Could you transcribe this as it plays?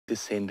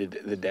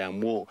descended the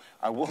damn wall.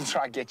 I will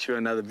try to get you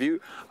another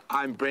view.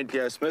 I'm Brent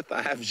Leo Smith.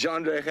 I have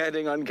Jandre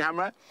heading on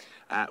camera.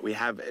 We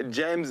have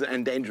James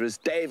and Dangerous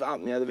Dave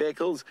out in the other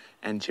vehicles,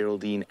 and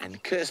Geraldine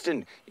and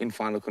Kirsten in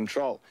final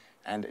control,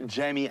 and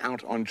Jamie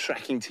out on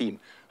tracking team.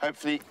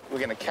 Hopefully, we're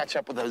going to catch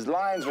up with those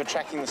lions we're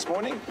tracking this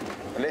morning.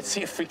 And let's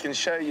see if we can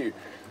show you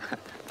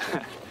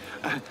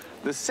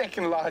the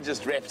second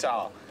largest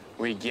reptile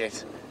we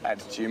get at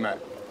Djuma.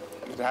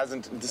 It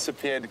hasn't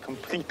disappeared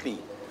completely.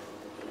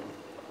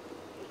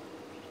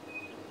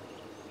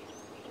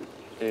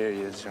 There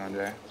he is,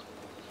 Jandre.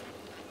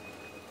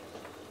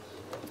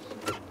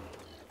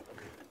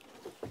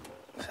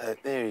 So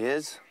there he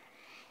is.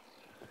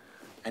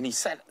 And he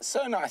sat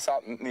so nice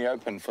out in the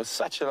open for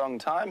such a long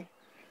time.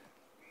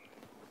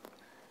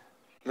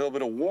 A little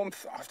bit of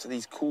warmth after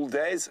these cool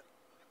days,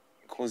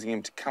 causing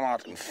him to come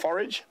out and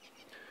forage.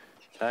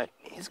 So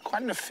he's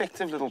quite an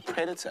effective little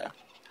predator,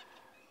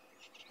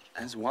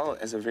 as well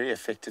as a very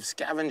effective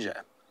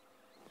scavenger.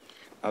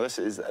 Now this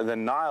is the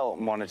Nile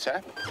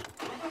monitor,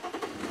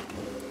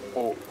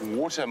 or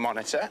water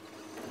monitor.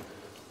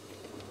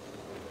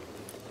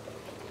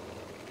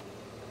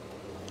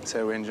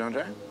 So we're in,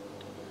 Jandre.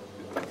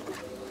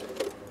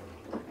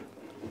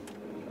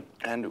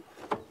 And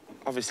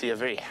obviously a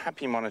very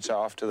happy monitor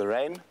after the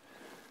rain.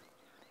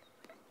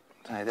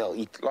 They'll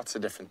eat lots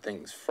of different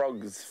things: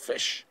 frogs,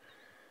 fish,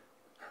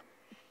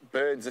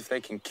 birds if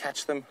they can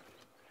catch them,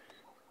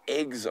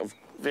 eggs of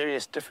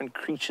various different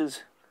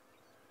creatures,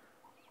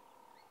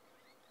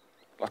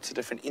 lots of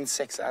different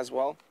insects as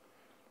well.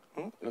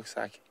 Oh, looks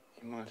like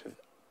he might have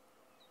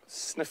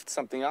sniffed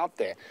something out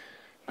there.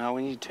 Now,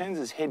 when he turns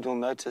his head, you'll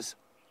notice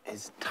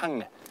his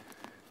tongue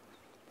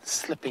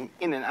slipping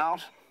in and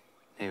out.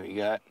 There we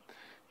go.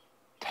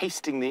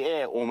 Tasting the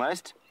air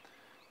almost.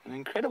 An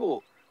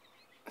incredible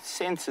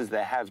senses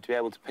they have to be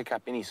able to pick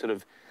up any sort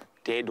of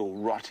dead or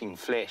rotting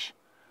flesh.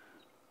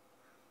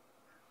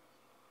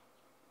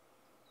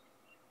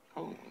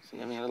 Oh, he's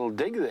having a little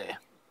dig there.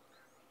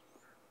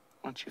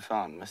 What you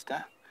found,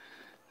 mister?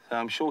 So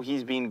I'm sure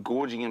he's been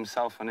gorging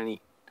himself on any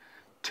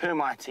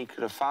termites he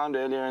could have found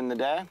earlier in the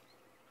day.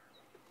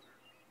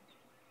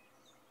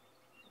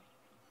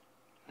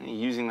 And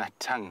using that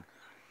tongue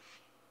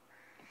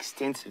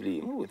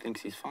extensively. Oh, he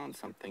thinks he's found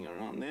something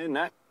around there.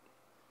 No. You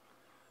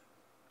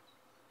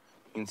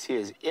can see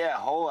his ear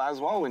hole as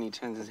well when he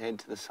turns his head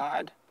to the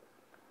side.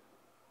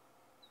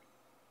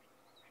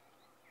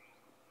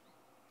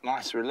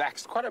 Nice,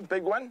 relaxed, quite a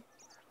big one.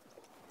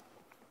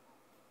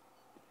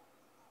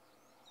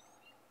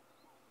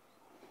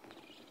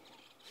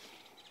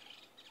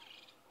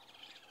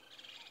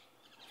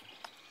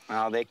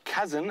 Now, their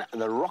cousin,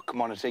 the rock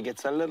monitor,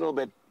 gets a little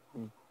bit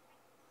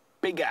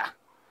bigger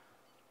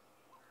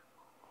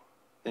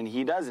than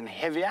he does and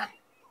heavier.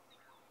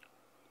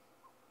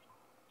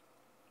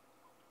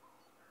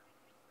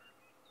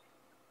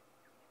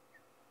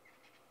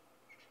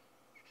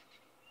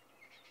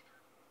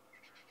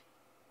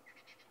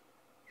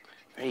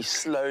 Very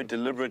slow,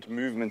 deliberate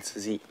movements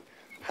as he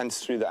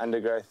hunts through the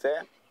undergrowth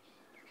there.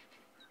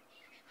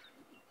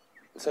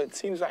 So it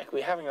seems like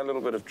we're having a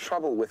little bit of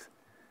trouble with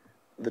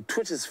the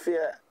Twitter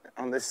sphere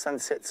on this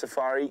sunset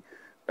safari,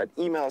 but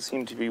emails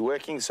seem to be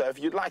working. So if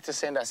you'd like to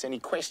send us any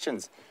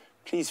questions,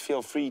 please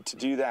feel free to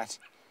do that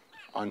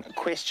on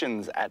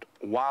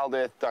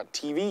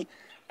questions@wildearth.tv.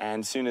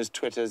 And as soon as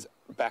Twitter's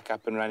back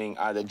up and running,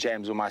 either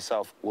James or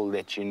myself will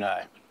let you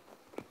know.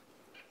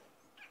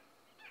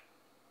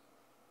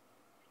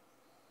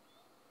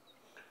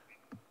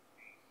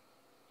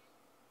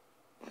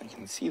 You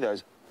can see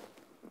those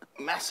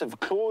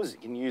massive claws you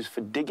can use for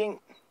digging.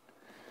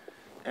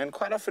 And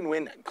quite often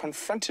when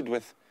confronted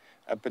with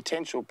a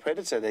potential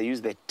predator, they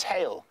use their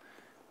tail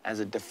as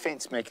a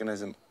defense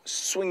mechanism,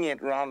 swinging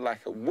it around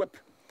like a whip.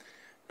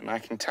 And I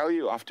can tell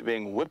you, after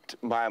being whipped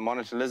by a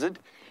monitor lizard,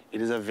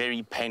 it is a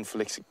very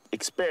painful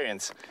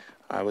experience.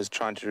 I was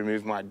trying to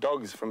remove my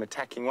dogs from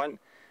attacking one,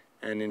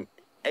 and in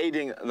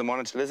aiding the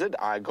monitor lizard,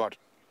 I got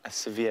a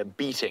severe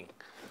beating.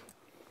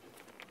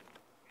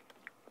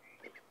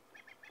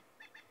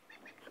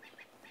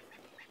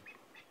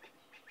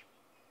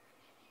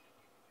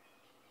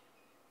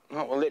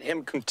 Well, we'll let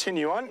him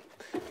continue on.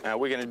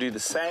 We're going to do the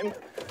same.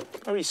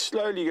 Very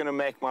slowly going to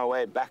make my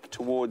way back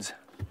towards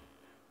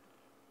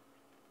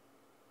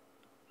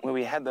where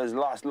we had those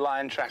last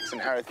lion tracks in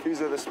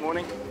Arathusa this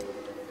morning.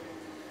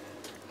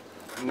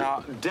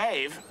 Now,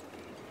 Dave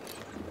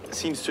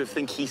seems to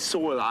think he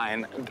saw a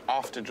lion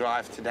after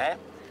drive today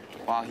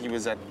while he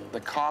was at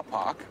the car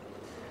park.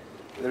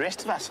 The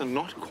rest of us are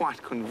not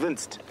quite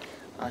convinced.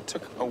 I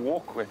took a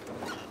walk with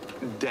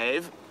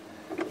Dave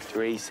to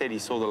where he said he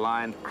saw the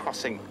lion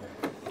crossing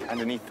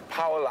underneath the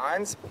power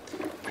lines.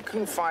 I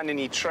couldn't find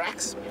any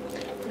tracks,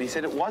 but he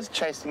said it was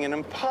chasing an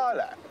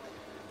impala.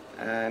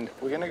 And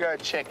we're going to go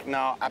check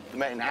now up the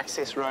main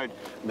access road.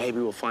 Maybe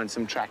we'll find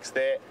some tracks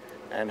there.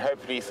 And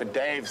hopefully, for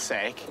Dave's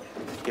sake,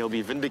 he'll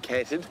be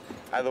vindicated.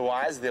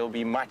 Otherwise, there'll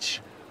be much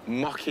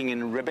mocking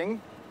and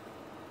ribbing.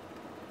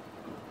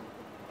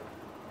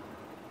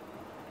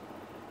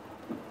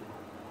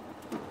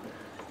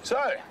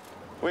 So,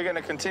 we're going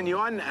to continue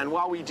on, and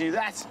while we do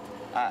that,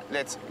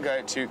 let's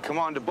go to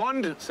Commander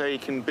Bond so he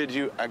can bid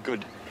you a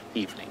good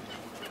evening.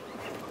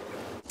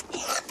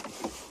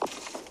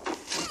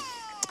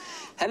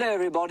 Hello,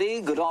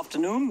 everybody. Good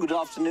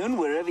afternoon,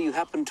 wherever you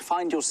happen to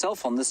find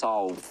yourself on this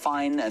our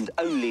fine and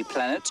only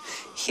planet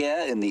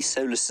here in the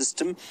solar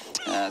system,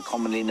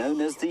 commonly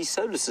known as the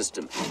solar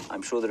system.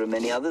 I'm sure there are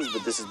many others,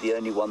 but this is the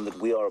only one that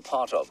we are a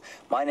part of.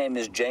 My name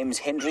is James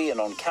Hendry, and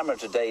on camera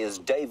today is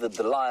David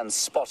the Lion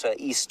Spotter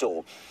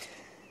Eastaugh.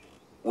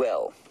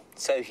 Well,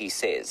 so he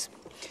says.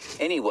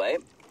 Anyway,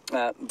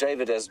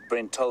 David, as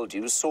Brent told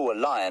you, saw a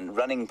lion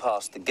running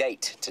past the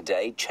gate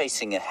today,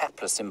 chasing a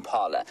hapless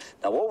impala.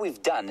 Now, what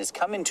we've done is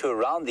come into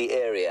around the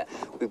area.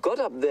 We've got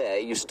up there,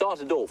 you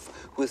started off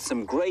with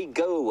some grey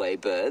go-away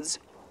birds,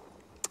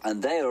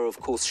 and they are, of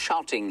course,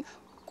 shouting,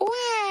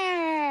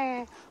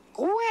 "Gwah!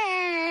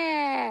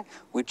 Gwah!"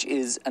 which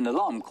is an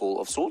alarm call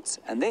of sorts.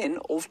 And then,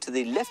 off to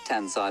the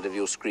left-hand side of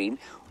your screen,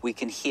 we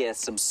can hear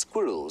some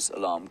squirrels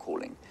alarm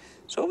calling.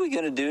 So what we're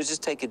going to do is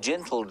just take a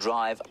gentle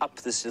drive up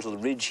this little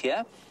ridge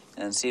here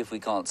and see if we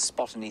can't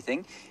spot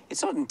anything.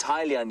 It's not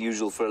entirely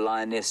unusual for a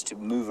lioness to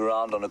move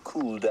around on a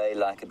cool day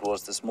like it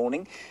was this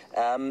morning.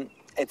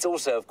 It's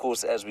also, of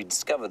course, as we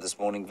discovered this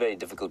morning, very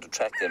difficult to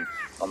track them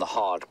on the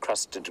hard,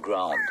 crusted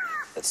ground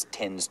that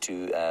tends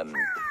to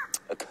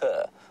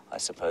occur, I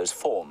suppose,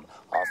 form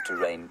after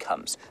rain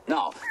comes.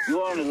 Now, you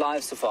are on a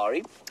live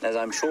safari, as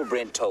I'm sure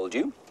Brent told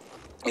you.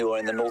 You are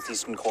in the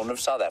northeastern corner of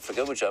South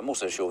Africa, which I'm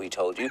also sure he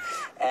told you,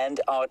 and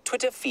our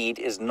Twitter feed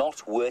is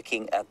not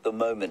working at the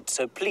moment.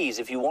 So please,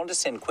 if you want to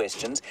send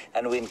questions,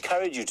 and we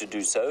encourage you to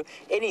do so,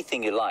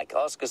 anything you like,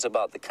 ask us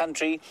about the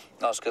country,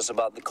 ask us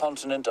about the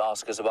continent,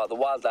 ask us about the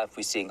wildlife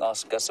we're seeing,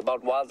 ask us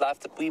about wildlife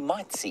that we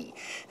might see.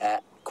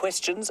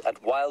 Questions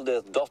at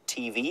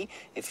wildearth.tv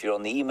if you're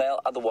on the email.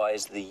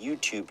 Otherwise, the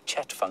YouTube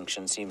chat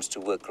function seems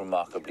to work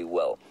remarkably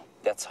well.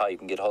 That's how you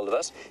can get hold of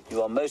us.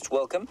 You are most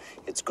welcome.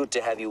 It's good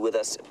to have you with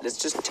us. Let's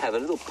just have a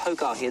little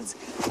poke our heads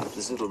up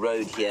this little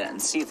road here and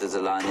see if there's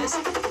a lioness.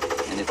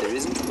 And if there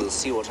isn't, we'll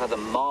see what other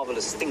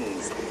marvellous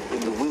things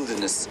in the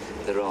wilderness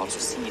there are to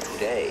see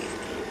today.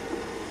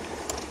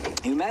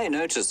 You may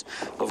notice,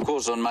 of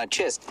course, on my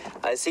chest,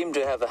 I seem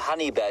to have a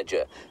honey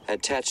badger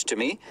attached to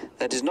me.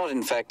 That is not,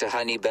 in fact, a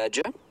honey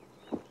badger.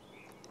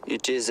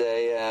 It is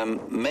a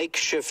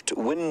makeshift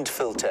wind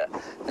filter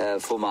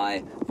for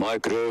my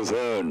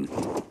microphone.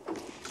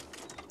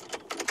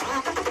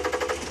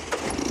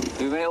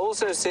 You may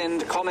also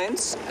send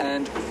comments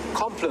and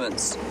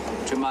compliments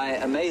to my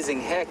amazing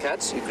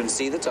haircut. You can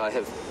see that I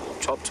have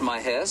chopped my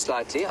hair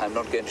slightly. I'm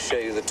not going to show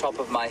you the top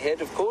of my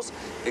head, of course,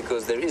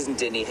 because there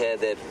isn't any hair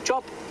there to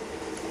chop.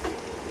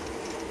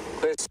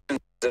 Questions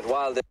at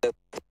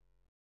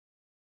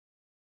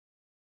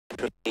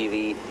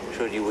WildeTV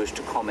should you wish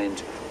to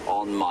comment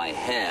on my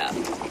hair.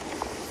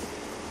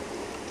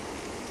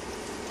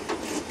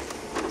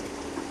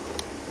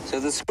 So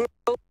the squirrel.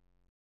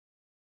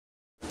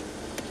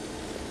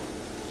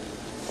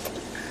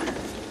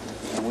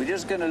 And we're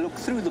just going to look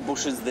through the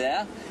bushes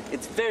there.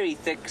 It's very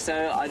thick,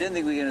 so I don't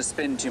think we're going to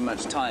spend too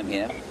much time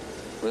here.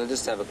 We'll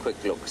just have a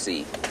quick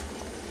look-see.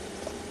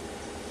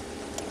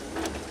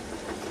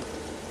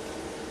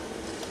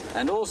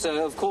 And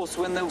also, of course,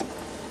 when the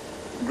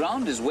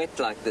ground is wet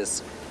like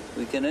this,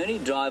 we can only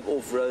drive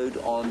off-road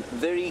on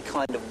very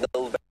kind of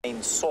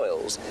well-drained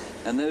soils.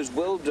 And those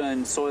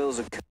well-drained soils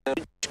are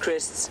ridge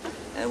crests,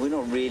 and we're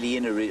not really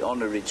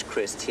on a ridge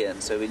crest here.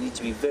 So we need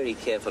to be very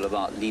careful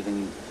about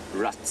leaving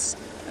ruts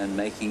and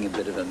making a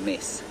bit of a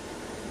mess.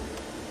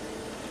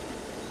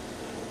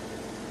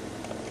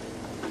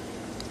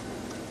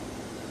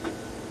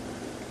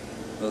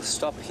 We'll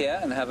stop here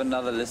and have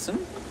another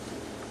listen.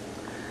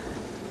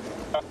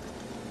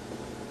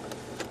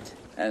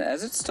 And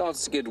as it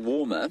starts to get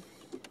warmer,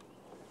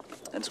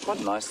 and it's quite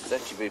nice, it's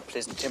actually very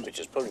pleasant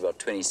temperatures, probably about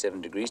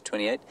 27 degrees,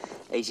 28,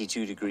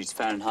 82 degrees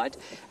Fahrenheit.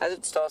 As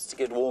it starts to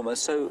get warmer,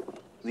 so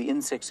the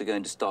insects are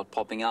going to start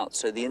popping out.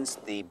 So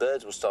the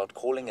birds will start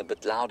calling a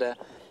bit louder,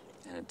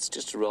 and it's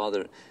just a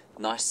rather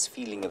nice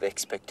feeling of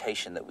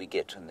expectation that we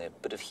get when there's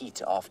a bit of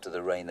heat after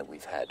the rain that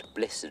we've had,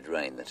 blessed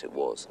rain that it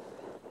was.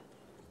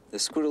 The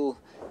squirrel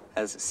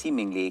has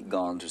seemingly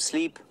gone to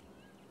sleep.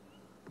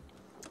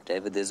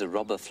 David, there's a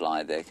robber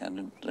fly there. I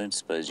don't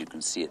suppose you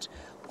can see it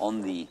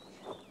on the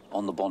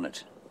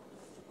bonnet.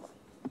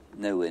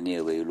 Nowhere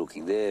near where you're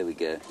looking. There we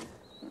go.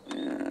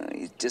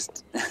 He's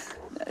just... no,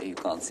 you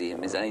can't see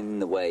him. He's in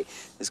the way.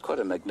 There's quite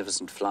a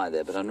magnificent fly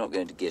there, but I'm not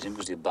going to get him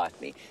because he'll bite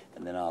me,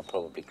 and then I'll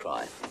probably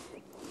cry,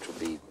 which will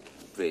be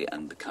very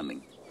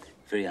unbecoming,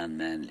 very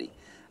unmanly.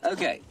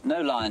 Okay,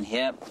 no lion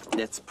here.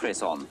 Let's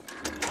press on.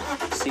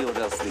 See what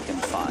else we can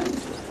find.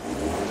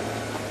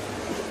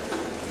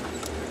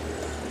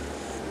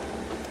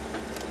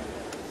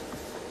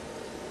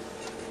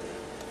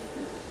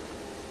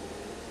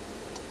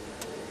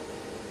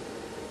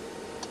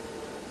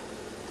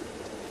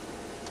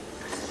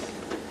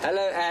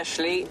 Hello,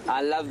 Ashley.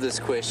 I love this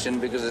question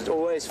because it's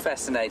always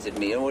fascinated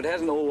me. And it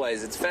hasn't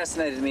always. It's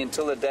fascinated me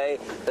until the day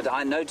that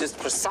I noticed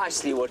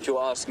precisely what you're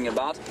asking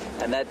about.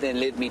 And that then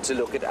led me to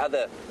look at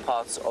other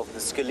parts of the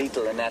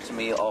skeletal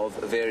anatomy of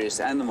various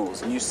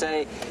animals. And you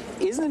say,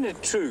 isn't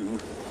it true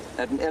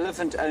that an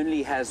elephant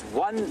only has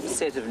one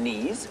set of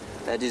knees?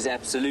 That is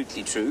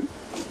absolutely true.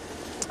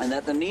 And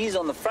that the knees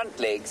on the front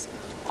legs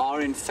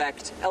are in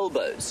fact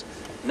elbows.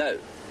 No,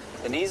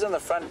 the knees on the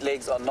front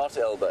legs are not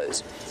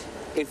elbows.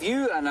 If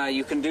you, and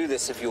you can do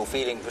this if you're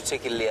feeling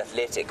particularly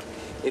athletic,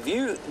 if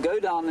you go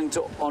down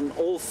on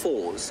all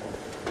fours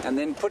and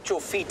then put your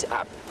feet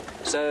up,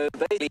 so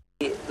basically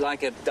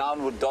like a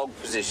downward dog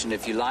position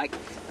if you like,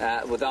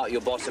 without your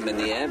bottom in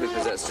the air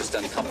because that's just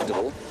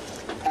uncomfortable.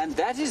 And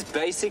that is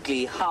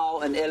basically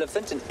how an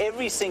elephant and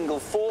every single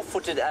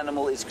four-footed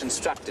animal is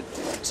constructed.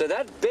 So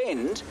that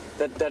bend,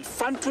 that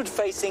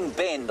frontward-facing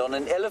bend on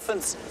an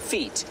elephant's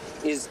feet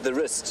is the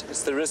wrist.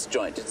 It's the wrist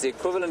joint. It's the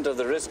equivalent of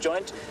the wrist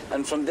joint.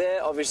 And from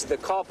there, obviously,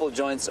 the carpal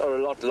joints are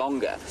a lot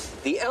longer.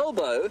 The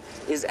elbow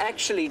is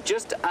actually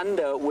just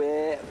under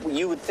where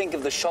you would think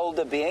of the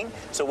shoulder being.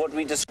 So what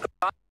we describe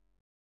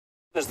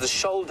as the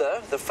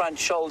shoulder, the front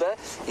shoulder,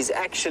 is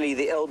actually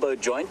the elbow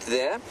joint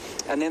there.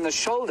 And then the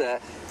shoulder,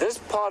 this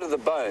part of the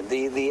bone,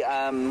 the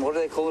what do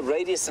they call it,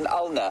 radius and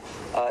ulna,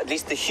 at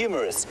least the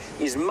humerus,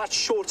 is much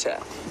shorter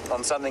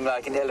on something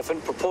like an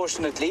elephant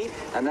proportionately,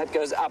 and that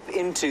goes up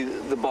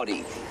into the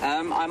body.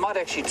 I might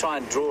actually try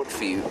and draw it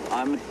for you.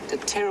 I'm a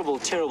terrible,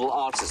 terrible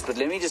artist, but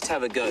let me just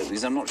have a go,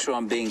 because I'm not sure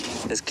I'm being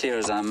as clear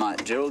as I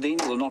might. Geraldine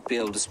will not be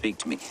able to speak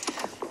to me.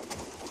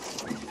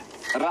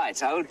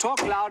 Right, I will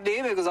talk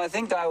loudly because I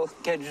think I will...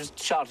 Can you just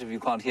shout if you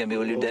can't hear me,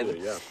 will you,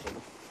 David? Yeah.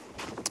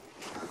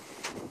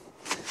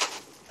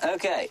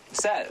 Okay,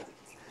 so,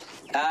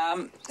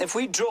 if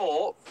we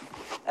draw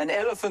an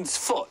elephant's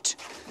foot...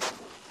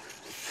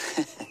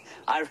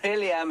 I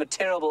really am a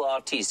terrible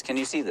artiste. Can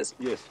you see this?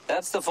 Yes.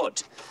 That's the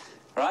foot,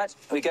 right?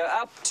 We go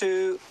up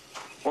to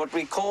what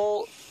we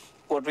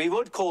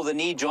would call the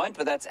knee joint,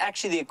 but that's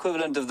actually the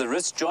equivalent of the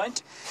wrist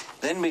joint.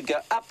 Then we go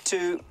up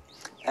to...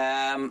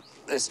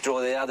 let's draw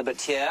the other bit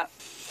here.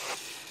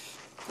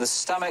 The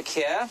stomach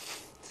here.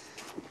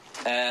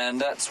 And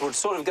that would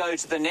sort of go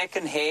to the neck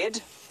and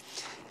head.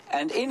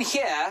 And in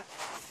here,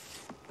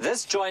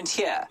 this joint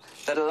here,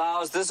 that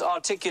allows this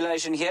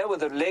articulation here where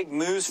the leg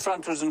moves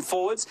frontwards and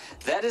forwards,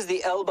 that is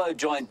the elbow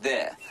joint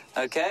there,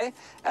 okay?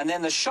 And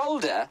then the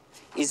shoulder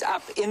is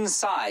up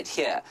inside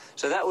here.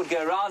 So that would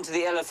go around to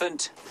the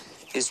elephant.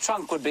 His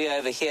trunk would be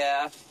over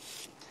here.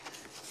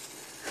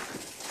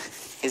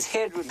 His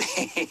head would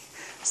be...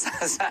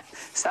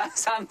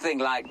 something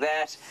like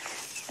that,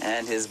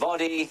 and his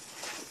body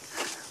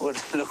would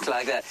look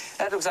like that.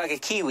 That looks like a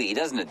kiwi,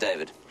 doesn't it,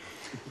 David?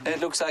 It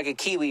looks like a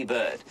kiwi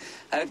bird.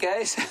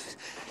 Okay, so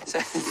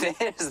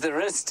there's the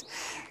wrist,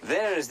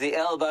 there is the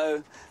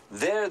elbow,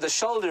 there the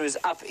shoulder is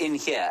up in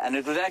here, and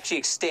it would actually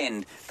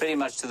extend pretty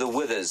much to the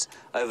withers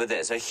over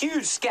there. So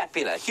huge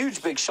scapula,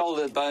 huge big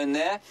shoulder bone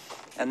there,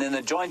 and then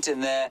the joint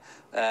in there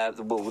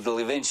will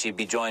eventually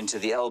be joined to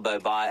the elbow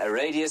by a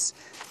radius,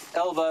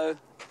 elbow,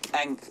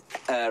 and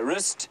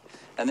wrist,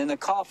 and then the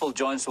carpal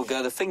joints will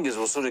go, the fingers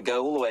will sort of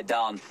go all the way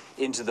down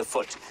into the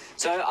foot.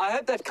 So I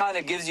hope that kind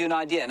of gives you an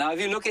idea. Now, if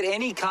you look at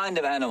any kind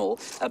of animal,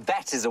 a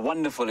bat is a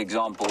wonderful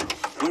example.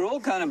 We're all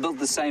kind of built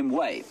the same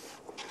way.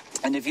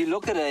 And if you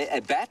look at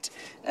a bat,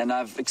 and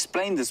I've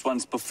explained this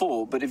once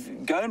before, but if you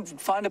go and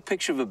find a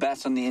picture of a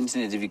bat on the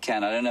internet if you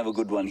can, I don't have a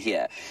good one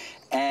here,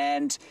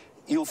 and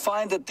you'll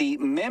find that the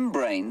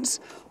membranes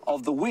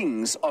of the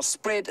wings are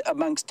spread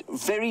amongst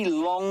very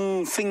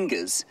long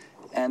fingers.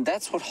 And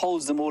that's what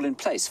holds them all in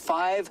place.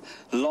 5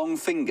 long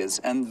fingers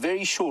and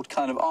very short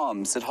kind of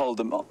arms that hold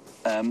them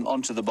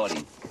onto the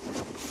body.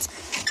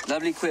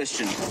 Lovely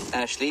question,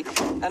 Ashley.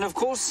 And of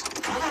course,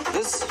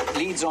 this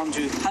leads on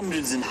to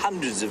hundreds and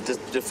hundreds of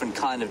different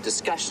kind of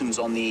discussions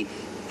on the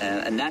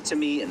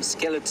anatomy and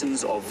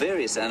skeletons of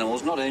various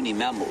animals, not only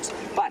mammals.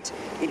 But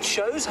it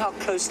shows how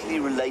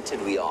closely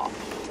related we are,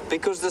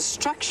 because the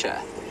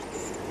structure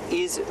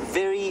is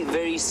very,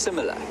 very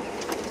similar.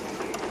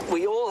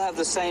 We all have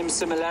the same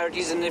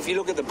similarities, and if you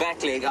look at the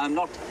back leg, I'm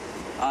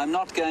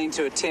not going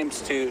to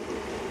attempt to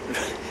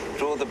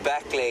draw the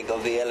back leg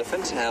of the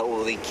elephant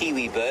or the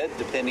kiwi bird,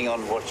 depending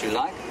on what you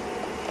like.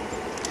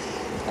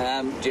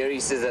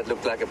 Jerry says that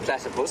looked like a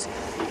platypus.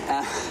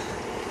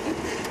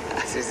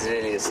 This is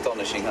really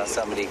astonishing how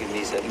somebody can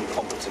be so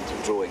incompetent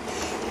at drawing.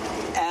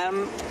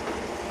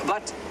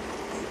 But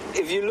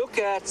if you look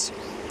at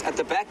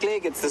the back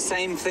leg, it's the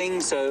same thing.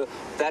 So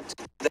that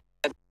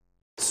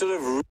sort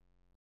of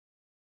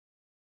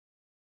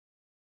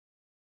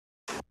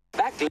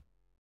back leg,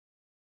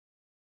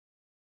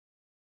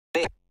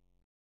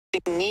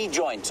 knee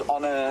joint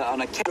on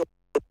a cattle.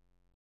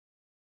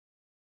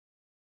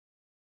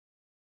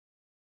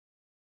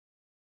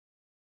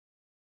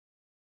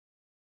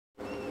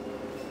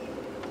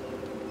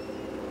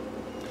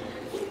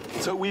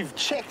 So we've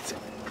checked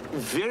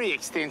very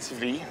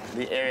extensively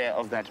the area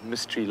of that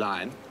mystery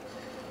line,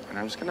 and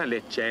I'm just going to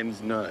let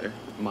James know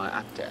my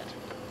update.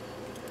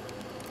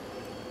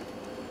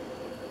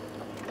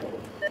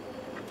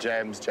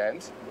 James.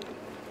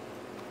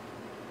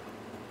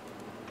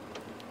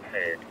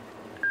 Hey.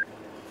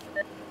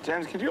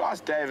 James, could you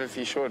ask Dave if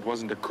he's sure it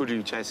wasn't a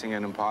kudu chasing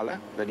an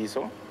impala that he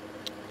saw?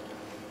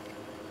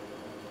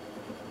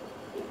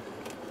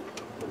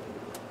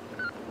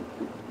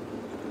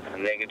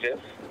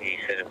 Negative. He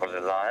said it was a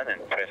lion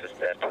and prefaced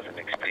that with an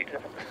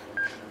expletive.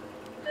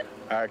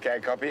 Okay,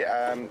 copy.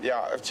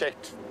 Yeah, I've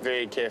checked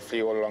very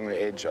carefully all along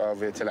the edge of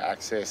Vertilla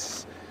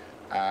access,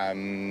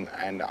 and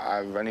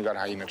I've only got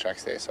hyena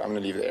tracks there, so I'm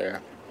going to leave the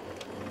area.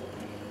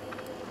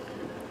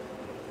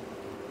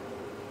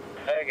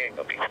 Okay,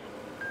 copy.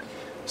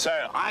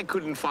 So I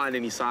couldn't find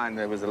any sign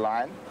there was a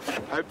lion.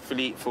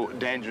 Hopefully for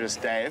Dangerous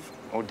Dave,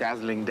 or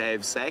Dazzling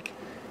Dave's sake,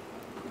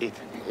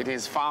 it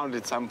is found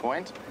at some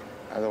point.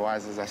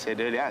 Otherwise, as I said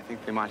earlier, I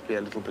think there might be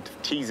a little bit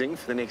of teasing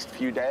for the next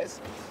few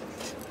days.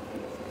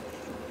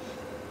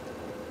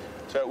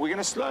 So we're going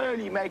to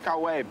slowly make our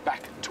way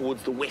back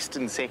towards the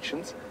western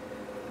sections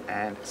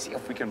and see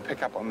if we can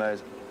pick up on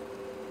those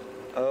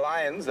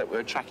lions that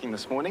we're tracking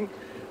this morning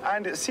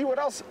and see what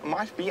else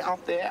might be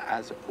out there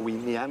as we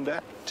meander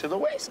to the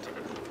west.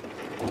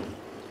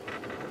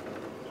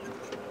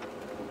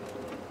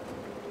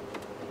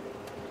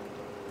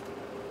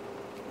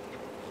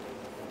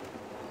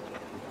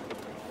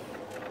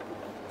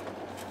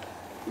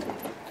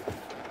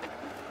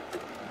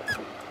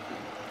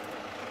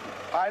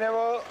 Hi,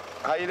 Neville.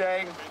 How you doing?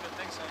 Very good,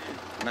 thanks. How are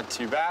you? Not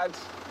too bad.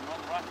 You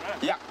on the right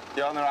road? Yeah,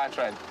 you're on the right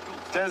road.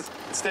 There's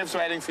Steph's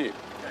waiting for you.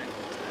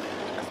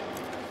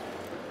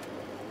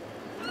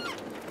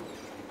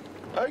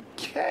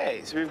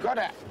 Okay, so we've got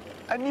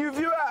a new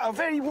viewer, a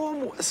very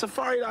warm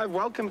Safari Live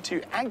welcome to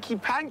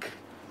Anki Pank,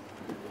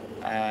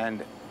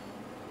 and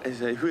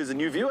who is a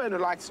new viewer and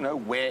would like to know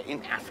where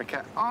in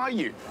Africa are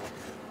you?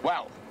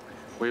 Well,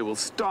 we will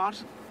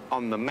start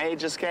on the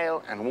major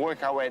scale and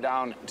work our way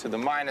down to the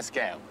minor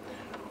scale.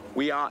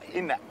 We are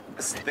in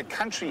the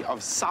country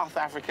of South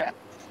Africa.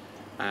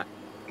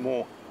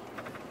 More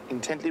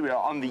intently, we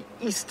are on the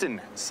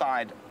eastern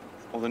side,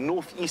 or the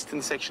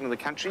northeastern section of the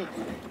country,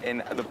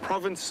 in the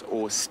province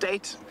or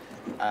state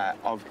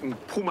of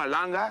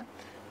Mpumalanga,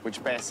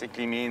 which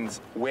basically means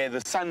where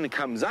the sun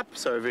comes up,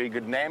 so a very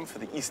good name for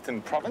the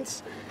eastern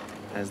province,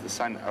 as the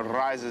sun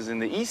rises in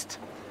the east.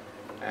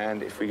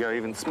 And if we go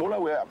even smaller,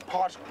 we're a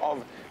part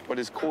of what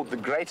is called the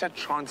Greater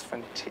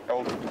Limpopo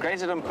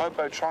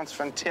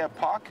Transfrontier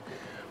Park,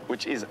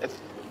 which is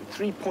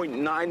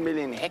 3.9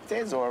 million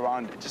hectares, or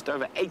around just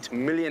over 8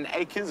 million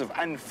acres of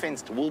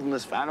unfenced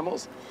wilderness for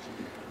animals.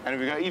 And if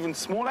we go even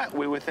smaller,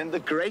 we're within the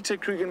Greater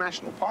Kruger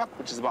National Park,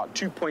 which is about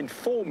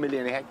 2.4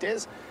 million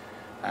hectares,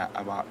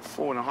 about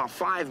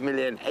 5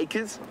 million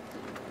acres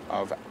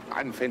of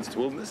unfenced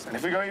wilderness. And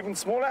if we go even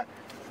smaller,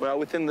 we're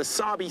within the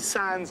Sabi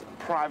Sands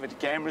Private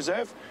Game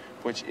Reserve,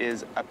 which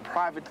is a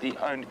privately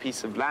owned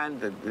piece of land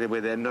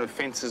where there are no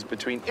fences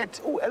between it,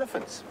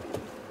 elephants,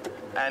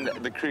 and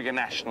the Kruger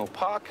National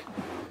Park.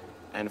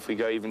 And if we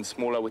go even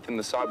smaller within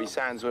the Sabi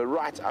Sands, we're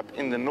right up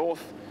in the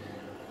north,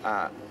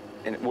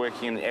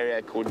 working in an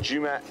area called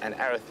Juma and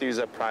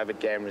Arathusa Private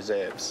Game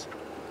Reserves.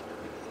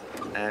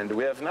 And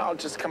we have now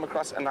just come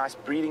across a nice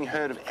breeding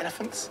herd of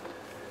elephants,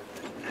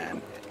 and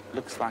it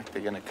looks like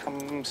they're going to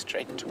come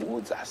straight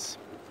towards us.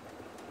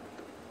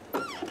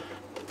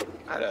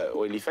 Hello,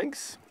 oily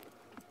finks.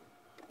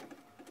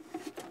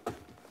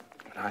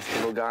 Nice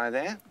little guy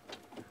there.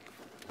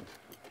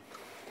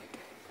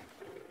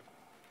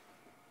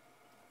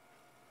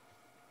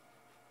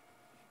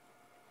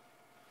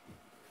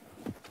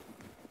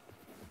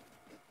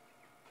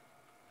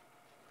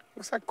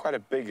 Looks like quite a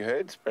big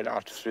herd spread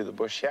out through the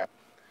bush here.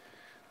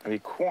 I'll be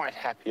quite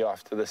happy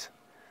after this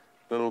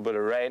little bit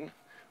of rain.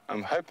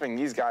 I'm hoping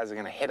these guys are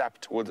going to head up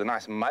towards a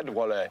nice mud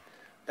wallow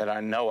that I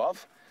know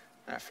of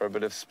for a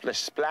bit of splish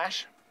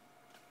splash.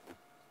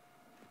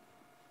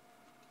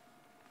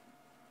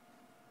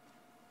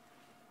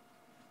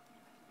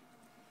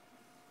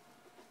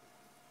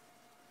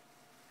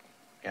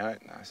 Yeah,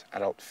 nice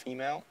adult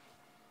female.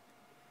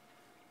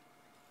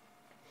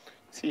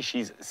 See,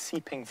 she's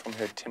seeping from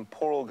her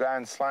temporal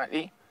gland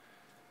slightly.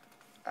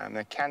 And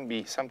there can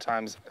be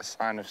sometimes a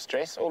sign of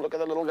stress. Oh, look at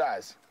the little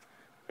guys.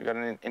 We've got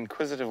an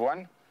inquisitive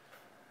one.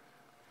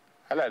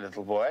 Hello,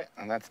 little boy.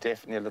 And that's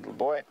definitely a little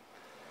boy.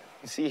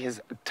 You see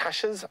his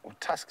tushes, or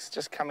tusks,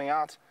 just coming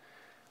out.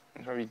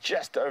 And probably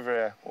just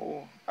over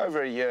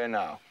a year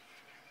now.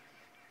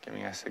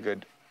 Giving us a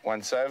good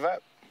once-over.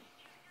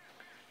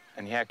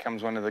 And here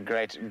comes one of the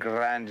great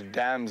grand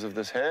dams of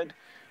this herd.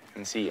 You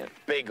can see a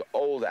big,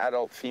 old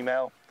adult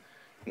female.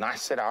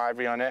 Nice set of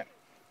ivory on her.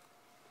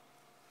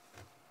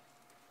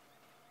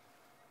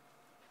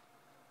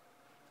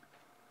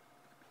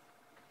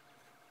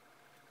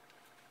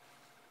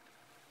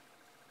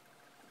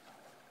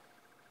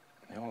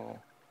 Oh,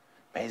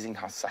 amazing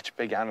how such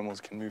big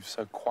animals can move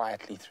so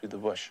quietly through the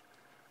bush.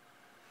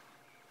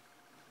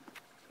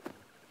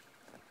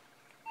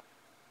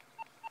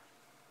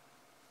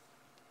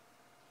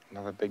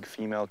 Another big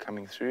female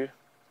coming through.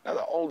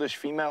 Another oldish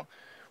female.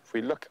 If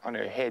we look on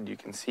her head, you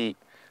can see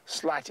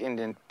slight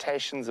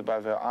indentations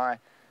above her eye,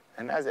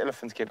 And as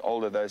elephants get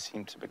older, those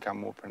seem to become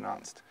more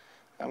pronounced.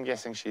 I'm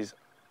guessing she's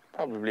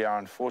probably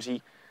around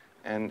 40.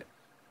 And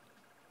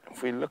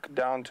if we look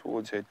down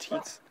towards her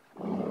teats,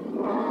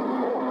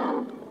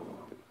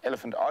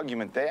 elephant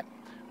argument there.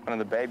 One of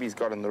the babies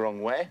got in the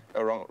wrong way,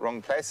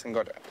 wrong place, and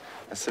got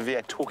a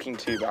severe talking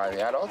to by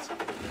the adults.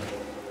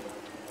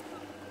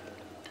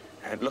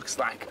 And it looks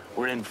like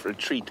we're in for a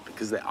treat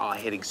because they are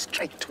heading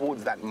straight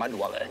towards that mud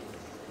wallow.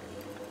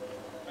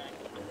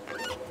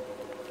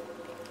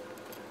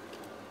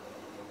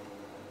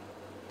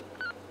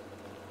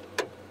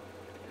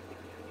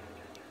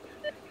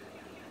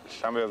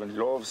 Sabi and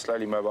Love,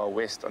 slowly mobile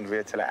west on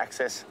Veertiller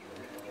access.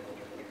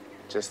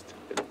 Just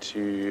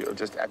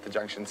at the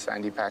junction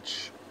sandy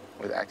patch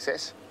with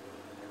access.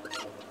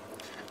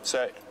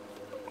 So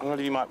a lot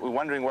of you might be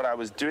wondering what I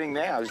was doing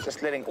there. I was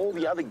just letting all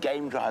the other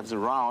game drives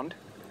around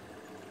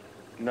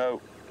know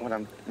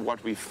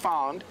what we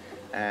found,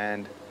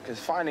 and because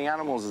finding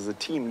animals is a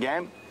team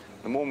game,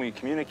 the more we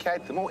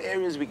communicate, the more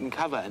areas we can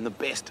cover and the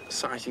best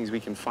sightings we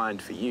can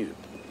find for you.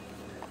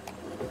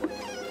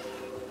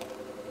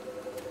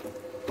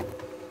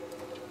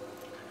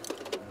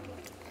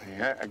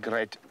 There, a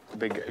great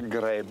big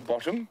grey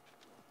bottom.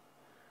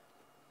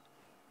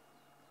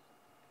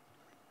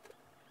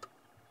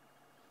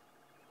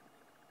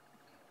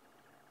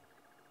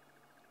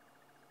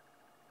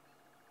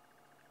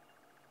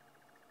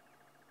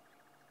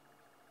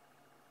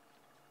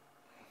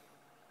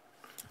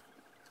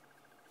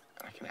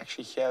 I can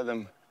actually hear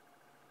them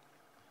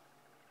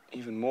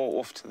even more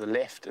off to the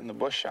left in the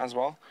bush as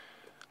well.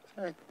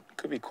 So there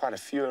could be quite a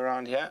few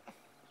around here.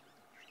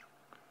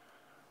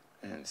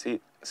 And see,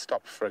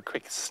 stopped for a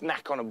quick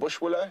snack on a bush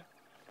willow.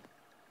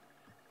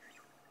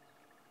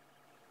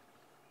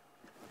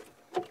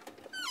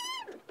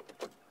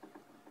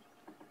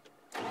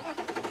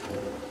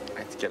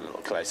 Let's get a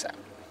little closer.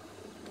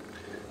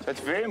 So it's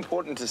very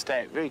important to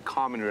stay very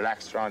calm and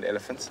relaxed around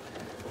elephants.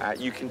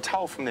 You can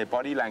tell from their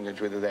body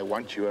language whether they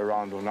want you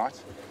around or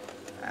not.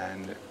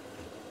 And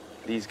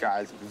these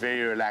guys are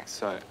very relaxed,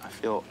 so I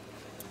feel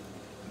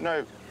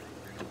not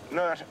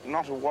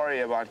a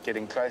worry about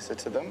getting closer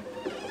to them.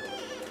 You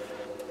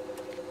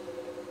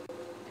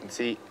can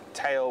see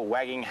tail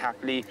wagging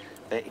happily.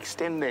 They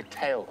extend their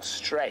tail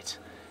straight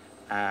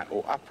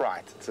or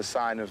upright. It's a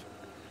sign of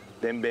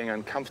them being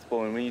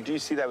uncomfortable. And when you do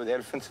see that with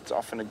elephants, it's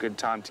often a good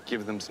time to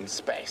give them some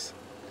space.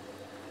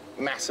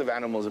 Massive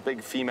animals, a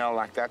big female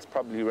like that's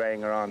probably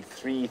weighing around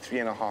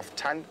 3.5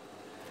 tons.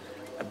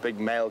 A big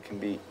male can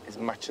be as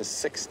much as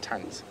 6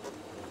 tons.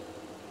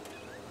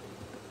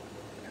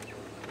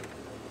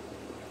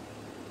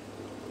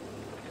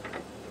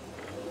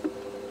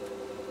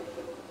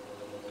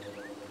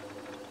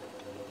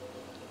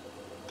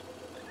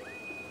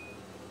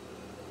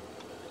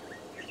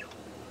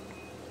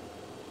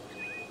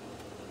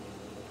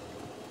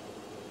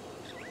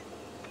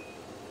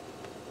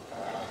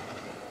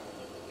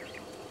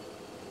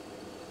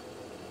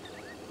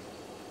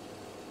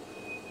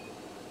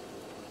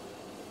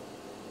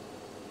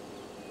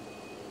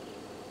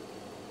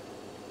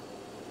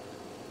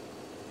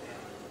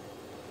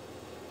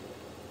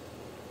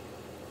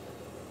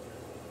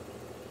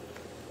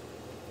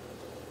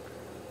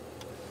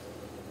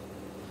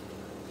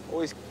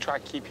 Always try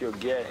to keep your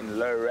gear in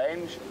low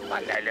range.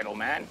 Hello, little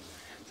man.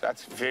 So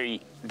that's very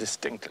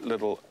distinct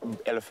little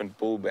elephant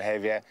bull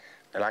behavior.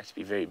 They like to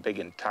be very big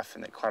and tough,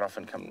 and they quite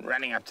often come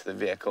running up to the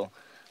vehicle.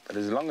 But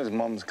as long as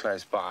mom's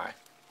close by,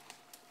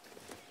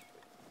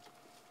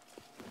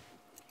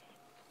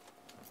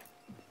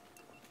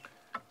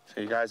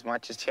 so you guys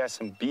might just hear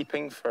some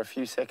beeping for a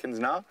few seconds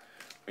now.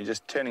 We're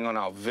just turning on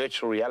our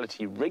virtual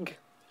reality rig.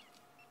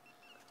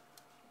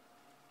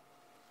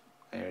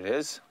 There it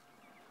is.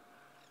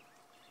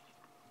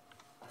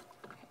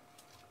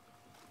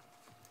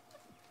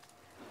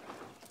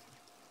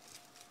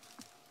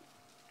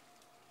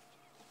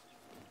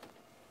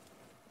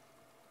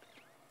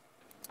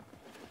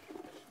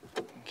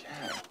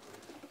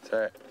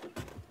 So you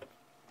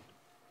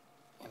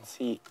can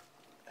see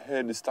the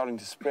herd is starting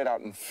to spread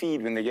out and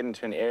feed when they get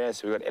into an area.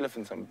 So we've got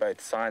elephants on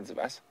both sides of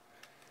us.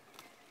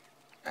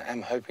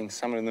 I'm hoping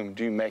some of them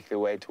do make their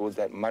way towards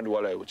that mud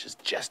wallow, which is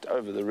just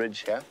over the ridge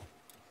here.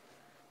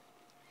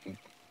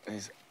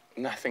 There's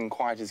nothing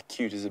quite as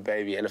cute as a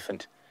baby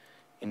elephant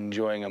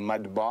enjoying a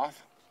mud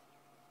bath.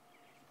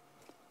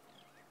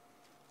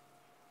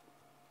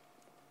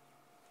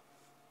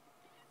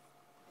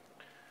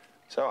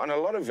 So on a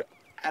lot of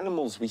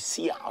animals we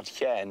see out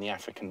here in the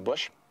African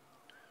bush,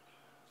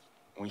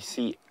 we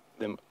see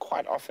them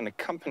quite often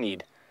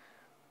accompanied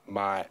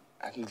by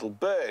a little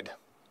bird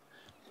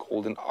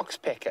called an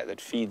oxpecker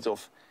that feeds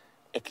off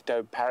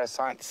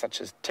ectoparasites such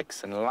as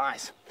ticks and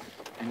lice.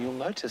 And you'll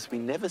notice we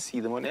never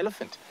see them on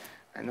elephant.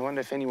 And I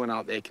wonder if anyone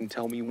out there can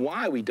tell me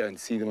why we don't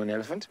see them on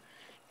elephant.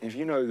 And if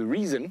you know the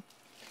reason,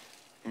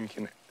 you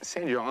can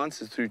send your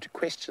answers through to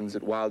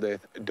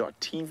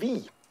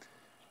questions@wildearth.tv.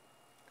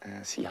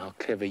 See how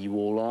clever you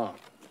all are.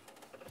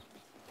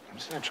 I'm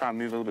just going to try and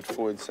move a little bit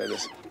forward so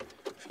this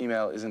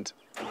female isn't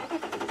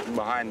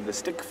behind the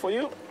stick for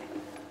you.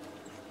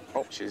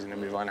 Oh, she's going to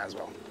move on as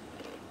well.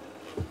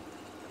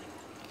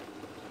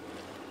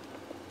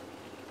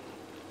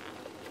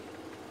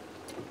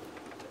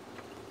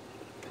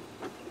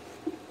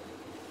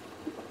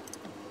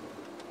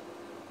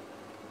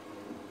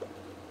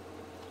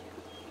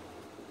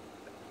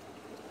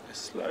 They're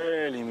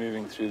slowly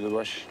moving through the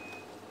bush,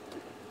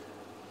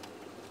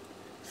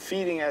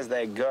 feeding as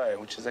they go,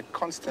 which is a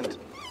constant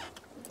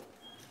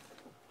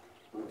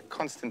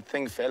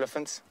thing for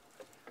elephants.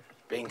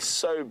 Being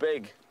so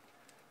big,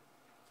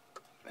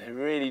 they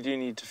really do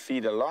need to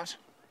feed a lot.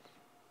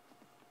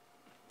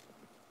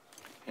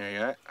 Here you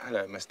go.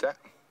 Hello, mister.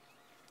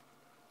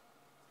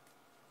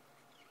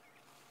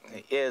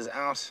 The ears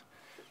out.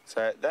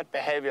 So that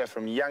behavior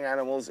from young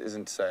animals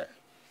isn't so...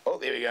 Oh,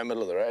 there we go,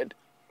 middle of the road.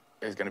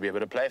 There's going to be a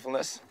bit of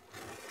playfulness.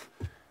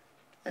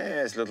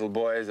 Yes, little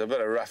boys, a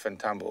bit of rough and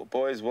tumble.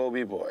 Boys will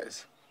be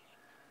boys.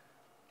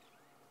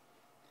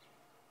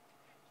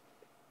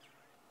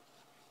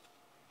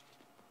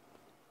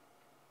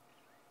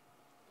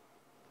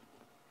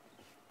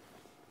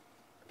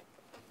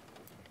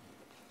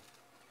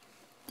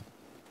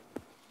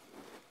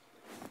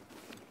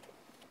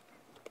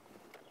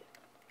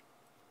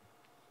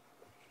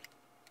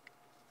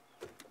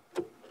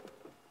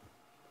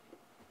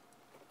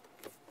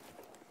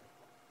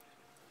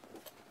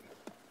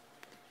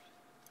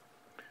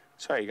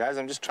 Sorry, guys,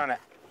 I'm just trying to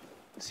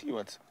see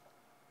what's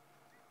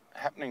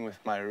happening with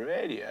my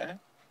radio.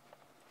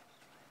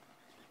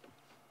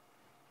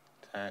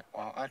 So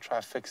while I try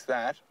to fix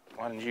that,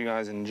 why don't you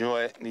guys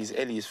enjoy these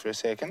eddies for a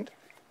second?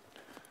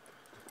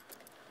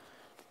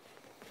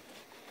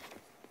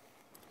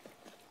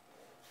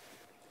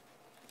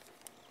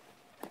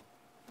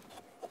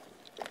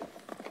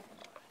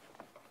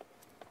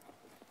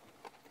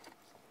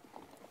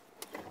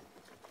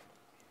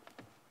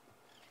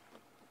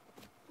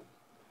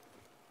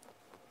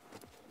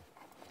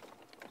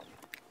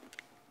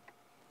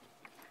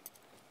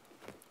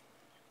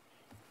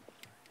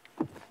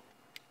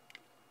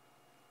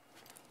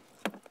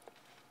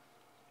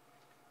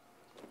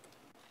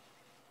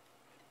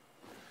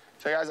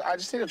 So guys, I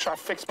just need to try to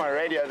fix my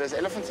radio. Those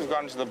elephants have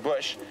gone to the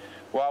bush.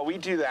 While we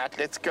do that,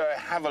 let's go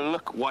have a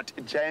look what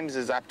James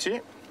is up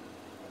to.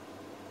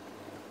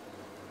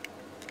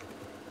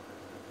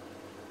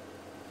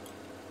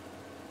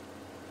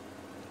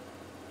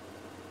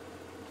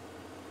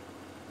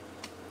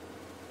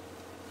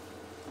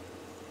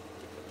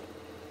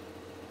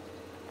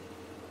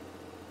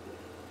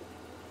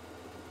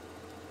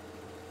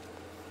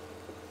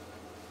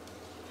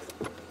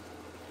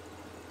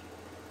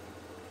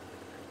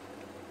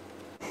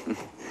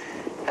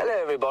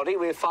 Hello, everybody.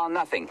 We've found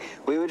nothing.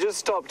 We were just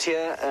stopped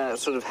here,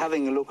 sort of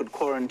having a look at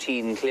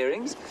quarantine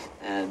clearings,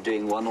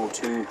 doing one or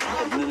two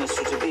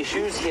administrative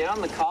issues here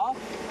on the car.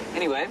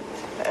 Anyway,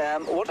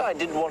 what I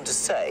did want to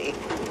say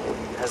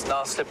has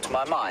now slipped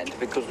my mind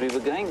because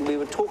we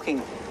were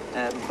talking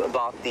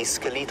about the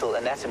skeletal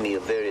anatomy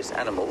of various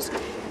animals.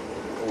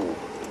 Ooh,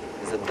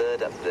 there's a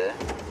bird up there.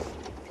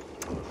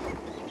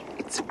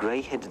 It's a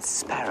grey-headed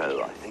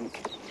sparrow, I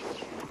think.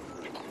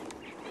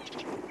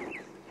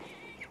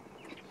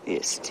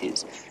 Yes, it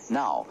is.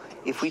 Now,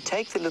 if we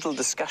take the little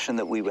discussion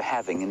that we were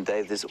having, and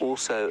Dave, there's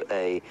also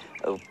a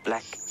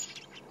black,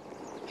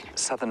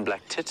 southern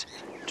black tit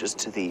just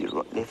to the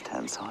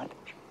left-hand side,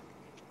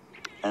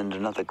 and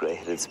another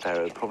grey-headed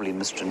sparrow, probably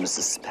Mr. and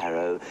Mrs.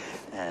 Sparrow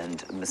and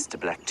Mr.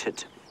 Black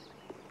Tit.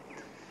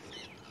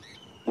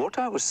 What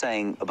I was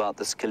saying about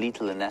the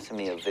skeletal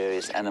anatomy of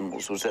various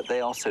animals was that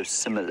they are so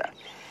similar.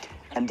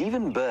 And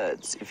even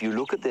birds, if you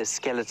look at their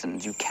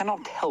skeletons, you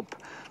cannot help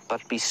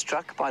but be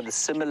struck by the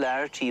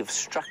similarity of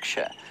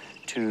structure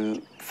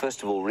to,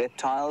 first of all,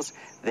 reptiles,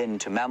 then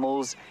to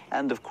mammals,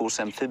 and of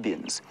course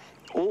amphibians.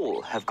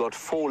 All have got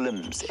 4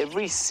 limbs.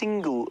 Every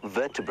single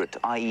vertebrate,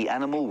 i.e.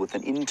 animal with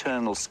an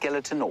internal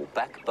skeleton or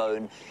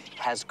backbone,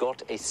 has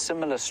got a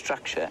similar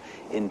structure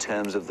in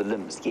terms of the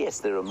limbs. Yes,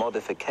 there are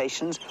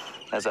modifications,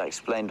 as I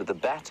explained with the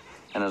bat,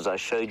 and as I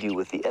showed you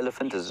with the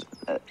elephant,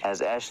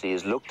 as Ashley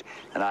has looked,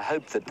 and I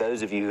hope that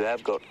those of you who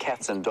have got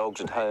cats and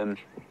dogs at home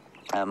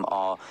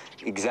are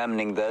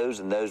examining those,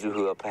 and those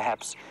who are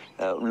perhaps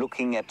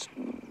looking at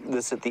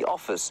this at the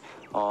office,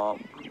 or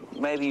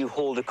maybe you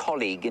hauled a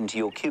colleague into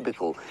your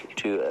cubicle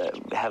to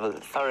have a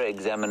thorough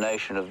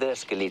examination of their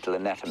skeletal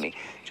anatomy,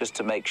 just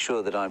to make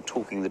sure that I'm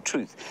talking the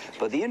truth.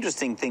 But the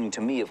interesting thing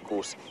to me, of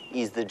course,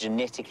 is the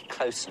genetic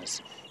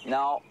closeness.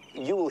 Now,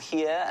 you will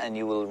hear and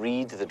you will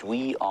read that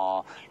we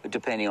are,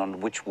 depending on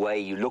which way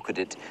you look at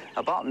it,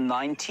 about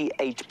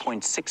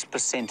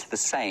 98.6% the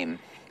same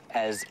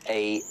as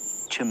a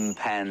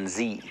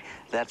chimpanzee.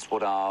 That's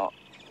what our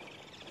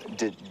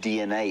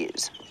DNA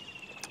is.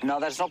 Now,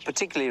 that's not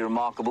particularly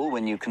remarkable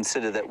when you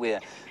consider that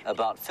we're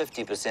about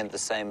 50% the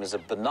same as a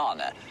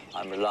banana.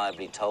 I'm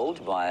reliably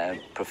told by a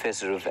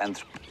professor of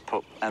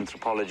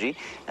anthropology,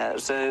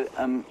 so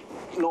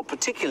not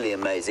particularly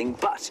amazing,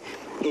 but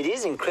it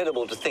is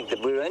incredible to think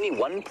that we're only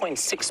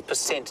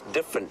 1.6%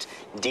 different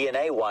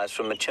DNA-wise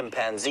from a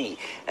chimpanzee.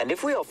 And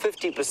if we are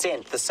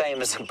 50% the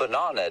same as a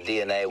banana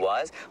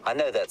DNA-wise, I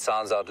know that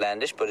sounds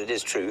outlandish, but it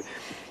is true,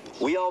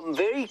 we are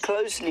very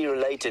closely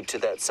related to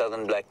that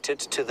southern black tit,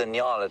 to the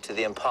nyala, to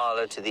the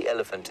impala, to the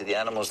elephant, to the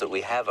animals that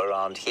we have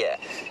around here.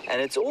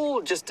 And it's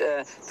all just,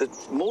 the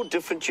more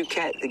different you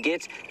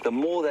get, the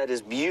more that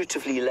is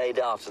beautifully laid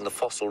out in the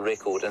fossil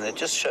record. And it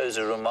just shows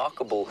a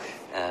remarkable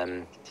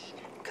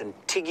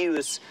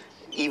contiguous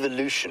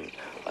evolution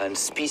and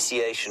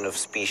speciation of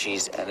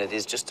species, and it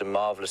is just a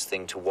marvelous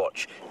thing to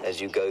watch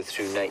as you go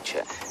through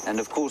nature. And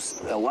of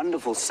course, a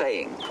wonderful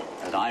saying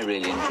that I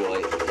really enjoy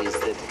is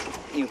that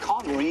you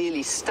can't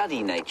really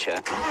study nature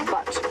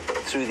but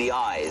through the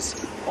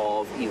eyes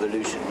of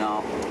evolution.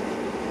 Now,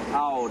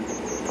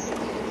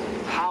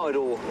 how it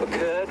all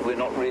occurred, we're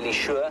not really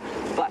sure,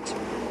 but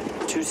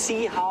to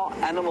see how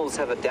animals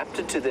have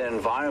adapted to their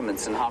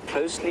environments and how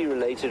closely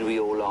related we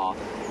all are,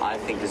 I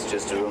think is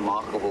just a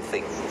remarkable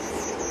thing.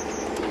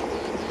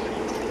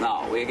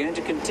 Now, we're going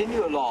to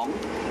continue along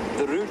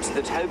the route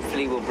that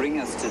hopefully will bring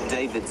us to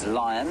David's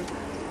lion.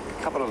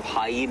 A couple of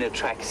hyena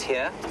tracks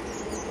here.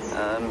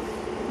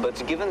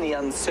 But given the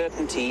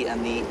uncertainty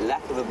and the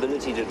lack of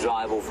ability to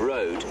drive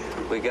off-road,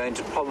 we're going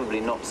to probably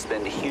not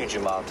spend a huge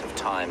amount of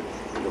time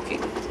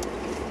looking.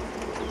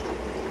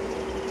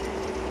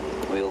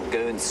 We'll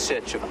go in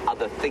search of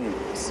other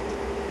things.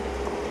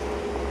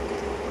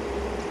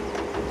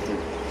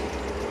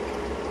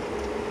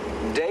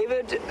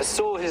 David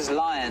saw his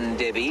lion,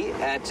 Debbie,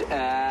 at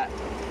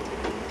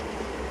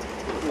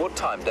what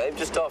time, Dave?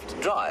 Just after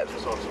drive?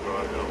 Just after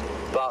drive,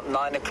 yeah. About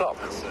 9 o'clock.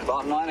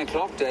 About 9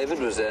 o'clock, David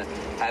was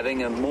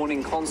having a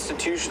morning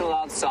constitutional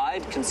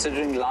outside,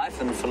 considering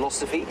life and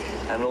philosophy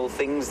and all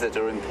things that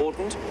are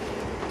important.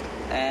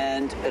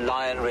 And a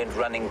lion went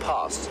running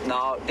past.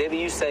 Now, Debbie,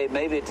 you say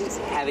maybe it is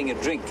having a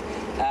drink.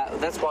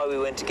 That's why we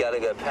went to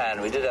Gallagher Pan.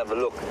 We did have a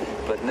look,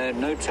 but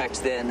no tracks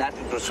there. And that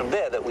was from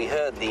there that we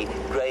heard the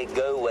grey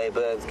go-away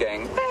birds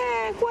going,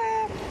 quack,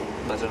 quack.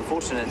 But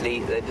unfortunately,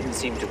 they didn't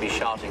seem to be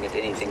shouting at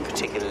anything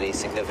particularly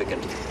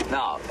significant.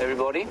 Now,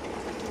 everybody,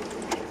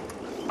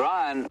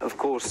 Brian, of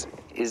course,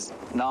 is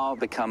now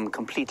become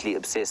completely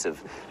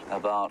obsessive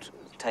about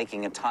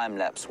taking a time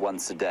lapse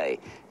once a day.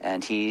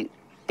 And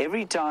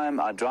every time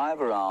I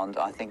drive around,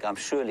 I think I'm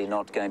surely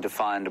not going to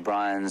find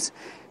Brian's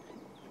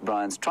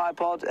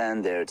tripod,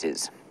 and there it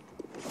is.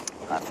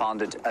 I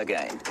found it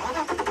again.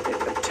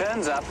 It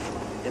turns up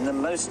in the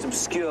most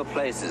obscure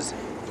places.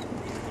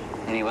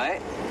 Anyway,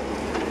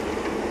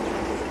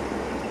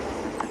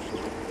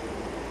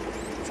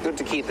 it's good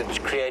to keep the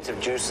creative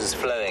juices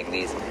flowing,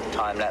 these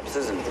time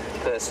lapses and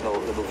personal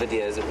little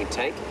videos that we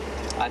take.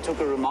 I took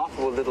a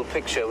remarkable little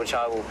picture, which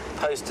I will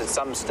post at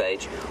some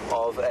stage,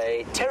 of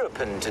a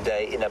terrapin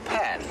today in a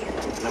pan.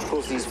 And of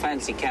course, these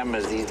fancy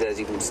cameras these days,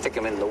 you can stick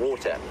them in the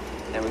water.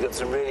 And we got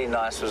some really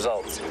nice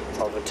results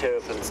of a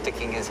terrapin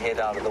sticking his head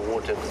out of the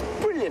water.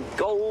 Brilliant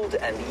gold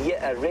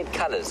and red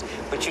colours,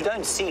 which you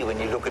don't see when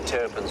you look at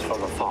terrapins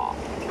from afar.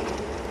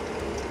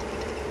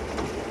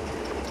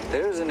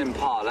 There is an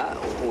impala,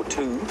 or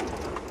two,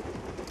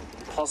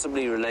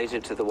 possibly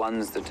related to the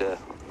ones that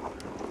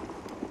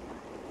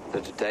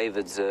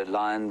David's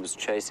lion was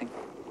chasing.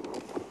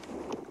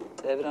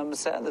 David, I'm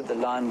sad that the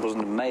lion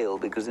wasn't male,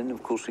 because then,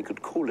 of course, we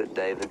could call it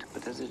David.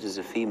 But as it is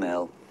a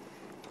female,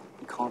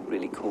 we can't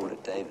really call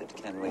it David,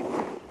 can we?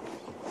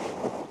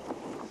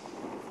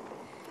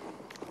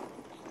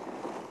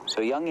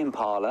 So young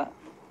impala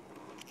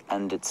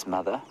and its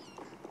mother,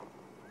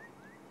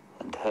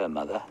 and her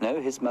mother. No,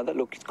 his mother,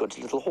 look, he's got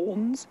his little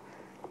horns.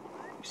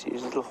 You see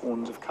his little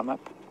horns have come up.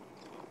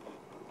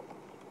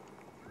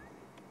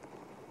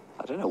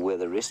 I don't know where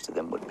the rest of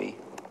them would be.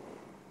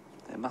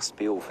 They must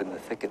be off in the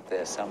thicket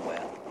there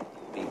somewhere.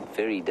 It'd be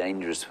very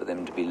dangerous for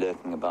them to be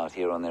lurking about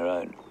here on their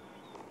own.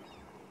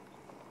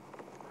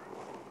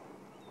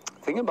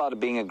 The thing about it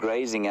being a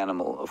grazing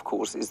animal, of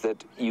course, is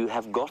that you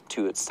have got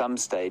to, at some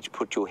stage,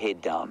 put your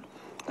head down.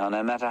 Now,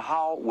 no matter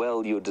how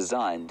well you're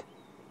designed,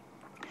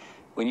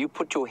 when you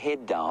put your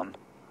head down,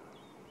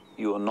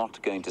 you are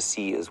not going to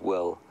see as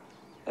well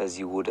as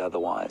you would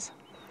otherwise.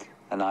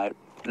 And I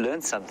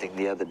learned something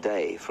the other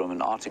day from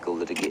an article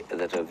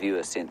that a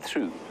viewer sent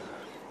through,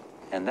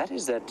 and that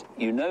is that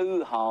you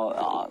know how,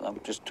 I'm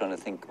just trying to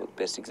think what the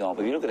best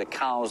example, if you look at a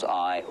cow's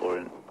eye or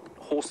a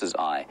horse's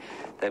eye,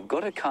 they've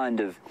got a kind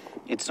of,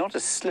 it's not a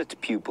slit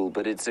pupil,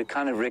 but it's a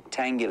kind of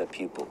rectangular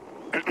pupil.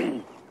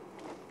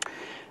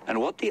 And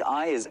what the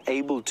eye is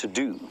able to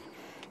do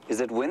is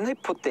that when they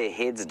put their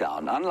heads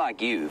down,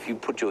 unlike you, if you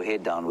put your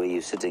head down where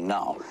you're sitting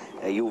now,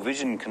 your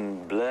vision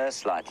can blur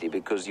slightly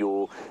because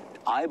your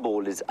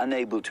eyeball is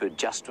unable to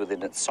adjust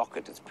within its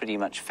socket. It's pretty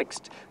much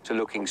fixed to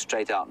looking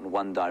straight out in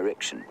one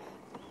direction.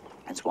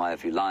 That's why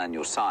if you lie on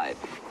your side,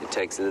 it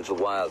takes a little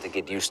while to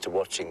get used to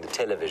watching the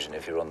television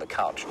if you're on the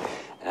couch.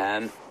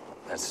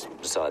 That's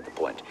beside the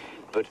point.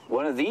 But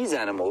one of these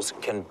animals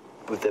can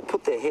if they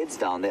put their heads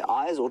down, their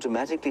eyes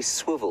automatically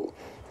swivel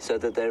so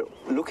that they're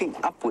looking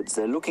upwards.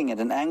 They're looking at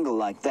an angle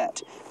like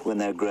that when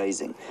they're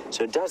grazing.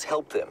 So it does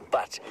help them,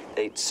 but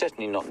they're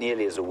certainly not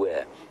nearly as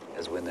aware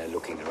as when they're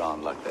looking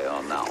around like they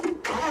are now.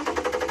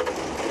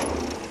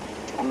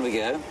 On we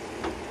go.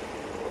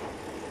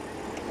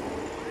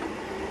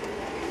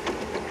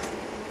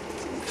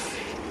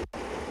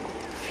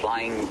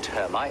 Flying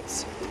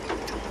termites.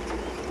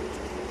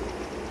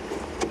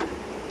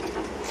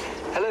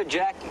 Hello,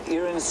 Jack.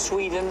 You're in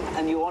Sweden,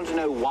 and you want to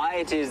know why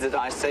it is that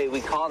I say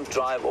we can't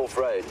drive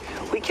off-road.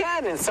 We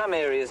can in some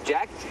areas,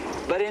 Jack,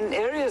 but in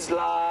areas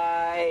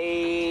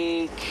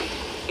like...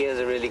 Here's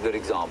a really good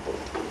example.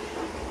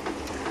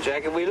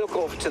 Jack, if we look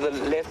off to the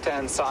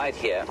left-hand side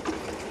here,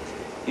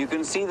 you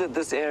can see that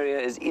this area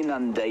is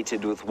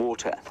inundated with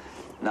water.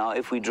 Now,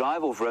 if we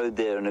drive off-road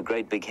there in a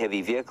great big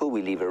heavy vehicle,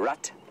 we leave a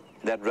rut.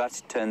 That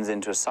rut turns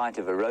into a site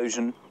of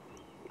erosion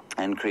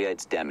and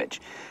creates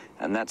damage.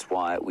 And that's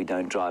why we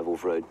don't drive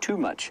off-road too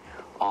much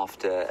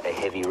after a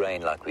heavy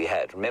rain like we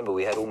had. Remember,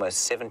 we had almost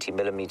 70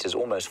 millimeters,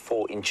 almost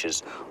 4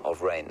 inches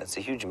of rain. That's a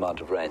huge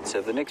amount of rain.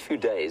 So for the next few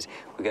days,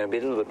 we're going to be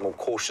a little bit more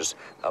cautious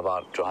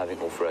about driving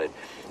off-road.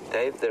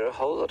 Dave, there are a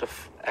whole lot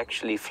of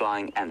actually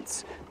flying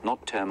ants,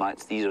 not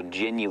termites. These are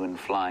genuine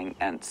flying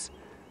ants.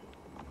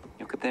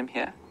 Look at them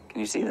here.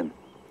 Can you see them?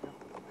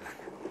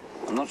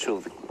 I'm not sure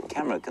if the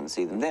camera can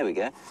see them. There we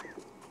go.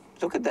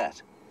 Look at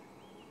that.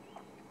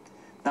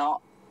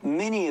 Now,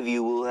 many of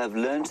you will have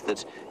learnt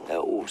that,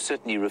 or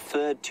certainly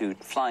referred to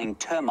flying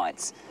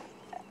termites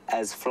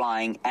as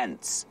flying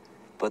ants,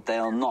 but they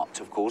are not,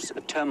 of course.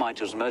 A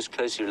termite is most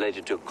closely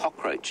related to a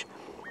cockroach.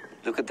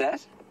 Look at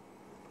that.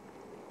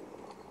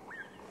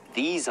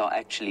 These are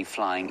actually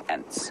flying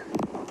ants.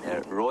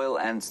 They're royal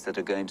ants that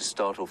are going to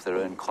start off their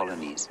own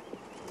colonies.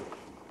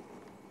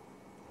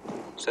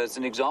 So it's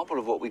an example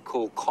of what we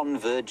call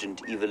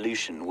convergent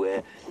evolution,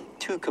 where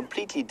two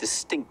completely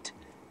distinct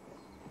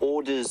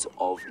orders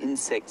of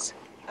insects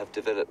have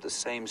developed the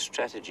same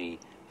strategy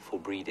for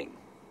breeding.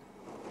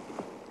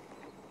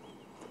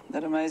 Isn't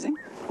that amazing?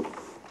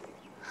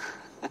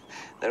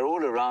 They're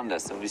all around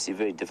us. Obviously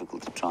very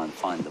difficult to try and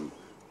find them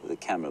with a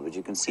camera, but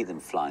you can see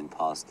them flying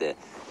past there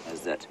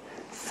as that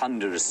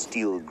thunderous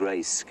steel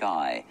grey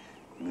sky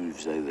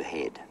moves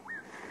overhead.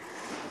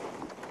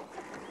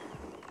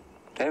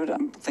 David, I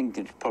think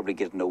you'd probably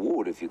get an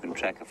award if you can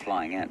track a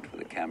flying ant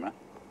with a camera.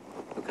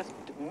 Look at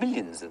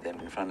millions of them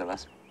in front of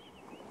us.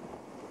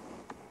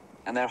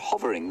 And they're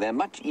hovering. They're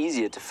much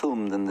easier to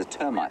film than the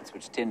termites,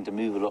 which tend to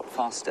move a lot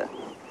faster.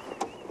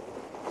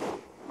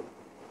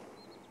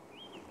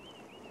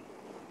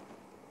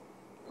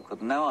 I've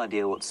got no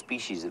idea what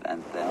species of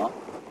ant they are.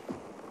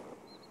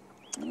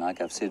 And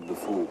like I've said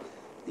before,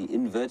 the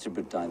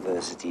invertebrate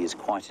diversity is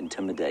quite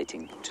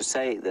intimidating. To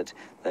say that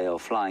they are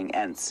flying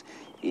ants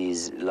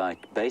is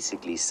like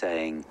basically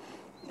saying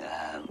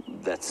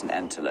that's an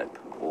antelope,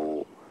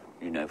 or,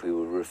 you know, if we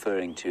were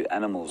referring to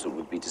animals, it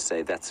would be to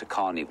say that's a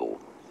carnivore.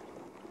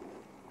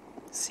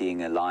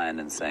 Seeing a lion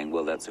and saying,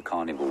 well, that's a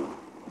carnivore,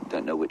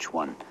 don't know which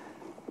one.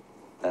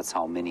 That's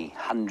how many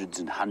hundreds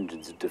and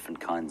hundreds of different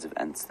kinds of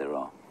ants there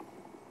are.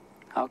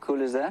 How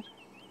cool is that?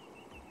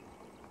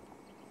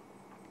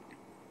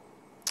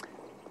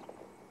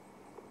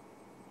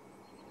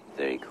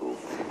 Very cool.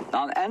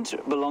 Now, an ant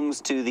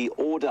belongs to the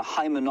order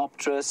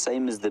Hymenoptera,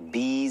 same as the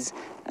bees,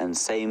 and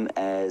same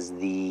as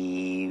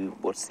the,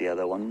 what's the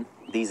other one?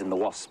 Bees and the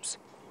wasps.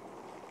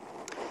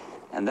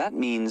 And that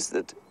means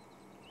that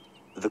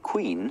the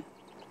queen,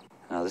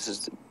 now this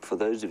is for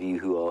those of you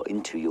who are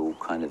into your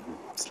kind of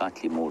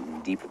slightly more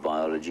deeper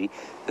biology,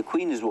 the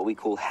queen is what we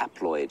call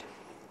haploid.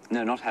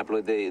 No, not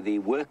haploid, the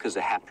workers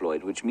are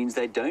haploid, which means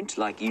they don't,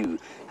 like you,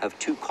 have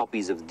 2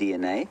 copies of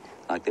DNA,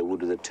 like they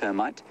would with a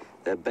termite.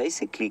 They're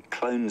basically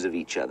clones of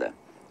each other.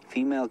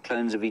 Female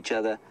clones of each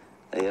other.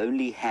 They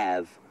only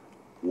have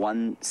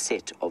 1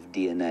 set of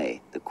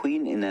DNA. The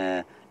queen in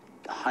a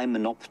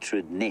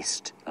hymenopterid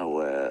nest,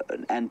 or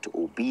an ant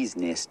or bee's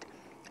nest,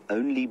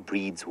 only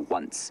breeds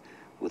once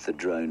with a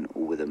drone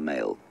or with a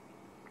male.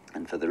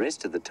 And for the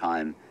rest of the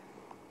time,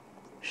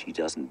 she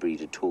doesn't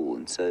breed at all.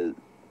 And so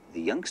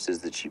the youngsters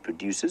that she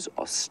produces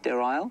are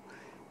sterile,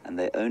 and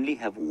they only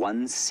have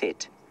 1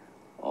 set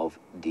of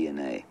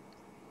DNA.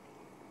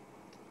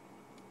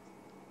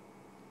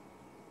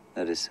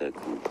 That is so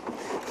cool.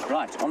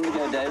 Right, on we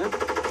go, David.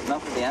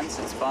 Enough of the ants.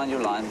 Let's find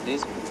your line,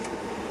 please.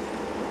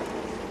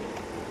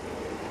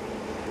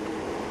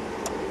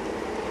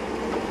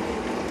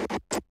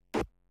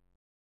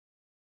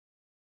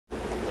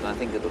 But I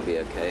think it'll be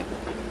okay.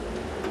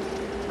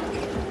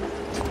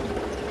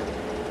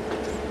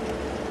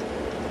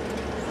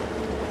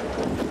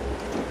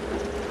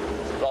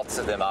 Lots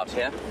of them out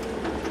here.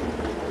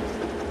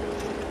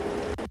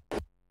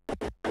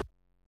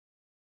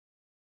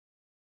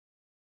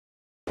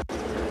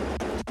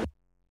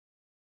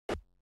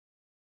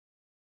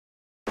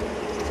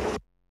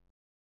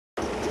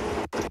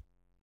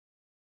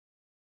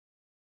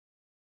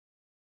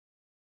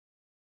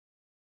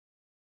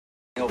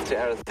 Off to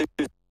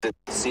Arethusa to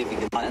see if he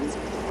can find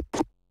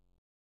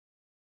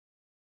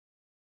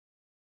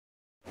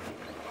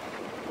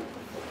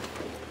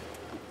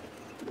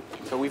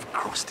So we've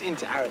crossed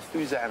into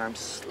Arathusa, and I'm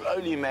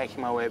slowly making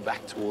my way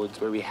back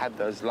towards where we had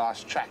those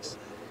last tracks.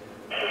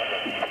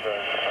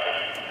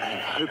 And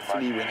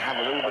hopefully we'll have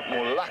a little bit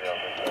more luck.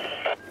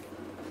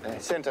 They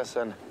sent us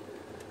a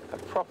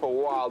proper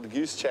wild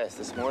goose chase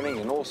this morning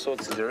in all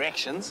sorts of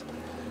directions,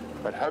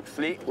 but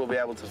hopefully we'll be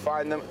able to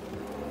find them.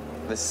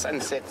 The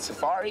Sunset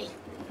Safari.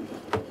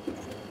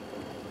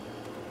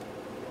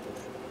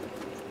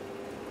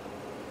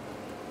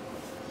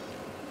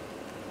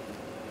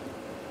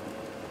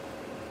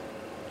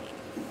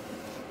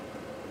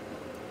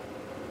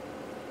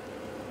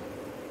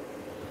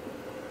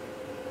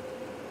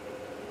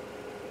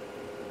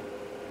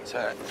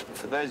 So,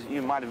 for those of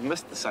you who might have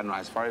missed the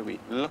Sunrise Safari, we're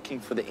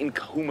looking for the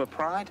Nkahuma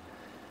Pride.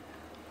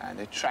 And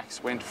the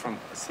tracks went from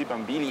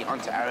Sibambili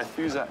onto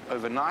Arathusa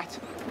overnight.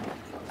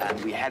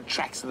 And we had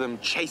tracks of them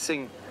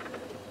chasing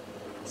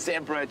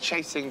zebra,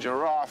 chasing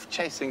giraffe,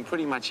 chasing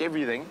pretty much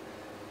everything.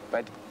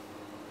 But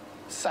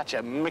such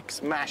a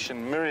mix, mash,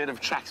 and myriad of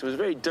tracks. It was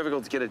very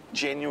difficult to get a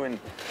genuine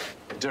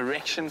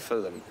direction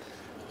for them.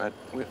 But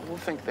we all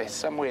think they're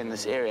somewhere in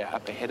this area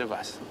up ahead of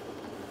us.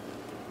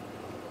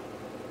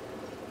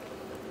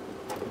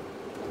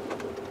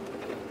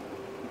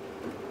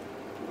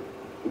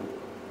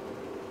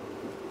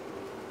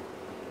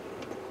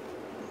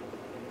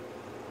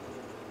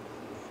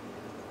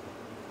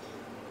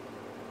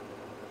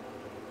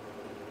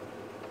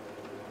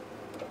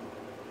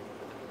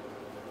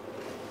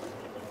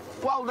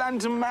 Well done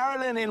to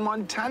Marilyn in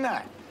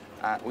Montana.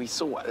 We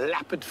saw a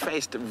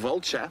leopard-faced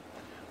vulture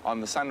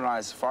on the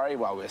Sunrise Safari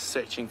while we're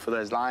searching for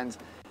those lines.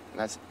 And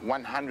that's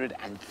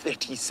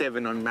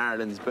 137 on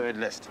Marilyn's bird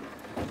list.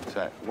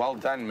 So, well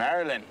done,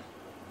 Marilyn.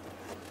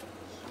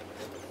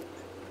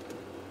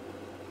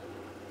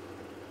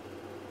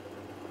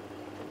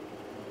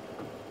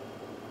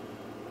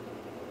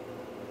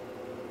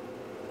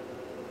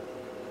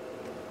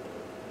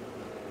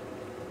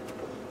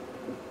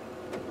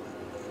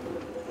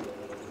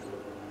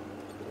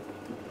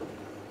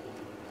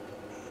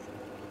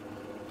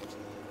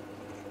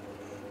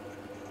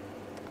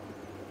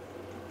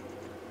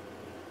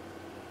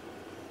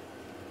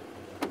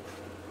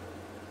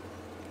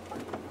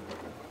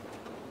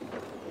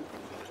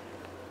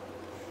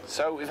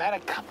 So we've had a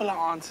couple of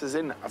answers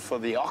in for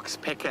the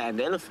oxpecker and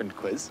elephant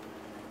quiz,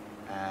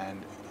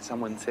 and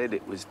someone said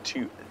it was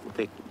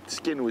the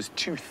skin was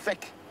too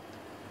thick,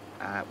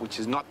 which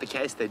is not the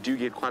case. They do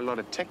get quite a lot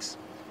of ticks.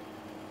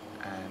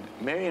 And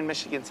Mary in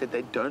Michigan said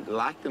they don't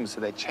like them,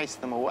 so they chase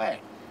them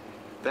away.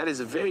 That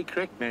is very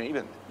correct, Mary.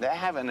 But they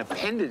have an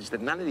appendage that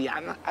none of the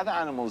other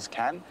animals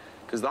can,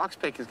 because the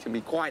oxpeckers can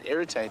be quite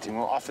irritating.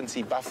 We'll often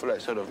see buffalo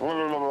sort of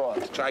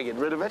to try and get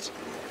rid of it.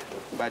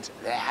 But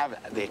they have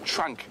their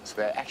trunk, so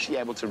they're actually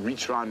able to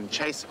reach around and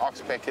chase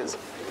oxpeckers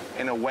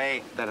in a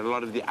way that a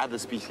lot of the other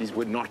species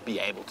would not be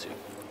able to.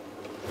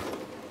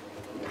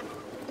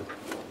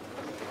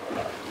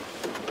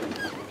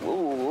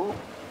 Ooh, a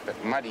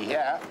bit muddy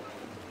here.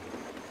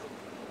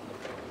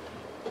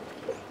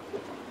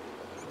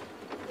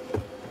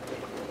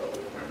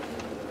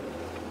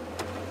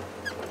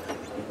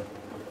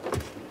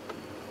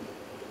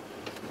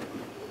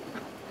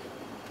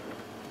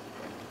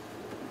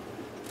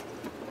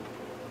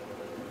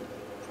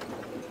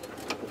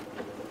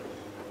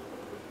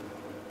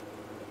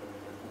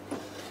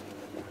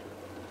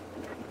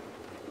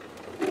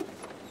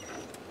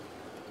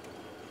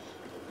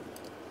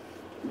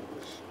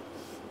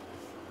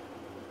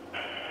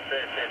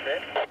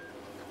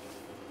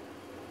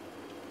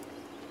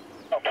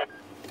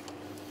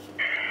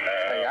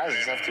 Hey guys,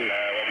 just have to.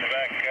 Welcome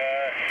back.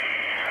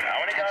 How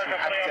many guys are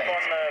putting up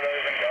on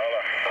those in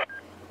Gala?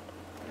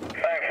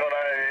 Thanks, well,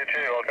 you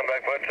too. Welcome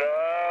back. But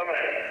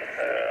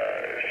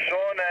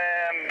Sean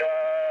and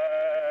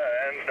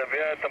the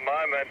beer at the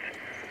moment.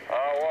 I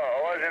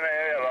was in the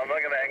area, but I'm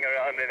not going to hang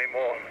around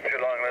anymore too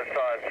long this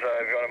side. So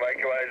if you want to make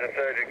your way as a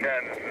third, you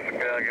can.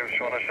 Give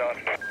Sean a shot.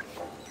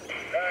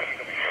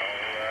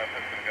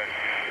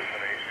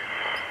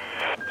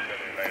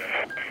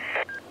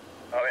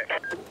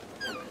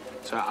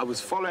 So I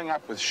was following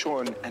up with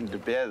Sean and De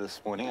Beer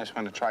this morning. I just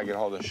want to try and get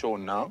hold of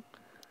Sean now.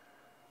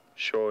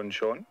 Sean.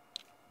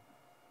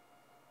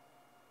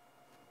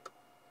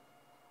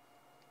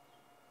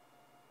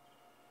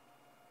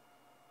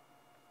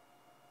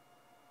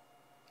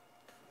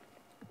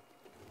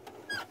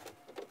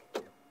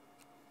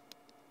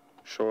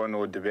 Sean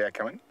or De Beer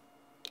coming?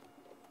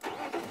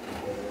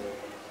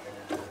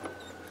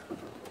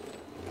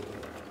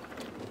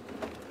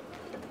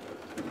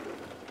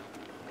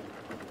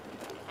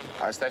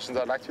 Stations,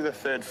 I'd like to be the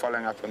third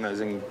following up on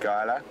those in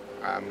Gala,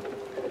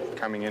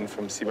 coming in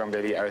from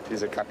Sibambeli,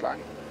 Arathusa cut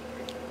line.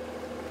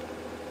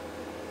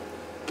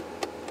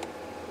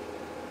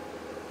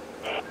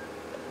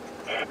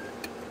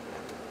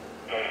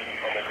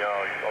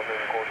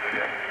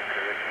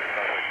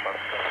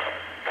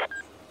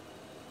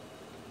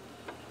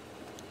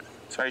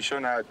 Sorry,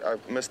 Sean, I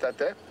missed that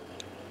there.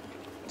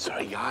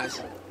 Sorry,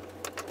 guys.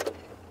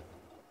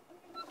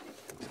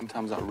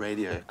 Sometimes our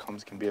radio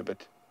comms can be a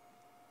bit...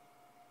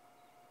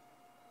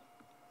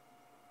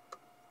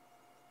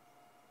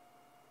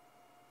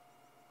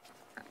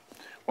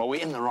 Well, we're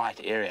in the right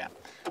area.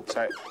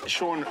 So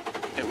Sean,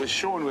 it was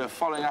Sean we were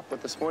following up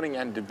with this morning,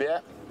 and De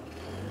Beer.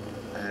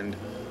 And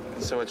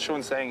so what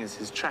Sean's saying is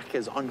his tracker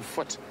is on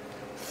foot,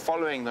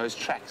 following those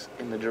tracks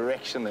in the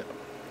direction that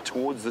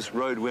towards this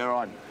road we're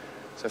on.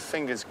 So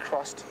fingers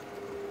crossed,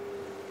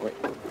 we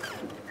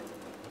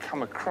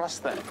come across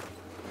that.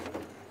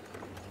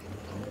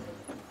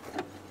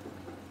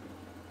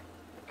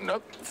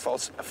 Nope,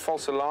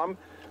 false alarm.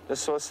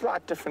 Just saw a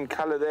slight different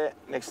color there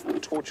next to the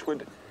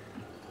torchwood,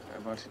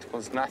 but it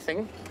was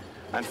nothing,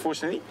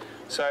 unfortunately.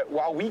 So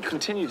while we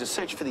continue to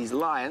search for these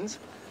lions,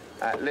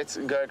 let's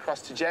go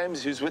across to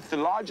James, who's with the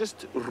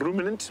largest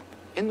ruminant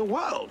in the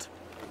world.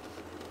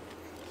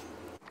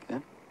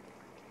 Okay.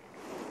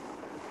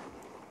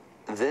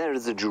 There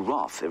is a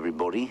giraffe,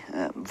 everybody,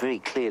 very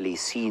clearly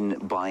seen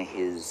by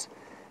his,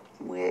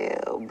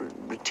 well,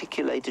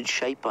 reticulated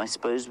shape, I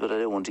suppose, but I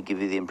don't want to give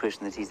you the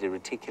impression that he's a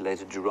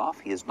reticulated giraffe.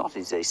 He is not.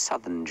 He's a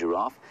southern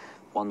giraffe,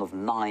 one of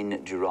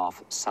 9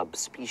 giraffe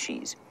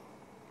subspecies.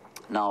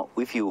 Now,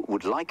 if you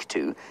would like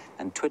to,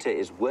 and Twitter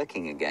is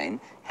working again,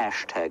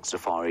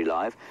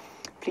 #SafariLive,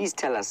 please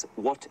tell us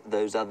what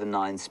those other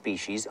 9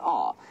 species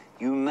are.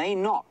 You may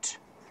not,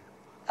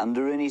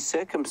 under any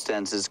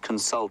circumstances,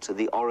 consult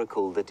the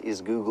oracle that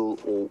is Google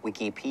or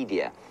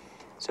Wikipedia.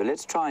 So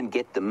let's try and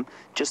get them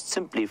just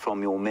simply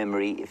from your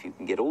memory. If you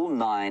can get all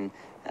 9,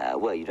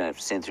 well, you don't have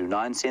to send through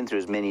 9, send through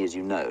as many as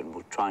you know, and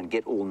we'll try and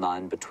get all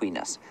 9 between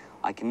us.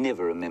 I can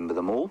never remember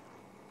them all.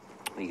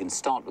 You can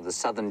start with the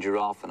southern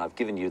giraffe, and I've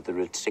given you the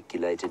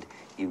reticulated.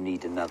 You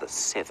need another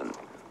 7.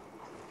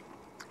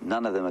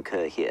 None of them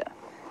occur here.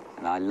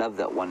 And I love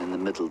that one in the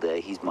middle there.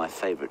 He's my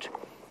favorite.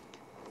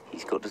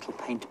 He's got little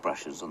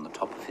paintbrushes on the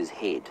top of his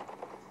head.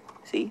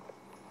 See?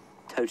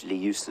 Totally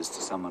useless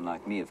to someone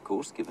like me, of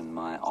course, given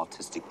my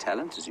artistic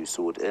talent, as you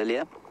saw it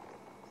earlier.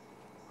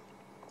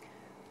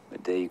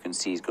 But there you can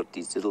see he's got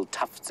these little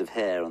tufts of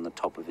hair on the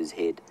top of his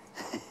head.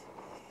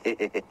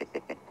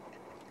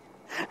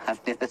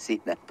 I've never seen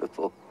that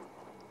before.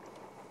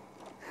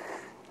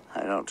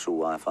 I'm not sure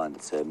why I find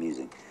it so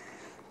amusing.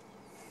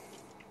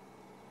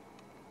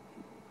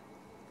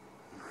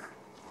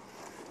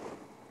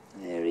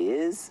 There he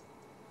is.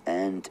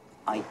 And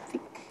I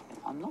think, if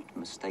I'm not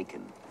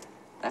mistaken,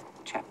 that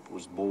chap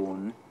was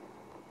born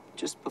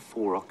just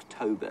before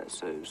October,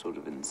 so sort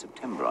of in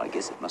September, I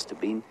guess it must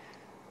have been.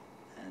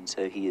 And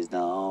so he is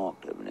now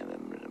October,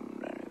 November,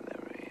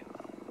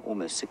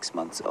 almost 6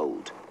 months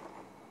old.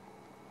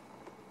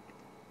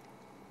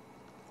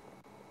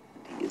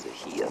 And he is a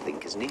he, I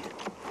think, isn't he?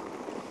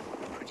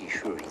 I'm pretty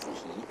sure he's a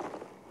he.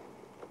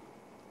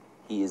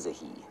 He is a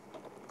he.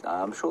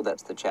 I'm sure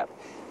that's the chap.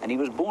 And he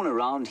was born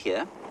around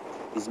here.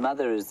 His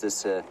mother is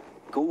this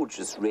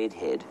gorgeous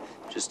redhead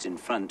just in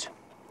front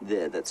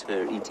there. That's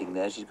her eating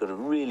there. She's got a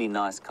really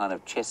nice kind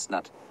of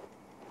chestnut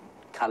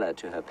color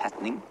to her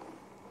patterning.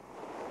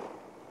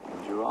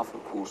 And giraffe,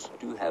 of course,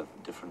 do have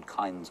different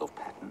kinds of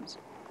patterns,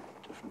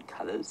 different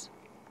colors.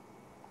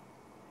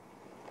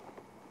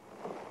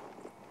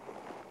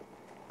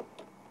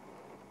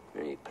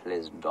 Very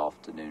pleasant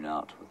afternoon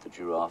out with the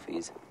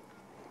giraffes.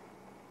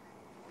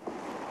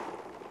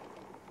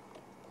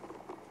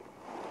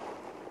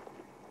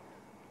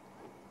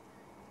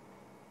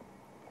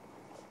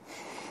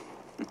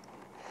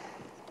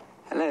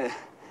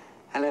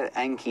 Hello,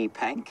 Anki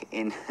Pank.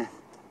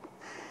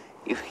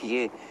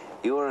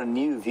 You're a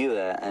new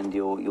viewer, and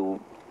your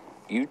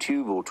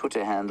YouTube or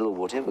Twitter handle, or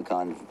whatever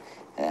kind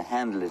of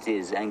handle it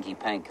is, Anki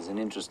Pank, is an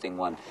interesting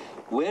one.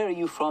 Where are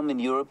you from in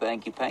Europe,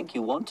 Anki Pank?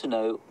 You want to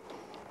know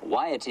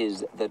why it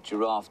is that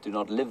giraffes do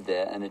not live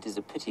there, and it is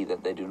a pity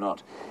that they do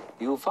not.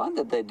 You'll find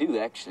that they do,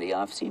 actually.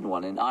 I've seen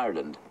one in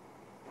Ireland.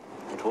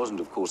 It wasn't,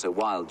 of course, a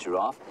wild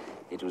giraffe.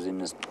 It was in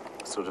this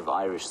sort of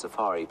Irish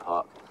safari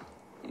park.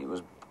 It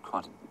was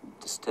quite a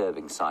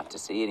disturbing sight to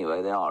see.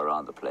 Anyway, they are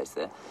around the place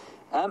there.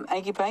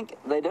 Anki Pank,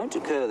 they don't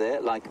occur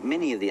there like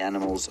many of the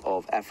animals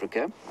of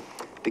Africa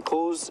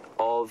because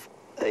of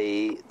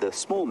the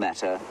small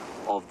matter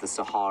of the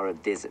Sahara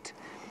Desert.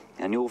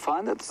 And you'll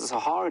find that the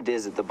Sahara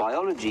Desert, the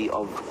biology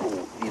of, or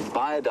the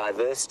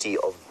biodiversity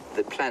of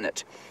the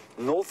planet,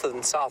 north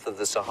and south of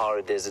the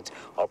Sahara Desert,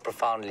 are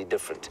profoundly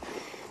different.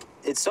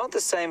 It's not the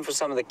same for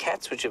some of the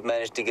cats which have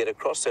managed to get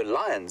across. So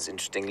lions,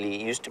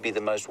 interestingly, used to be the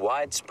most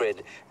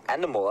widespread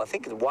animal, I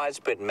think the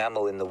widespread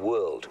mammal in the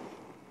world.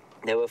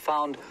 They were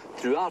found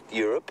throughout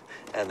Europe,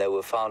 and they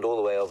were found all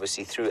the way,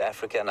 obviously, through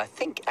Africa. And I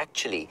think,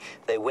 actually,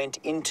 they went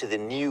into the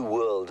New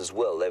World as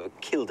well. They were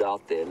killed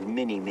out there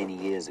many, many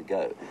years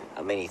ago,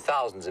 many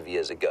thousands of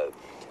years ago.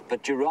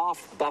 But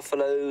giraffe,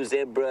 buffalo,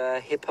 zebra,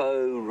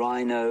 hippo,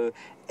 rhino,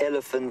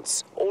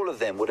 elephants, all of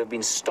them would have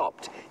been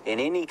stopped in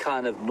any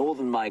kind of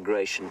northern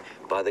migration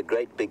by the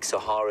great big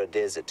Sahara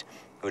Desert.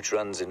 which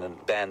runs in a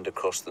band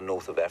across the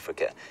north of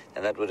Africa.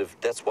 And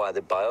that's why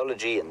the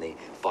biology and the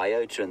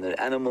biota and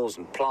the animals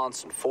and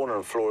plants and fauna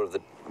and flora of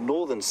the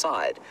northern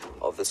side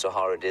of the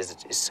Sahara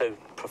Desert is so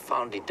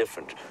profoundly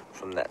different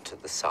from that to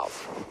the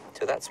south.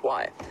 So that's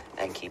why,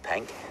 Anki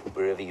Pank,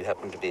 wherever you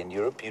happen to be in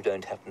Europe, you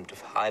don't happen to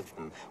have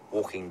them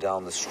walking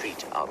down the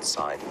street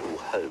outside your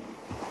home.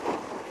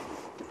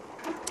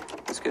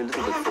 Let's go a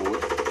little bit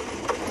forward.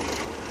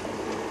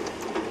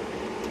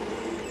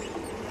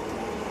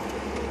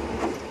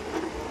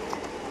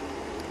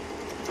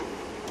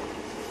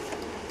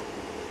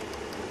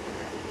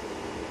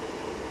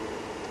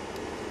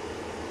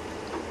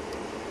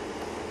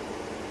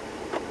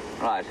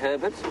 Right,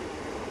 Herbert.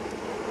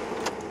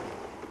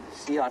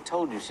 See, I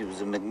told you she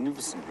was a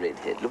magnificent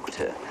redhead. Look at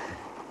her.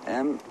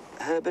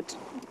 Herbert,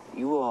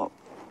 you are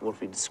what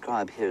we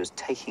describe here as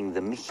taking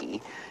the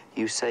mickey.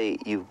 You say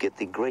you get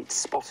the great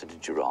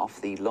spotted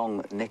giraffe, the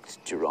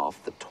long-necked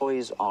giraffe, the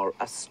Toys R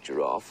Us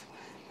giraffe,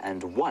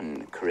 and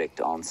one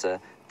correct answer,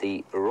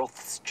 the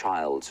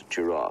Rothschild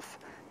giraffe.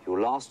 Your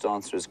last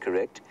answer is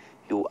correct.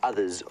 Your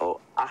others are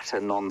utter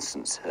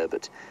nonsense,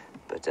 Herbert.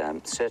 But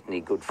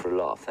certainly good for a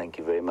laugh. Thank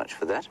you very much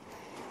for that.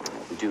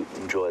 We do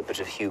enjoy a bit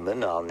of humour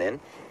now and then.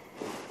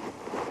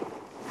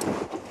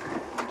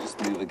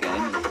 Just move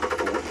again.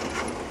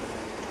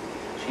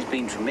 She's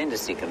been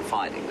tremendously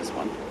confiding, this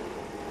one.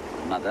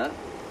 Another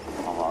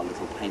of our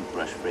little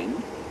paintbrush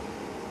friend.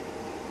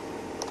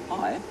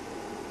 Hi.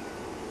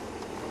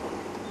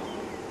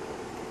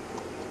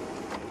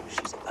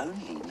 She's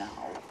only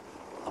now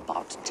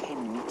about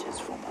 10 metres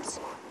from us.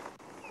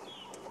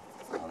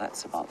 Now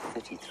that's about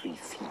 33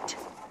 feet,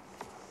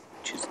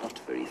 which is not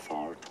very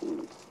far at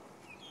all.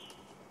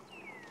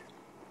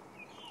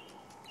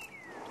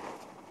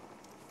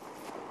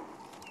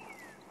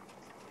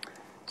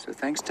 So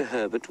thanks to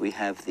Herbert, we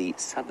have the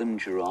southern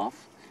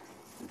giraffe,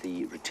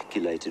 the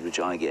reticulated, which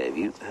I gave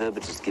you.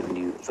 Herbert has given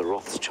you the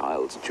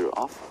Rothschild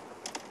giraffe.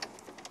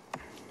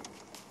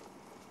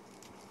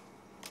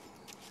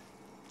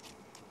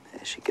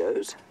 There she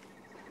goes,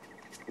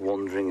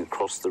 wandering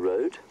across the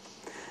road.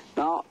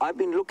 Now, I've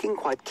been looking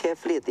quite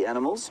carefully at the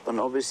animals, and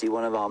obviously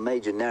one of our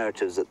major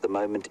narratives at the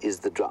moment is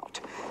the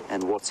drought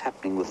and what's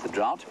happening with the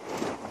drought.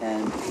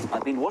 And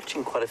I've been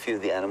watching quite a few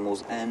of the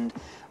animals, and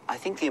I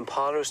think the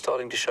impala is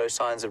starting to show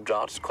signs of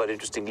drought. Quite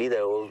interestingly,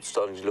 they're all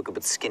starting to look a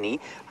bit skinny.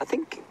 I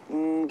think,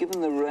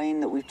 given the rain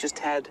that we've just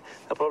had,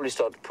 they'll probably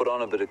start to put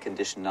on a bit of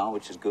condition now,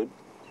 which is good.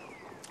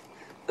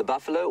 The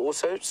buffalo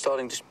also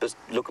starting to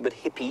look a bit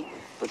hippie,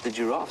 but the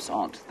giraffes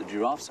aren't. The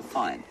giraffes are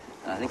fine.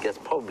 And I think that's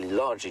probably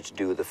largely to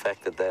do with the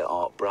fact that they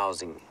are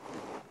browsing.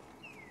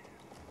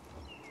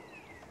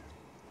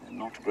 They're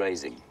not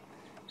grazing.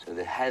 So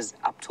there has,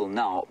 up till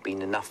now,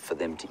 been enough for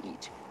them to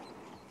eat.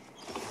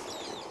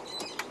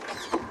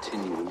 Let's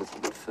continue a little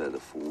bit further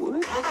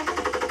forward.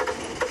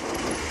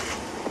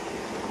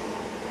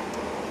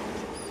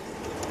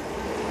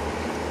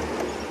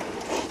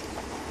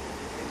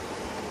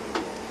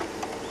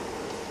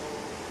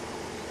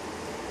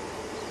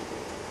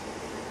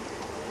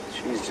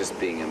 She's just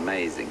being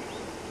amazing.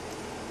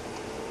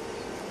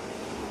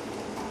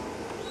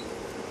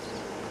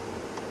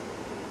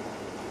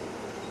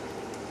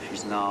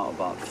 She's now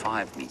about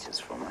 5 meters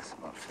from us,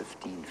 about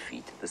 15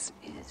 feet. This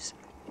is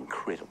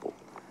incredible.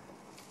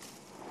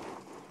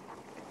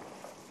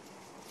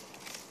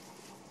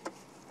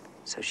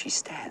 So she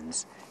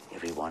stands,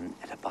 everyone,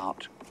 at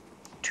about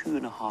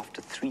 2.5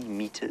 to 3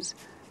 meters.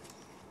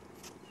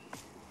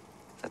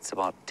 That's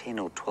about 10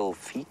 or 12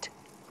 feet.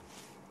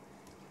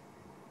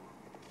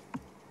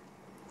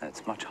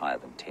 It's much higher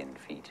than 10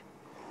 feet.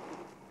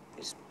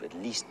 It's at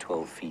least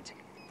 12 feet.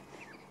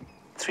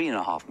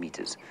 3.5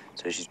 meters.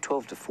 So she's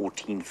 12 to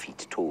 14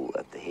 feet tall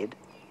at the head.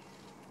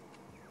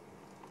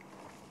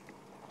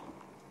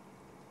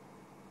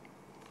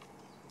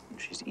 And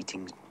she's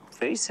eating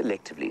very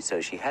selectively.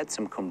 So she had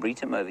some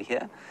combretum over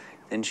here.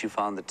 Then she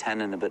found the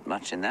tannin a bit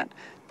much in that.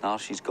 Now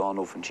she's gone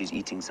off and she's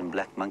eating some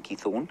black monkey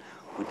thorn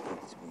with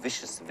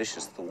vicious,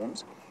 vicious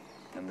thorns.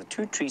 And the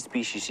two tree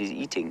species she's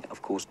eating,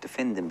 of course,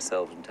 defend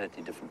themselves in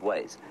totally different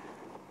ways.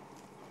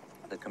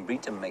 The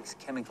combretum makes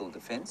chemical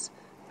defense,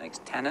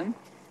 makes tannin,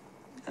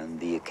 and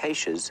the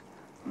acacias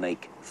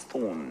make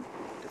thorn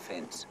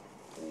defense,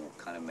 or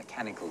kind of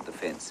mechanical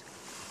defense.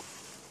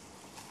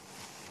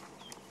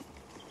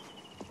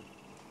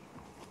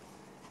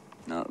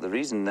 Now, the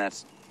reason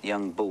that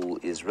young bull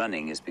is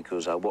running is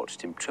because I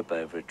watched him trip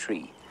over a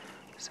tree.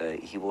 So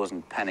he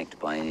wasn't panicked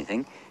by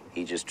anything.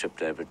 He just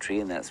tripped over a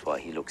tree, and that's why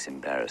he looks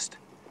embarrassed.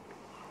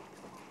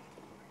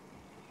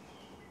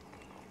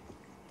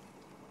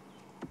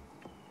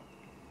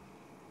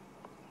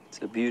 It's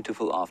a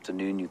beautiful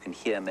afternoon. You can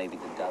hear maybe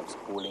the doves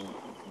calling.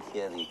 You can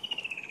hear the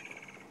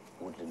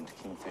woodland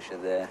kingfisher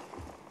there.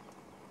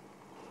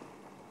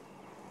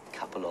 A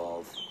couple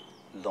of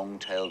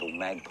long-tailed or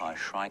magpie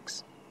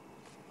shrikes.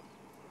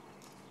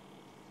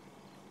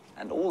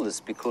 And all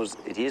this because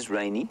it is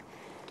rainy,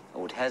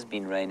 or it has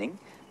been raining.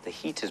 The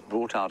heat has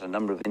brought out a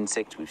number of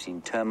insects. We've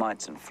seen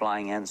termites and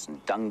flying ants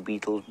and dung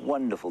beetles.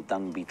 Wonderful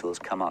dung beetles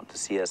come out to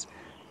see us.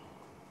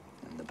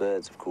 the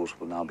birds, of course,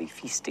 will now be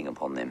feasting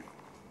upon them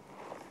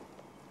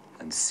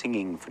and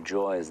singing for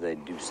joy as they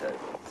do so.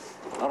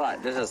 All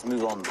right, let us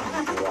move on to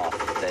the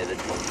giraffe,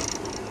 David.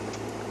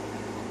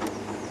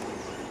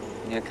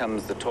 Here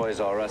comes the Toys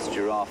R Us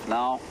giraffe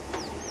now.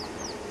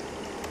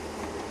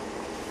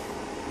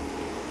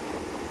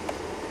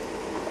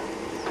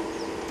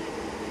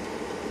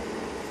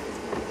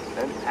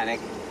 Don't panic.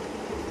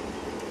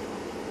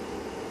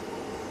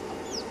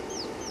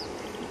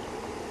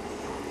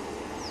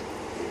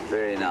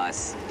 Very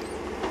nice.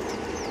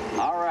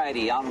 All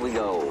righty, on we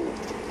go.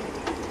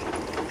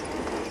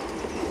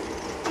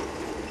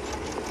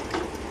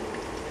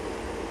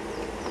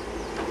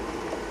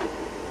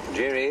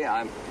 Jerry,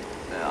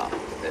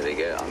 there we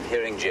go. I'm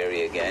hearing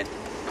Jerry again.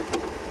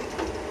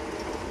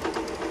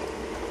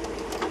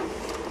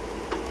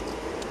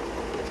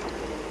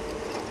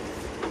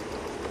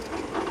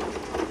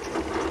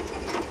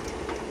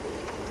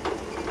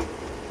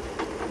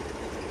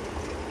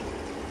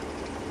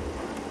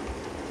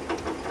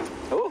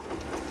 Oh,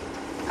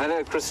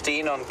 hello,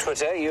 Christine on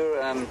Twitter.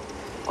 You're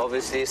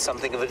obviously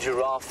something of a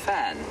giraffe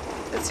fan.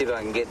 Let's see if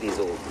I can get these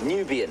all.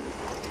 Nubian,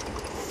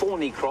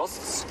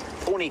 Thornycrofts,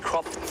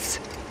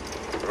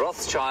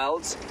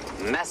 Rothschilds,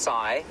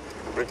 Maasai,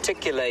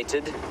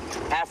 reticulated,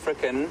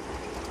 African,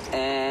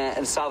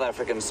 and South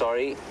African,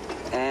 sorry,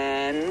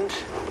 and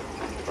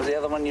what was the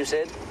other one you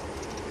said?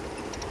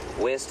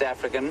 West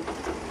African,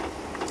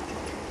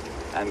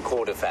 and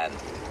Kordofan.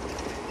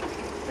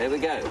 There we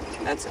go.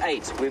 That's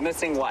 8. We're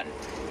missing 1.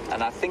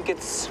 And I think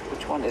it's,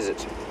 which one is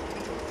it?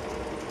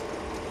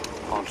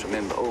 Can't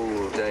remember.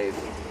 Oh, Dave.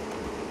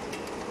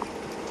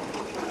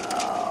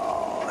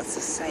 Oh, as I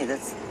say,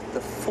 that's the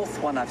 4th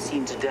one I've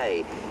seen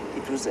today.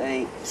 It was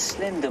a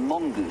slender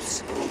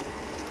mongoose,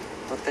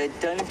 but they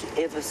don't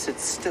ever sit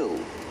still.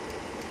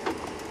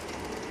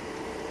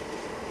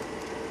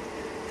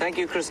 Thank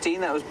you,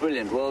 Christine. That was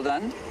brilliant. Well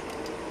done.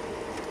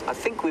 I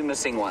think we're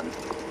missing 1.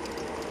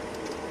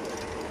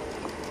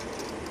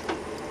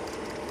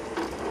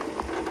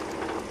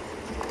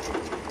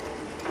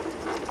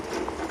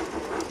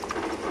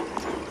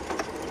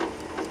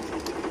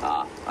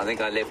 I think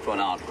I left 1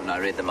 out when I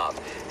read them out.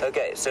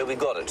 Okay, so we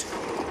got it.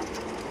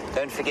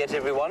 Don't forget,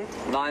 everyone,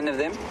 9 of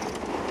them.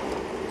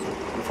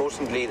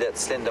 Unfortunately, that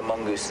slender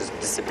mongoose has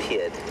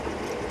disappeared.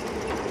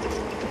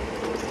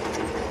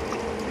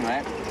 All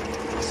right,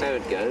 so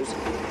it goes.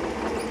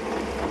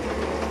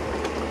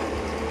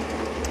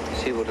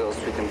 See what else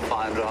we can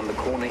find around the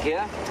corner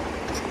here.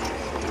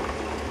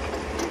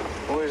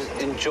 Always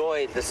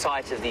enjoyed the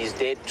sight of these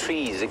dead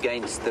trees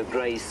against the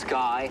grey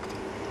sky.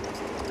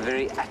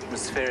 Very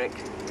atmospheric.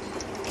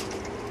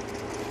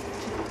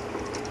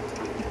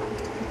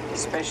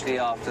 Especially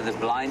after the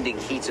blinding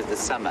heat of the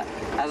summer.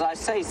 As I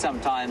say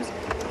sometimes,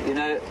 you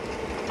know,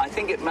 I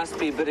think it must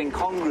be a bit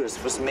incongruous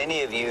for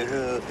many of you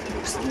who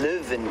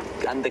live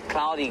under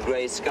cloudy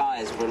grey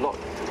skies for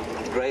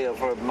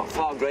a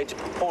far greater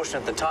proportion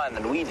of the time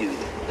than we do.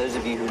 Those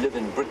of you who live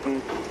in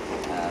Britain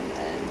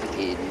and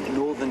in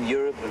Northern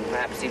Europe and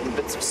perhaps even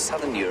bits of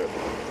Southern Europe,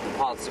 and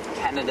parts of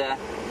Canada,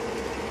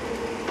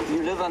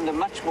 you live under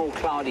much more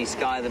cloudy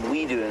sky than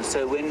we do, and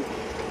so when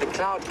the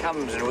cloud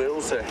comes and we're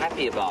all so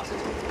happy about it,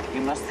 you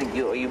must think,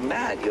 are you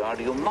mad? You're out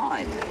of your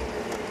mind.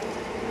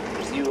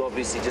 Because you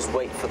obviously just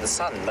wait for the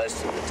sun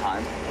most of the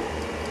time.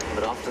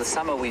 But after the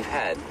summer we've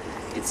had,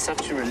 it's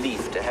such a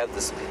relief to have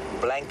this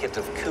blanket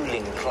of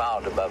cooling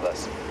cloud above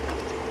us.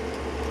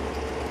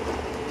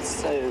 It's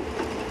so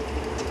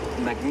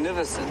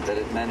magnificent that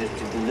it managed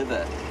to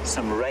deliver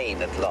some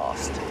rain at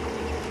last.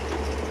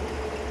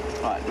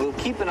 Right, we'll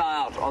keep an eye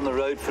out on the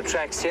road for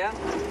tracks here,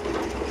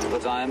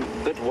 but I'm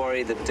a bit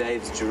worried that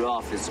Dave's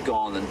giraffe is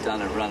gone and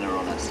done a runner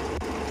on us.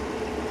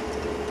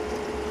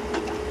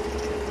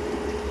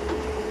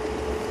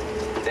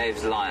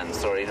 Dave's lion,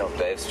 sorry, not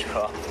Dave's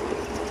giraffe.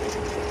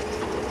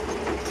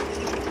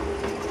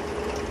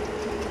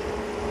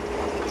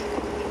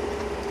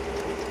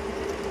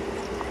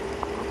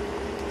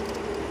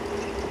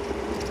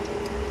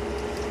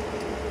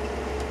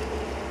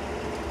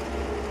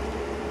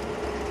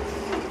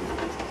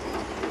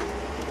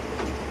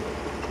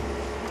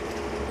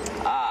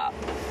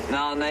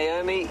 Now,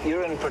 Naomi,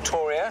 you're in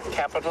Pretoria,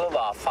 capital of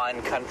our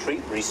fine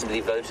country, recently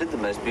voted the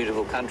most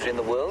beautiful country in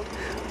the world,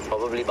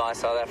 probably by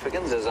South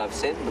Africans, as I've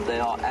said, but they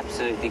are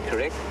absolutely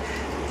correct.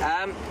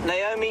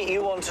 Naomi,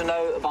 you want to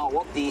know about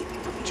what the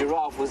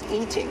giraffe was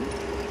eating,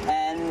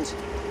 and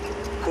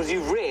because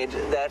you've read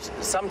that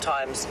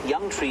sometimes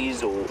young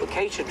trees or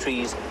acacia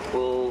trees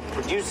will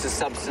produce a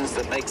substance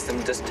that makes them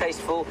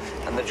distasteful,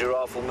 and the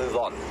giraffe will move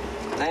on.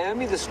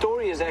 Naomi, the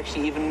story is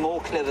actually even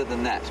more clever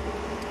than that.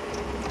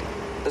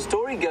 The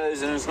story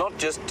goes, and it's not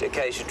just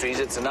acacia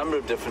trees, it's a number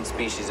of different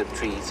species of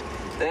trees.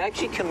 They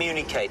actually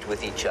communicate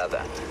with each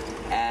other,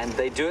 and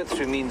they do it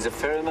through means of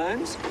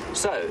pheromones.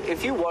 So,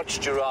 if you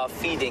watch giraffe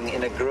feeding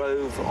in a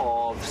grove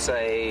of,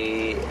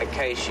 say,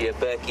 acacia,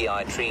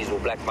 berkii trees or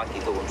black monkey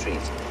thorn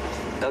trees,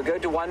 they'll go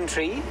to one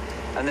tree,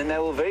 and then they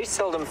will very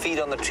seldom feed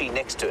on the tree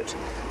next to it.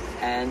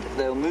 and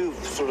they'll move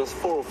sort of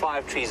 4 or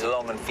 5 trees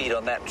along and feed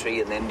on that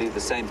tree and then do the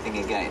same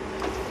thing again.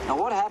 Now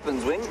what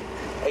happens when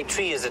a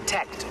tree is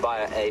attacked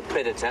by a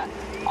predator,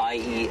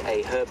 i.e.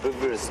 a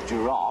herbivorous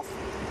giraffe,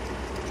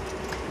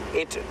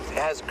 it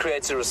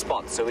creates a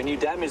response. So when you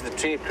damage the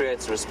tree, it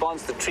creates a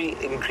response. The tree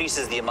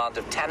increases the amount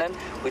of tannin,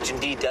 which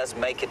indeed does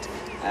make it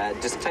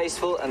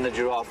distasteful, and the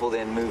giraffe will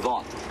then move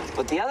on.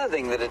 But the other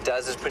thing that it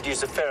does is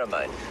produce a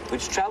pheromone,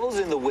 which travels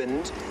in the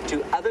wind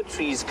to other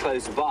trees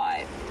close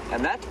by,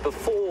 and that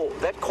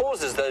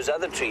causes those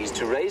other trees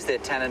to raise their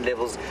tannin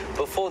levels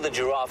before the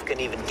giraffe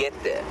can even get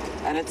there.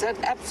 And it's an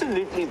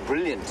absolutely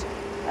brilliant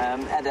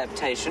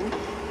adaptation,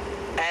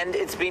 and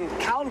it's been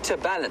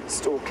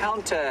counterbalanced or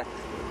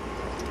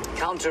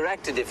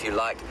counteracted, if you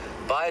like,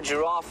 by a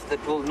giraffe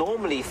that will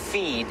normally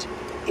feed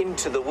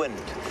into the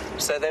wind.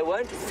 So they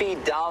won't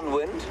feed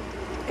downwind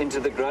into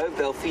the grove,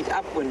 they'll feed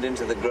upwind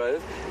into the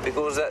grove,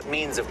 because that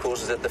means, of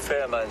course, is that the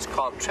pheromones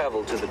can't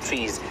travel to the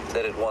trees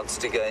that it wants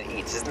to go and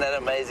eat. Isn't that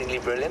amazingly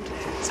brilliant?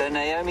 So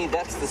Naomi,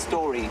 that's the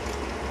story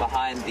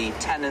behind the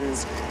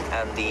tannins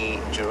and the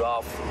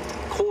giraffe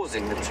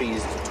causing the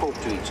trees to talk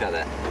to each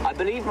other. I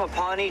believe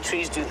Mapani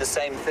trees do the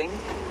same thing.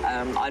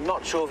 I'm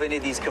not sure if any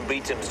of these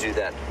combretums do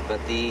that, but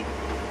the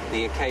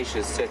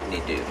acacias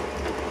certainly do.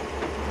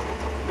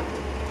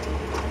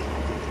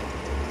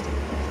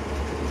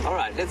 All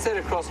right, let's head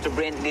across to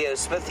Brent Leo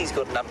Smith. He's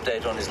got an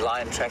update on his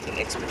lion tracking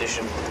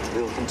expedition.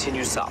 We'll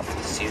continue south.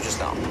 See you just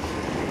now.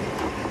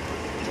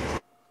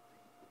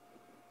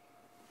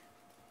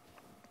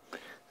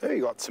 There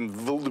you got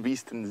some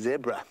wildebeest and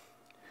zebra.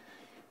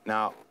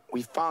 Now,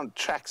 we found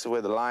tracks of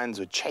where the lions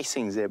were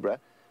chasing zebra,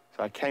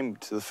 so I came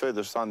to the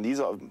furthest on. These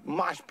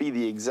might be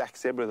the exact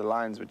zebra the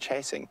lions were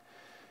chasing.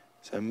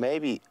 So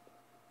maybe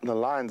the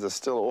lions are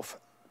still off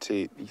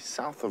to the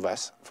south of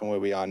us from where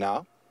we are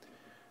now.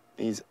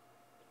 The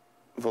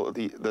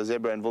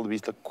zebra and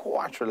wildebeest look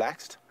quite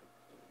relaxed.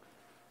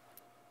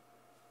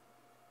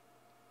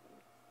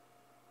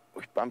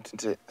 We bumped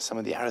into some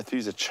of the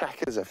Arathusa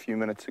trackers a few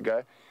minutes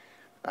ago,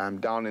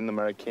 down in the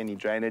Marikeni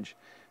drainage,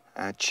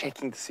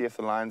 checking to see if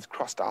the lions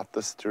crossed out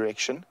this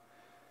direction.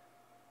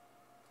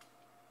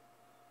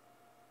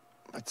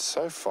 But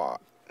so far,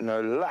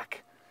 no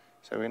luck.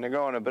 So we're going to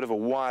go on a bit of a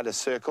wider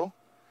circle,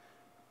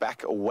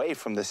 back away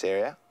from this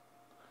area.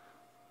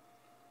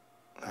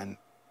 And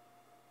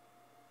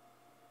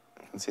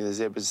you can see the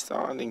zebras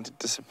starting to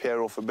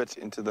disappear off a bit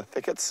into the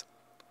thickets.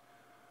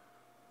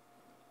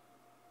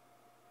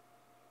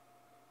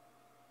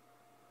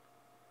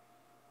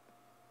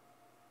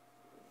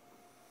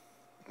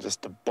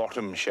 Just the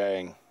bottom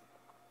showing.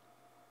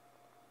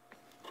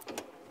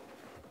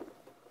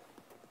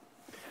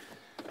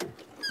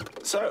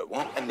 So,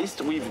 well, at least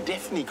we've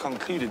definitely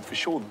concluded for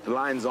sure that the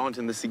lions aren't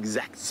in this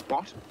exact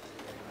spot.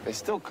 They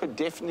still could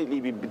definitely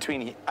be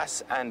between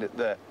us and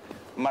the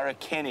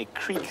Marikeni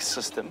Creek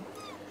system.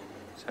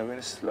 So we're going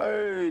to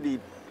slowly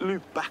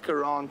loop back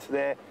around to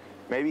there,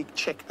 maybe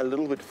check a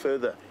little bit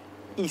further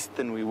east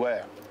than we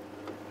were.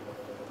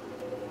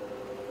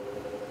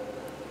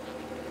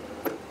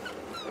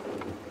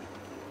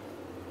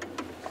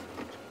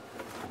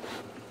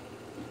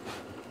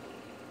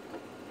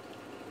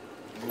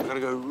 We've got to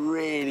go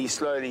really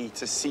slowly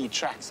to see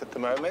tracks at the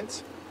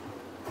moment.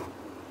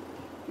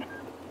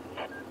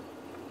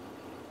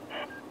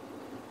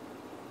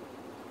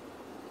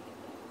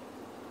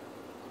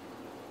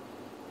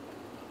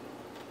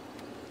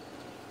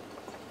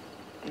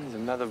 There's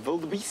another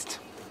wildebeest.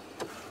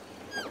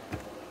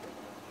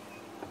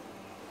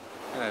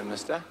 Hello,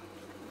 mister.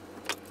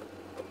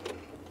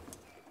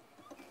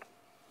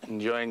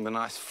 Enjoying the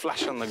nice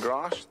flush on the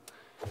grass.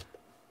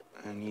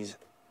 And he's...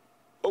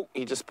 Oh,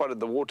 he just spotted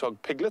the warthog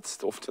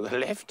piglets off to the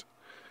left.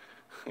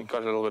 He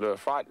got a little bit of a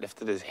fright,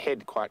 lifted his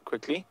head quite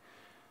quickly.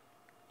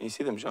 You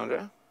see them,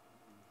 Chandra?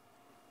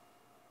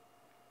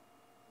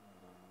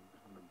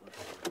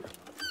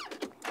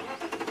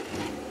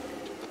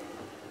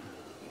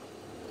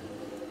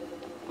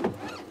 There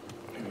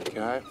we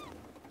go.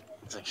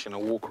 He's actually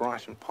going to walk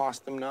right and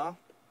past them now.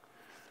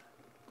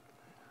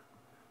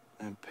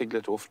 And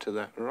piglet off to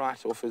the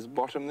right, off his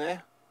bottom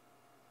there.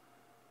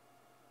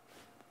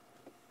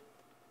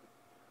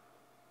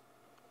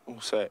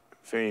 Also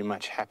very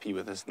much happy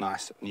with this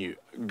nice new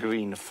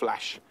green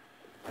flash.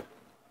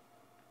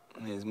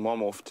 And there's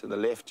Mom off to the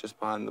left, just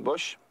behind the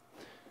bush.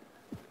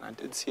 I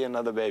did see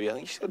another baby. I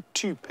think she's got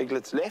 2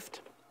 piglets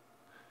left.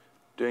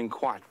 Doing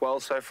quite well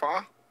so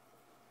far.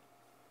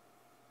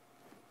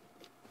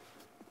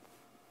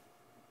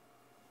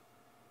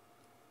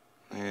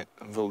 And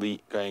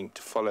Vildy going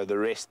to follow the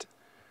rest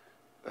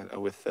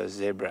with the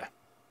zebra.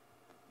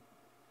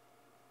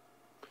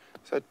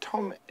 So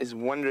Tom is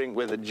wondering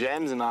whether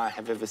James and I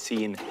have ever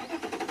seen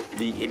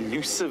the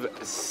elusive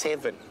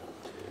 7.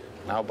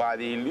 Now, by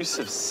the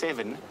elusive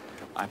 7,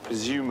 I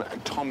presume,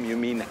 Tom, you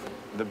mean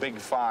the big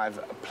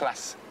 5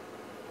 plus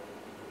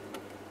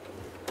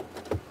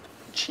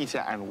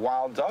cheetah and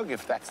wild dog.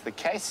 If that's the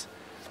case,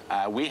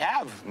 we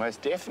have,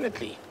 most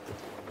definitely.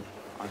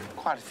 On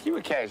quite a few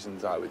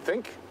occasions, I would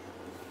think.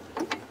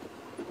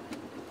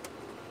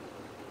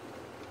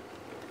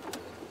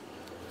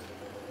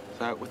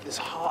 So with this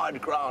hard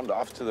ground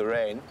after the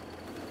rain,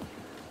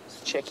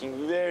 just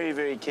checking very,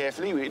 very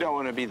carefully. We don't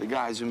want to be the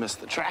guys who miss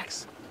the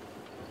tracks.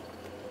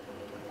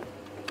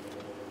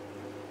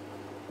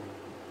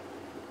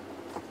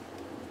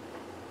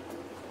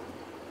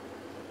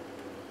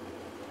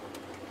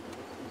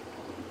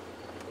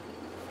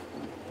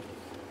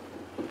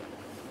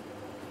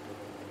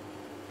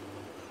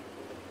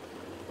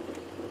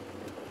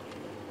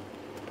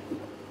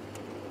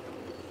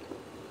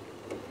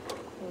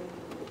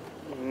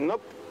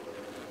 Nope,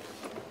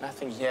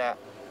 nothing here.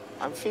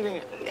 I'm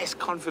feeling less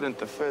confident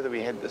the further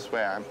we head this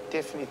way. I'm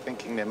definitely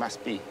thinking there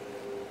must be.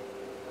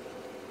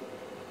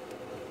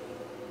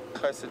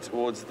 Closer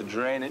towards the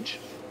drainage.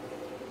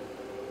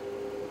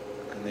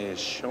 And there's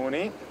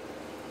Shawnee.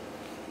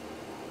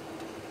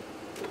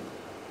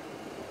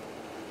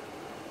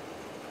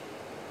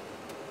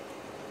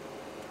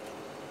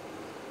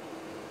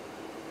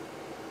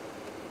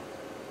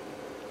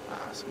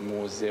 Some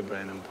more zebra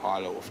and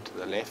impala off to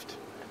the left.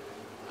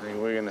 I think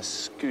we're going to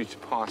scoot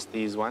past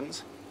these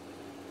ones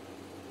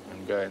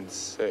and go and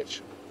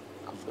search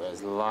for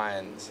those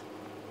lions.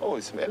 Oh,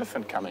 there's some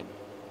elephant coming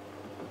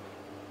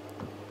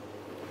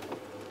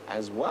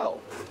as well.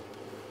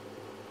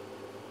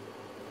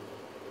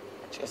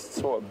 Just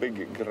saw a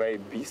big grey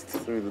beast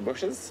through the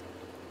bushes.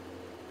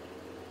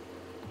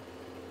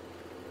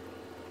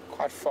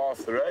 Quite far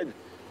off the road.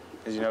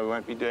 As you know, we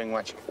won't be doing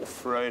much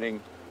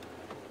off-roading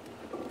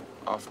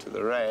after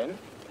the rain.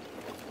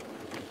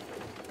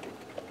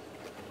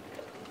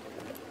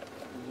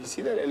 You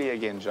see that earlier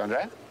again,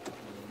 Jandre?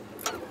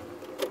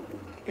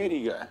 Where do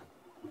you go?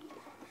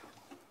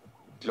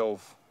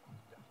 Glove.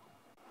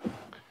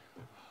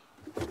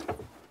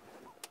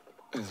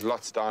 There's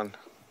lots down.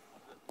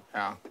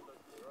 Yeah.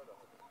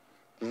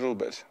 A little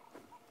bit.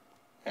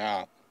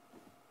 Yeah.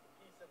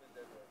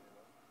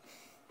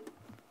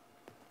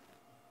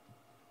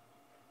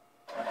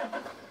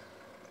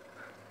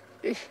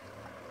 Eesh.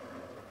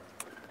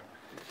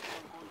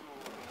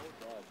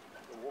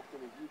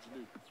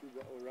 Loop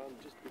through around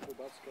just before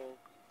Butskull, all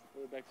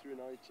the way back through.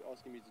 Now he's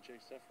asking me to check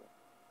Saffron.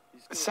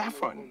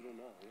 Saffron?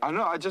 I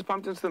know, I just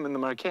bumped into them in the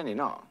Marikeni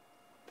now.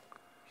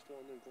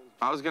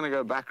 I was going to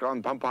go back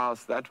around Bumper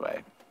House that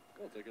way.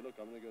 I'll take a look.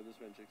 I'm going to go this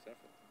way and check Saffron.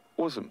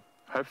 Awesome.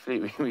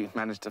 Hopefully we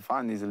manage to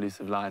find these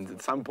elusive lions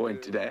at some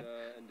point today.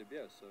 And De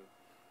Beer, so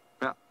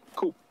Yeah,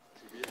 cool.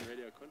 we'll be in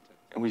radio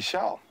contact. And we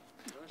shall.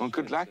 Well,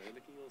 good luck. So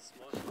looking all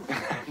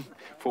smart.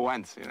 For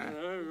once, you know.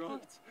 Oh,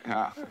 right.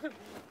 Yeah.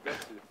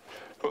 Got to.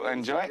 Cool,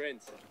 enjoy.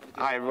 Brent,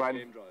 Hi, everyone.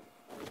 game drive.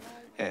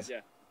 Yes. Yeah.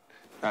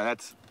 No,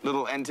 that's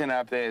little antenna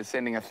up there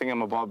sending a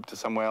thingamabob to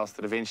somewhere else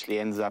that eventually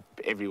ends up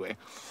everywhere.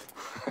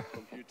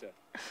 Computer.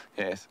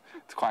 Yes,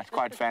 it's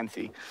quite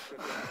fancy.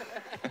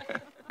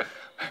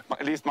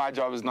 At least my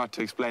job is not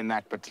to explain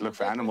that, but to look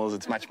for animals.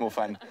 It's much more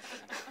fun.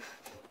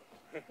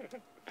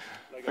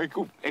 Very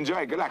cool.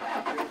 Enjoy. Good luck.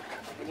 And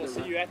we'll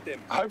see you at them.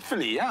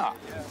 Hopefully, yeah.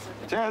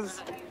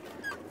 Cheers.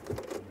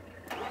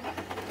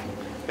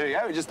 There we go.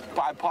 We're just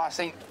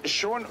bypassing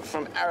Sean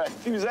from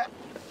Arathusa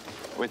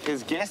with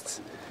his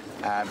guests.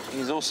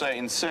 He's also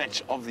in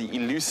search of the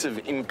elusive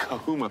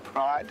Nkahuma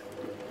pride.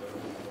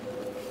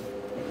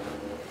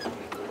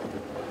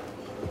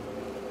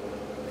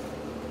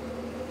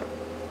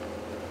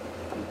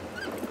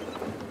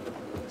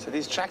 So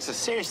these tracks are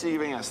seriously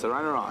giving us the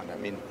runaround. I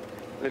mean,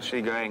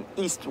 literally going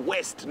east,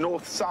 west,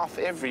 north, south,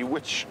 every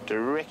which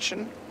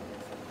direction.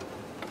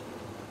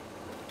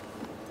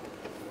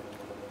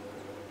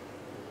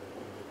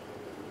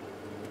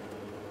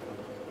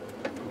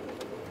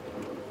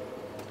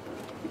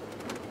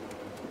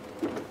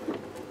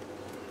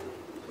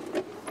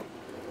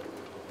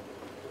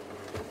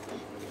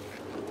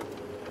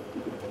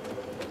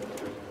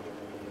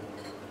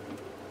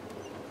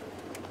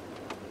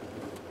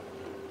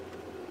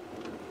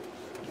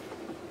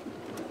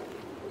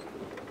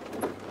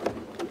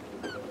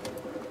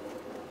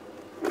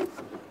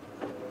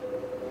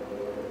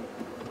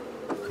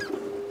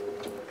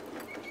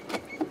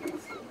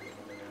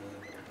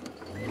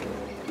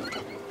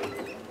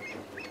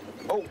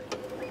 Oh,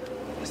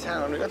 just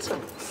hang on, we got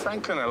some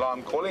Franklin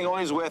alarm calling,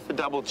 always worth a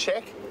double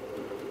check.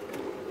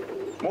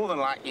 More than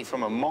likely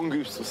from a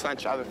mongoose or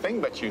such other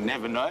thing, but you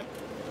never know.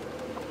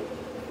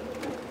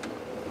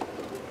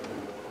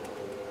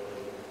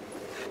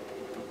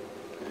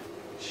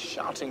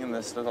 Shouting in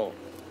this little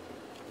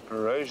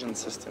erosion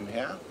system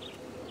here.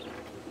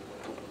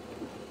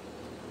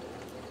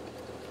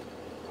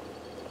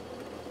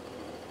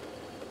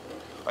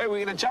 Okay,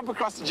 we're going to jump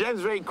across to James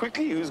very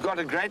quickly, who's got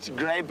a great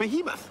grey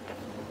behemoth.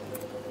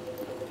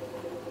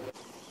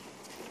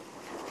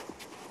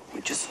 We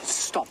just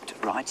stopped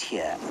right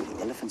here.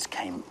 The elephants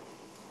came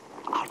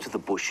out of the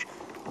bush.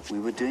 We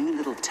were doing a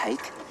little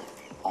take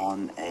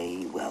on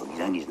a, well, you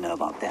don't need to know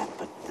about that,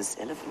 but this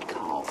elephant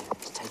cow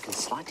has taken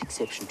slight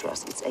exception to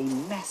us. It's a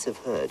massive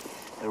herd.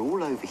 They're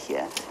all over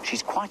here.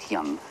 She's quite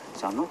young,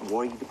 so I'm not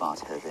worried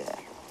about her there.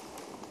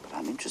 But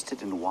I'm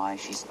interested in why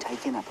she's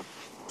taken up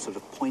a sort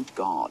of point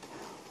guard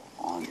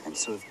on and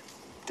sort of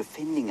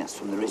defending us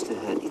from the rest of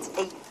the herd. It's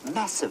a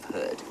massive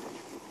herd.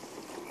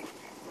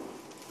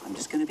 I'm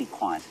just going to be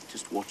quiet.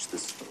 Just watch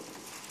this.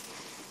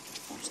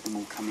 Watch them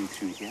all coming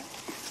through here.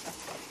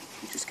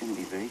 I'm just going to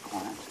be very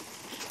quiet.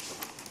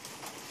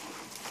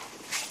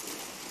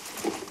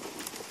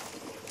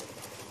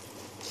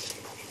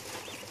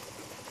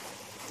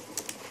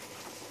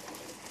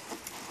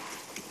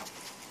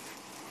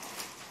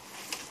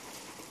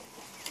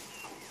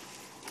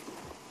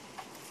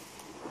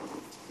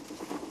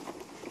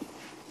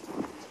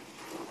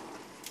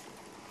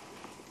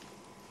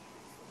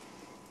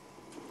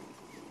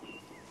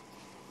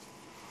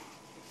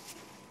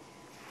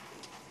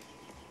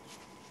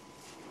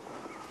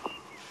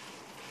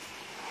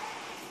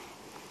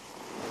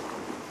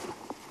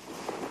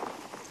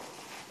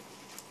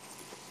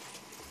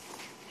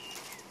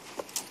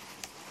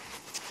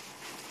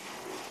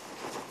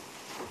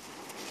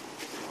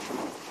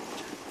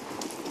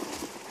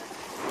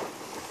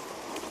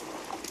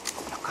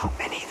 How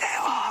many there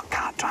are?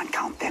 Can't try and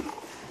count them. 1,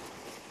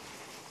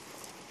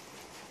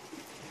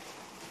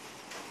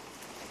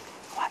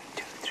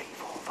 2, 3,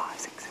 4, 5,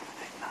 6, 7,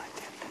 8, 9,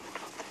 10, 11,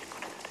 12,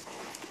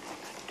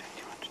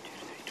 13, 14, 15, 20, 21, 22,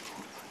 23,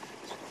 24,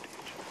 25,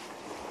 26, 27,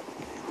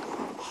 28,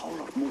 29. A whole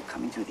lot more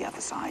coming through the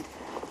other side.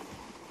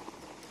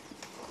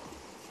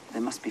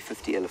 There must be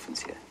 50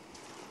 elephants here.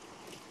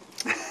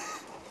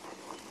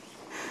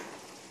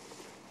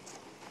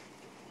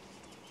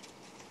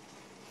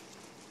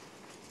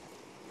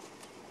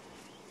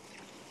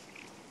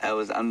 That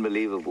was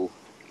unbelievable.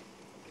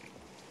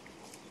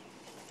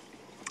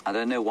 I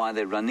don't know why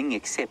they're running,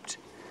 except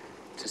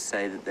to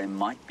say that they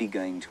might be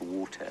going to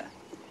water.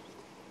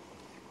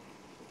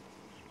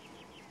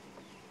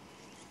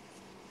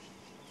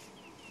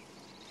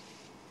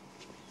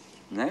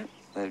 No,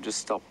 they've just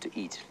stopped to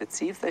eat. Let's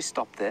see if they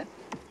stop there.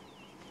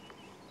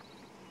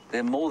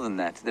 They're more than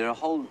that. There are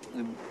whole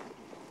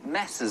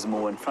masses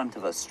more in front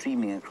of us,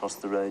 streaming across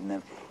the road, and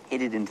they've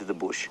headed into the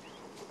bush.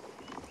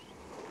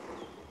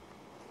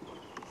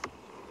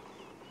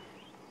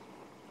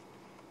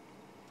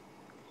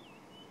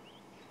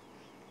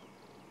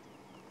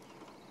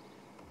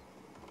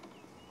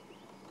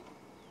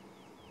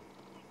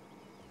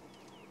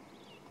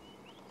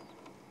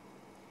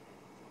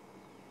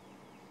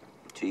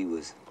 Gee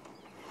whiz.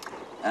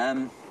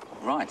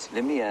 Right,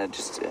 let me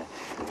just...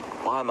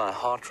 while my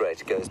heart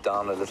rate goes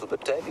down a little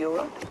bit. Dave, you all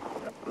right?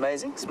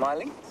 Amazing?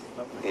 Smiling?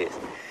 Yes.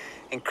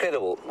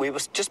 Incredible. We were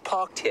just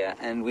parked here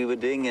and we were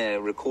doing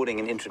recording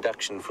an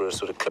introduction for a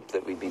sort of clip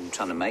that we've been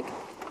trying to make.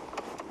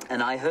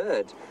 And I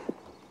heard,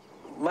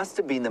 must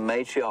have been the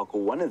matriarch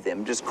or one of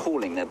them, just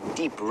calling, that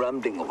deep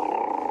rumbling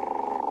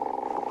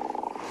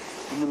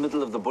in the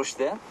middle of the bush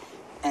there.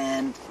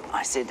 And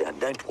I said,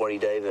 don't worry,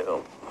 Dave.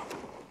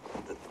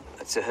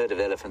 It's a herd of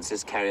elephants.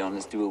 Let's carry on.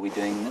 Let's do what we're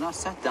doing. And then I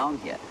sat down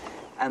here,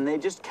 and they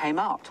just came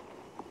out.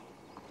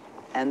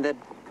 And that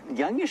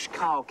youngish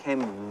cow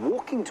came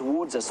walking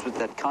towards us with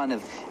that kind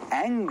of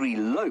angry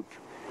lope.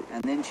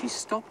 And then she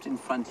stopped in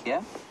front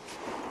here,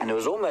 and it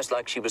was almost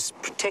like she was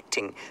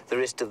protecting the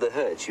rest of the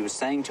herd. She was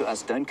saying to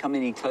us, don't come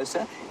any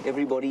closer.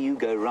 Everybody, you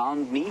go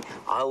round me.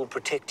 I will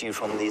protect you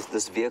from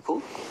this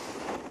vehicle.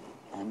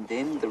 And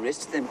then the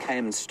rest of them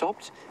came and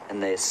stopped,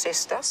 and they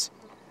assessed us,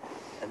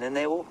 and then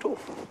they walked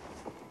off.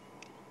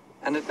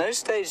 And at no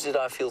stage did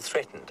I feel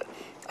threatened.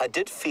 I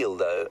did feel,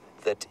 though,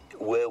 that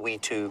were we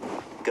to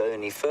go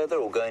any further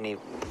or go any,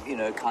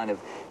 kind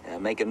of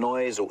make a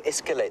noise or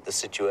escalate the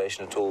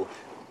situation at all,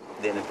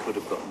 then it could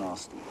have got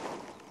nasty.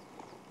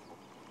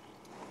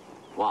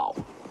 Wow.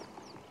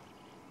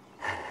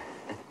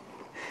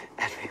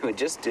 And we were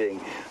just doing,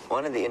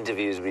 one of the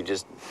interviews we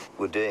just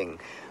were doing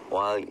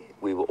while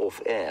we were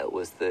off air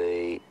was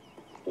the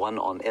one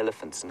on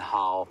elephants and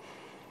how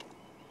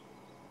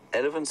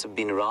elephants have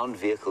been around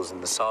vehicles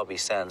in the Sabi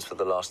sands for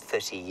the last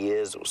 30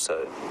 years or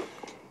so,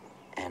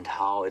 and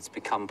how it's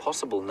become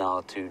possible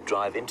now to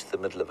drive into the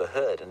middle of a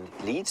herd, and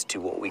it leads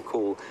to what we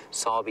call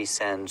Sabi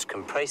sands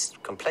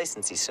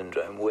complacency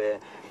syndrome, where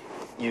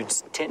you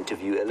tend to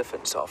view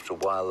elephants after a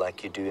while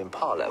like you do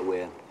impala,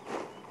 where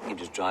you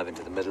just drive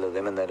into the middle of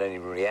them and they don't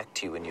even react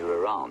to you when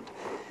you're around.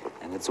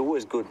 And it's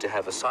always good to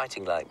have a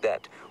sighting like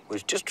that,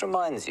 which just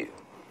reminds you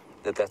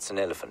that that's an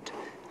elephant,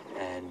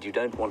 and you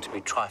don't want to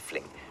be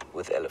trifling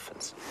with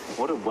elephants.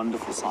 What a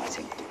wonderful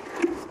sighting.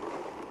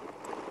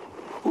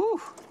 Woo!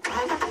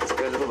 Let's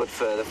go a little bit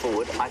further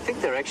forward. I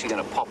think they're actually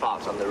going to pop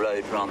out on the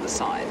road around the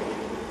side.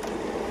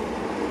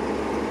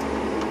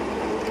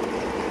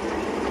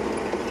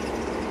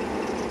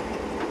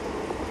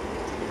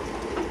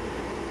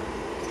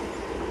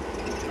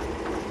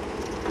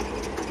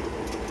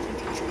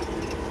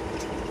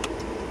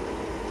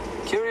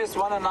 Curious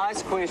one, a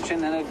nice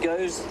question, and it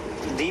goes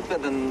deeper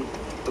than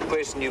the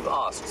question you've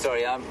asked.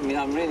 Sorry, I'm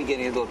really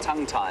getting a little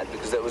tongue-tied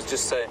because that was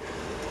just so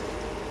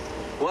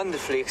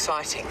wonderfully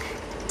exciting.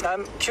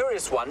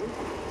 Curious one.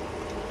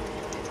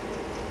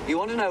 You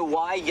want to know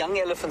why young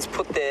elephants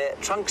put their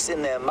trunks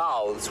in their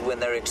mouths when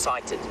they're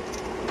excited?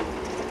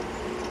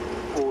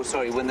 Or,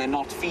 sorry, when they're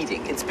not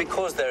feeding. It's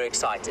because they're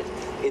excited.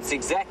 It's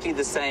exactly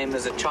the same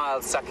as a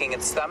child sucking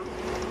its thumb.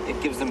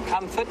 It gives them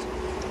comfort,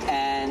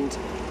 and and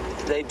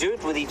they do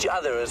it with each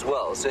other as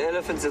well. So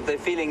elephants, if they're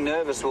feeling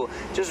nervous, will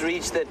just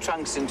reach their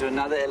trunks into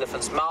another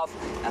elephant's mouth,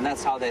 and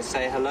that's how they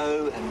say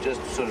hello and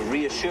just sort of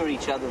reassure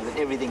each other that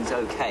everything's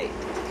okay.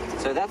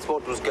 So that's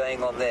what was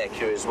going on there,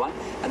 curious one.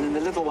 And then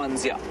the little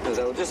ones, yeah, so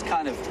they'll just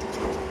kind of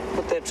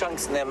put their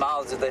trunks in their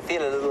mouths if they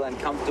feel a little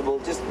uncomfortable,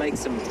 just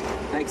makes them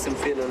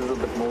feel a little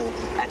bit more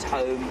at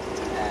home,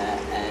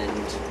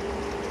 and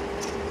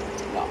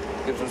yeah,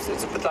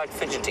 it's a bit like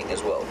fidgeting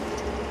as well.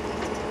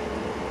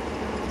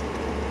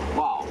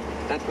 Wow,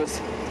 that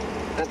was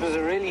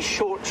a really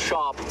short,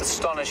 sharp,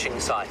 astonishing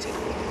sighting.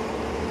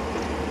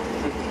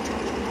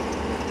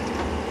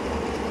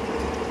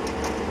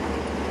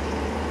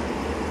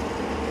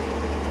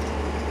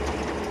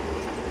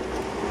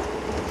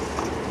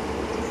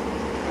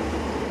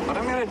 What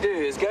I'm going to do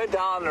is go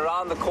down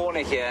around the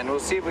corner here, and we'll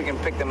see if we can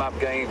pick them up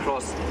going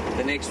across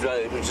the next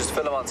road, which is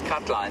Philemon's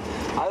Cut Line.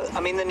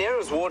 I mean, the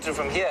nearest water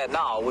from here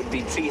now would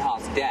be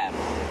Treehouse Dam.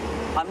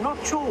 I'm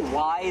not sure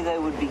why they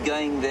would be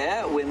going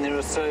there when there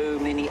are so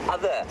many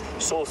other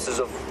sources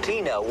of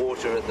cleaner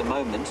water at the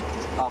moment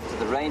after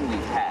the rain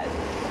we've had.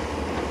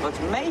 But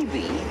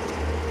maybe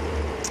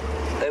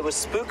they were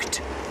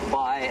spooked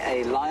by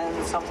a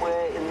lion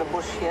somewhere in the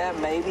bush here.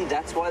 Maybe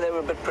that's why they were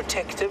a bit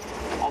protective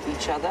of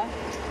each other.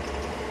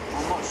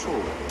 I'm not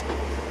sure.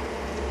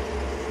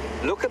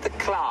 Look at the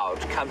cloud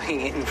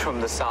coming in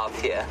from the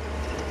south here.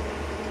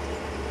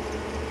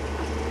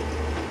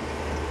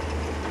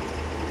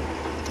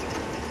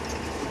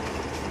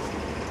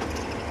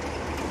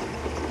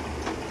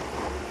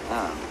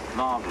 Ah,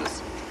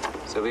 marvellous.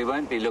 So we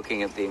won't be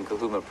looking at the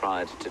Nkahuma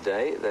Pride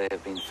today. They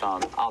have been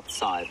found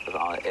outside of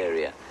our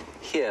area.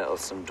 Here are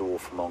some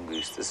dwarf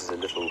mongoose. This is a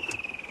little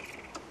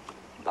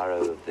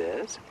burrow of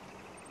theirs.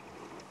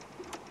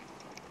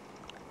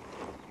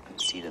 You can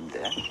see them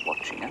there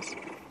watching us.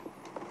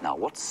 Now,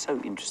 what's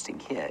so interesting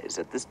here is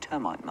that this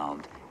termite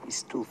mound is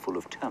still full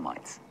of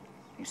termites.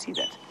 You see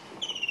that?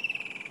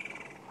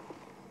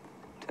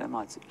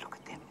 Termites, look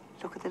at them.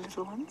 Look at the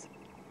little ones.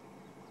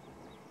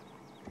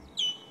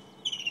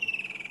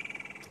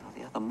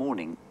 The other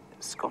morning,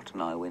 Scott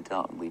and I went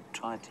out and we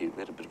had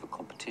a bit of a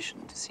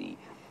competition to see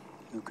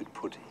who could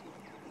put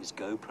his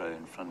GoPro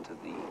in front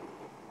of the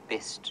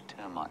best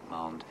termite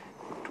mound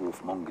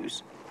dwarf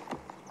mongoose.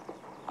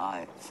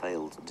 I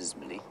failed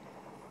dismally,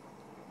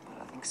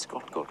 but I think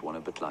Scott got one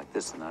a bit like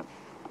this, and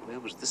where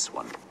was this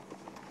one?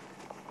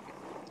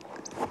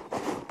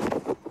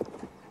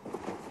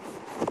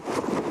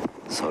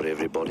 Sorry,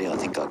 everybody, I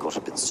think I got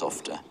a bit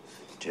softer.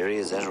 Jerry,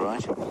 is that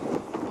right?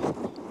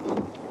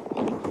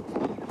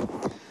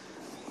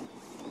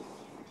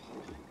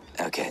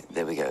 Okay,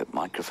 there we go.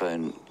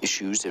 Microphone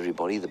issues,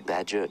 everybody. The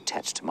badger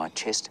attached to my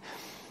chest.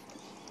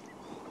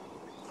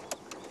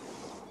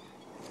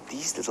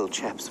 These little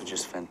chaps were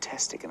just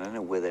fantastic, and I don't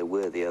know where they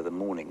were the other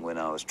morning when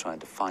I was trying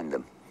to find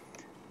them.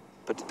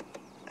 But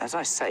as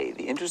I say,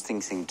 the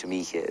interesting thing to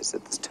me here is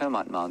that this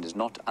termite mound is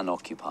not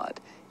unoccupied.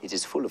 It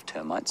is full of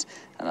termites,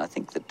 and I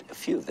think that a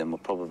few of them were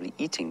probably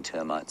eating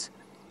termites.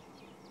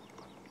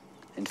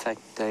 In fact,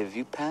 Dave, if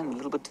you pan a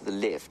little bit to the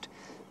left,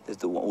 there's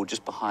the one, or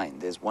just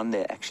behind, there's one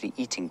there actually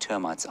eating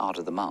termites out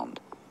of the mound.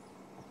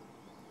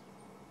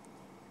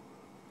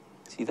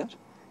 See that?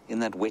 In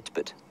that wet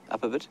bit,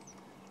 up a bit,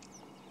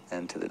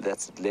 and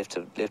that's left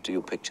of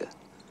your picture.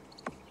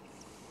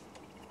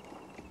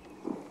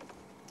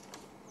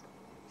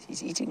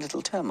 He's eating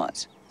little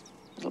termites,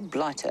 little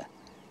blighter,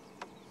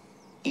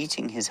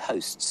 eating his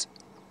hosts.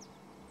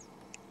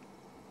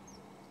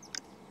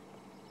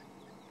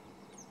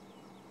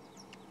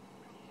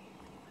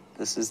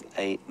 This is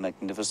a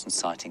magnificent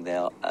sighting. They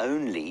are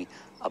only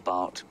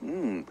about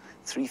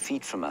 3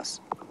 feet from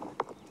us.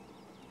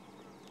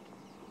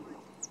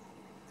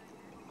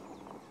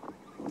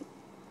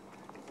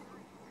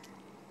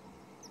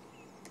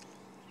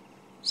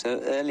 So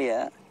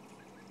earlier,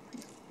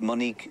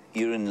 Monique,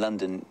 you're in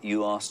London.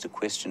 You asked a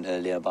question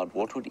earlier about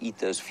what would eat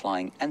those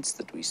flying ants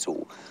that we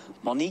saw.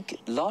 Monique,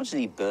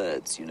 largely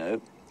birds, you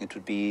know. It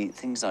would be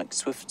things like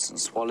swifts and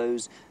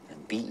swallows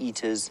and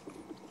bee-eaters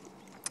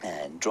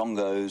and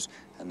drongos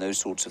and those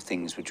sorts of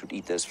things which would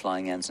eat those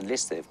flying ants,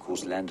 unless they, of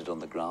course, landed on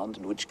the ground,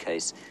 in which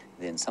case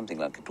then something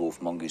like a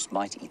dwarf mongoose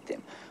might eat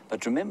them.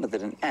 But remember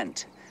that an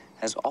ant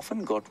has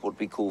often got what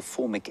we call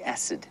formic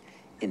acid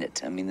in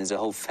it. I mean, there's a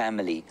whole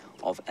family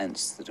of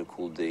ants that are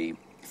called the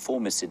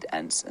formicid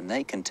ants, and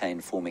they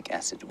contain formic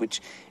acid,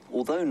 which,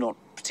 although not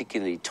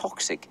particularly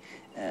toxic,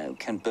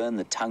 can burn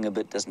the tongue a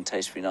bit, doesn't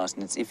taste very nice.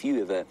 And it's, if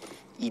you ever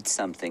eat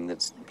something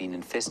that's been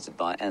infested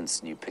by ants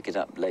and you pick it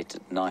up late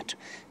at night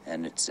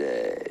and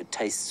it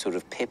tastes sort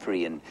of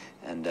peppery and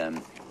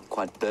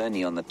quite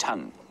burny on the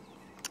tongue,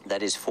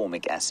 that is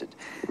formic acid.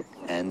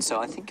 And so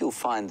I think you'll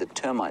find that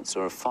termites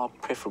are a far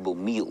preferable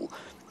meal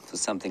for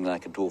something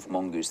like a dwarf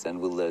mongoose than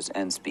will those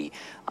ants be.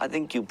 I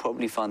think you'll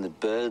probably find that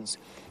birds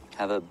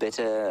have a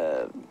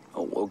better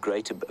or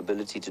greater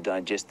ability to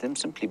digest them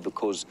simply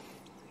because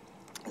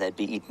they'd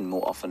be eaten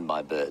more often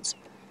by birds.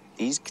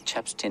 These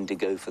chaps tend to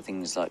go for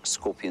things like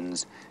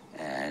scorpions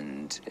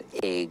and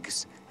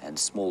eggs and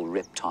small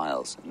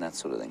reptiles and that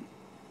sort of thing.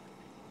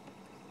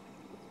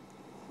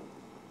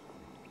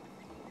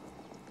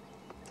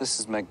 This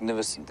is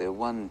magnificent. There are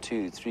 1,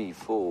 2, 3,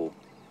 4,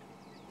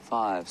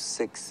 5,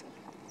 6.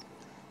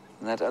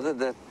 And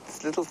that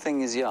little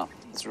thing is, yeah,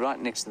 it's right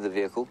next to the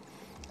vehicle.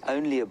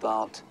 Only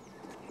about,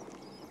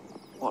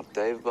 what,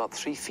 Dave? About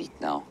 3 feet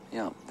now.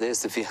 Yeah,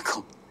 there's the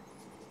vehicle.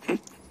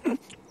 I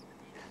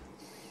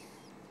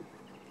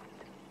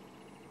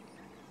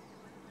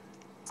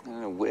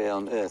don't know where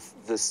on earth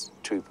this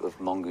troop of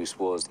mongoose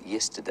was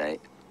yesterday,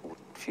 or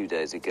a few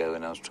days ago,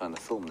 when I was trying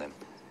to film them.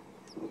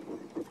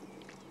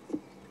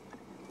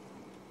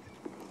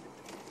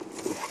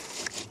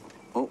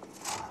 Oh,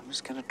 I'm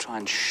just going to try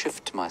and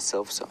shift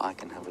myself so I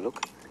can have a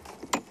look.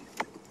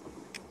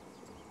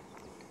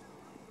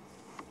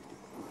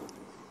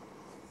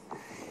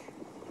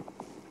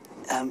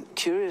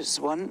 Curious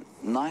one,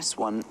 nice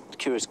one,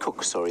 Curious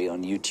Cook, sorry,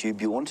 on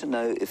YouTube. You want to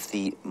know if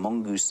the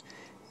mongoose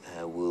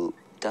will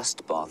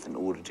dust bath in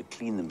order to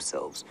clean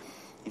themselves.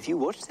 If you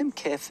watch them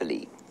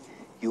carefully,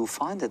 you'll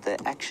find that they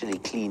actually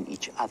clean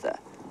each other.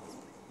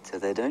 So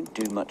they don't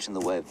do much in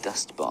the way of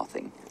dust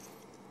bathing.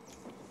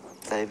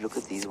 Dave, look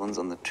at these ones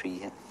on the tree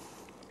here.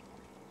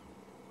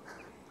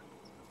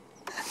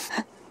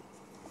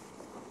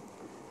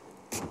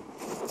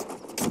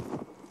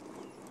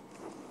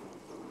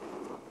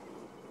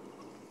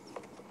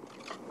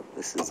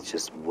 This is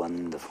just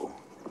wonderful.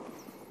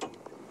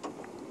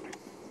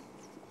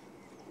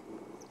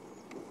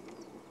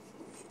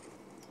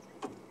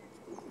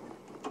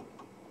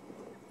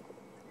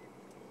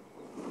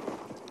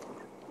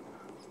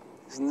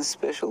 Isn't this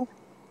special?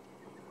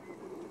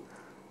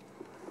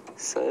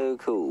 So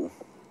cool.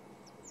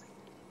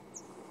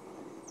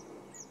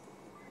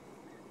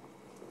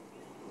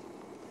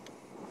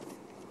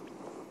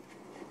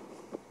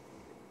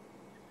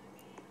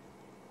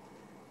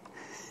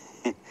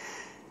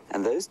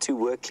 And those two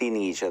were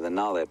cleaning each other.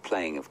 Now they're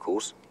playing, of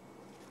course.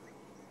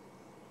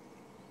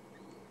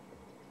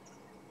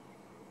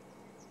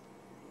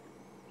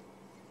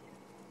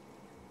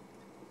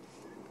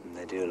 And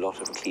they do a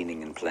lot of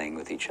cleaning and playing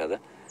with each other.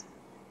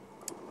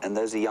 And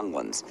those are young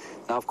ones.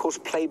 Now, of course,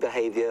 play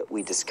behavior,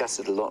 we discuss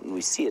it a lot and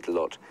we see it a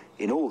lot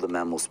in all the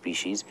mammal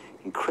species.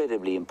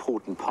 Incredibly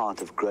important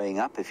part of growing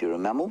up if you're a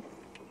mammal.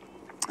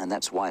 And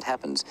that's why it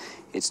happens.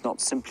 It's not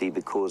simply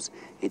because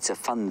it's a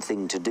fun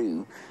thing to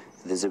do.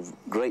 There's a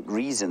great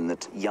reason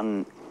that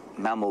young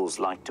mammals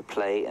like to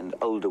play and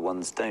older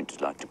ones don't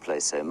like to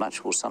play so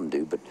much. Well, some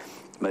do, but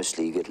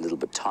mostly you get a little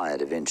bit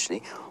tired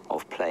eventually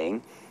of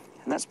playing.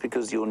 And that's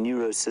because your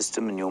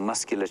neurosystem and your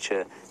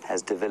musculature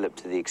has developed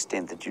to the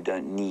extent that you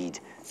don't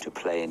need to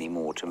play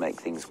anymore to make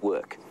things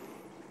work.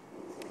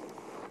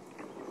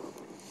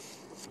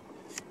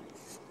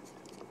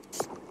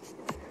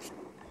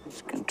 I'm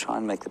just going to try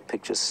and make the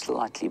picture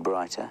slightly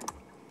brighter.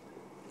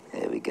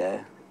 There we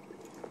go.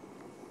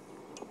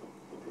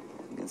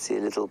 You can see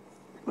a little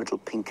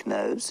pink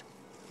nose.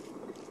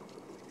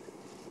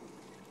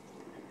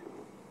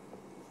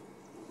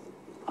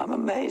 I'm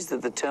amazed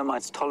that the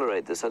termites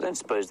tolerate this. I don't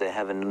suppose they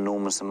have an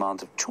enormous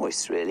amount of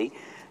choice, really.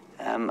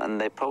 And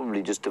they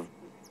probably just have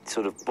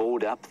sort of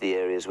bored up the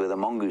areas where the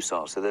mongoose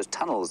are. So those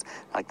tunnels,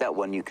 like that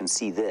one you can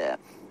see there,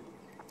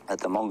 that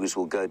the mongoose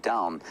will go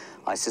down,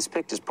 I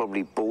suspect is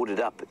probably boarded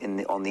up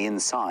on the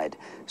inside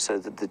so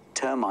that the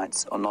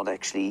termites are not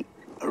actually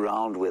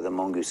around where the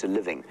mongoose are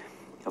living.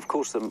 Of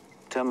course, the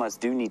termites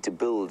do need to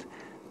build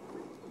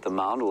the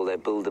mound, or they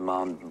build the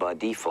mound by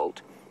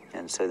default.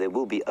 And so there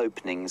will be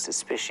openings,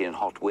 especially in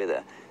hot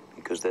weather,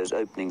 because those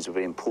openings are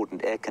very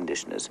important air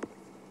conditioners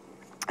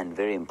and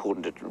very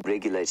important at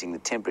regulating the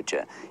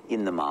temperature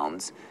in the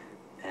mounds.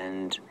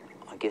 And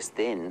I guess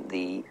then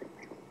the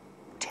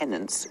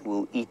tenants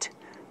will eat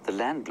the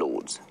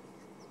landlords.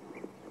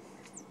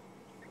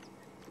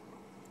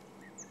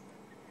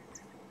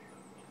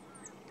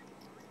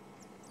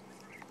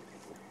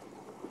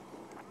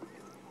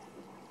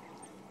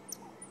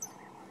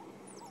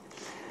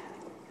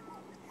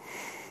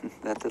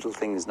 That little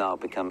thing has now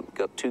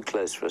got too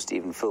close for us to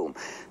even film.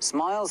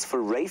 Smiles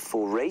for Rafe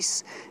or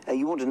Race.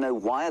 You want to know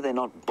why are they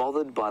not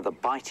bothered by the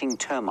biting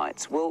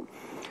termites? Well,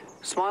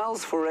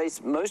 smiles for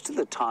Race, most of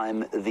the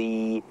time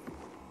the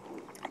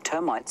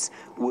termites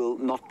will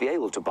not be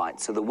able to bite,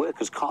 so the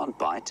workers can't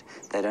bite.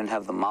 They don't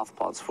have the mouth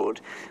parts for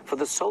it. For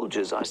the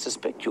soldiers, I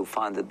suspect you'll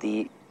find that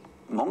the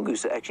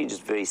mongoose are actually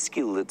just very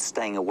skilled at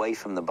staying away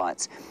from the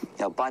bites.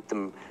 They'll bite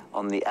them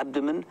on the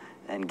abdomen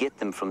and get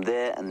them from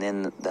there, and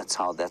then that's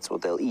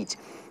what they'll eat.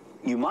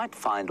 You might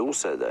find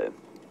also, though,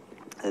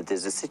 that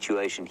there's a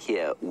situation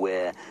here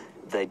where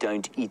they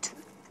don't eat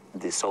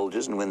the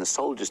soldiers, and when the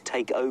soldiers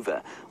take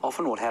over,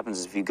 often what happens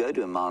is if you go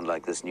to a mound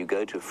like this and you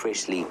go to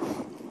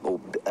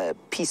a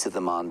piece of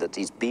the mound that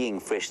is being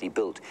freshly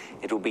built,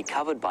 it will be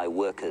covered by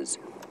workers.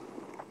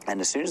 And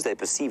as soon as they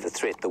perceive a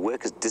threat, the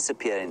workers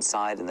disappear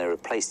inside and they're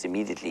replaced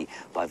immediately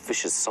by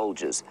vicious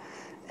soldiers.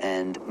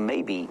 And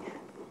maybe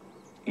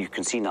you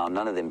can see now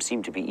none of them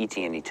seem to be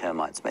eating any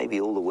termites.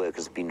 Maybe all the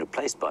workers have been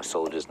replaced by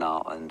soldiers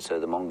now, and so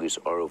the mongoose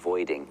are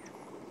avoiding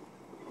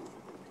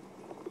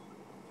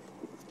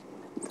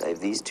Dave,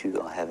 these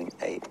two are having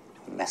a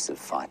massive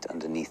fight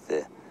underneath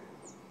this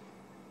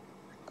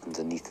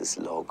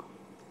log.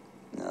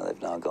 No,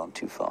 they've now gone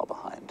too far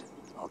behind.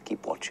 I'll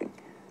keep watching.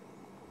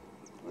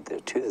 But there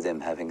are two of them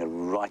having a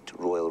right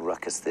royal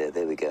ruckus there.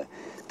 There we go.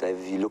 Dave,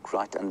 if you look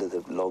right under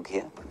the log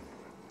here.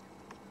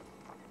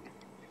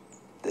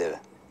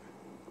 There.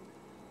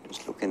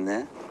 Just look in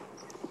there.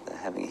 They're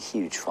having a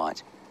huge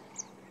fight.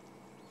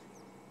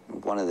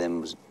 One of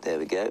them was... There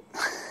we go.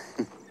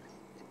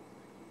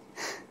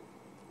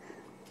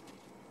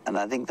 And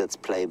I think that's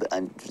play, but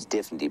it's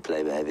definitely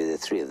play behavior. There are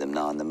three of them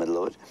now in the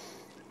middle of it.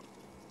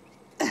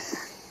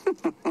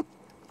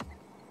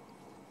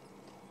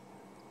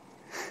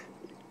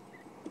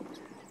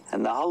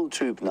 And the whole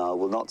troop now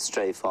will not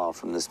stray far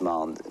from this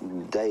mound.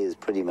 The day is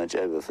pretty much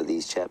over for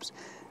these chaps.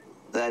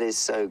 That is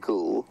so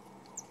cool.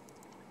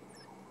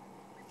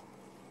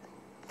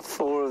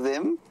 4 of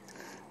them.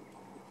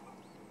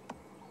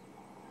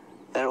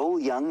 They're all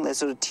young. They're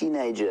sort of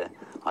teenager,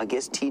 I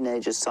guess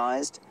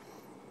teenager-sized.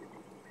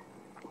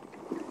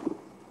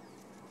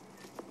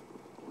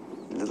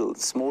 Little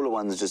smaller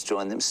ones just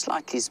joined them,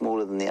 slightly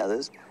smaller than the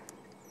others.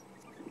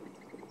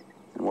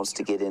 And wants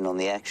to get in on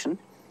the action.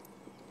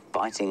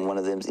 Biting one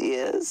of them's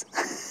ears.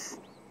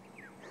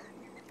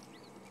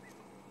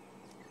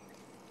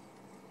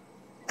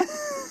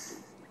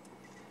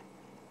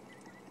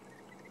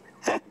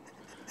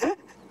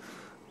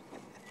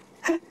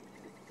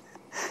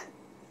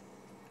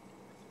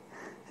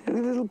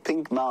 Little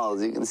pink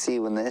mouths you can see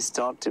when they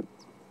start to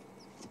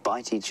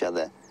bite each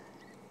other.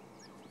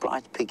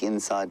 Bright pink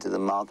inside to the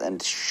mouth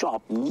and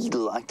sharp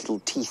needle-like little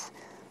teeth.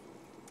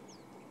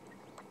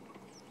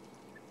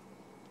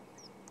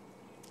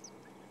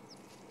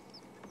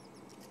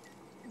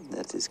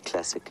 That is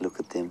classic. Look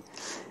at them.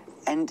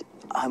 And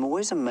I'm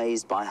always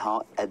amazed by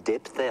how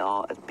adept they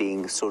are at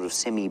being sort of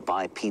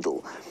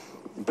semi-bipedal.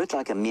 A bit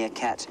like a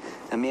meerkat.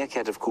 A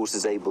meerkat, of course,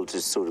 is able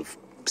to sort of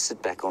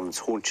sit back on its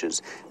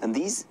haunches. And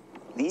these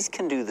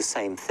can do the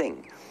same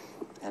thing.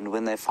 And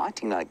when they're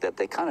fighting like that,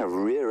 they kind of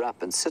rear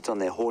up and sit on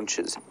their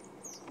haunches.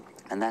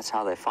 And that's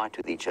how they fight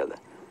with each other.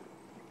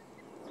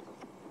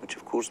 Which,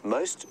 of course,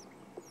 most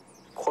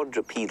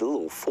quadrupedal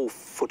or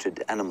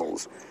four-footed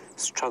animals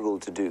struggle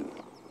to do.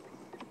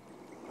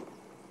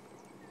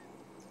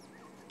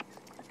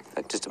 In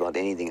fact, just about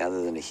anything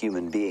other than a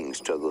human being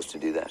struggles to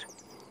do that.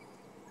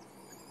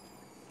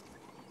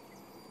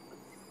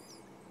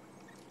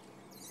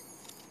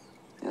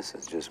 This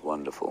is just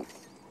wonderful.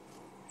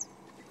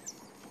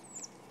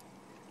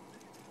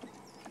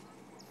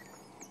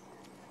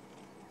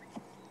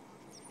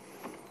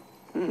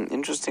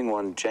 Interesting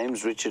one.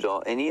 James Richard,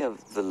 are any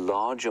of the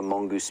larger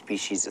mongoose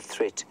species a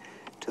threat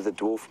to the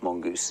dwarf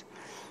mongoose?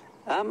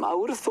 I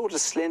would have thought a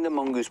slender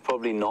mongoose,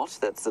 probably not.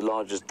 That's the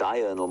largest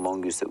diurnal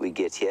mongoose that we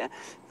get here.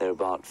 They're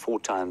about 4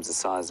 times the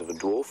size of a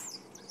dwarf.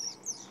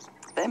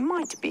 They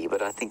might be,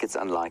 but I think it's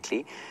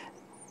unlikely.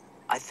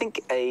 I think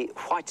a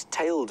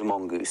white-tailed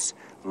mongoose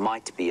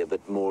might be a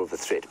bit more of a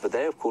threat, but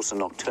they, of course, are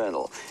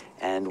nocturnal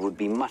and would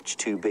be much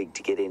too big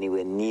to get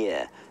anywhere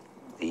near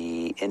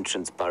the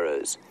entrance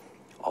burrows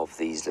of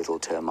these little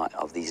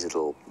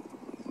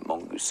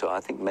mongoose. So I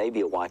think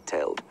maybe a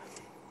white-tailed.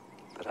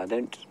 But I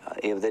don't,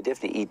 they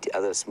definitely eat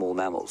other small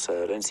mammals,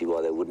 so I don't see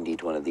why they wouldn't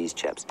eat one of these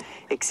chaps.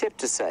 Except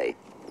to say,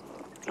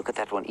 look at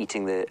that one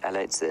eating the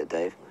alates there,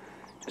 Dave.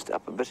 Just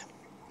up a bit.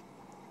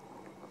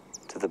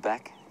 To the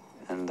back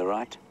and the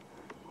right.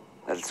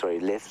 Sorry,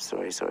 left.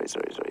 Sorry,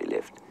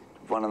 left.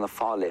 One on the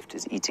far left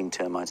is eating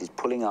termites. He's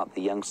pulling out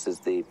the youngsters,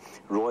 the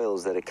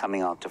royals that are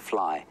coming out to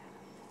fly.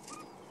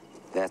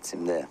 That's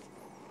him there.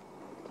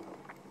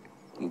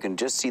 You can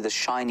just see the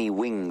shiny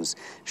wings,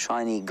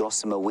 shiny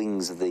gossamer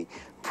wings of the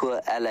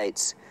poor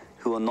alates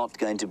who are not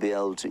going to be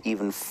able to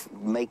even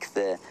make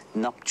their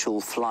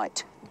nuptial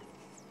flight.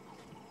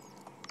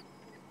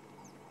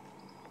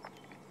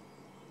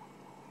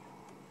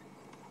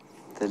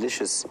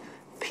 Delicious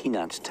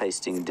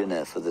peanut-tasting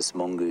dinner for this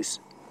mongoose.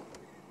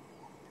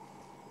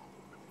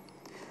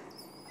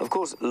 Of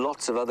course,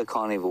 lots of other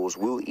carnivores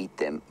will eat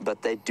them,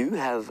 but they do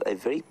have a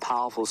very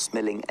powerful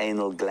smelling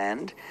anal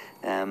gland.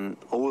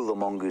 All the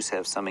mongoose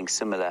have something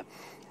similar,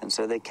 and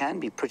so they can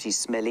be pretty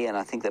smelly, and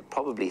I think that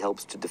probably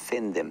helps to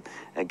defend them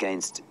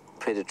against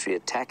predatory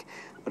attack.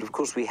 But of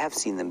course, we have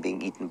seen them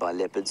being eaten by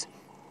leopards.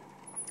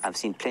 I've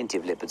seen plenty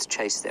of leopards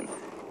chase them,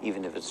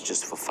 even if it's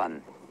just for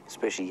fun,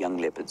 especially young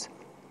leopards.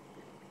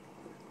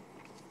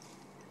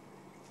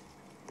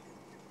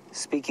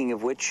 Speaking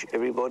of which,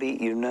 everybody,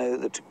 you know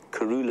that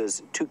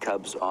Karula's 2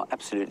 cubs are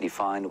absolutely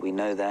fine. We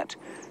know that,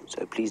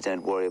 so please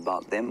don't worry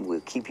about them.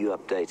 We'll keep you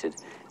updated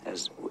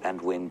as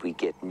and when we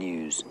get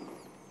news.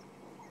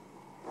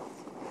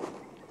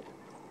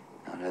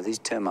 Oh no, these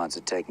termites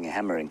are taking a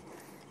hammering.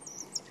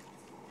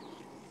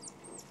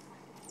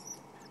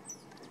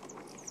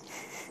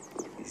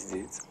 These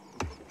dudes.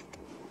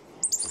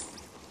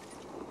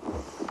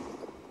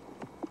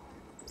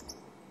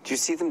 Do you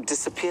see them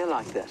disappear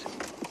like that?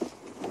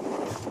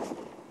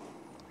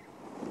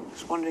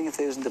 Wondering if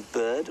there wasn't a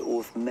bird,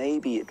 or if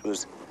maybe it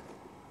was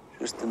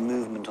just the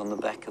movement on the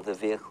back of the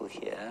vehicle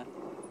here.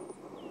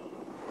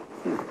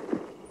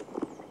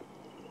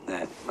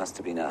 That must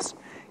have been us.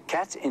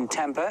 Cat in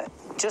Tampa,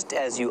 just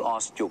as you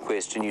asked your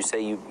question, you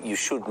say you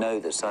should know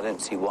this. I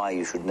don't see why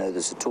you should know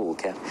this at all,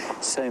 Cat.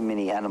 So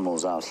many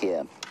animals out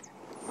here.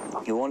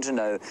 You want to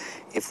know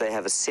if they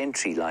have a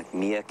sentry like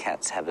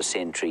meerkats have a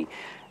sentry.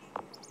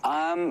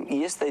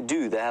 Yes, they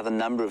do. They have a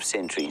number of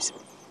sentries.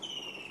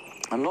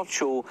 I'm not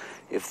sure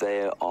if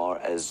their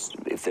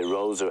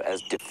roles are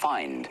as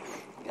defined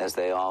as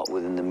they are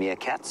within the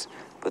meerkats,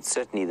 but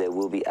certainly there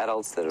will be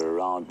adults that are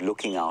around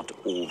looking out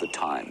all the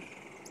time,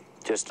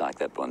 just like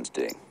that one's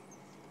doing.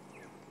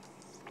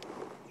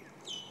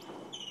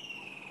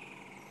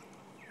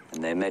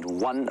 And they made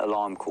one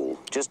alarm call,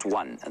 just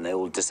one, and they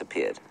all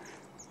disappeared.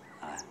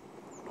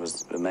 It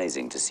was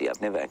amazing to see.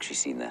 I've never actually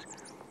seen that.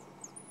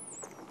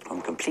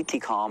 From completely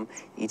calm,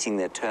 eating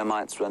their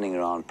termites, running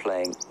around,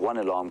 playing, one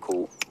alarm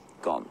call,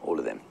 gone, all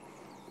of them.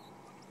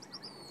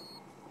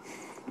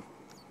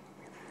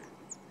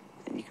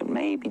 And you can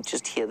maybe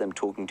just hear them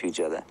talking to each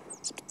other.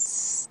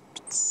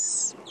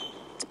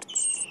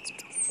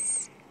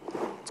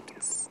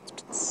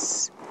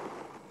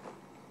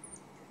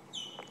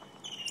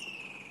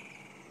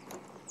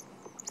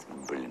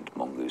 Brilliant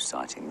mongoose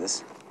sighting,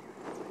 this.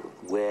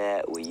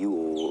 Where were you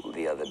all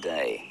the other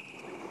day?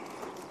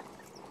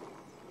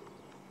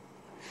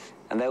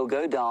 And they'll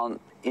go down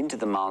into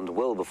the mound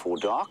well before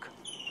dark,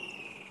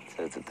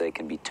 so that they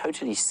can be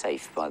totally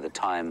safe by the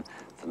time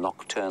the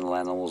nocturnal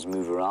animals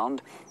move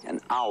around. An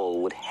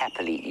owl would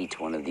happily eat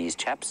one of these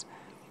chaps,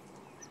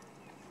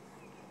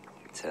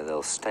 so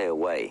they'll stay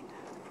away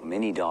from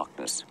any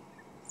darkness.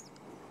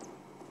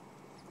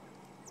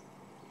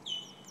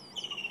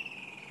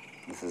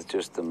 This is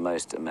just the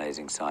most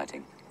amazing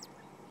sighting.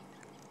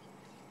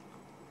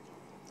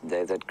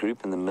 That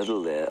group in the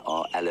middle there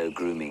are aloe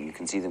grooming. You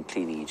can see them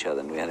cleaning each other,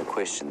 and we had a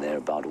question there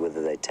about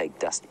whether they take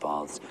dust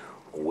baths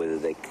or whether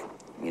they,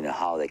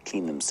 how they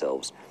clean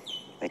themselves.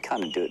 They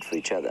kind of do it for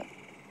each other.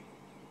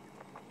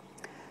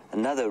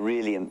 Another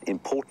really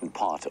important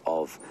part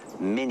of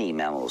many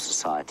mammal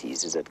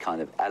societies is that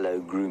kind of aloe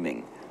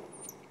grooming,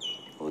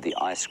 or the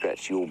I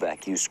scratch your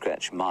back, you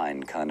scratch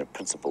mine kind of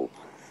principle.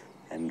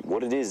 And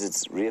what it is,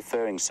 it's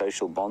reaffirming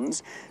social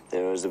bonds.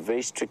 There is a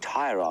very strict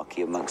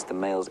hierarchy amongst the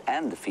males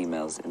and the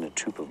females in a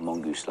troop of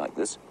mongoose like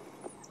this.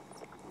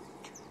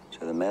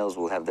 So the males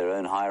will have their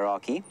own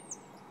hierarchy,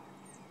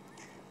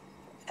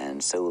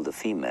 and so will the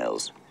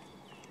females.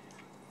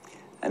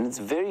 And it's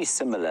very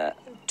similar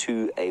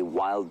to a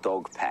wild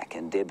dog pack.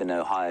 And Deb in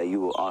Ohio,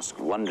 you were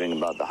wondering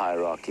about the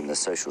hierarchy and the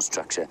social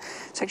structure.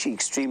 It's actually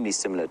extremely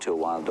similar to a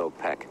wild dog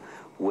pack,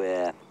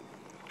 where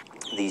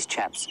these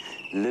chaps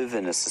live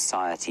in a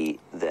society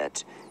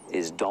that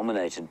is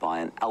dominated by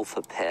an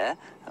alpha pair,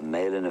 a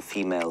male and a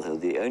female who are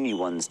the only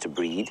ones to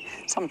breed.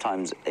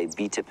 Sometimes a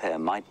beta pair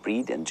might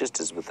breed, and just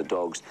as with the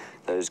dogs,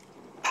 those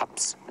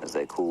pups, as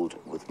they're called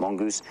with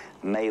mongoose,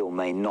 may or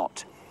may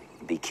not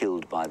be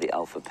killed by the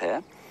alpha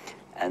pair.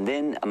 And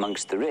then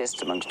amongst all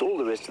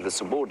the rest of the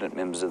subordinate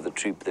members of the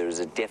troop, there is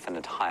a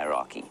definite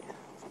hierarchy.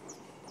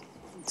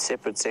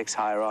 Separate sex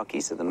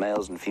hierarchies, so the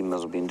males and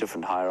females will be in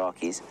different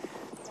hierarchies.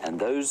 And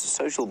those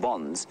social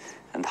bonds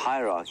and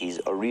hierarchies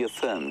are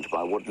reaffirmed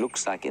by what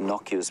looks like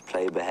innocuous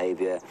play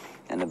behavior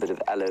and a bit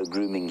of aloe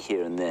grooming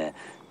here and there.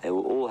 They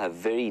will all have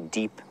very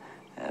deep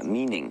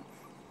meaning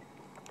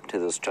to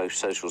the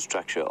social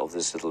structure of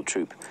this little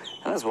troop.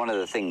 And that's one of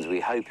the things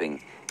we're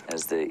hoping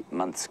as the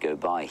months go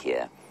by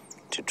here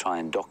to try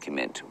and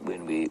document,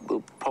 when we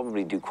will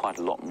probably do quite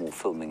a lot more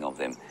filming of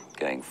them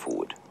going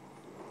forward.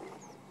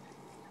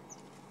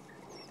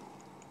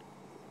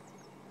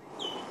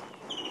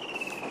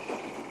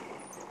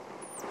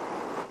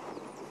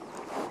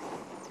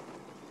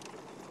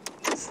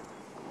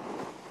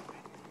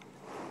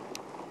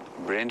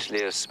 Brent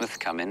Leo Smith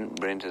come in.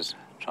 Brent is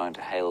trying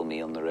to hail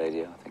me on the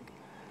radio, I think.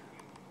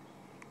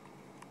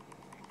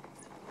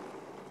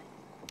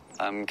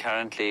 I'm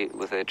currently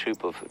with a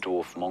troop of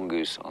dwarf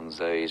mongoose on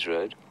Zoe's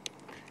Road.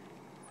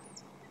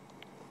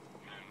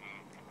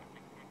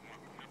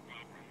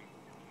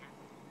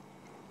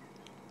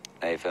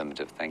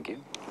 Affirmative, thank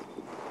you.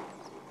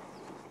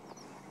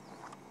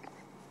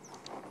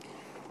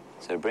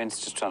 So Brent's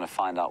just trying to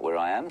find out where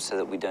I am so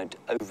that we don't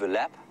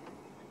overlap.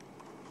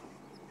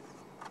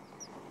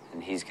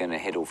 And he's going to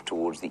head off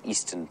towards the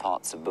eastern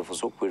parts of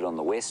Buffelshoek. We're on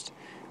the west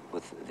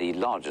with the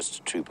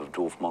largest troop of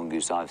dwarf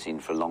mongoose I've seen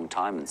for a long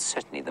time, and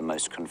certainly the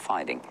most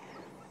confiding.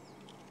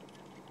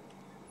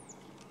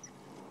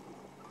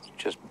 It's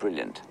just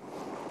brilliant.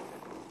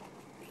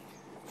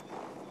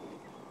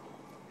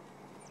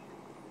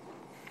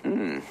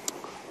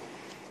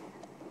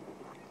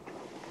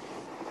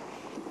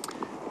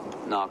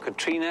 Now,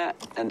 Katrina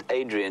and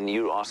Adrian,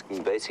 you're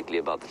asking basically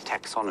about the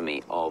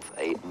taxonomy of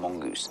a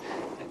mongoose.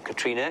 And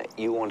Katrina,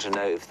 you want to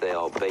know if they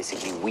are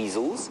basically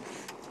weasels,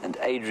 and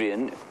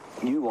Adrian,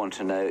 you want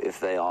to know if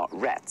they are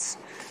rats.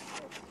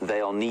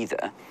 They are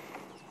neither.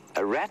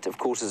 A rat, of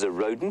course, is a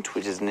rodent,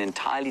 which is an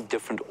entirely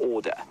different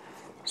order.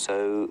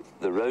 So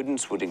the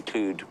rodents would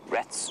include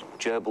rats,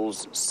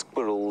 gerbils,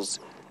 squirrels,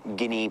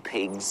 guinea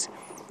pigs,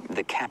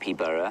 the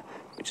capybara,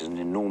 which is an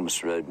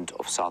enormous rodent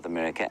of South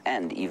America,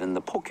 and even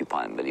the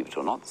porcupine, believe it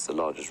or not. It's the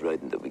largest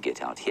rodent that we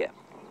get out here.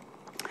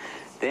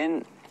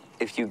 Then,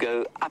 if you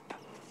go up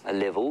a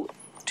level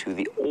to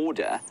the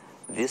order,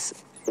 this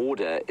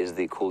order is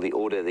called the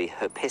order the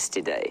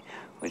Herpestidae,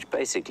 which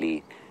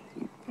basically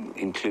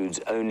includes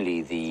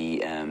only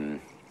the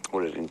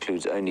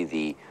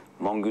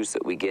mongoose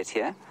that we get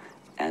here,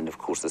 and of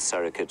course the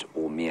surrogate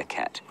or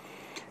meerkat.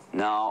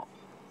 Now,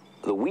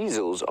 the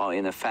weasels are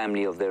in a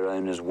family of their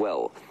own as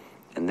well,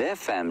 and their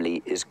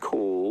family is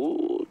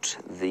called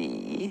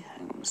the,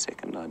 hang on a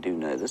second, I do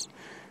know this,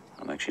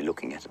 I'm actually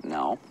looking at it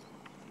now.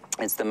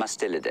 It's the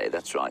Mustelidae,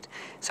 that's right.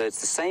 So it's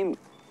the same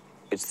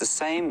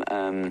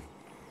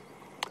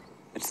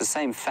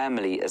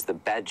family as the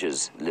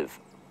badgers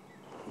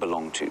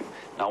belong to.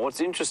 Now, what's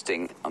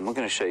interesting, I'm not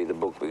going to show you the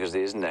book because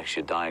there isn't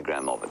actually a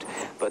diagram of it,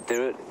 but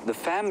the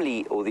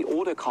family, or the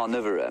order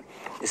Carnivora,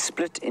 is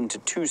split into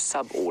two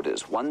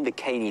suborders. One, the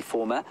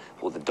Caniforma,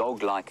 or the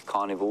dog-like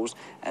carnivores,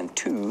 and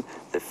two,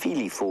 the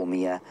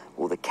Feliformia,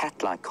 or the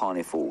cat-like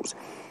carnivores.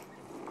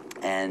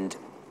 And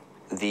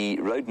the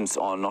rodents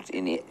are not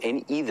in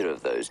either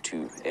of those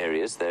two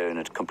areas. They're in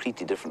a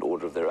completely different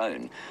order of their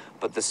own.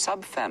 But the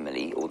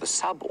subfamily, or the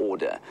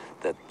suborder,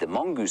 that the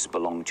mongoose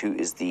belong to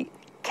is the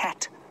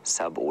cat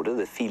suborder,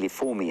 the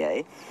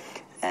Feliformiae,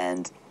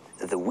 and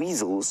the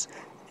weasels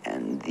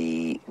and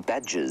the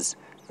badgers,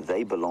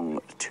 they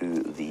belong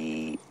to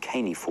the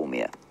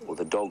Caniformia, or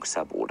the dog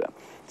suborder.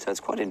 So it's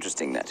quite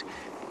interesting that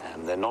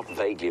they're not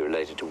vaguely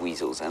related to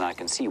weasels, and I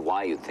can see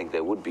why you'd think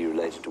they would be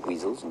related to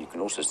weasels, and you can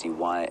also see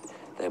why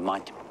they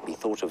might be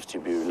thought of to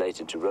be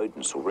related to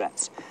rodents or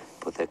rats,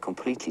 but they're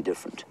completely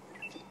different.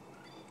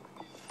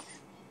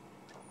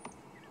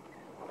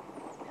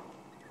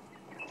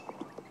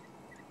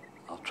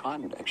 I'll try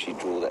and actually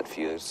draw that for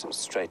you.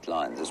 Straight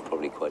lines is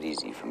probably quite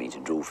easy for me to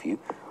draw for you.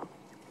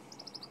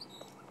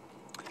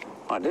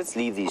 All right, let's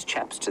leave these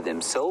chaps to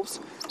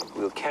themselves.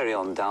 We'll carry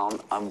on down.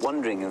 I'm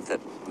wondering if that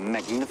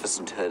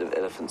magnificent herd of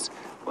elephants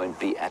won't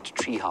be at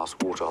Treehouse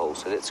Waterhole,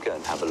 so let's go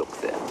and have a look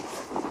there.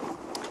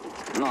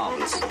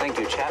 Marvellous. Thank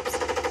you, chaps.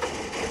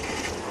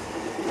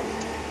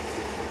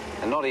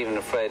 I'm not even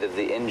afraid of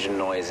the engine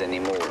noise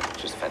anymore,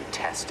 which is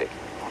fantastic.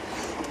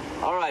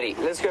 Alrighty,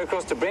 let's go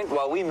across to Brent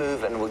while we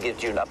move, and we'll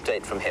give you an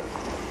update from him.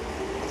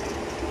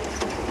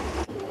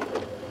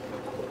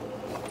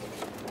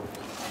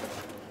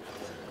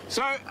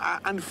 So,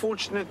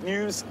 unfortunate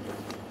news.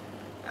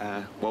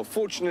 Well,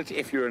 fortunate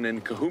if you're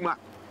in Kahuma.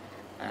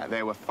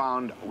 They were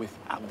found with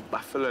a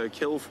buffalo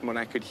kill, from what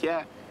I could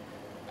hear,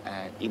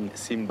 in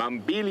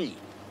Simbambili.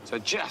 So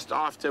just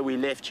after we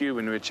left you,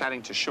 when we were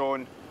chatting to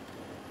Sean,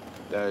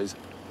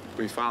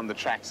 we found the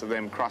tracks of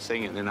them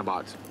crossing, and then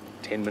about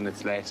 10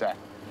 minutes later,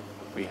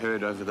 we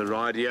heard over the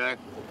radio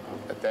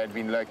that they'd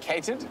been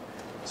located.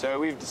 So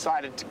we've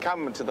decided to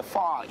come to the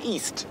far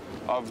east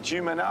of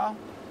Djuma now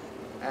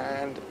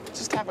and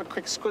just have a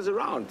quick squiz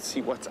around,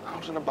 see what's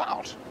out and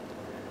about.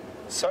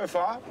 So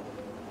far,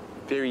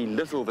 very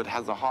little that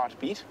has a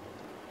heartbeat,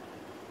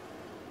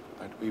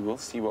 but we will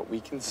see what we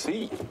can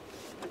see.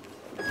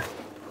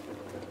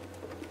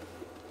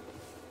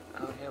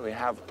 Out here we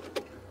have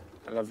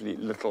a lovely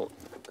little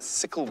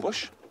sickle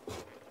bush.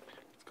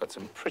 It's got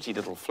some pretty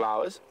little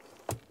flowers.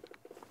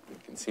 You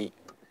can see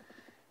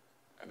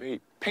a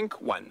very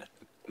pink one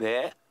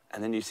there,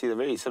 and then you see the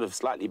very sort of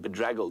slightly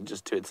bedraggled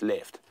just to its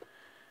left.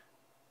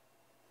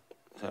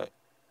 So,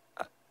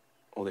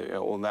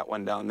 all that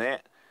one down there.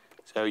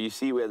 So you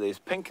see where there's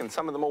pink, and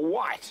some of them are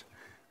white.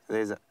 So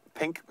there's a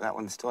pink, that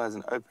one still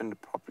hasn't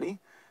opened properly.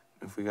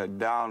 If we go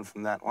down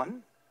from that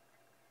one,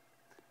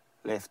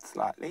 left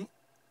slightly,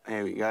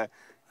 there we go.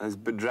 There's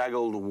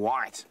bedraggled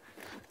white.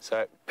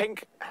 So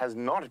pink has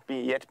not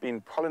yet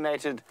been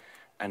pollinated,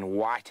 and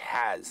white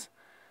has.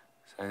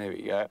 So there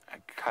we go, a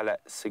colour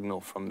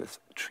signal from this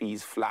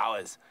tree's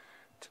flowers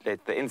to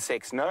let the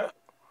insects know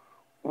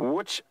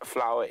which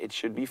flower it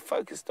should be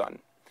focused on.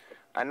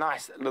 A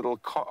nice little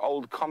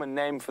old common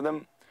name for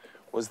them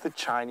was the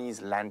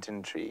Chinese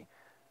lantern tree.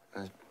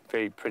 There's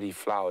very pretty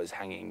flowers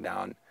hanging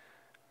down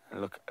and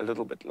look a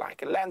little bit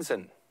like a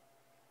lantern.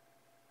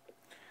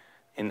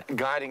 In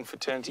guiding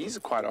fraternities,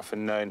 quite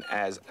often known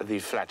as the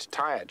flat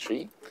tire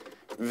tree,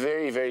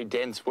 very, very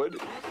dense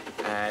wood,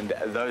 and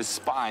those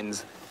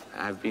spines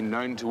have been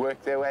known to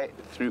work their way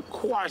through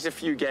quite a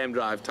few game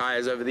drive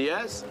tires over the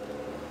years.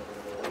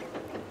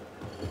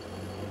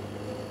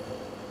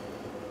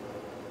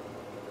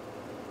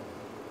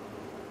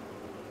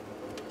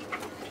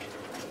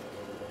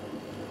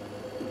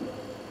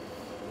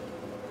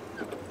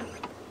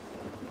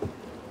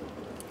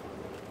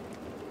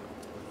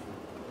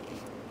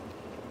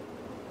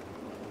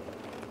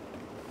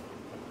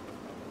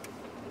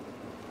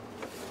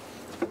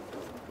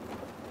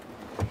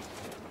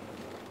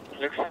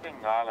 Looks like a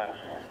ngala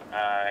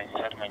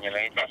inside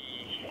Manuleti.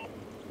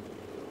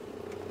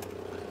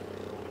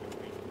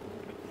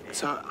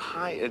 So,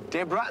 hi,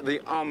 Deborah, the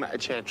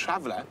armchair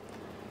traveller,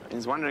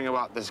 is wondering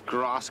about this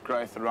grass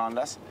growth around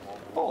us.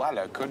 Oh,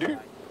 hello, Kudu.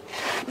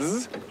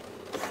 Zzz.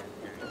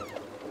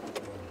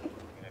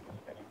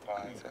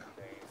 There's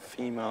a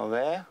female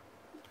there,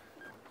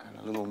 and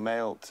a little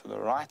male to the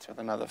right with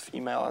another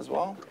female as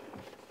well.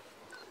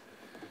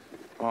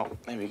 Well,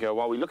 there we go.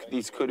 While we look at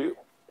these kudu,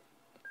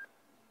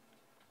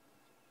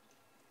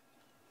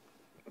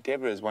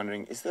 Deborah is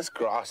wondering, is this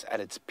grass at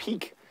its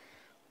peak?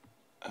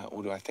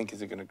 Or do I think,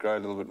 is it going to grow a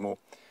little bit more?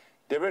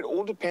 Deborah, it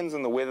all depends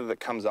on the weather that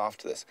comes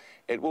after this.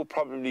 It will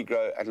probably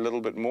grow a little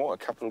bit more, a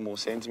couple more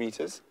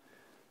centimeters.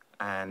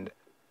 And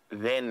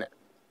then,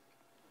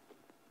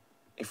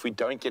 if we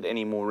don't get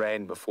any more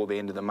rain before the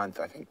end of the month,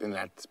 I think then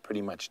that's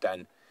pretty much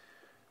done.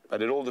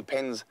 But it all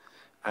depends.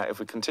 If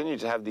we continue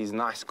to have these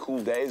nice cool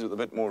days with a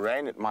bit more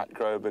rain, it might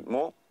grow a bit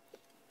more.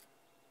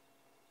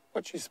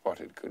 What you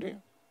spotted, could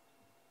you?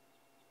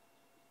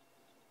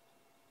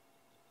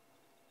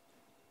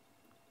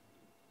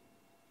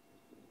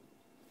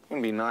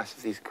 Wouldn't it be nice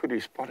if these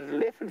kudu spotted a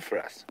leopard for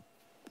us?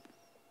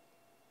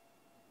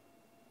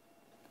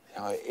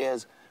 Our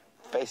ears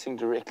facing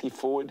directly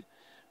forward,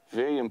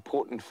 very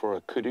important for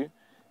a kudu.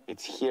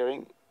 It's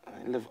hearing.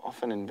 They live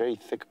often in very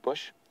thick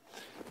bush.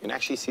 You can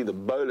actually see the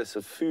bolus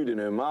of food in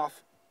her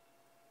mouth,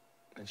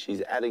 and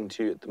she's adding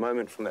to at the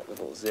moment from that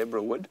little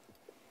zebra wood,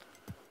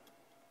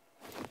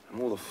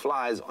 and all the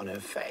flies on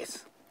her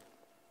face.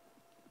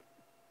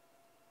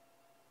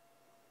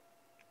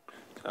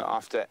 So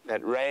after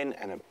that rain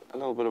and a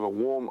little bit of a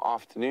warm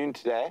afternoon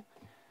today,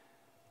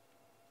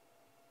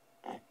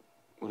 it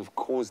would have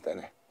caused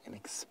an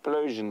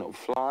explosion of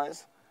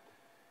flies.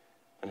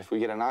 And if we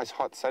get a nice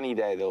hot sunny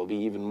day, there will be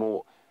even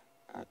more.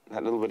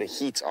 That little bit of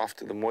heat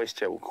after the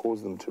moisture will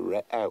cause them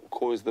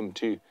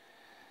to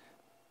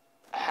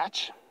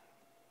hatch.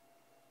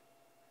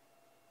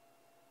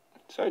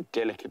 So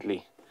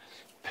delicately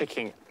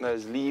picking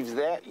those leaves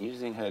there,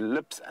 using her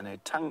lips and her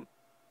tongue.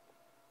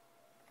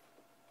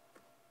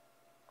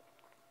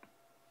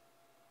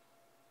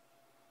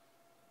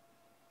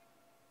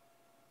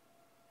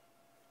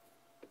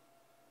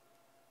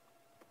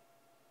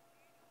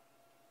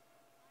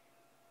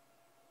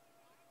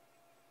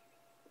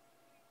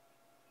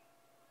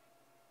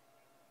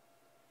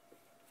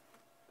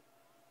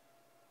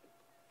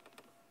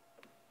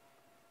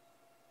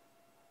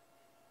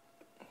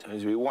 So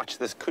as we watch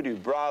this kudu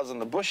browse on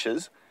the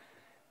bushes,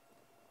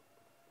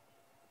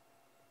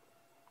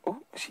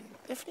 oh, she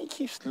definitely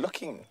keeps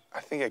looking. I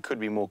think there could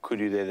be more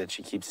kudu there that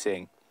she keeps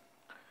seeing.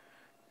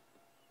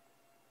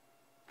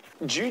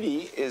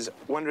 Judy is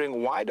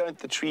wondering, why don't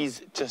the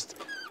trees just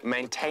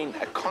maintain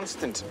a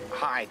constant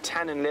high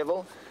tannin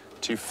level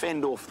to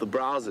fend off the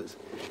browsers?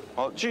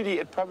 Well, Judy,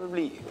 it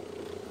probably...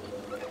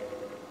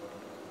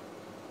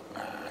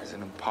 there's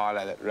an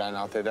impala that ran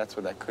out there. That's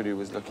what that kudu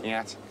was looking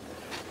at.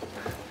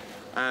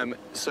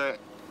 So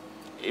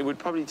it would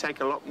probably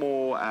take a lot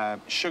more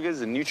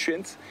sugars and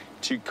nutrients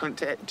to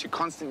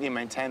constantly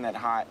maintain that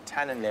high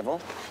tannin level.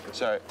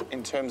 So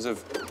in terms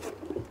of,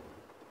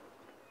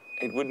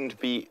 it wouldn't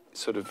be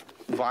sort of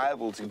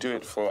viable to do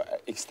it for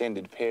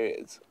extended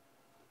periods.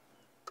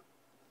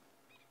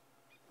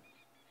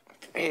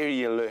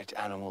 Very alert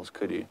animals,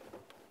 kudu.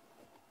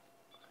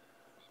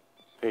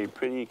 Very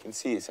pretty. You can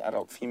see it's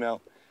adult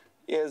female.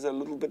 Ears a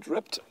little bit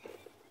ripped.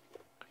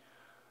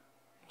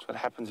 That's what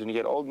happens when you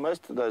get old.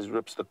 Most of those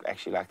rips look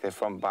actually like they're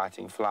from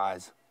biting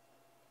flies.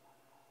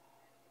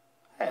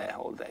 Hey,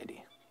 old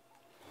lady.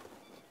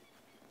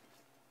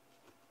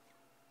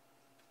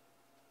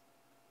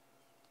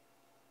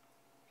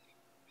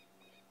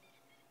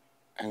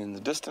 And in the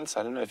distance,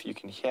 I don't know if you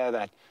can hear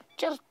that.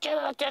 And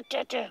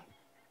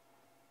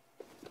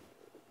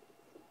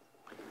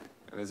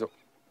there's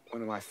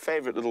one of my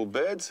favorite little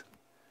birds,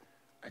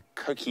 a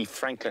coqui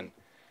franklin,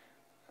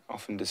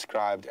 often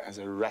described as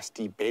a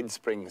rusty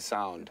bedspring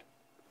sound.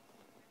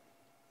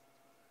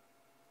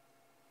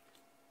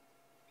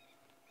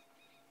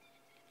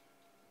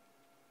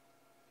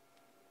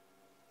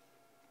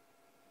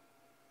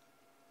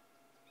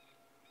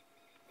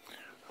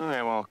 All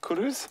right, well,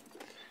 kudus,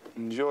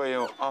 enjoy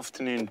your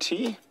afternoon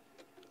tea.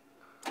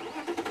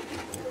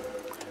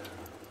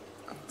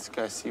 Let's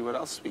go see what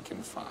else we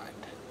can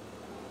find.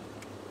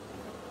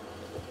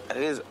 And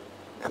it is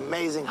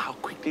amazing how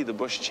quickly the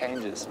bush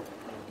changes.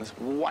 This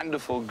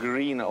wonderful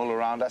green all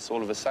around us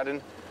all of a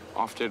sudden,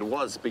 after it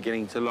was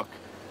beginning to look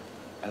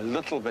a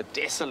little bit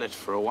desolate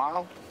for a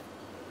while.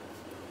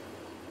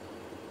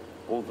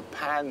 All the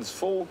pans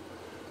full.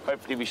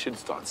 Hopefully we should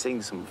start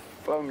seeing some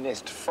foam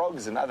nest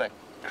frogs and other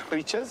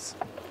creatures.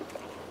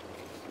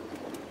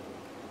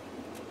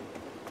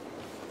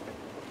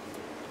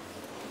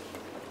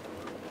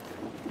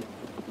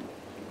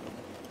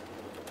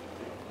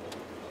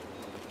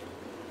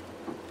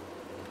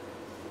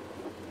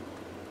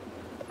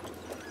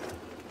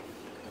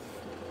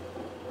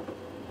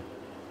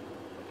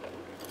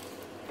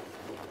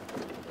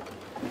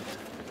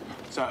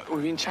 So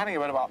we've been chatting a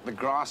bit about the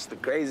grass, the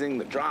grazing,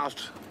 the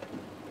drought,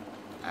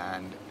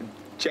 and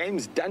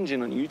James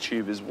Dungeon on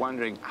YouTube is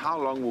wondering, how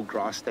long will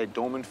grass stay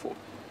dormant for?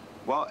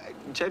 Well,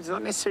 James, it's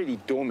not necessarily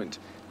dormant.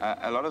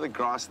 A lot of the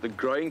grass, the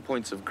growing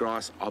points of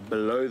grass are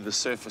below the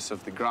surface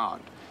of the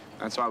ground.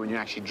 That's why when you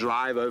actually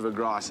drive over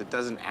grass, it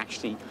doesn't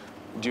actually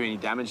do any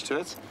damage to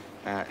it.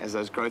 as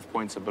those growth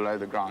points are below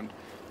the ground.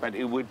 But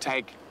it would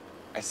take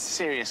a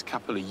serious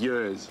couple of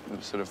years,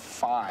 sort of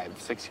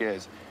 5, 6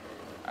 years,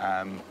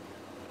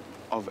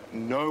 of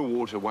no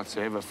water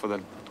whatsoever for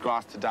the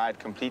grass to die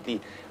completely.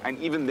 And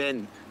even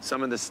then,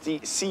 some of the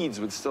seeds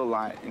would still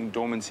lie in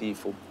dormancy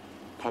for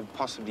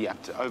possibly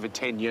up to over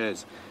 10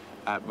 years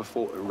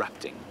before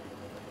erupting.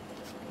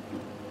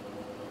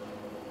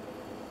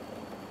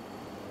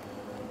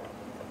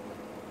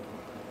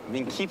 I've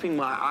been keeping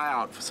my eye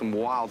out for some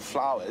wild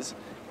flowers,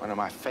 one of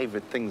my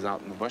favorite things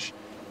out in the bush.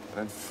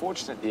 But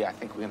unfortunately, I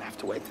think we're going to have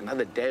to wait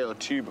another day or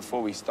two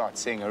before we start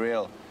seeing a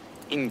real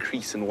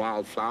increase in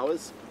wild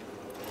flowers.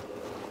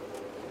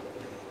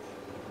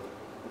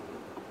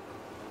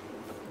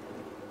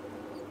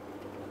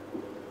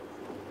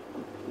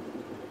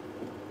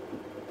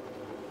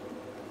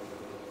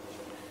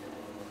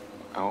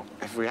 Oh,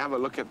 if we have a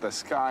look at the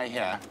sky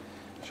here,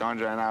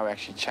 Chandra and I were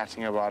actually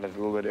chatting about it a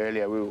little bit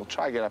earlier. We will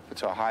try to get up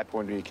to a high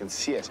point where you can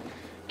see it.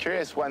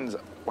 Curious ones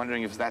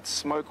wondering if that's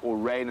smoke or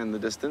rain in the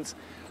distance.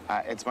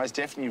 It's most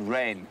definitely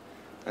rain.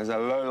 There's a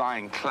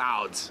low-lying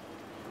clouds,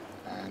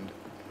 and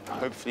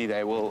hopefully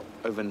they will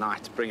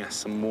overnight bring us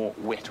some more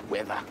wet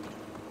weather.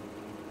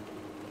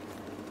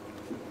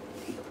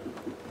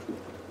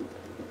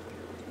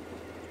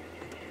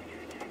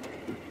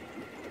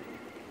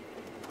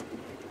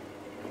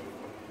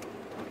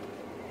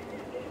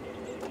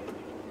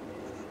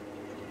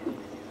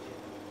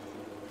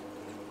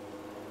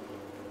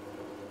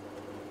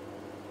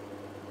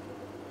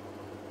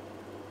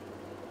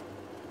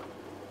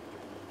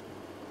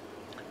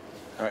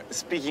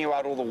 Speaking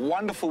about all the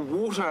wonderful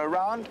water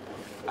around,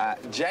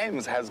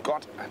 James has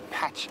got a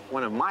patch,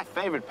 one of my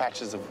favorite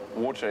patches of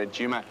water at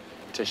Djuma,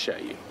 to show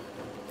you.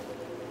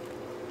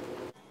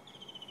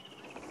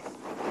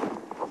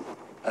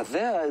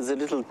 There is a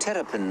little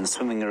terrapin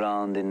swimming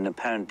around in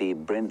apparently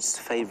Brent's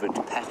favorite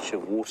patch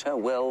of water.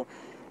 Well,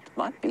 it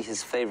might be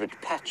his favorite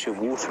patch of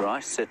water. I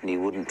certainly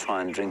wouldn't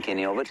try and drink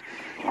any of it.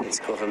 It's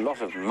got a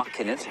lot of muck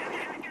in it.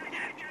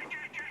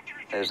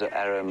 Those are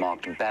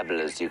arrow-marked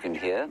babblers you can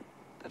hear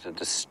that are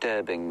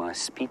disturbing my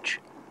speech.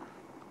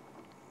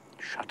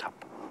 Shut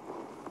up.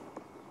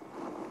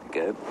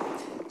 There we go.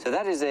 So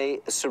that is a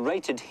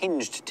serrated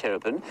hinged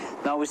terrapin.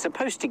 Now, we're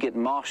supposed to get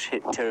marsh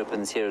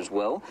terrapins here as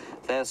well.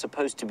 They're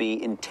supposed to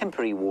be in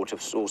temporary water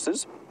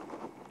sources.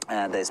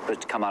 They're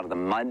supposed to come out of the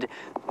mud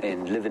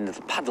and live in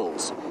little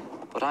puddles.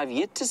 But I've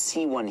yet to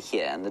see one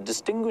here, and the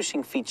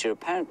distinguishing feature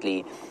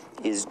apparently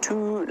is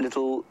 2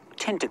 little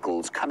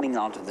tentacles coming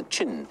out of the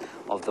chin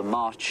of the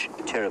marsh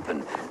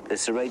terrapin. The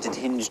serrated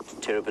hinged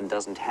terrapin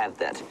doesn't have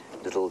that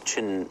little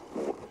chin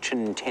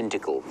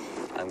tentacle.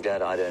 I'm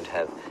glad I don't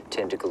have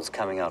tentacles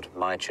coming out of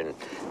my chin.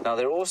 Now,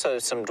 there are also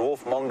some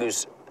dwarf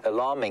mongoose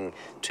alarming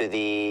to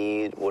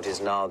the what is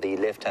now the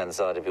left-hand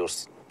side of your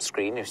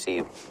screen. You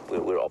see,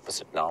 we're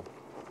opposite now.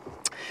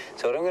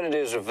 So what I'm going to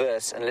do is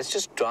reverse, and let's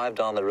just drive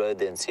down the road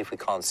there and see if we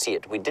can't see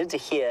it. We did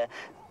hear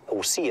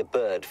or see a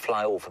bird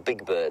fly off, a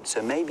big bird,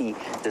 so maybe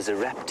there's a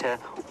raptor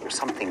or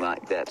something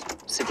like that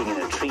sitting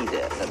in a tree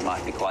there. That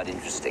might be quite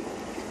interesting.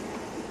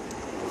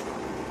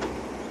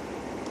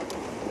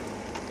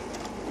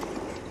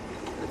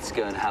 Let's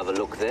go and have a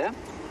look there.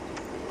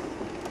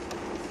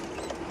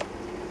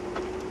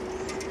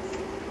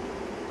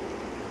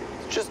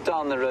 Just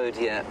down the road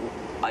here,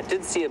 I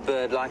did see a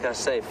bird, like I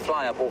say,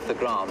 fly up off the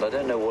ground. I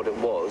don't know what it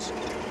was,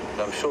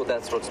 but I'm sure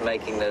that's what's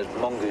making those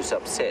mongoose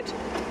upset.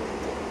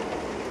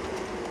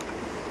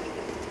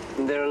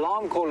 And their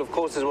alarm call, of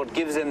course, is what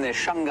gives them their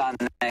Shangan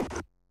name.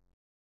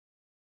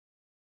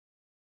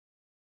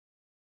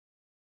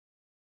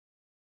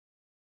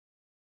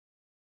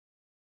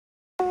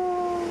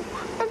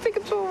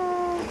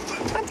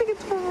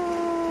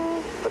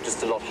 But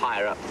just a lot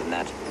higher up than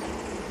that.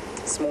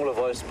 Smaller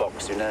voice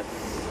box, you know.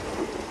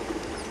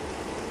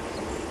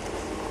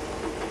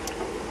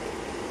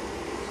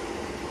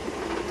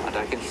 And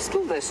I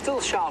can they're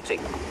still shouting.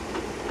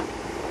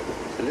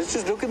 So let's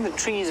just look in the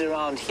trees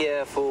around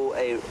here for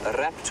a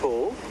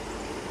raptor,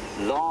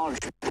 large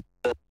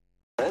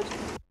bird.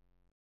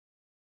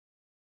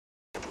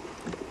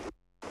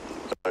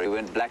 Sorry,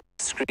 went black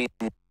screen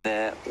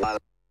there while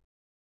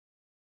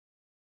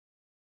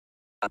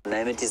the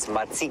name it is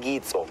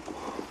Matsigitso.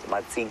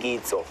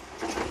 Matsigitso.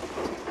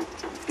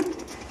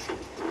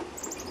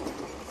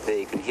 There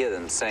you can hear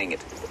them saying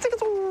it.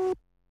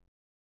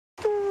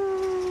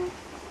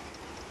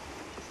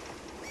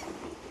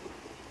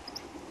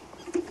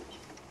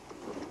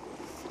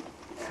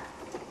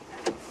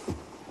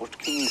 What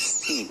can you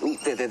see? Oh,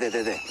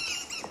 there.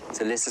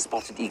 It's a lesser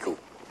spotted eagle.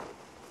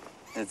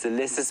 It's a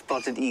lesser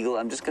spotted eagle.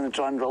 I'm just going to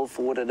try and roll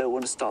forward. I don't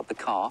want to start the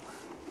car.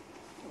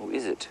 Or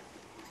is it?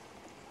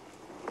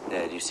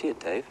 There, do you see it,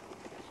 Dave?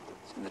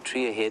 It's in the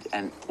tree ahead,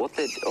 and what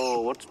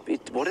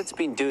it's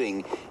been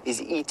doing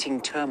is eating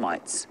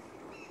termites.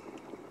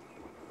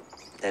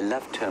 They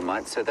love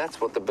termites, so that's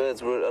what the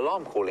birds were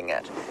alarm calling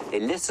at. A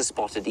lesser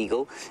spotted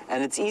eagle,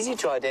 and it's easy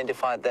to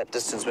identify at that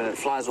distance when it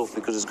flies off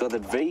because it's got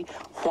that very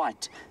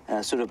white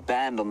sort of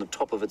band on the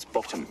top of its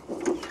bottom.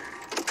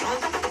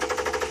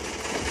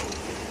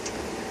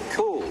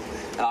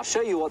 And I'll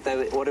show you what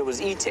it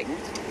was eating.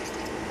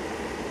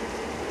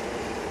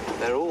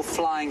 They're all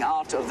flying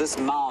out of this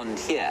mound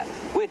here,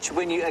 which,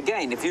 when you,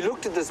 again, if you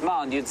looked at this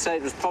mound, you'd say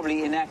it was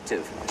probably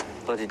inactive,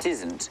 but it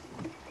isn't.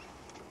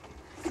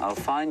 I'll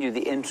find you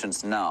the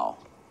entrance now.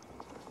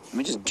 Let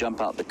me just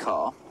jump out the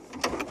car.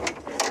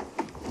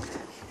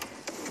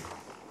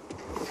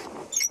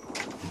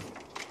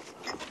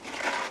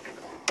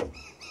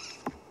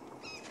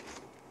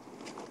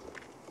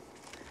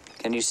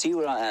 Can you see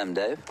where I am,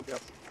 Dave?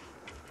 Yep.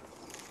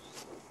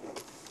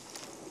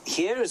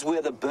 Here is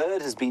where the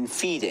bird has been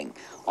feeding,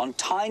 on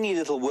tiny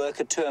little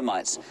worker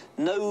termites,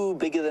 no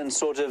bigger than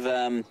sort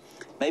of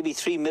maybe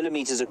 3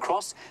 millimeters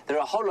across. There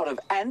are a whole lot of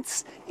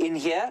ants in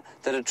here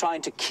that are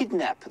trying to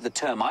kidnap the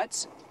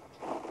termites.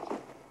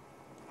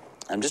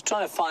 I'm just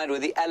trying to find where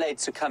the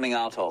alates are coming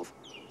out of.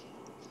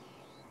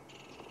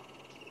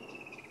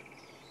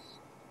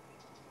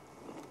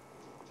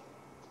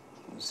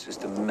 It's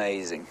just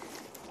amazing.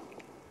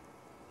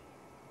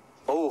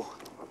 Oh.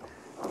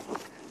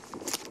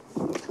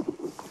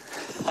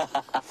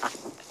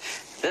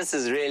 This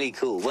is really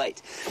cool.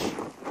 Wait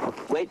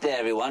there,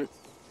 everyone.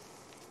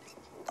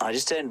 I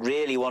just don't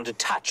really want to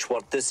touch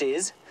what this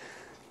is.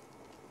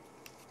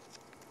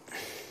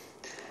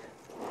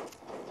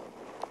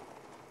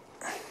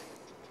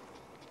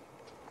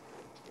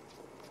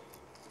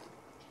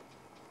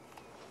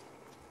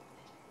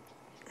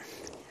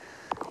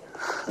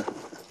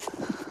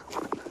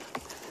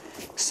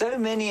 So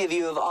many of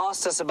you have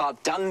asked us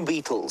about dung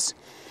beetles,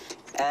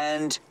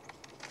 and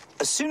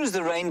as soon as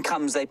the rain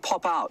comes, they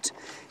pop out.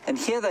 And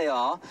here they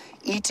are,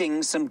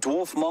 eating some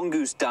dwarf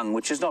mongoose dung,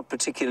 which is not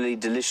particularly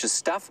delicious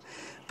stuff.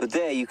 But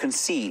there you can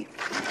see,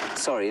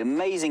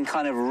 amazing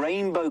kind of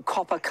rainbow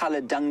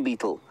copper-colored dung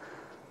beetle,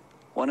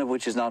 one of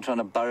which is now trying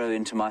to burrow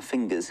into my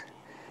fingers.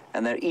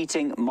 And they're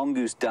eating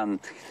mongoose dung,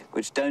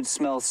 which don't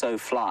smell so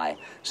fly.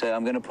 So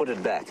I'm going to put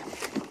it back.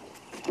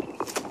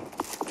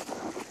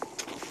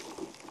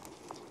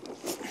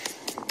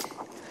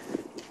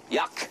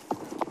 Yuck.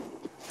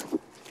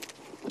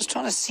 Just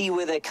trying to see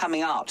where they're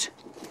coming out.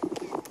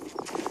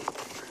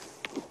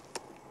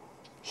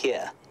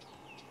 Here.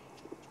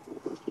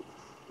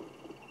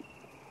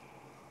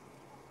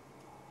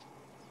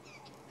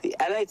 The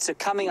alates are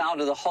coming out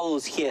of the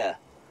holes here,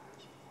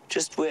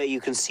 just where you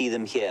can see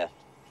them here.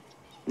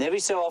 And every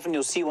so often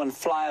you'll see one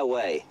fly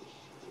away.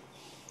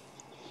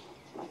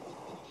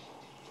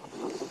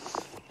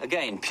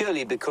 Again,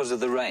 purely because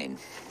of the rain.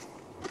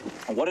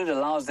 And what it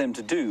allows them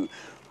to do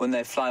when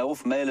they fly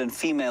off, male and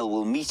female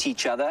will meet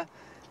each other,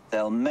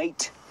 they'll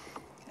mate,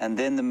 and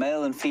then the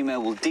male and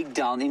female will dig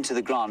down into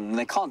the ground. And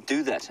they can't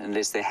do that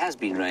unless there has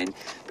been rain,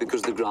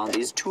 because the ground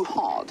is too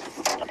hard.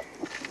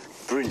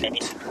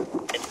 Brilliant.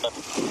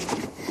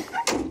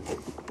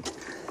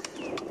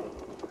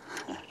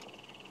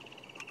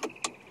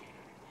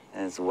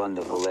 That's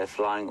wonderful. They're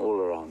flying all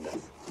around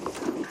us.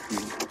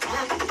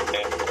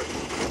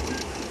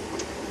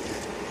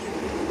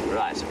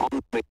 Right,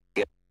 on we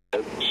go.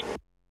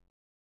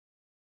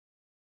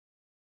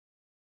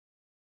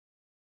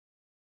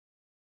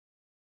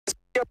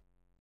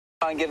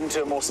 Try and get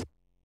into a more...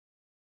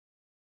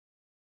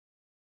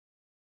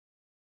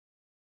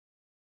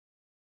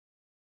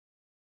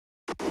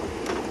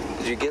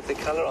 Did you get the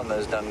colour on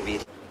those dung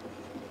beetles?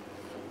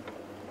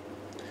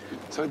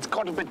 So it's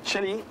got a bit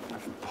chilly.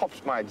 I've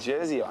popped my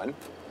jersey on,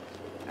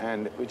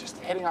 and we're just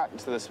heading out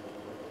into this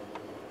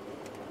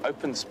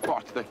open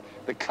spot.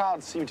 The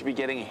clouds seem to be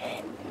getting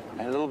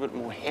a little bit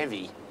more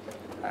heavy.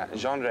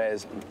 Jean-Andre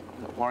is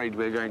worried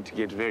we're going to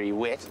get very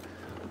wet.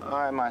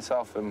 I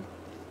myself am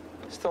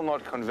still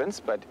not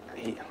convinced, but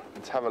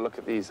let's have a look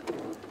at these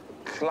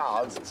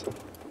clouds. It's a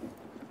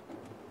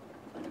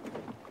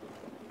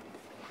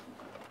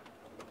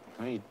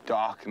very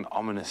dark and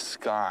ominous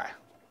sky.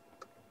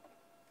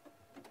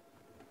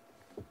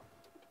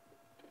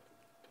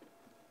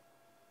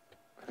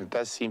 It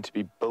does seem to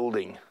be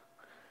building,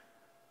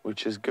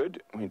 which is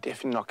good. We're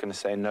definitely not going to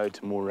say no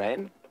to more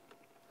rain.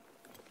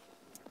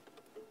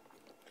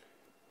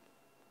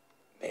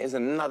 There's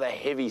another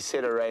heavy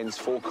set of rains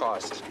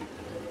forecast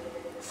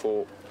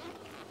for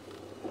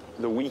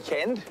the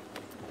weekend.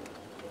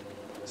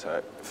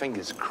 So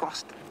fingers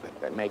crossed that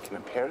they make an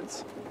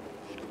appearance.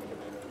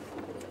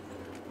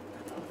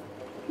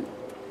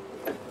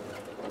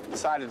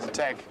 Decided to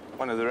take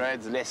one of the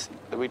roads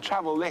that we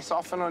travel less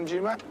often on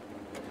Juma.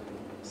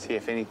 See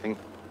if anything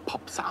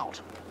pops out.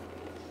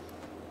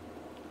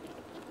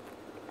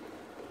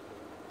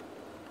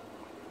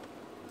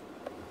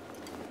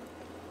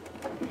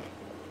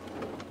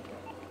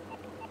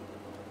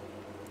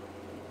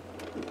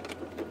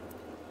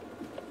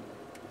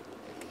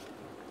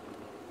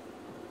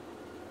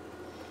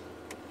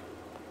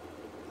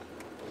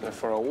 So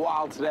for a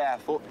while today, I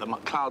thought the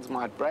clouds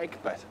might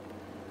break, but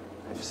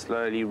they've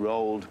slowly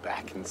rolled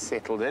back and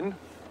settled in.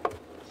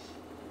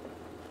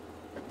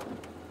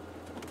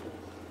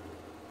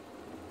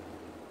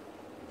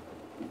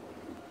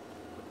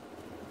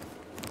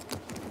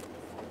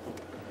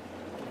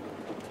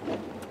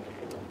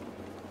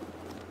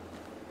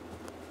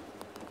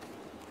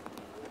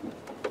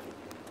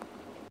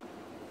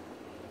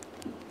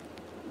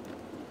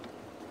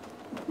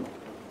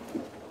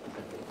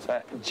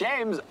 So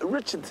James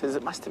Richard says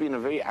it must have been a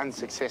very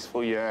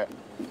unsuccessful year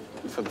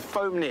for the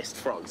foam nest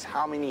frogs.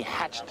 How many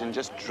hatched and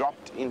just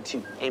dropped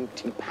into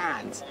empty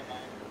pans?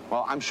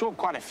 Well, I'm sure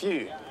quite a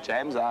few,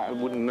 James. I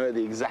wouldn't know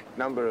the exact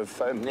number of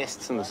foam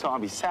nests in the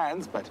Sabi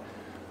Sands, but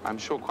I'm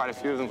sure quite a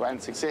few of them were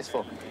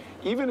unsuccessful.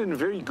 Even in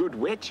very good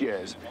wet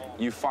years,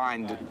 you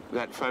find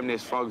that foam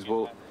nest frogs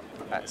will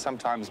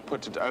sometimes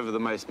put it over the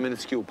most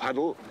minuscule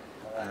puddle.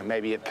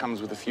 Maybe it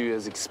comes with a few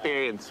years'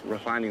 experience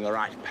with finding the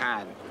right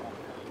pan.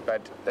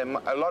 But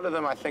a lot of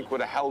them, I think, would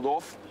have held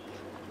off,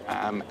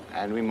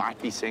 and we might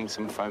be seeing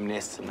some foam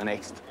nests in the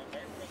next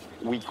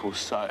week or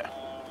so.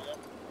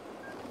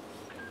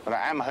 But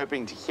I am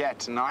hoping to hear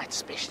tonight,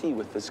 especially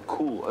with this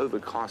cool,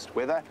 overcast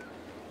weather,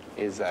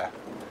 is the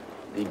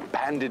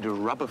banded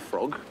rubber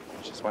frog,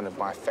 which is one of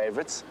my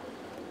favorites.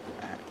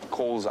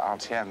 Calls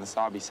out here in the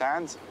Sabi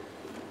Sands,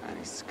 and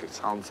he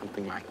sounds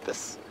something like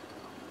this.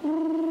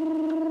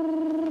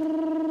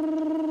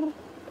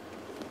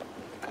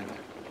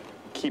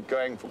 Keep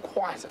going for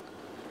quite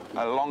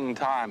a long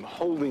time,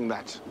 holding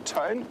that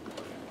tone.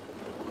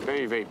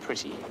 Very, very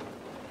pretty.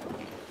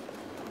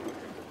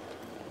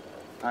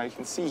 Now you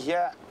can see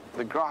here,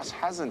 the grass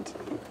hasn't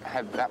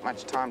had that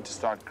much time to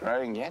start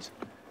growing yet.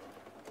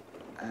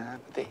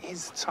 But there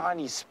is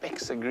tiny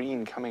specks of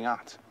green coming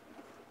out.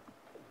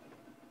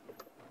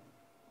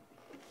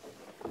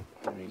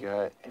 There we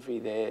go, every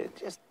there,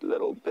 just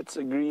little bits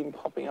of green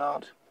popping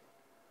out.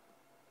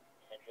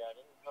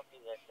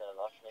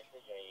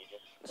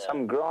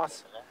 Some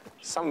grass,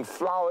 some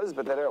flowers,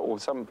 but they don't, or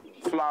some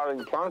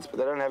flowering plants, but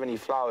they don't have any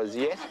flowers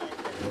yet.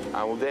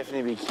 I will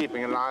definitely be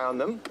keeping an eye on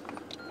them.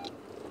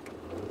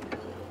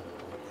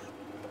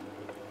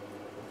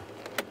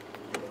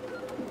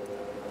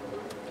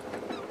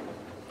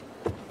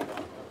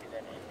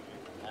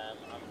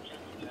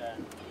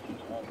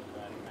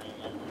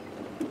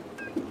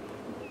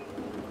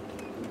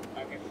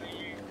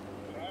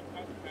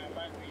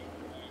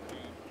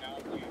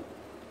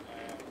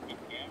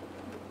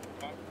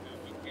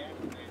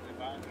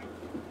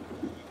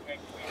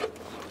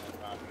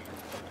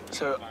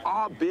 So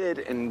our beard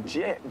and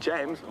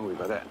James, oh, we've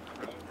got that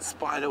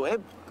spider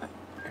web, there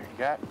we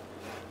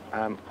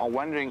go, are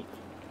wondering,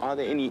 are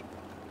there any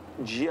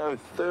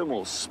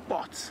geothermal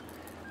spots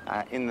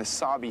in the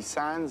Sabi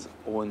Sands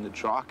or in the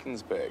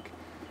Drakensberg?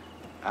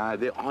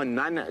 There are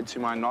none, to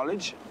my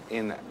knowledge,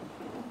 in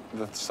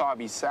the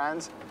Sabi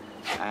Sands,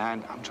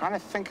 and I'm trying to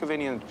think of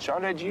any.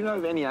 Jono, do you know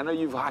of any? I know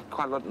you've hiked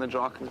quite a lot in the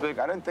Drakensberg.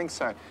 I don't think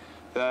so.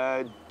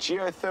 The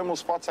geothermal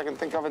spots I can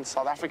think of in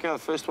South Africa, the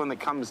first one that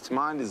comes to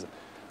mind is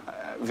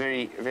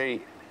very,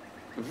 very,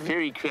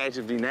 very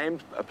creatively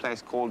named, a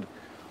place called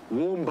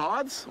Warm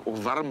Baths, or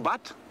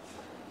Warmbad.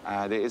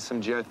 There is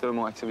some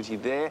geothermal activity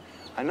there.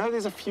 I know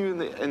there's a few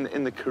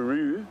in the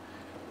Karoo,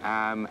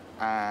 and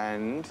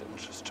I'm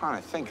just trying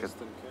to think.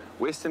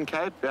 Western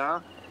Cape,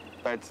 yeah,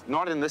 but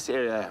not in this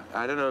area.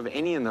 I don't know of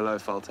any in the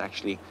Lowveld,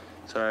 actually.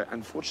 So,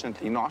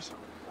 unfortunately not.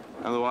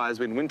 Otherwise,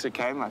 when winter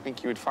came, I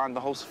think you would find the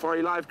whole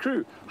Safari Live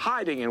crew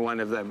hiding in one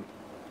of them.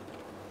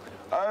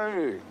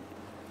 Oh,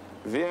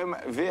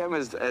 VM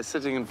is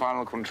sitting in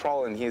final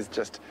control, and he's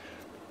just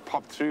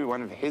popped through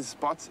one of his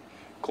spots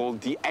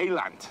called the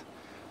Eland.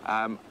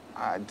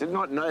 I did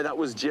not know that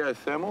was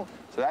geothermal.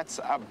 So that's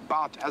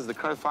about, as the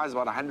crow flies,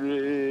 about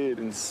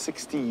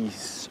 160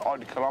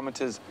 odd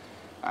kilometers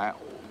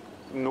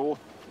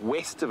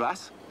northwest of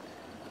us.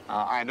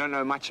 I don't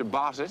know much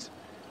about it.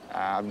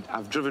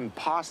 I've driven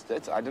past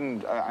it. I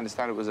didn't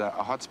understand it was a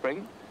hot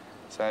spring.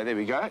 So there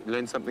we go,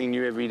 learn something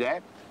new every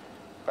day.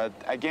 But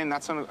again,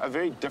 that's on a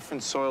very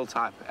different soil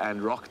type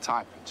and rock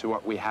type to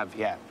what we have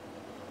here.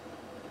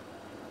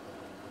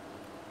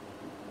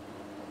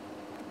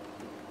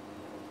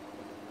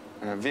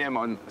 VM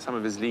on some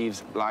of his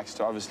leaves likes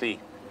to obviously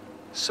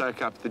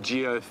soak up the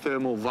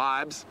geothermal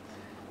vibes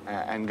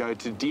and go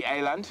to Die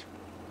Eiland.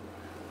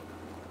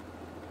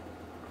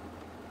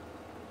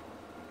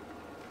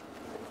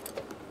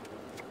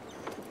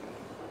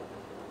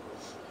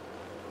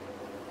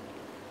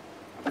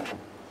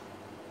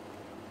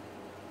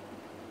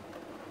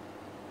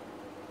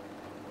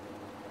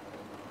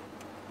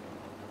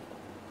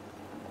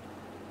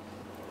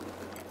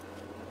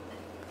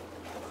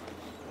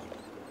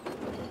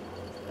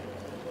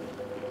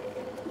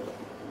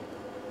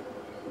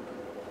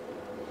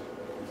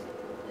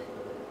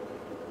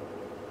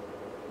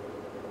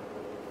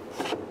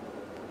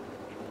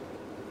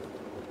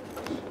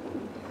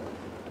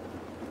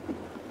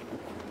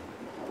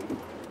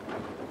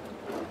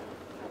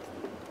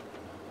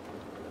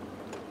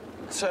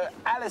 So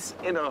Alice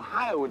in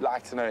Ohio would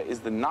like to know,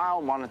 is the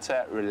Nile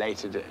monitor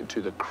related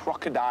to the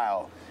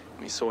crocodile?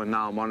 We saw a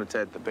Nile monitor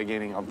at the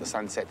beginning of the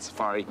Sunset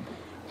Safari.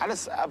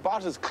 Alice,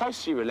 about as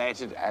closely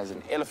related as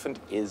an elephant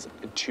is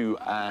to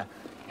a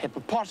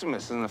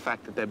hippopotamus in the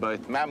fact that they're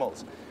both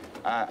mammals.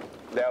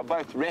 They are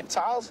both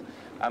reptiles.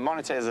 A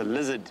monitor is a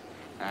lizard,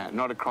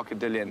 not a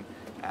crocodilian,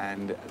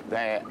 and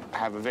they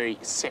have a very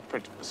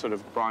separate sort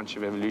of branch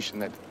of evolution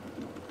that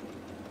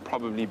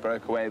probably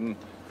broke away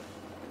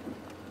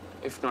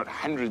if not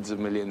hundreds of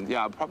millions,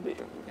 yeah, probably,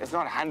 if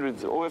not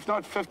hundreds, or if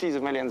not 50s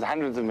of millions,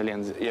 hundreds of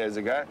millions years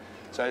ago.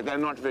 So they're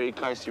not very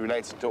closely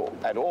related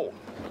at all.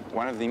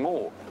 One of the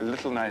more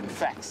little-known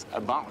facts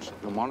about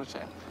the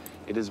monitor,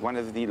 it is one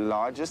of the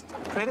largest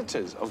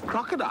predators of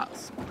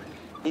crocodiles.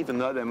 Even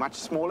though they're much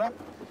smaller,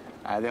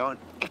 they are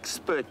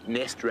expert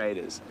nest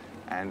raiders.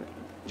 And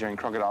during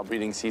crocodile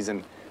breeding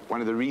season, one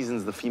of the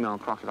reasons the female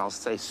crocodiles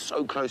stay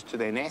so close to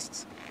their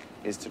nests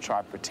is to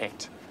try to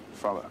protect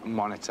from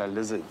monitor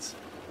lizards.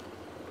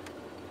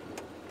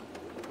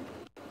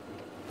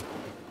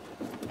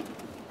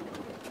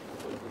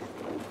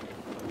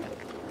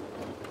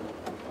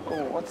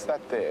 Oh, what's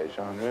that there,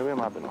 Jean? Where are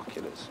my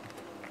binoculars?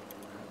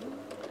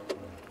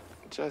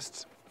 I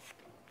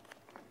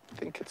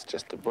think it's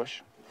just a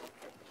bush.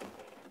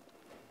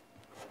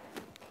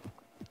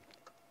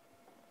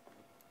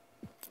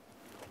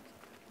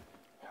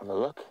 Have a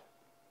look.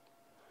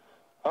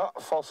 Oh,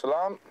 false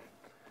alarm.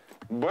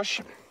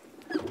 Bush.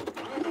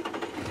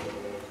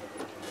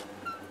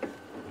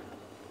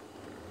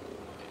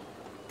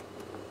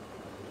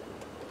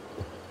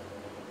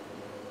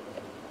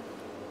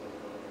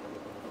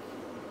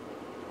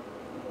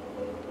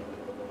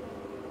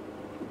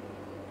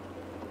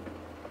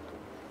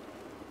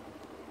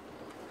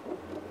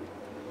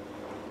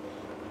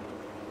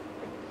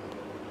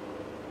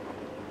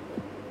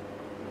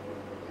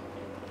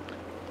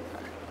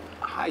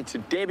 Hi to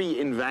Debbie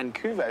in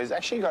Vancouver, who's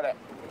actually got a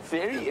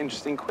very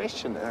interesting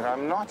question, and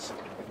I'm not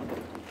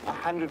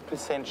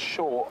 100%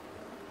 sure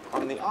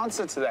on the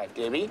answer to that,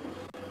 Debbie.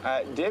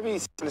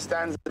 Debbie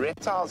understands that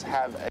reptiles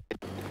have a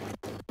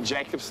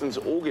Jacobson's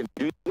organ.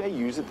 Do they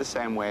use it the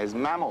same way as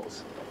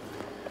mammals?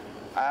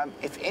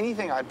 If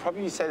anything, I'd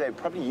probably say they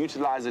probably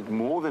utilize it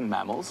more than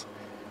mammals.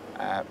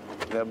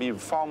 They'll be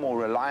far more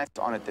reliant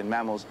on it than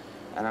mammals,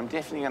 and I'm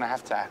definitely going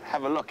to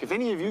have a look. If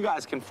any of you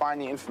guys can find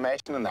the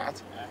information on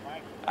that,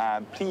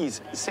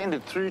 please send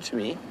it through to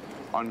me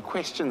on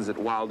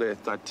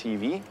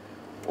questions@wildearth.tv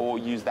or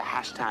use the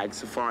hashtag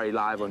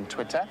SafariLive on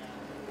Twitter.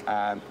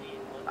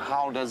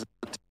 How does a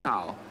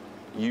reptile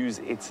use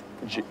its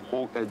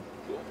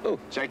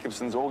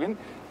Jacobson's organ,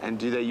 and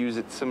do they use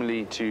it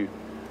similarly to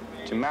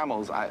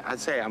mammals? I'd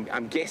say,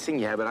 I'm guessing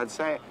here, but I'd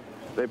say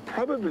they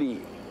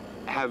probably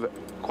have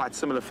quite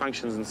similar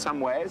functions in some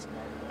ways.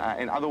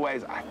 In other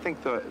ways, I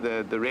think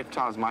the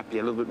reptiles might be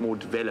a little bit more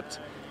developed,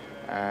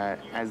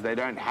 as they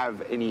don't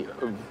have any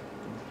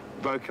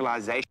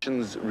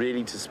vocalizations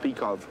really to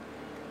speak of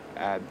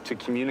to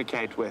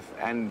communicate with,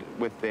 and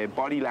with their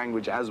body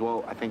language as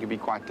well, I think it'd be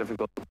quite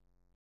difficult.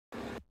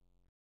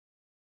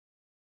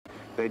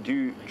 They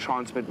do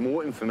transmit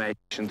more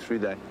information through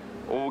the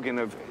organ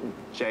of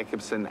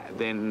Jacobson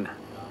than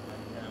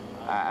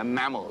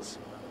mammals.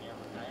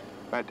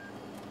 But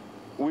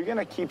we're going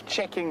to keep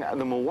checking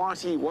the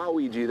Mawati. While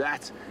we do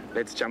that,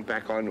 let's jump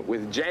back on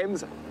with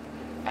James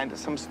and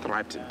some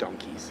striped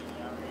donkeys.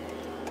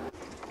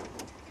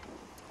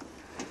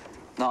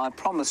 Now, I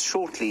promise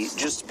shortly,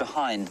 just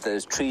behind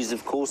those trees,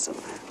 of course,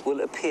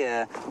 will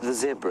appear the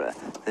zebra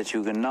that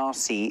you can now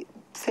see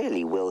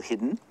fairly well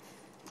hidden.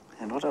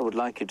 And what I would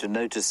like you to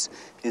notice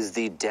is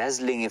the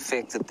dazzling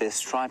effect that their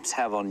stripes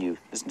have on you.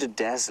 Isn't it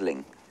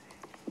dazzling?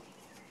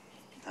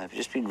 I've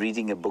just been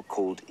reading a book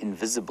called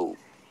Invisible.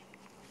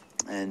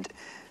 And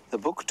the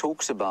book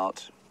talks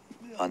about,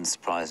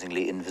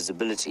 unsurprisingly,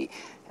 invisibility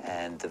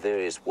and the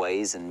various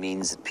ways and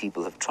means that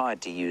people have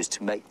tried to use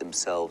to make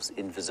themselves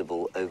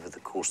invisible over the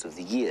course of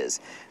the years.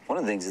 One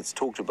of the things it's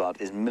talked about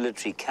is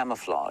military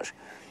camouflage.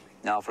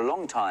 Now, for a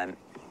long time,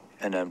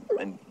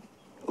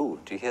 oh,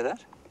 do you hear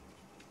that?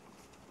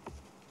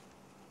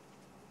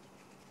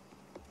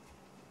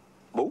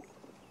 Oh,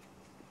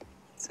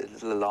 it's a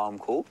little alarm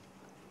call.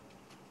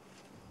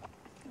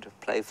 Bit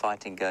of play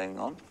fighting going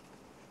on.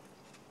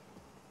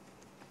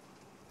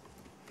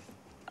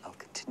 I'll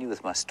continue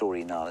with my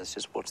story now. Let's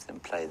just watch them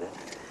play there.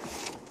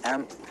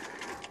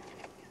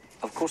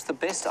 Of course,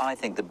 I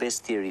think the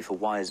best theory for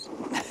why is...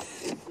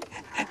 This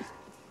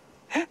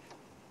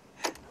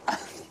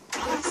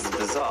is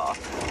bizarre.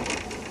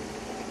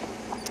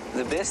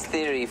 The best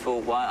theory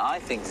for why I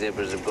think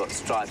zebras have got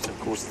stripes, of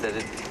course, is that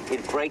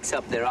it breaks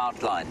up their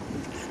outline.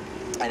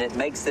 And it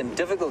makes them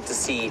difficult to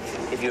see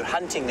if you're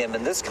hunting them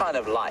in this kind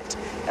of light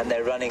and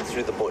they're running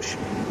through the bush.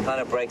 Kind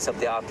of breaks up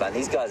the outline.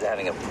 These guys are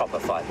having a proper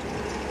fight.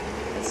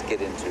 Let's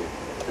get into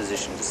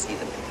position to see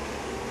them.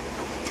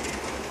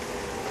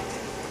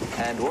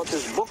 And what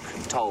this book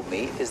told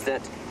me is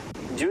that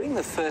during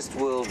the First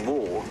World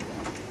War,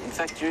 in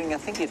fact, during, I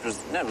think it was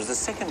the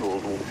Second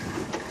World War,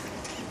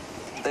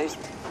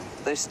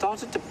 they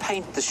started to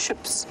paint the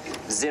ships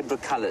zebra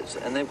colors,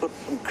 and they've got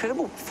an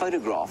incredible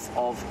photograph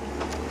of,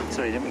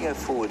 sorry, let me go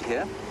forward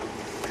here,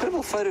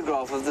 incredible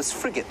photograph of this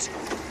frigate,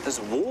 this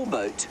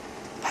warboat,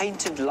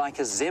 painted like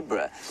a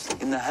zebra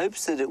in the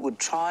hopes that it would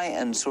try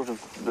and sort of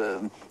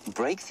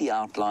break the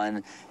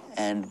outline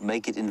and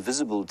make it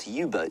invisible to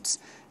U-boats.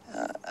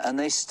 And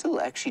they still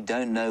actually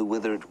don't know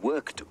whether it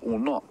worked or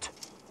not.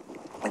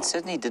 It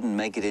certainly didn't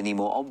make it any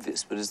more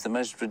obvious, but it's the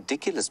most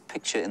ridiculous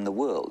picture in the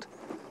world.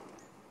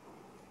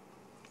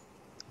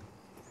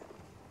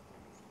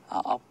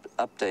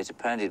 Update,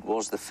 apparently it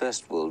was the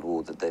First World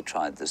War that they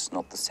tried this,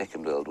 not the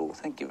Second World War.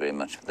 Thank you very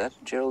much for that.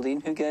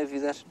 Geraldine, who gave you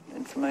that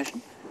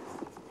information?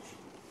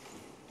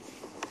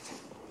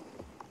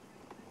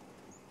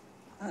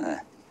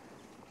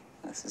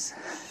 This is...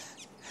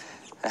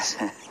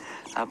 that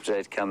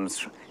update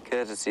comes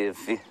courtesy of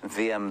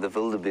VM the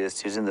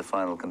wildebeest, who's in the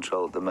final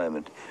control at the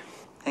moment.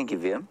 Thank you,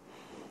 VM.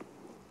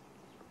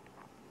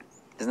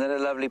 Isn't that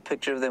a lovely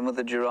picture of them with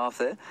the giraffe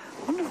there?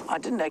 I wonder if I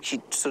didn't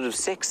actually sort of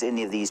sex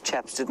any of these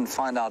chaps, didn't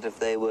find out if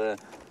they were...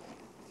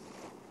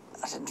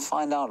 I didn't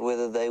find out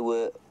whether they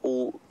were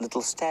all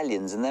little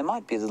stallions, and there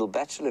might be a little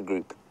bachelor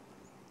group.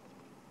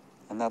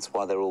 And that's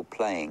why they're all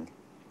playing.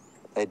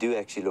 They do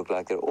actually look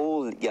like they're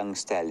all young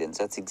stallions.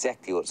 That's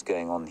exactly what's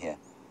going on here.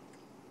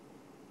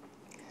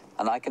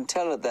 And I can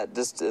tell at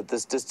this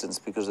distance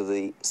because of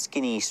the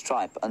skinny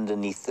stripe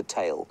underneath the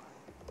tail.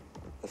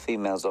 The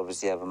females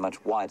obviously have a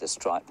much wider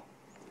stripe.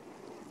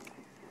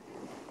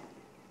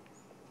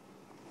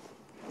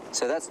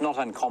 So that's not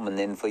uncommon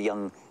then for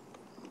young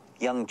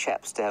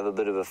chaps to have a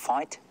bit of a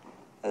fight,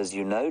 as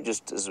you know,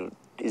 just as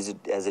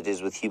it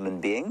is with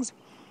human beings.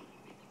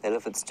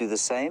 Elephants do the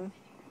same.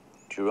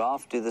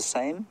 Giraffe do the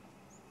same.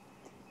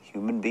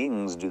 Human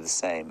beings do the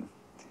same.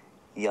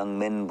 Young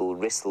men will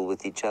wrestle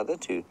with each other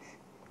to...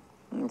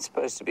 It's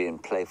supposed to be in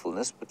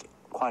playfulness, but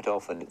quite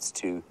often it's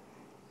to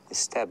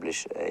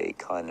establish a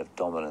kind of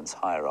dominance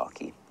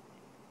hierarchy.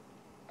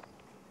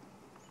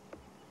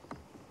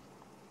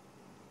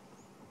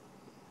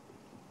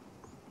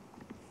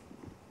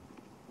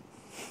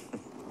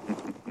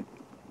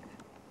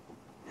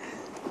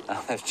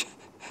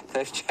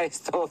 They've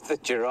chased off the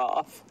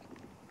giraffe.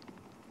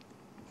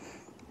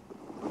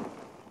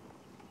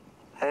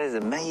 That is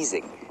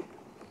amazing.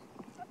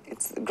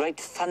 It's the great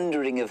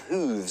thundering of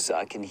hooves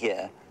I can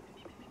hear.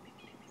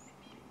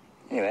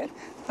 Anyway,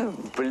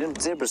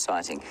 brilliant zebra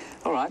sighting.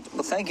 All right,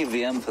 well, thank you,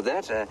 VM, for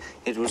that.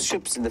 It was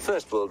ships in the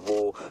First World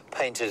War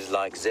painted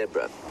like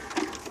zebra.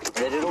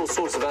 They did all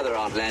sorts of other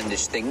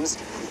outlandish things.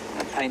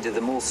 Painted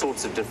them all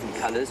sorts of different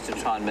colours to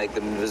try and make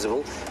them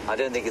invisible. I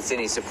don't think it's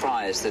any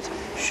surprise that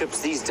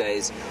ships these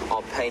days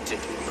are painted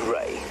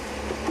grey.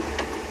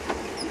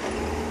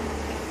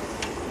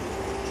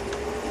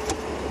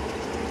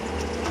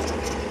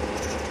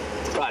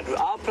 Right,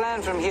 our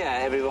plan from here,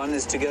 everyone,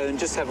 is to go and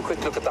just have a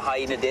quick look at the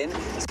hyena den.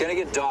 It's going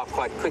to get dark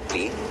quite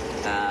quickly,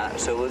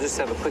 so we'll just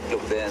have a quick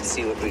look there and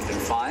see what we can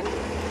find.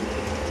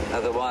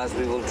 Otherwise,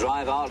 we will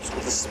drive out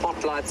with the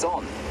spotlights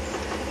on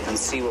and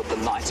see what the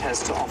night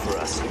has to offer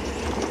us.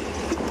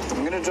 I'm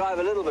going to drive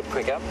a little bit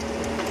quicker,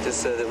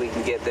 just so that we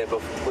can get there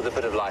with a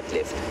bit of light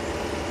left.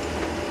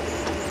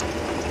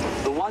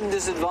 The one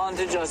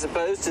disadvantage, I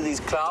suppose, to these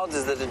clouds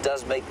is that it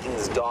does make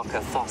things darker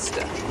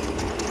faster.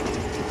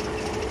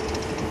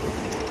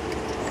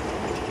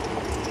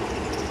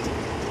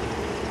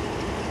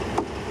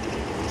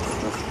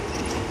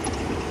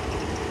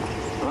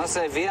 I must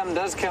say, VM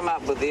does come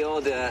up with the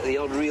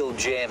odd real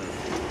gem,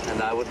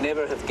 and I would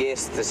never have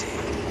guessed that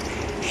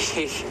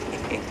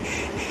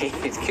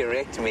he'd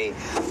correct me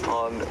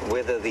on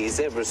whether the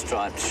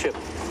zebra-striped ship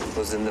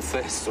was in the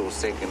First or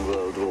Second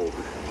World War.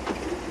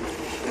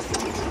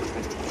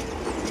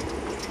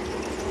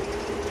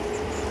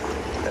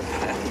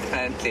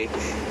 Apparently,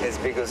 it's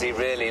because he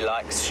really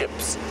likes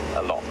ships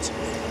a lot.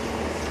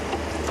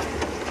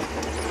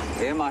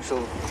 VM, I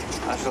shall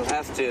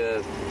have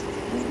to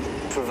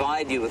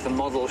provide you with a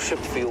model ship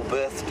for your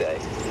birthday.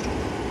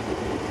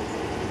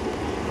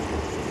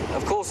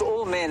 Of course,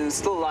 all men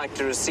still like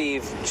to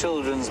receive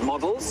children's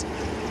models.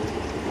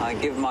 I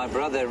give my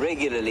brother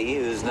regularly,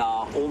 who's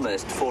now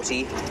almost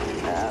 40,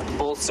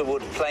 balsa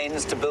wood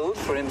planes to build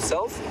for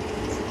himself.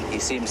 He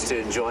seems to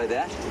enjoy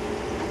that.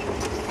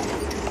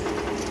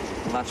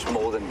 Much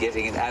more than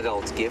getting an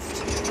adult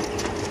gift.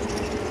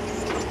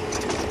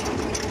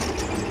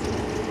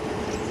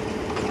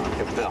 Like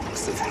a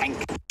box of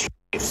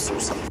handkerchiefs or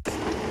something.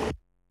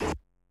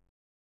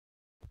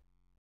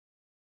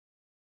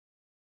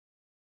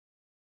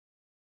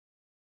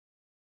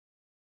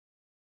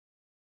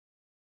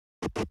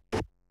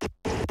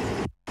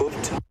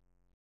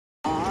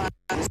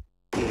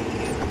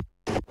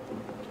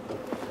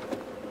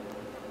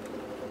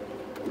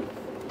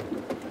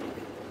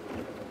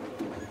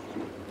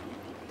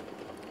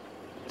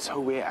 So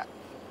we're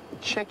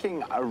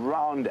checking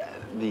around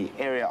the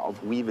area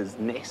of Weaver's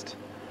Nest,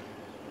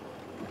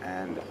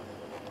 and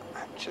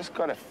I've just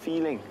got a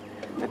feeling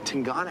that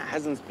Tingana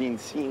hasn't been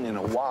seen in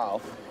a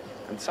while,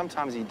 and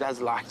sometimes he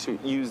does like to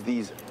use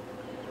these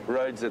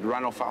roads that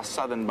run off our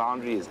southern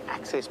boundary as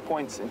access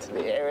points into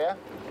the area.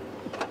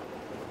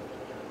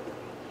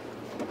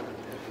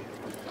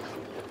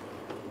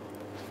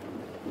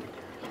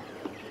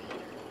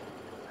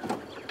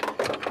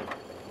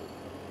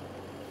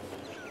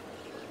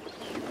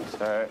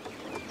 So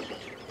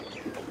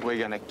we're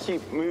going to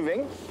keep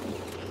moving.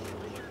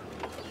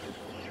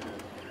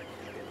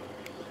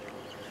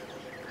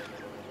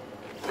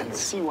 And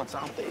see what's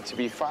out there to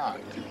be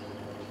found.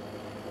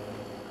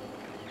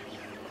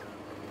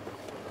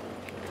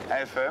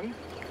 Hey, firm.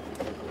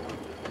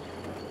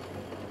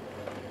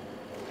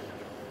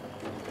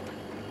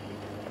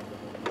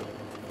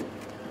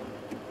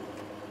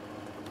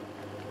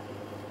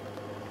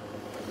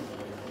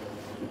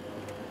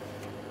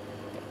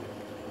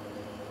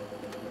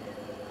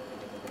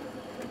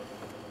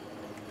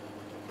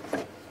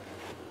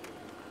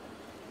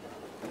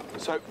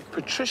 So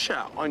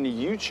Patricia on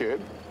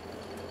YouTube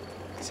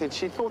said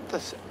she thought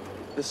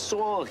the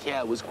soil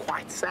here was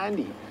quite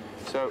sandy,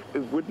 so it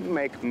wouldn't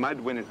make mud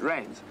when it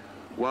rains.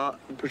 Well,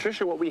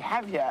 Patricia, what we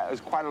have here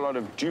is quite a lot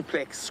of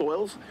duplex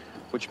soils,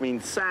 which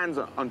means sands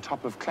on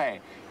top of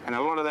clay. And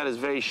a lot of that is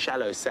very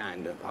shallow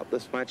sand, about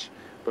this much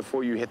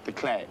before you hit the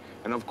clay.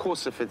 And of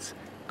course, if it's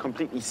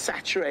completely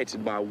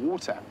saturated by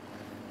water,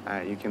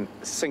 you can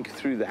sink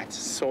through that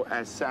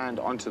sand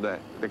onto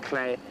the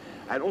clay.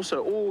 And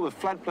also all the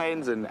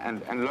floodplains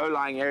and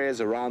low-lying areas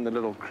around the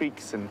little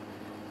creeks and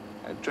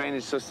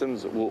drainage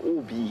systems will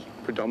all be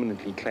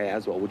predominantly clay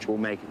as well, which will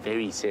make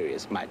very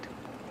serious mud.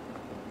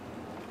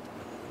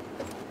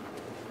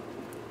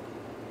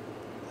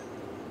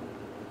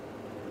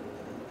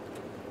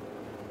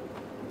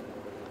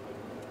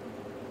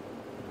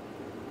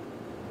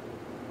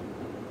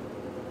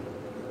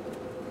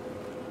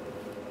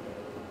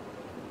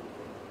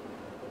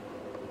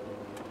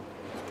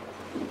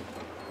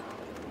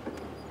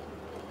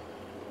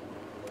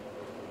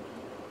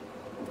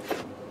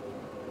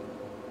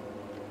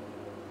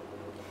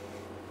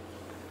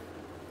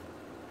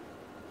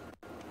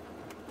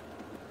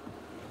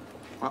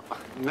 Well,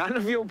 none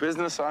of your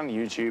business on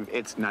YouTube,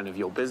 it's none of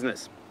your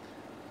business.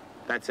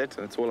 That's it,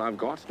 that's all I've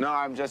got. No,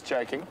 I'm just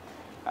joking.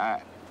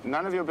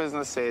 None of your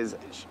business says,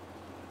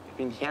 I've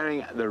been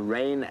hearing the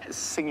rain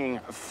singing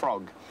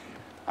frog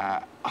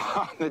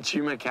on the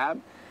Tuma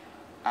cab.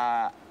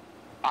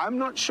 I'm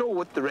not sure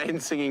what the rain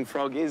singing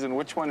frog is and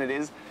which one it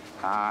is.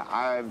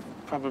 I've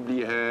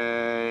probably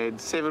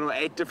heard 7 or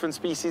 8 different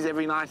species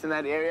every night in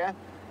that area.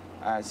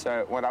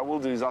 So what I will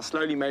do is I'll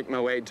slowly make my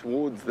way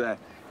towards the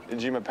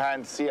Djuma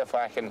Pan to see if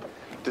I can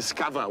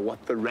discover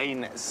what the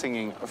rain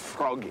singing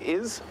frog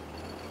is.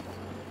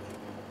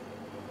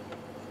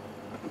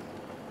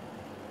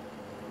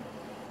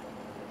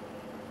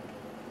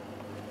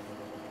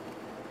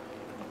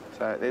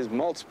 So there's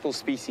multiple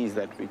species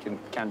that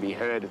can be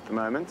heard at the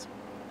moment.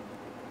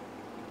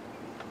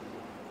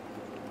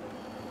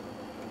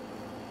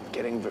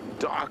 Getting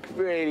dark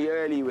really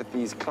early with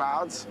these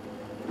clouds.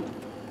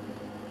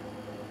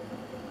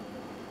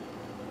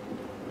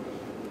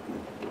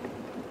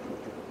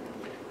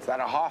 It's at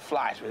a half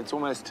light, but it's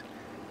almost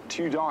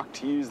too dark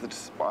to use the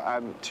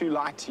too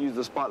light to use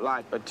the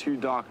spotlight, but too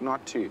dark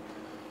not to.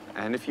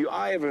 And if you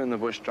are ever in the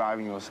bush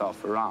driving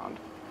yourself around,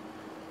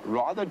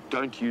 rather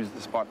don't use the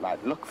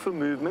spotlight. Look for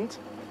movement.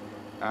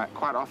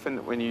 Quite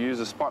often when you use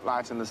a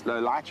spotlight in this low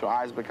light, your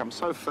eyes become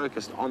so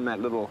focused on that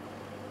little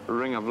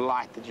ring of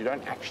light that you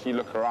don't actually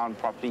look around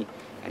properly,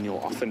 and you'll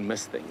often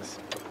miss things.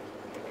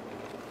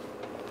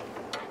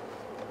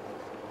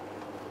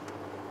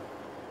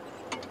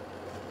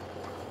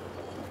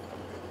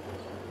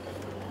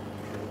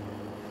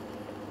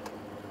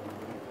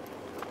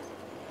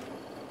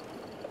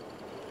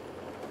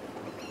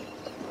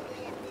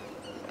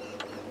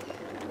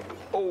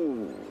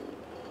 Oh,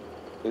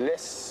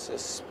 less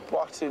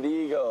spotted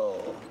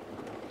eagle.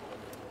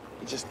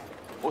 Just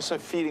also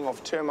feeding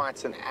off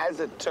termites, and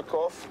as it took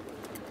off,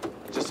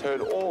 I just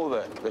heard all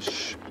the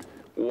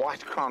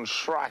white-crowned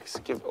shrikes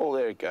give. Oh,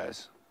 there it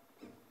goes.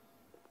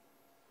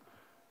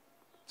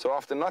 So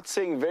after not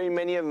seeing very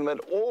many of them at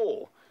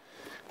all,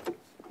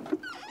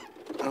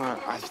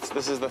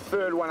 this is the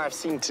 3rd one I've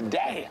seen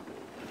today.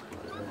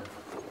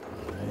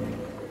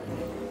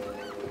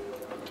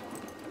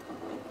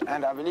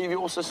 And I believe you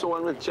also saw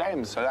one with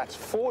James, so that's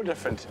 4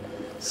 different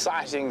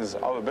sightings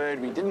of a bird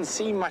we didn't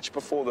see much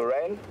before the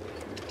rain.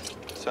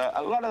 So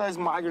a lot of those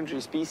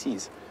migratory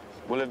species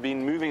will have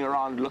been moving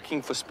around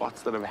looking for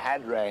spots that have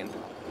had rain.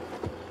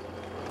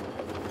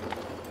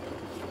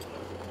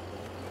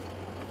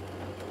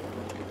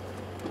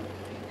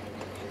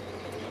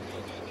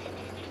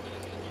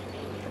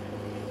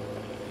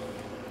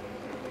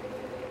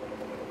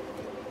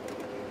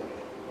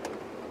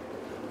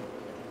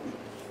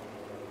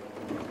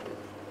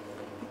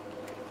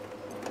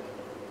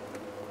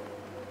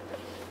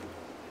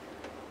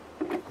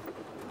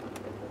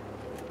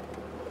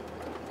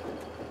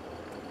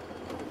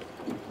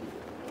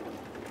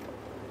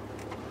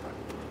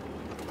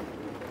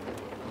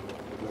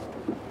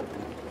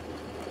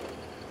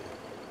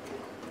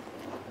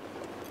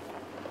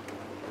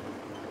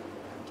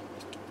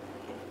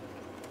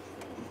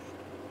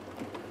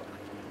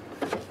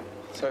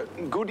 So,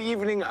 good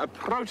evening, a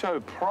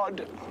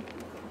Protopod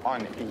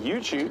on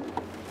YouTube.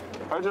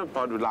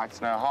 Protopod would like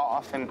to know how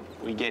often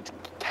we get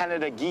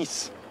Canada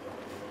geese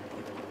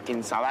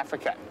in South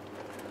Africa.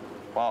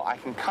 Well, I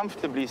can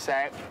comfortably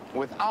say,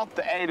 without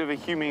the aid of a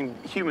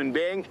human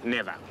being,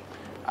 never.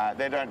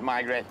 They don't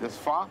migrate this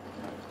far.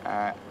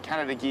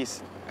 Canada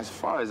geese, as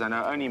far as I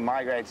know, only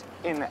migrate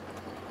in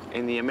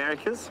the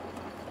Americas,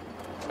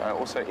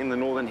 also in the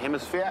Northern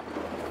Hemisphere.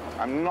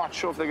 I'm not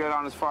sure if they go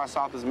down as far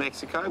south as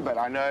Mexico, but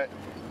I know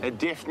they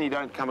definitely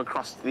don't come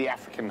across to the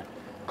African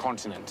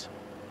continent.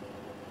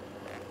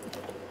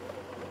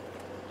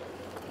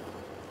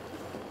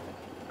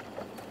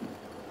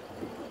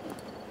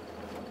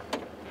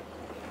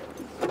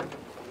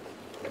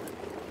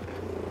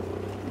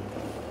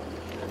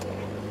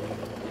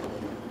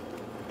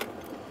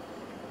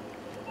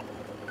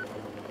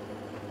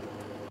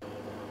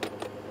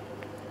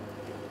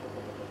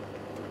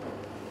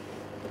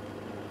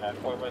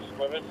 Former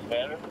Squivets,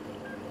 standard.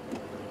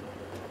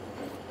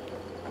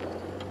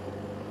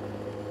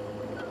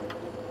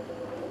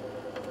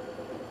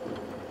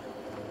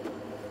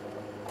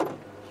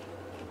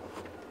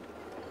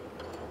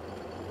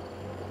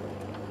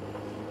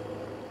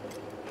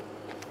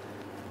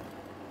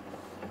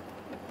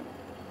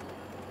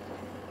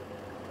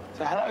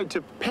 So hello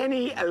to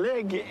Penny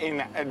Leg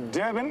in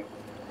Durban,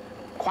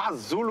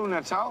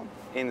 KwaZulu-Natal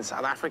in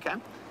South Africa.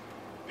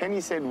 Penny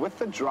said with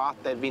the drought,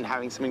 they've been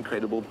having some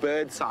incredible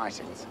bird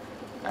sightings.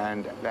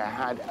 And they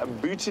had a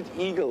booted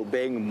eagle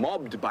being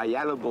mobbed by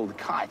yellow-billed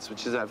kites,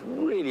 which is a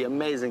really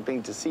amazing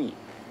thing to see.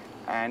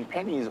 And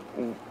Penny's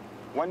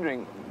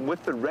wondering,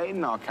 with the rain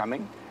now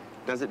coming,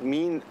 does it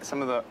mean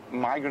some of the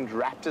migrant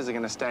raptors are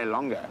going to stay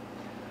longer?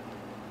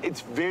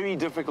 It's very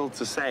difficult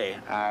to say.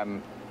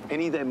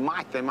 Penny, they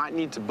might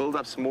need to build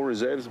up some more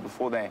reserves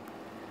before they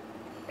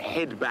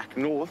head back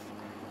north,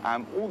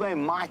 or they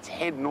might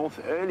head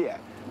north earlier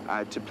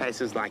to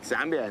places like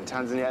Zambia and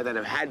Tanzania that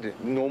have had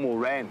normal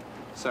rain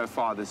so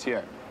far this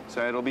year.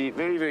 So it'll be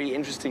very, very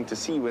interesting to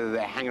see whether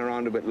they hang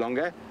around a bit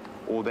longer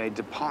or they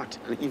depart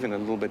even a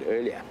little bit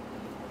earlier.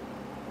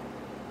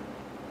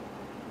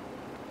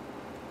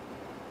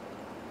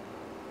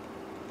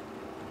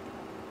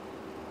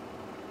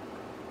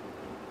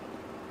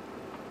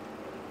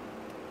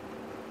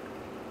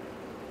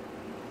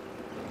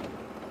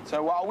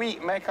 So while we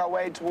make our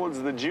way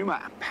towards the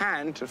Djuma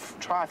Pan to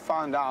try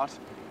find out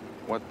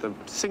what the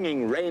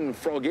singing rain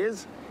frog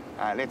is,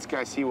 let's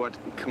go see what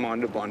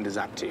Commander Bond is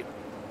up to.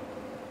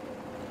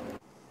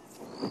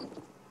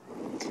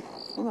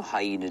 Well, the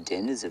hyena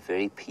den is a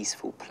very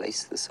peaceful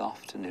place this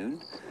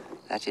afternoon.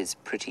 That is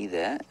Pretty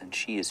there, and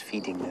she is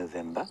feeding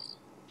November.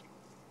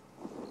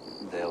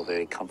 They are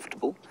very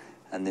comfortable.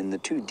 And then the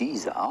two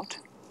Ds are out.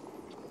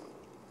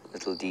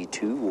 Little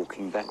D2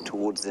 walking back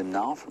towards them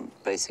now from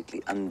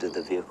basically under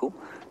the vehicle.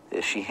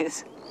 There she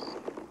is.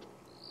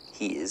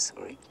 He is,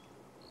 sorry.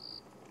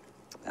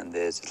 And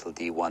there's little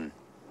D1.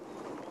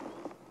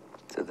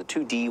 So the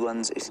two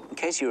D1s, in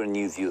case you're a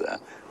new viewer,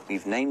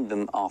 we've named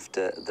them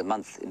after the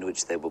month in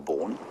which they were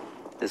born.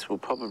 This will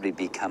probably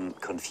become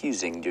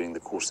confusing during the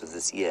course of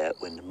this year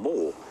when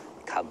more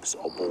cubs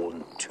are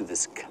born to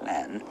this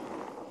clan.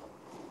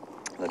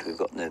 But we've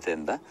got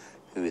November,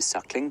 who is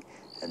suckling,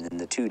 and then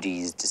the two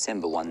Ds,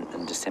 December 1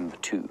 and December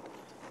 2,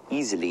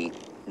 easily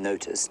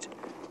noticed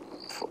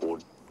or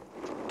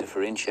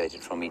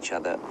differentiated from each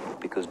other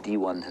because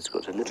D1 has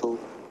got a little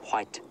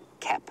white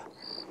cap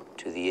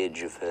to the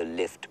edge of her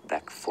left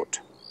back foot.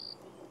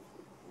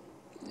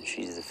 And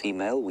she's the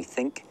female, we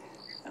think,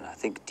 and I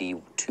think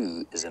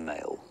D2 is a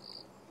male.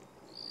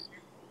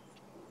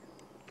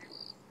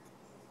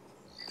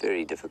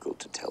 Very difficult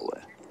to tell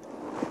though.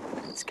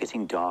 It's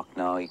getting dark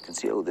now. You can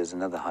see, oh, there's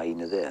another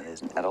hyena there.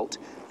 There's an adult.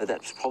 Oh,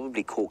 that's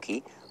probably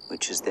Corky,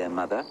 which is their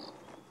mother.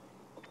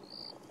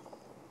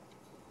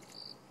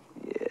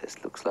 Yes,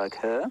 looks like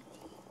her.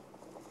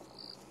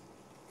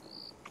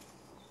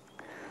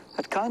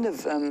 That kind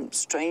of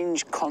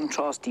strange,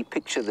 contrasty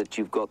picture that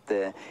you've got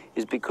there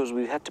is because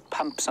we've had to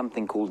pump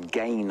something called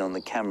gain on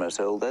the camera.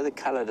 So although the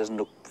color doesn't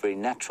look very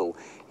natural,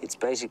 it's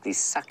basically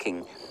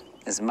sucking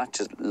as much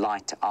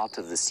light out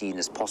of the scene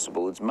as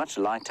possible. It's much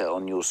lighter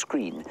on your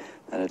screen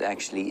than it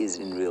actually is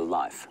in real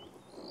life.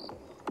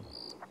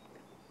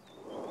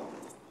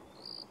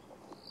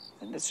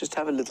 And let's just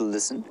have a little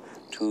listen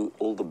to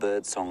all the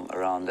bird song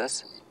around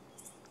us.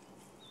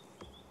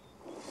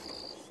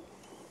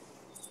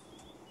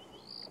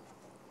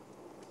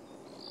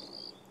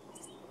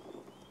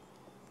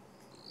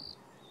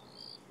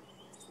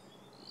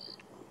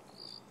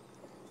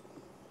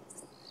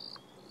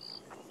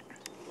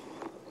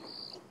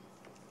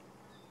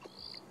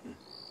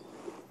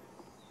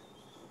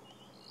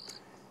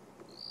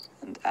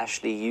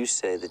 Ashley, you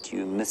say that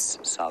you miss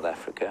South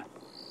Africa.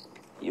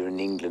 You're in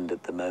England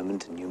at the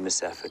moment and you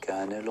miss Africa.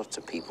 I know lots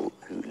of people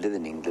who live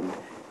in England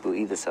who are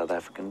either South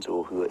Africans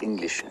or who are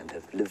English and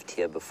have lived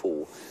here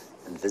before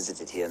and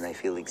visited here, and they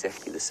feel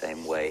exactly the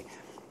same way.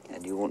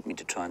 And you want me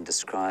to try and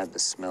describe the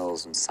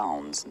smells and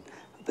sounds and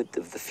a bit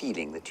of the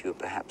feeling that you're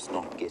perhaps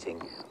not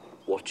getting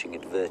watching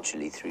it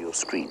virtually through your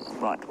screen.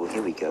 Right, well,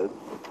 here we go.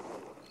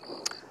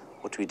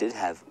 What we did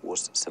have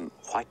was some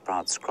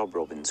white-browed scrub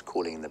robins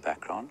calling in the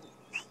background.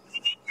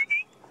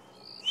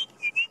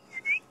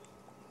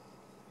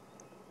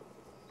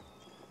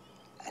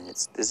 And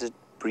there's a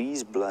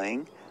breeze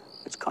blowing.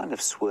 It's kind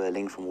of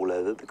swirling from all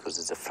over because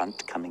there's a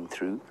front coming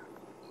through.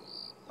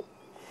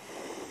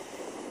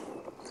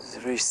 There's a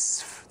very,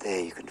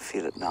 there you can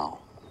feel it now.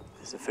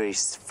 There's a very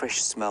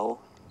fresh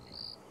smell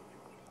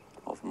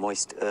of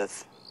moist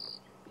earth.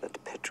 That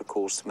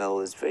petrichor smell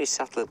is very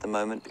subtle at the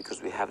moment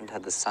because we haven't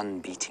had the sun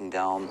beating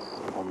down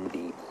on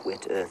the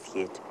wet earth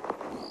yet.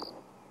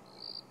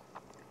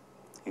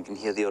 You can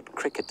hear the odd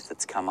cricket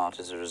that's come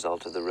out as a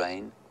result of the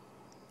rain.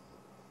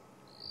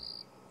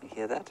 You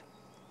hear that?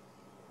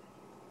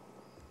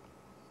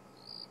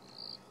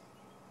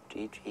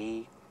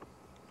 Gee.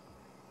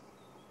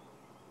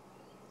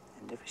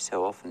 And every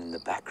so often in the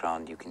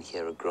background you can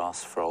hear a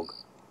grass frog.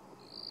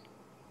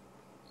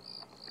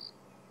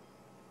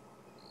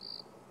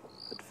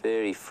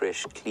 Very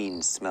fresh,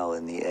 clean smell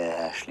in the air,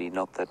 Ashley.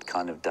 Not that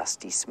kind of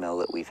dusty smell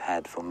that we've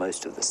had for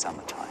most of the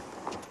summertime.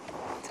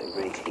 So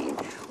very clean.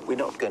 We're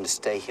not going to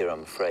stay here,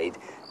 I'm afraid.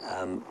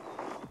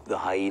 The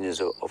hyenas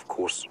are, of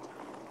course,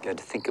 going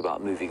to think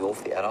about moving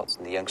off. The adults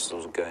and the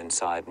youngsters will go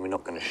inside, and we're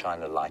not going to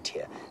shine a light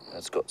here. And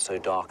it's got so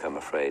dark, I'm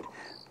afraid,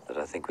 that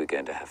I think we're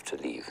going to have to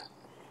leave.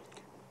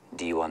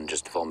 D1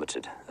 just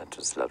vomited. That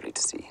was lovely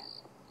to see.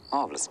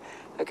 Marvellous.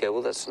 Okay,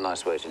 well, that's a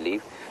nice way to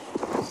leave.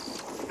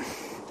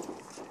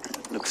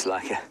 Looks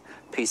like a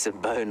piece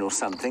of bone or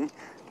something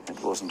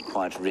that wasn't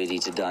quite ready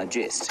to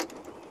digest.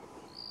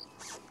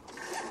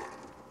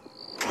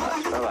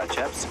 All right,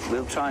 chaps,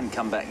 we'll try and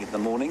come back in the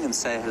morning and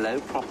say hello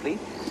properly.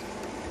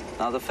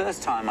 Now, the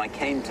first time I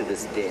came to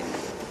this den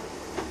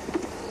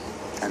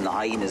and the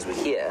hyenas were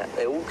here,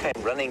 they all came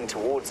running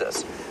towards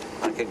us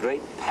like a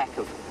great pack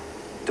of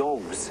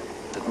dogs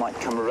that might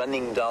come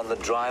running down the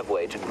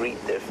driveway to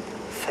greet their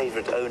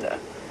favorite owner.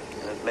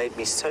 And it made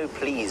me so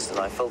pleased, and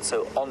I felt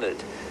so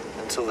honored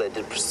until they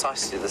did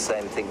precisely the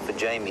same thing for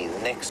Jamie the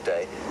next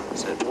day.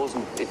 So it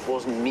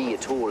wasn't me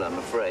at all, I'm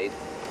afraid.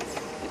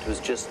 It was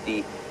just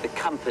the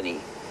company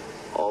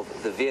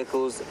of the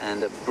vehicles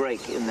and a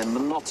break in the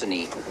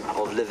monotony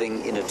of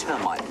living in a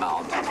termite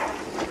mound.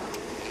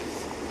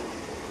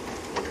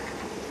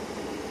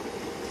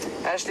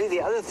 Ashley,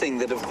 the other thing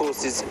that, of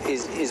course,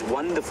 is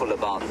wonderful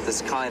about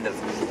this kind of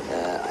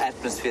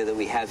atmosphere that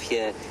we have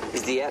here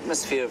is the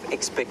atmosphere of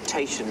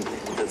expectation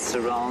that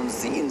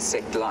surrounds the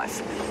insect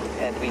life.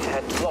 And we've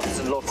had lots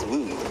and lots of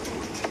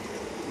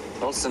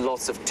lots and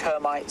lots of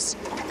termites,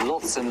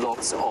 lots and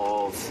lots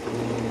of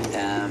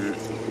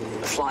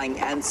flying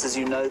ants, as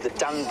you know. The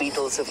dung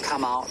beetles have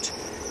come out,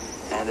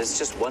 and it's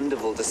just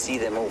wonderful to see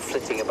them all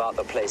flitting about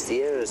the place.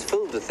 The air is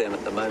filled with them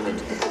at the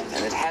moment,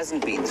 and it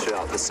hasn't been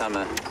throughout the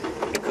summer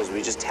because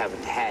we just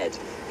haven't had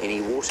any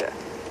water.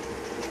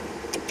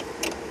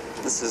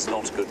 This is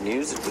not good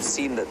news. It would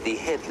seem that the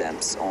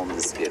headlamps on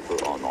this vehicle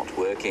are not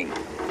working.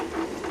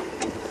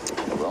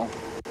 Oh well.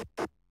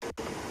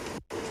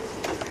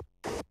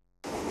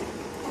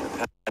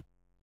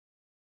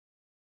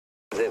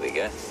 There we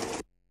go.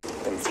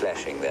 Them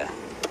flashing there.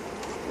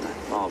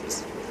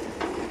 Marvellous.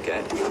 Okay,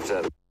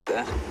 after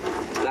there.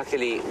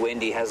 Luckily,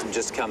 Wendy hasn't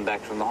just come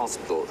back from the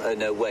hospital. Oh,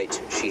 no,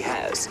 wait, she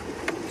has.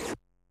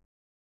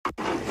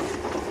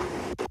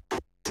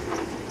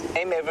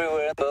 Aim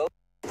everywhere in the world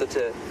that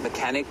a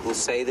mechanic will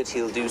say that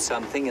he'll do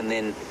something and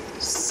then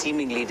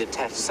seemingly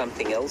detach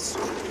something else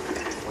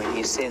when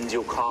he sends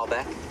your car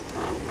back.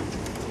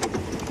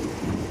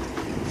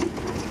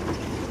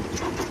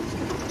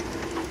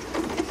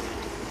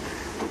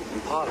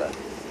 Impala.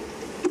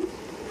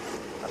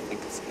 I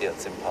think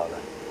it's Impala.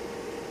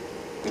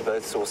 We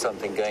both saw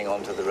something going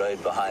onto the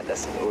road behind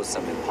us, and it was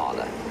some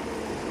Impala.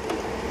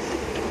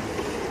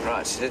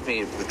 Right, let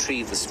me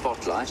retrieve the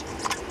spotlight.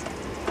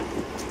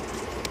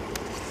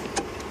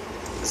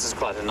 This is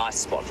quite a nice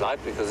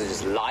spotlight because it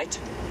is light.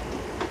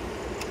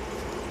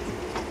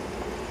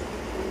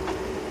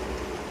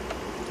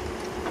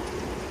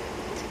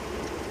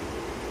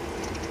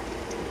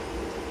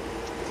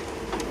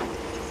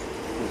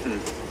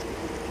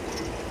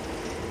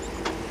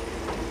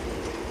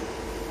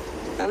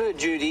 Hello,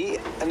 Judy.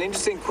 An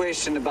interesting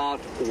question about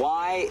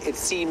why it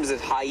seems that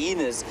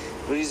hyenas...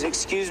 Please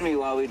excuse me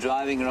while we're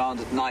driving around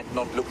at night,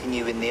 not looking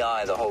you in the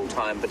eye the whole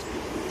time, but,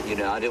 you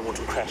know, I don't want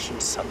to crash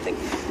into something.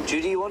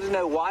 Judy, you want to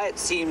know why it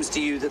seems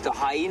to you that the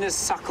hyenas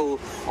suckle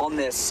on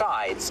their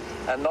sides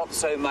and not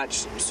so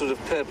much sort of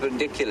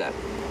perpendicular?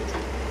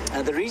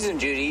 And the reason,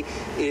 Judy,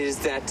 is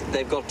that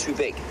they've got too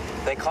big.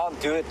 They can't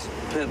do it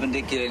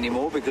perpendicular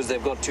anymore because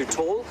they've got too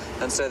tall,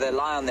 and so they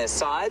lie on their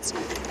sides,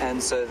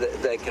 and so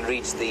that they can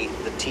reach the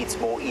teats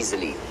more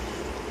easily.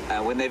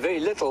 When they're very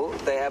little,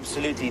 they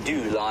absolutely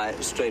do lie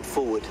straight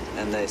forward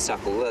and they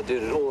suckle. They'll do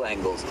it at all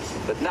angles.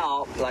 But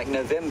now, like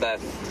November,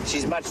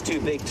 she's much too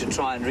big to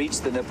try and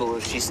reach the nipple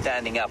if she's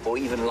standing up or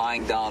even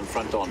lying down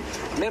front on.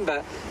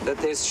 Remember that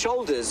their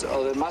shoulders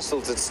are the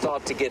muscles that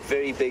start to get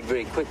very big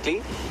very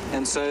quickly,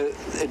 and so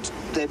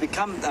they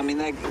become, I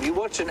mean, if you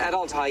watch an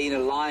adult hyena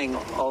lying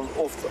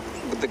off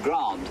the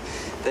ground,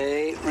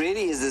 there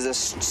really is there's a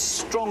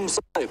strong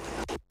slope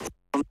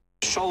from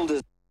the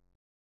shoulders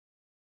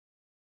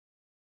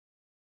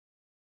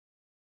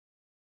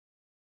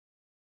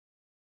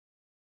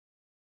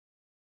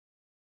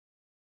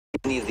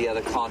any of the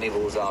other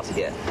carnivores out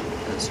here,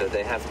 and so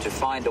they have to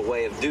find a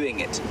way of doing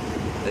it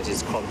that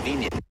is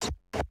convenient.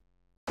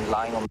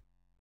 Lying on.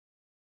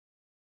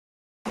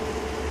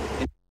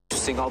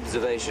 Interesting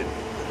observation.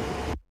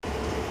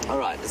 All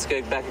right, let's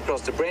go back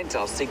across to Brent.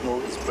 Our signal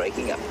is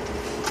breaking up.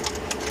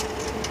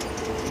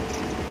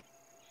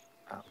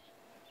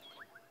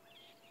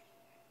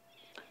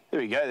 There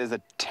we go. There's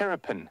a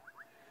terrapin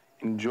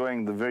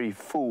enjoying the very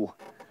full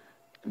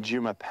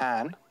Juma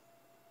pan.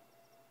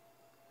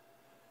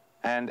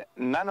 And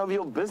none of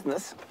your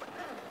business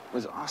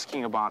was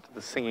asking about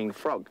the singing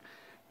frog.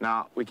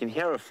 Now, we can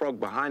hear a frog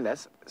behind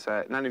us,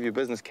 so none of your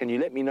business. Can you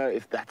let me know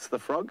if that's the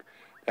frog?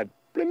 That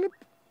blip,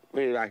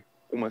 really like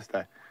almost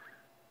a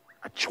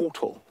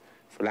chortle.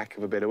 for lack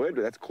of a better word,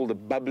 but that's called a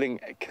bubbling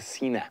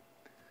casina.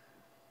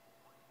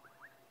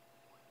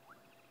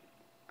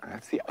 And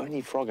that's the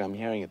only frog I'm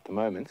hearing at the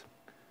moment,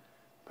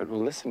 but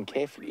we'll listen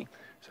carefully.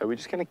 So we're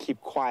just going to keep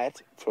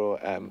quiet for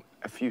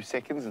a few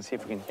seconds and see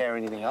if we can hear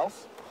anything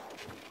else.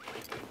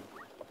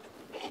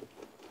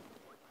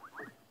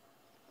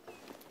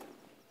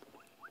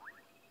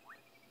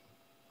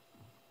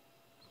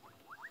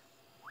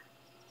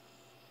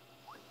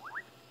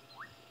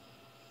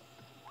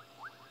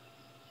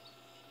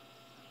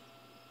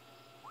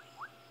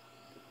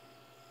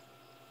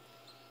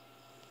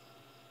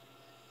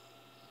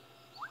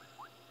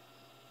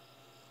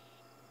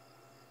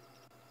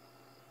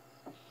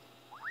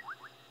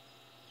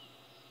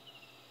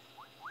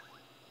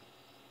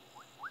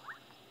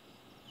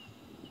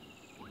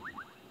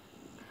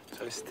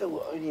 So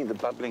still only the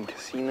bubbling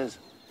casinas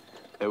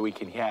that we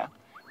can hear,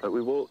 but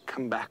we will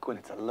come back when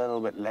it's a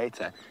little bit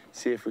later,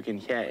 see if we can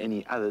hear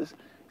any others.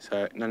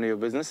 So none of your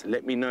business.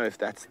 Let me know if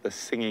that's the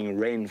singing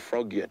rain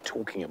frog you're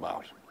talking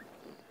about.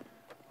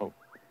 Oh,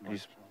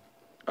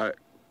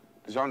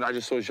 Jean, I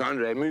just saw Jean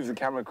move the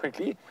camera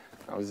quickly.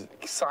 I was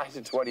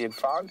excited to what he had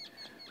found,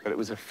 but it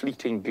was a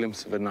fleeting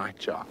glimpse of a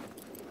nightjar.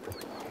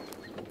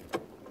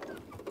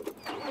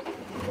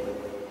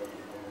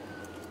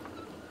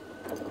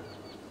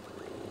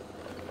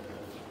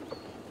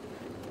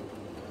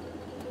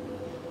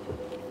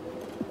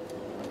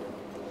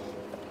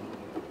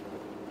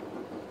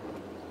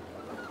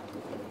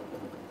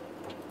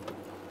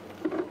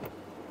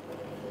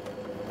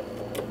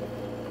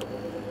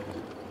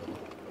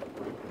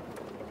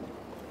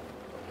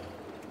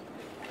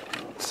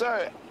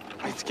 So,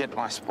 let's get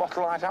my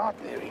spotlight out.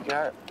 There we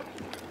go.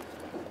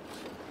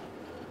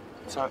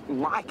 So,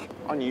 Mike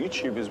on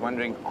YouTube is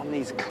wondering, on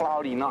these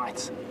cloudy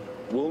nights,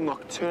 will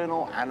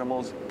nocturnal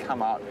animals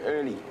come out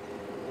early?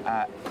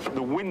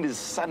 The wind has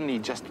suddenly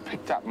just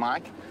picked up,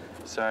 Mike,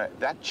 so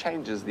that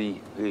changes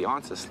the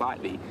answer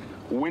slightly.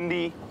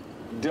 Windy,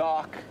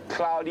 dark,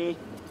 cloudy,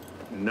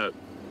 no.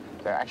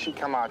 They actually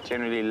come out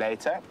generally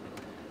later,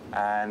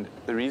 and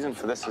the reason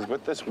for this is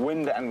with this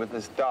wind and with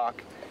this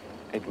dark,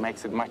 it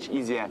makes it much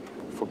easier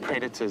for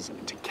predators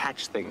to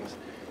catch things.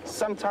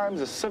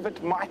 Sometimes a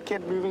civet might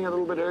get moving a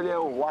little bit earlier,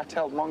 or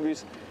white-tailed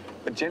mongoose,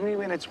 but generally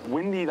when it's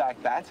windy like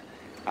that,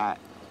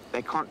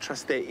 they can't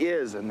trust their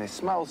ears and their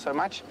smell so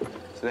much,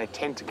 so they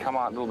tend to come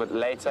out a little bit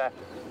later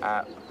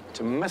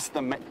to miss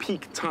the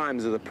peak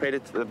times of the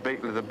predator,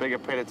 the bigger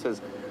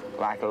predators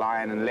like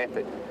lion and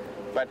leopard.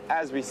 But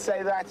as we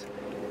say that,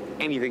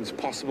 anything's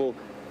possible,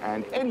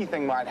 and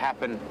anything might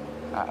happen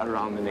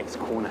around the next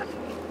corner.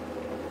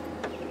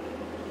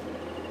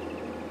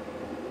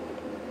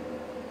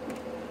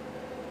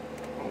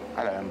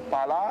 Hello,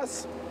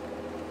 impalas.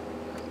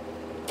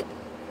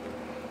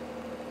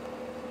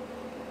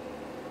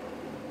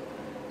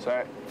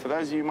 So, for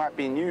those of you who might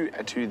be new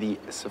to the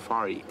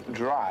safari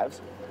drives,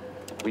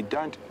 we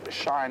don't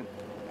shine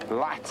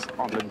lights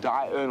on the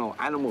diurnal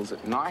animals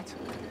at night.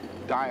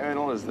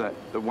 Diurnal is the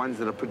ones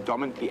that are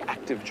predominantly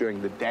active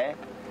during the day,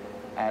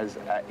 as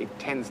it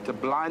tends to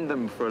blind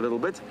them for a little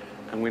bit,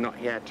 and we're not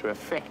here to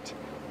affect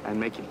and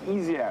make it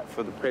easier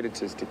for the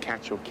predators to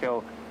catch or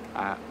kill,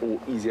 or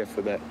easier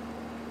for the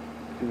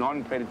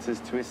non-predators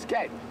to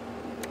escape.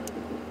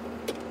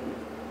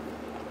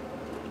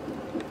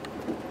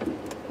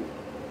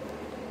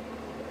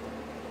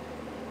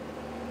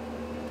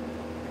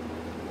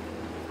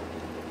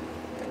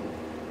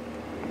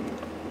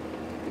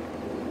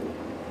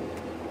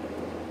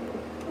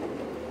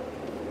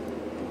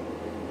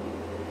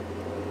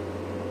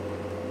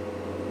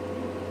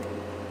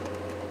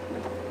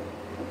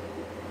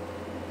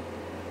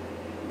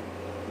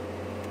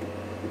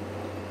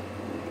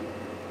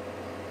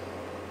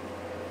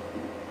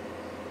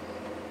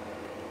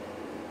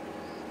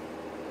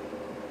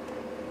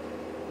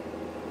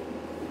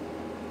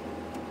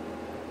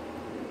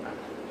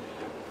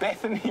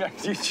 Bethany on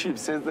YouTube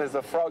says there's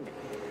a frog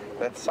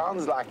that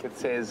sounds like it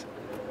says,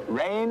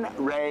 rain,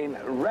 rain,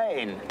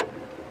 rain.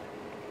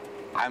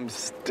 I'm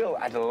still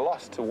at a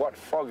loss to what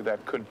frog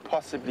that could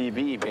possibly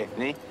be,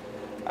 Bethany.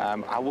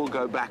 I will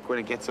go back when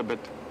it gets a bit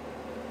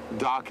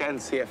darker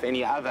and see if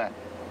any other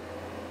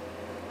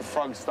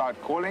frogs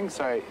start calling.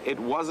 So it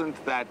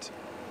wasn't that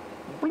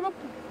bloop,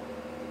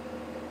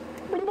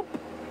 bloop.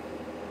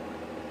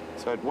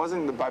 So it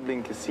wasn't the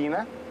bubbling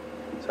casino.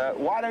 So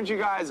why don't you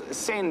guys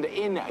send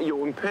in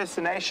your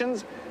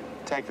impersonations,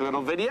 take a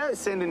little video,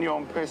 send in your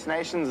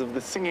impersonations of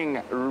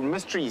the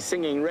mystery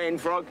singing rain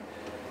frog,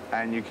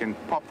 and you can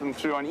pop them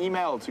through on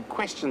email to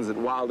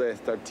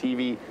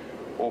questions@wildearth.tv,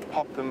 or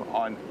pop them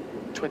on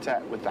Twitter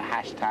with the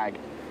hashtag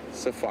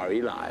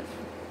SafariLive.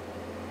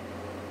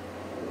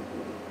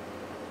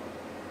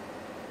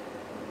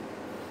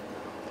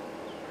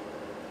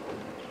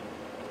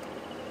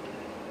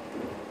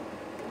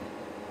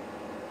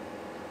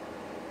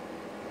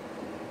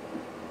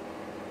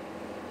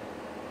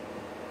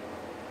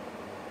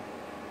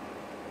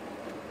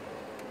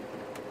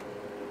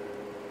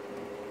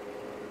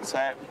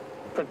 So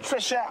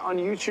Patricia on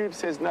YouTube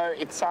says, no,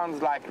 it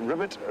sounds like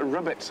ribbit,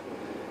 ribbit.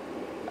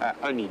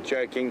 only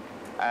joking.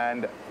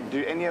 And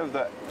do any of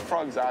the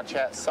frogs out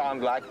here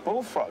sound like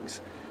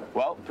bullfrogs?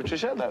 Well,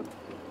 Patricia,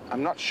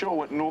 I'm not sure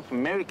what North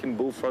American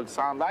bullfrogs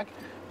sound like,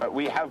 but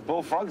we have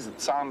bullfrogs that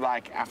sound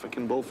like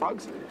African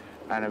bullfrogs,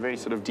 and a very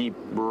sort of deep,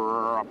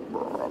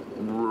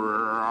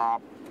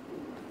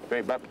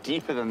 very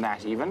deeper than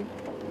that even.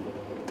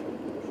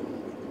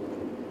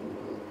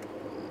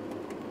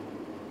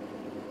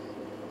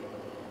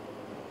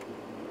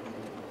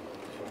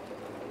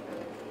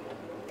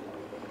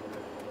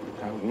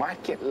 Now, we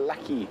might get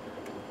lucky,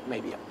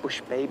 maybe a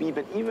bush baby,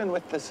 but even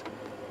with this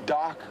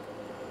dark,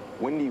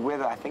 windy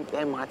weather, I think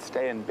they might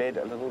stay in bed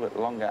a little bit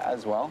longer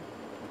as well.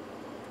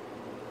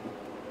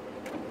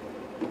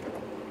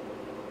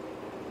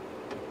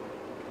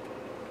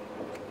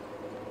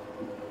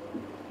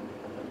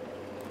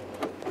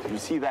 You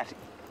see that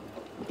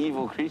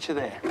evil creature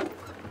there?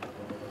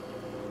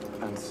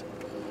 And it's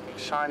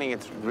shining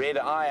its red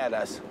eye at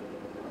us.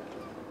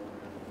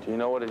 Do you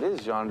know what it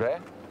is, Jean-Andre?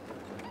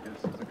 Yes,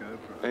 it's a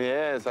GoPro.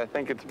 Yes, I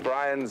think it's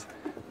Brian's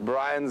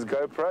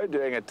GoPro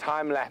doing a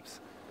time lapse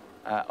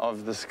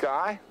of the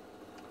sky.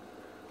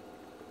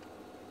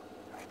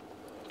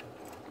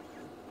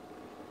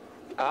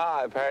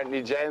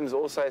 Apparently James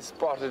also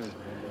spotted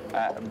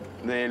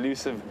the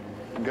elusive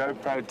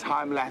GoPro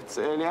time lapse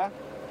earlier.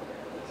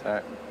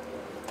 So,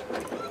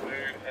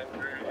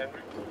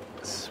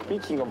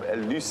 speaking of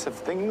elusive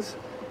things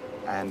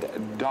and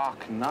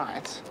dark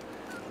night,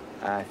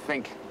 I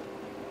think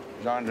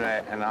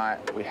Jean-Andre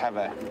and we have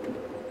a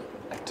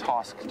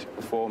task to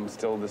perform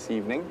still this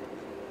evening.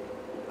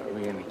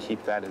 We're going to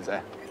keep that as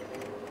a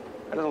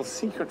little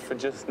secret for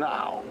just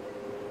now.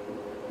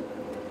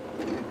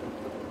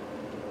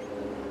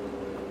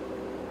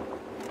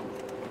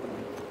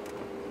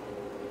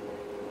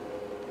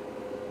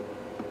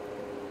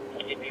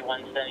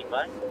 ADP-1 standing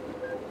by.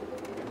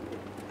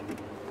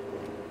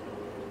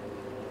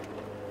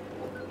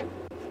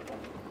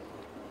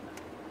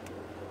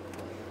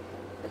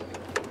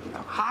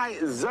 Hi,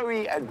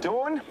 Zoe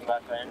Dawn.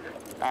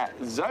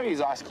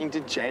 Zoe's asking,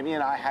 did Jamie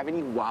and I have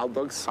any wild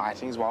dog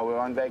sightings while we were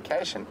on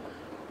vacation?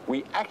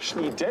 We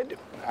actually did.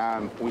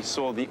 We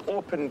saw the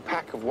Orpin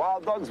pack of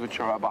wild dogs, which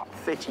are about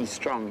 30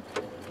 strong,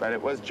 but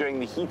it was during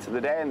the heat of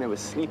the day and they were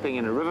sleeping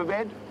in a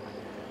riverbed.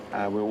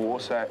 We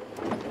also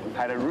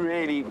had a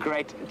really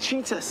great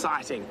cheetah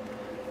sighting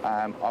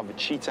of a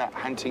cheetah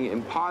hunting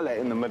impala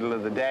in the middle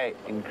of the day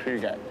in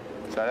Kruger.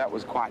 So that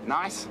was quite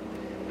nice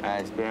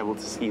to be able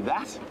to see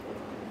that.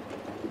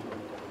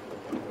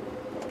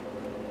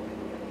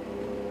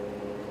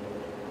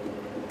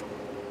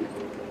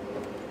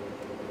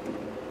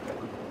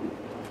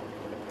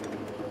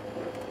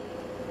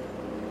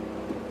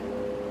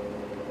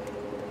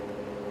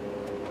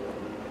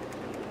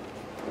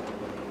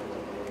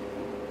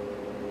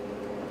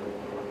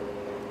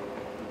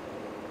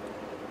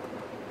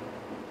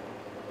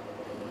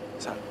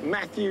 So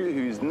Matthew,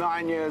 who's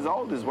 9 years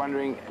old, is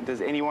wondering,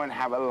 does anyone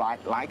have a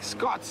light like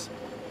Scott's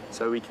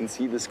so we can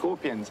see the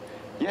scorpions?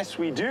 Yes,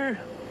 we do,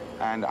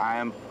 and I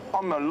am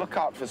on the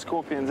lookout for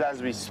scorpions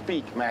as we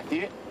speak,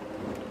 Matthew.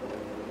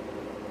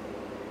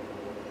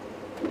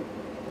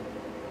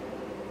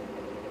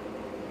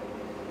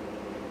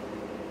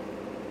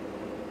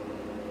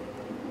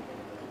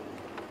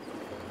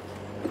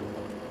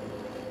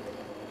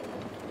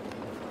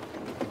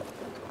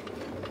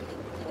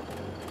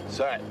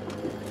 So,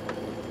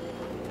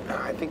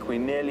 I think we're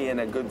nearly in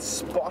a good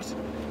spot.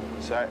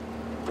 So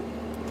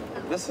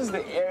this is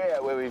the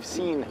area where we've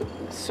seen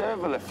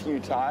serval a few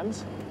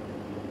times,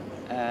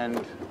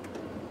 and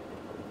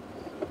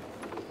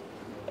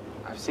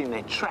I've seen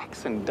their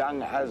tracks and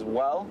dung as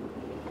well.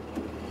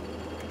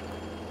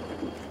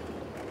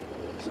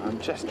 So I'm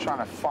just trying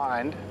to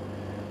find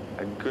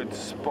a good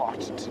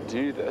spot to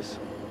do this.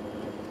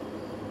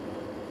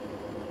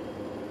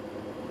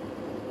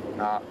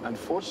 Now,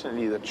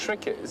 unfortunately, the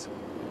trick is,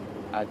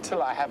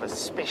 until I have a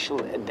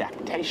special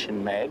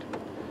adaptation made,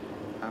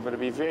 I've got to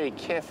be very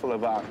careful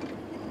about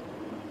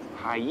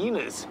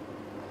hyenas.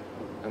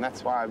 And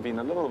that's why I've been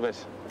a little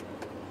bit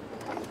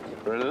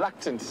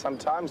reluctant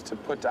sometimes to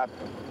put up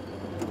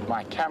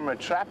my camera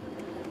trap,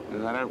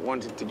 because I don't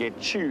want it to get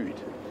chewed.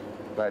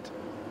 But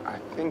I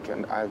think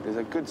there's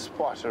a good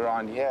spot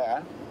around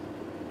here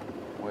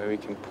where we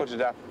can put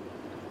it up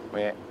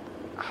where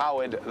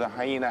Howard, the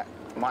hyena,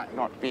 might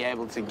not be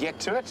able to get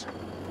to it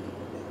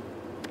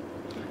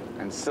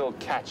and still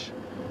catch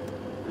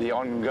the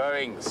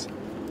ongoings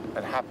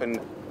that happen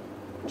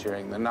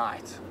during the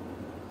night.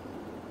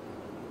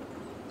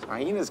 So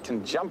hyenas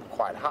can jump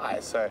quite high,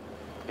 so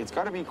it's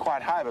got to be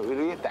quite high, but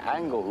we'll get the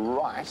angle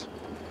right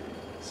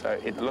so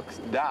it looks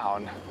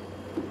down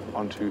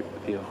onto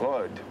the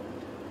road.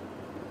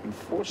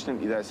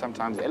 Unfortunately, though,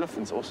 sometimes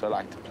elephants also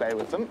like to play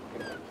with them.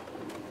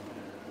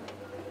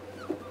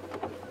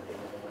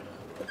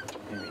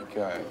 Here we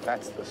go.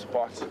 That's the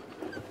spot. So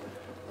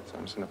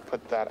I'm just going to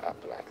put that up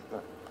like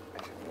that.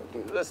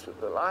 Do this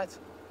with the light.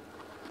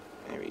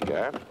 There we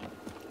go.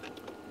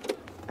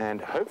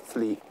 And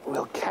hopefully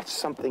we'll catch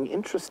something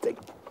interesting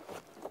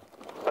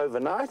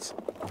overnight.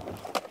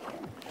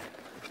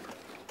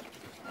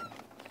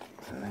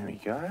 There we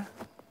go.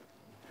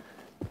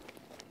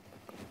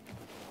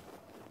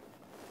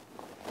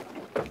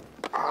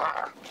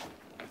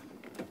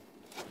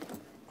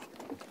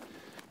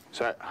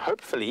 So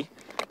hopefully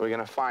we're going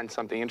to find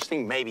something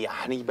interesting, maybe a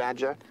honey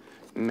badger,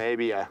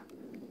 maybe a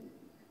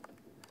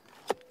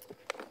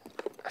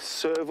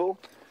serval,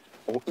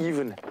 or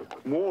even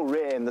more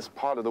rare in this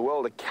part of the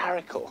world, a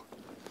caracal.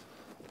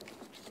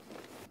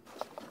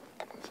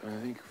 So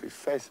I think if we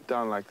face it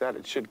down like that,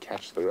 it should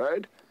catch the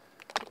road.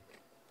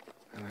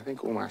 And I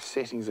think all my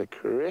settings are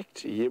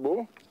correct. Yeah,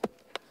 boy.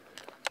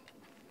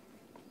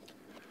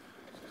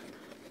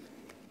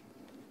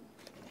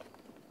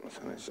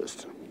 So let's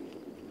just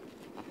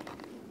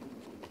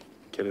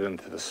get it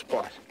into the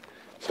spot.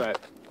 So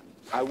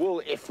I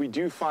will, if we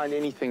do find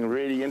anything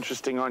really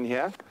interesting on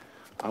here,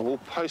 I will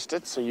post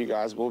it so you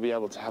guys will be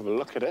able to have a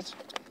look at it.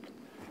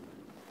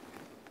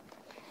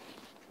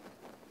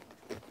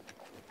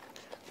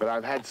 But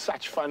I've had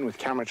such fun with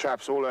camera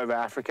traps all over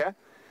Africa.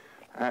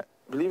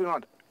 Believe it or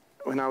not,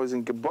 when I was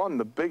in Gabon,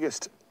 the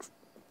biggest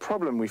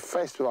problem we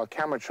faced with our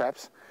camera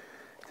traps,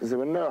 because there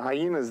were no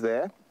hyenas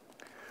there,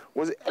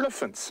 was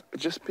elephants,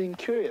 just being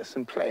curious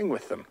and playing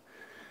with them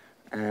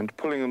and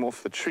pulling them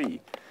off the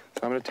tree. So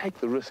I'm going to take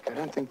the risk. I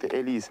don't think the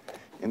ellies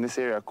in this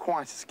area are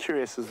quite as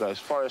curious as those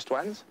forest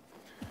ones.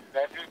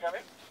 Battery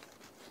coming?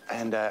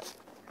 And let's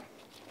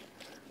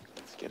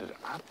get it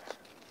up.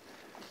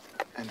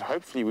 And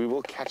hopefully we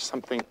will catch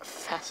something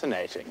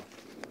fascinating.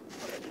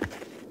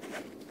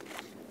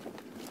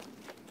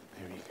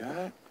 There we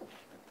go.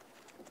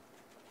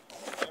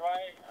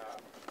 Anyway,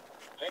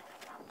 Nick?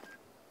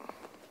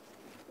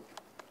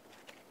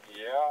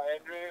 Yeah,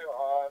 Andrew,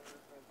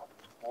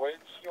 where's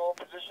your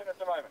position at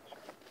the moment?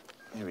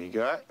 There we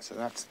go. So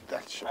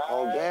that should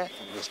hold there.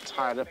 And just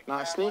tie it up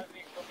nicely.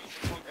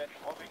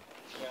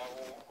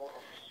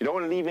 You don't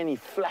want to leave any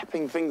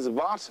flapping things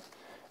about,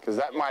 because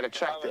that might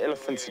attract the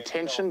elephant's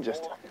attention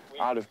just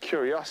out of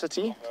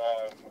curiosity.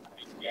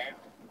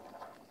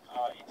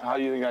 How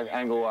do you think that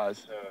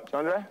angle-wise?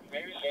 Andre?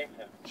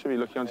 Should we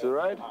look onto the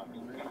road?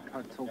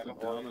 Tilt it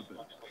down a bit.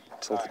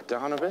 Tilt it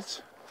down a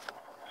bit.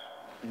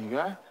 There you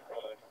go.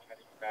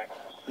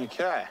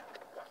 Okay.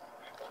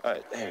 Oh,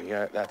 there we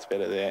go. That's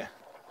better there.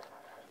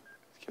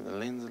 Let's give the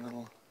lens a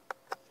little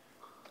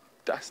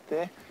dust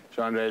there.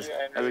 Andre, as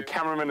a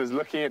cameraman, is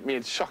looking at me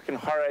in shock and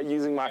horror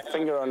using my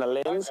finger on the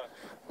lens.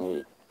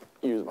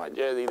 Use my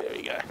jersey. There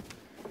we go.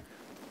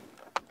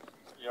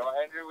 Yeah,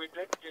 Andrew, we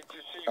did get to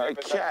see you, but they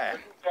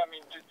couldn't come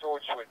into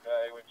Torchwood.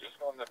 They were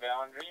just on the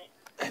boundary.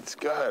 Let's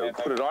go.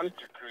 Put it on.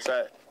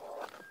 So,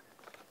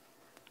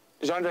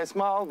 Andre,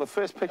 smile. The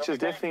first picture is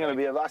definitely going to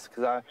be of us,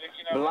 because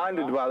I'm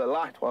blinded by the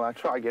light while I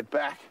try to get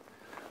back.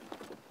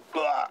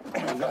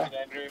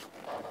 Andrew.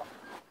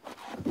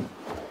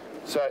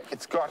 So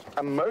it's got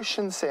a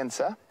motion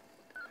sensor.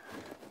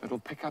 It'll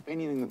pick up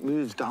anything that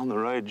moves down the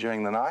road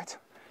during the night.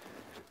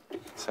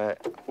 So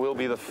we'll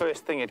be the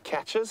first thing it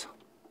catches.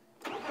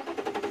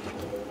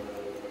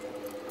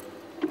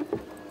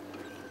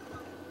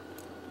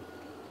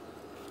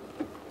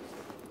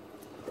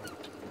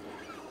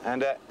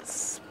 And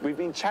we've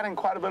been chatting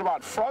quite a bit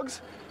about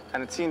frogs,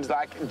 and it seems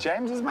like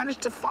James has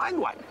managed to find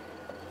one.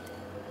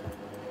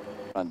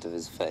 Front of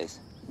his face.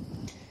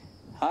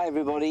 Hi,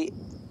 everybody.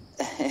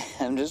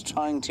 I'm just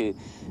trying to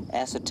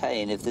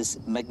ascertain if this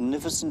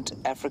magnificent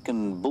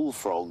African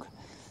bullfrog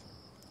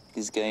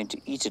is going to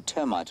eat a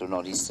termite or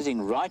not. He's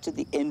sitting right at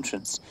the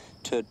entrance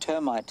to a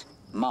termite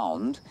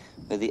mound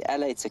where the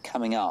alates are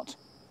coming out.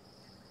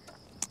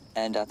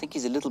 And I think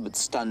he's a little bit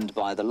stunned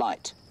by the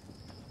light.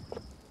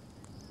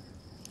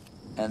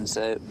 And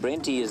so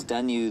Brenty has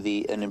done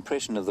you an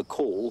impression of the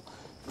call,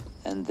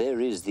 and there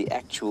is the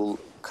actual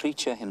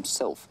creature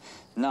himself.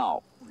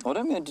 Now, what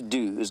I'm going to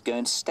do is go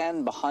and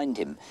stand behind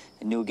him,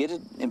 and you'll get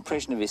an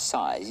impression of his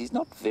size. He's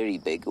not very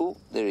big. Oh,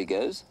 there he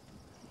goes.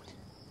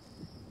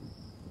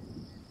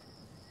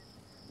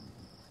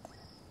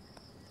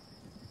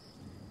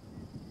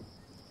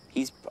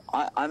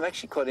 I'm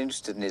actually quite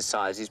interested in his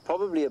size. He's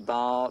probably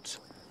about,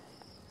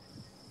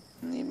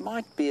 he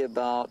might be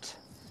about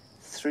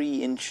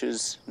 3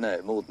 inches,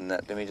 no, more than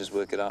that. Let me just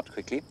work it out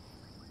quickly.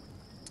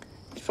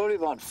 He's probably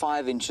about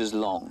 5 inches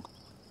long.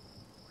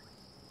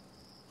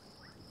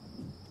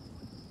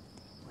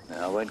 No,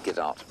 I won't get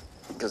out,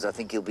 because I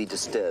think he'll be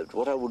disturbed.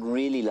 What I would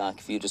really like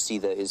for you to see,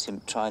 though, is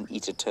him try and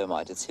eat a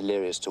termite. It's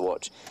hilarious to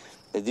watch.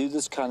 They do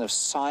this kind of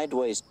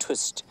sideways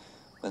twist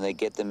when they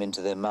get them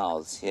into their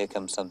mouths. Here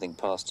comes something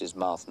past his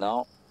mouth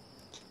now.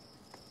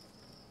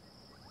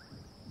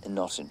 They're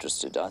not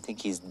interested. I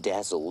think he's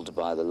dazzled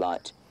by the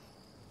light.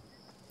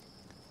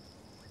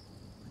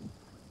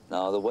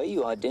 Now, the way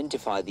you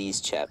identify these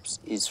chaps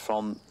is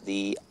from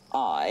the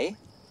eye.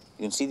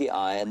 You can see the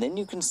eye, and then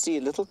you can see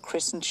a little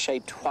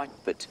crescent-shaped white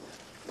bit.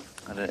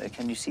 I don't know,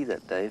 can you see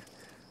that, Dave?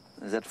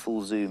 Is that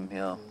full zoom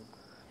here?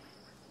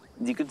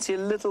 You can see a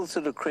little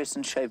sort of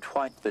crescent-shaped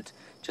white bit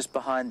just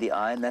behind the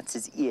eye, and that's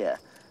his ear.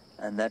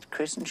 And that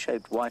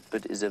crescent-shaped white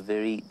bit is a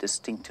very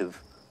distinctive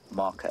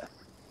marker.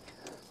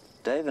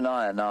 Dave and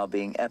I are now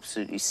being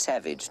absolutely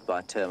savaged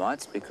by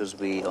termites because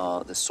we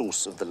are the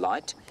source of the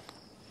light.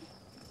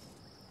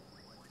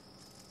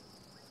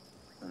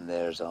 And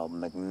there's our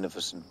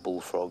magnificent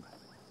bullfrog.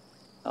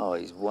 Oh,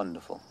 he's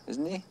wonderful,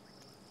 isn't he?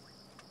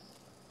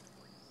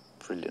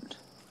 Brilliant.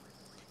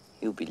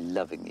 He'll be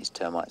loving these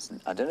termites.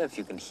 And I don't know if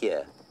you can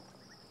hear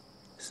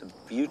some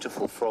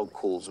beautiful frog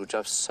calls, which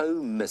I've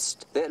so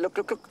missed. There, look,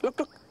 look, look, look,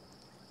 look.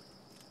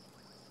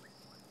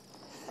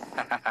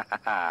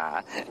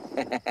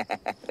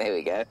 There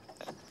we go.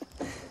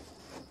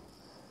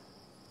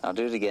 I'll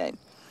do it again.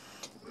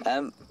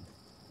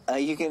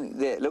 You can,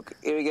 there, look,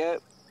 here we go.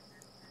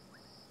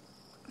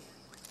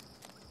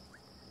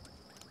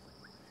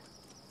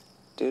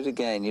 Do it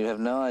again. You have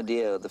no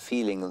idea of the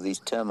feeling of these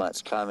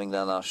termites climbing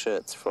down our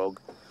shirts,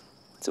 frog.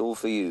 It's all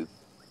for you.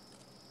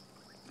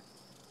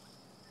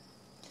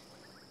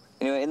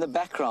 Anyway, in the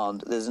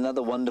background, there's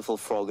another wonderful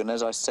frog, and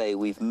as I say,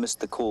 we've missed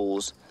the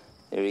calls.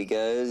 There he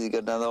goes. He's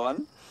got another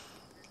one.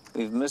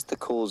 We've missed the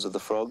calls of the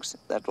frogs.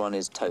 That one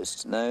is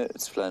toast. No,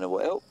 it's flown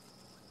away. Oh,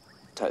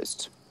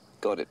 toast.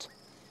 Got it.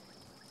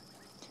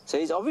 So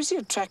he's obviously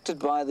attracted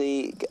by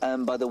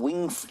the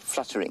wing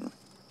fluttering.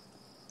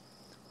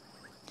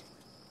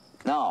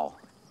 Now,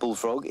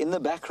 bullfrog, in the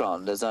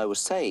background, as I was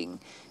saying,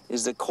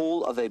 is the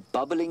call of a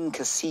bubbling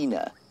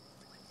casina.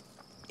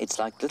 It's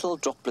like little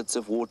droplets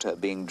of water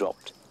being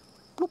dropped.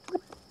 Bloop,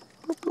 bloop,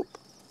 bloop, bloop.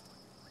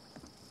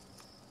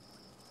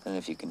 I don't know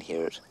if you can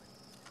hear it.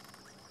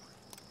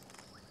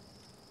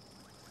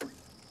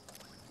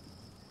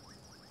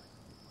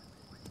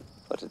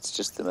 But it's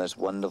just the most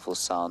wonderful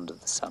sound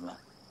of the summer.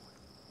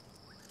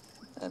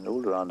 And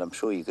all around, I'm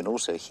sure you can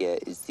also hear,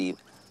 is the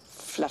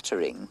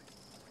fluttering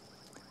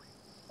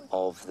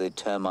of the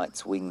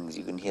termite's wings.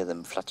 You can hear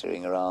them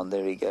fluttering around.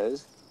 There he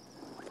goes.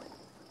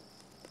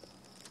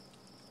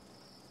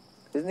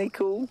 Isn't he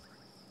cool?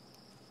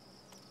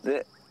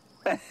 There.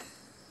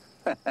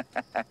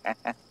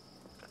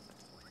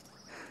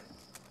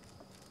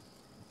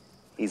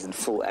 He's in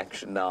full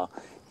action now.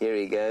 Here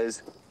he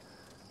goes.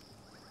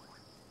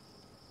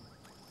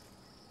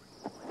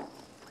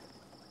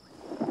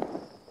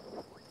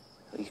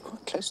 Oh, he's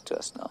quite close to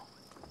us now.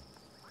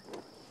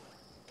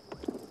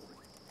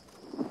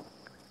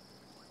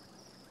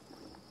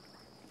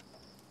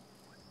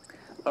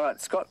 All right,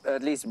 Scott,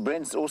 at least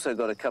Brent's also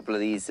got a couple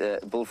of these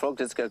bullfrogs.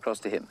 Let's go across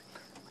to him.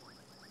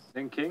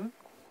 Thinking.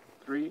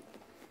 3.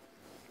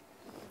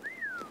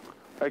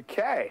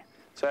 Okay,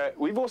 so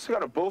we've also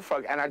got a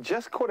bullfrog, and I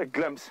just caught a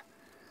glimpse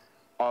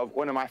of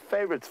one of my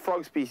favorite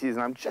frog species,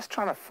 and I'm just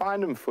trying to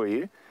find him for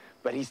you,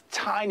 but he's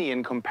tiny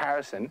in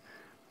comparison.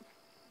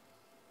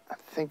 I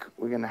think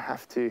we're going to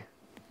have to... He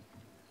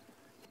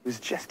was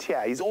just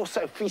here. He's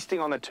also feasting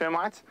on the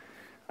termites.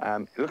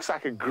 It looks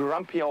like a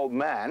grumpy old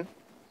man.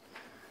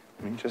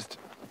 Let me just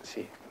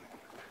see.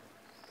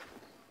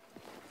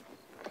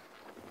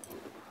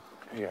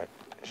 Here you go,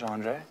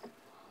 Jean-Andre.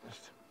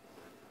 Just,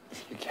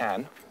 if you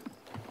can,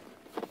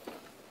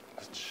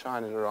 just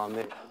shine it around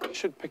there. You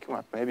should pick him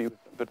up maybe with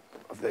a bit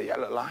of the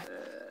yellow light.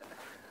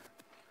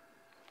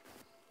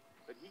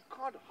 But he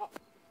can't hop.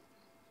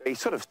 So he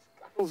sort of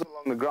scuttles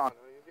along the ground.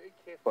 I mean, you're very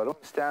careful. I don't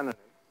want to stand on him.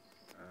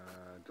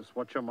 Just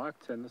watch your mark.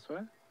 Turn this way.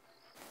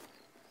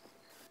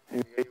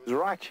 He was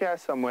right here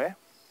somewhere.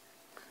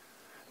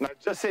 And I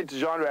just said to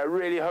Jean-Ray, I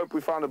really hope we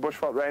found a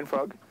bushveld rain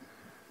frog.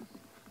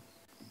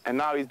 And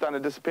now he's done a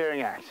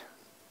disappearing act.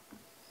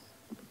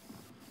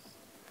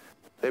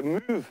 They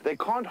move. They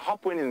can't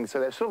hop or anything, so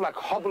they sort of like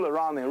hobble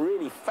around. They're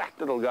really fat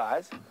little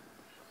guys.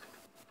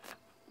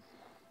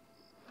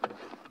 Oh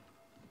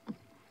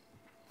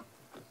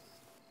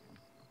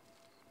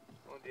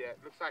dear, it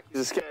looks like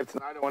he's escaped,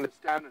 and I don't want to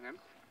stand on him.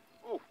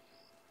 Oh,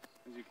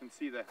 as you can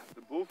see, the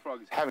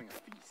bullfrog is having a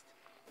feast.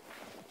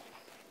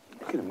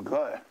 Look at him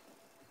go.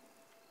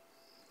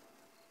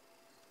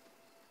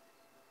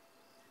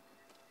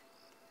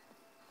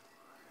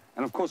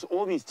 And of course,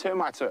 all these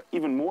termites are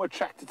even more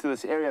attracted to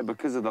this area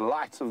because of the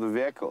lights of the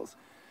vehicles.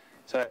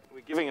 So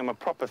we're giving him a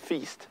proper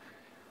feast.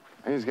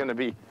 And he's going to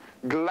be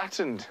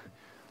gluttoned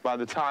by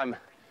the time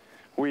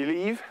we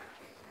leave.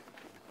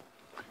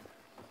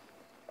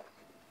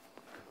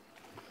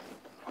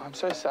 Oh, I'm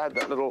so sad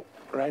that little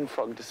rain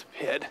frog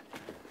disappeared.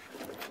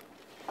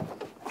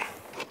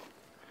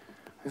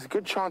 There's a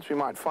good chance we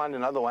might find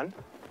another one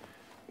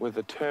with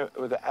the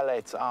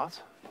alates out.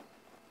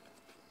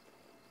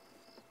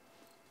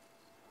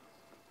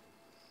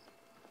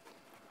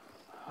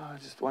 Oh,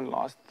 just one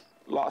last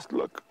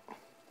look.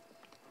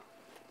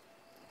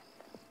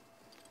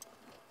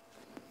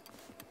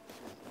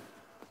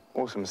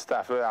 Awesome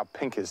stuff. Look at how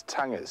pink his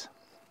tongue is.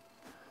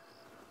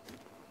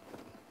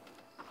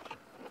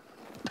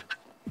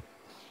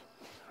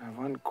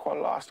 One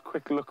last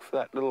quick look for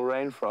that little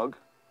rain frog.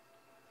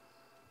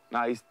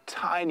 Now, he's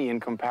tiny in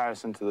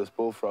comparison to this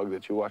bullfrog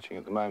that you're watching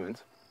at the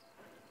moment.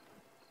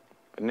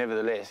 But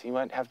nevertheless, he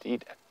won't have to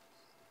eat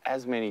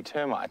as many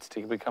termites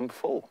to become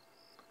full.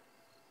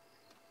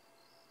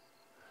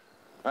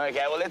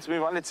 Okay, well, let's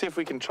move on. Let's see if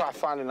we can try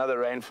find another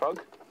rain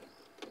frog.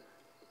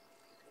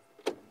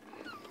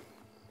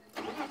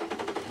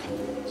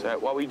 So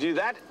while we do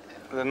that,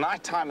 the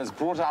nighttime has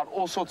brought out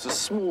all sorts of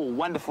small,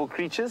 wonderful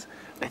creatures.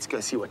 Let's go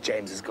see what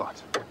James has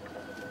got.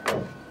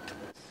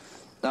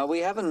 Now, we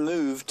haven't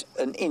moved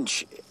an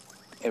inch,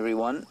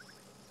 everyone,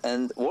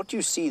 and what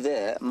you see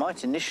there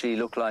might initially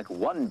look like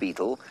one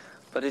beetle,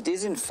 but it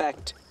is in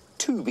fact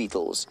two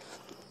beetles.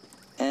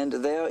 And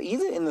they are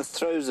either in the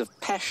throes of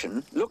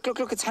passion. Look, look,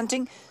 look, it's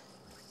hunting.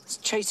 It's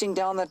chasing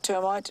down that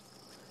termite.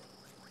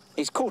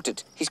 He's caught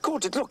it. He's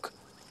caught it, look.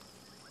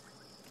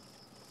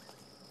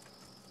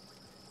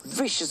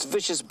 Vicious,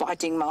 vicious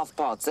biting mouth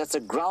parts. That's a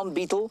ground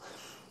beetle,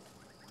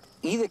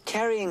 either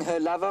carrying her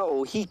lover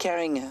or he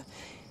carrying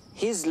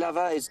his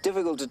lover. It's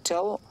difficult to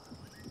tell,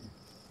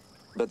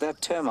 but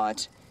that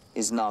termite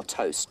is now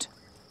toast.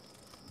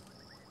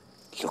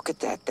 Look at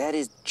that. That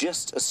is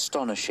just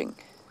astonishing.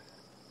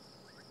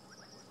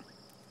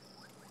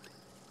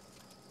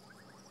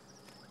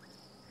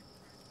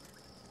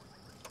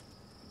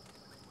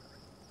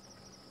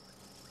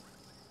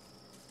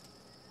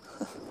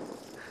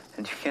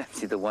 And you can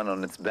see the one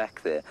on its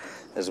back there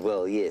as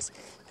well, yes,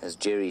 as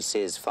Jerry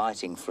says,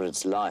 fighting for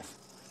its life.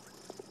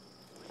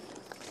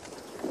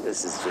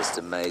 This is just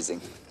amazing.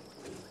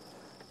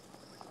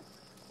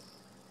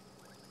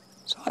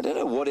 So I don't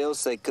know what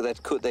else they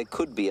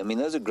could be. I mean,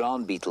 those are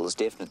ground beetles,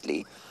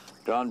 definitely.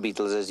 Ground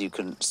beetles, as you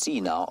can see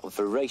now,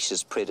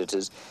 voracious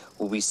predators,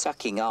 will be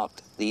sucking out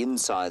the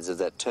insides of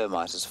that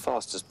termite as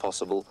fast as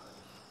possible.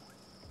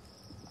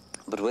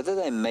 But whether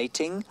they're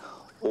mating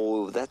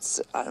or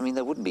I mean,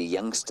 they wouldn't be a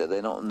youngster.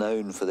 They're not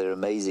known for their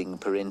amazing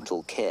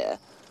parental care.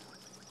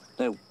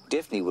 No,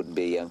 definitely wouldn't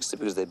be a youngster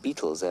because they're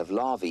beetles. They have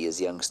larvae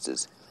as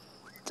youngsters.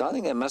 So I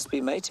think they must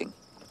be mating.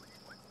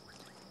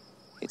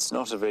 It's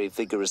not a very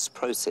vigorous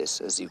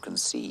process, as you can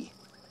see.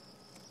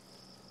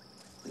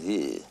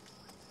 Ugh.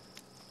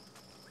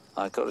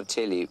 I've got to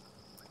tell you,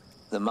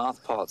 the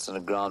mouth parts on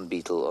a ground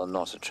beetle are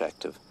not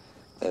attractive.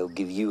 They'll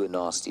give you a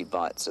nasty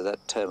bite, so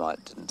that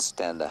termite didn't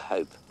stand a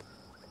hope.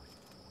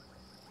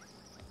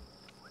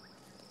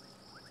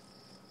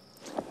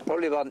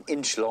 Probably about an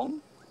inch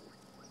long.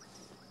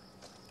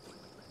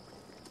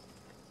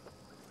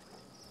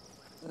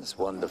 It's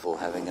wonderful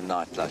having a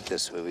night like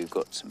this where we've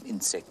got some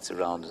insects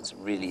around and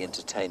some really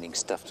entertaining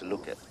stuff to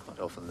look at. Quite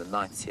often the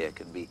nights here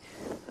can be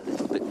a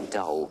little bit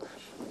dull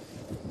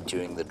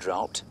during the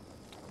drought.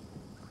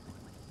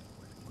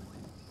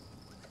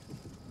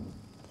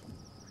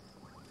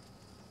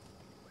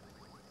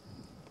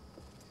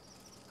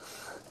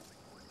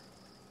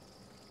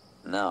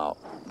 Now,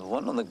 the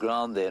one on the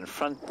ground there in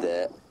front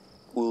there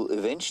will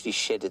eventually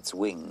shed its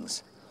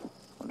wings. I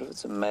wonder if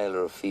it's a male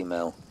or a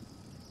female.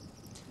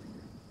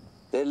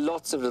 There are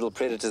lots of little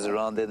predators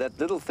around there. That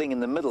little thing in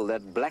the middle,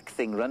 that black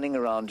thing running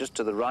around just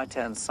to the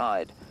right-hand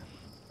side,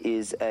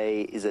 is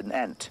an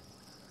ant.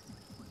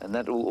 And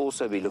that will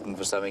also be looking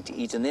for something to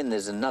eat. And then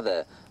there's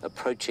another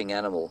approaching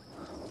animal.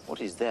 What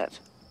is that?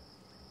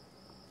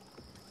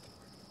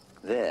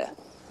 There.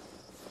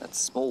 That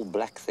small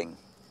black thing.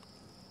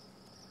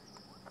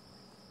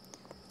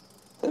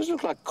 Those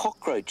look like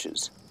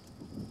cockroaches.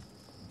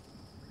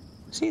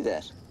 See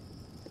that?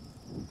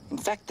 In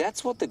fact,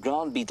 that's what the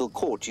ground beetle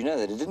caught. You know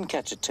that it didn't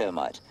catch a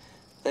termite.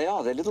 They're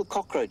little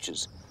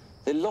cockroaches.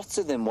 There are lots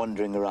of them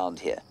wandering around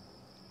here.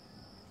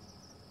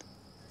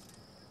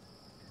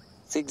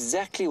 It's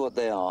exactly what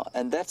they are,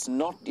 and that's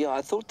not, yeah,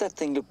 I thought that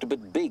thing looked a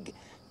bit big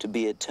to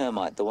be a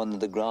termite, the one that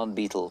the ground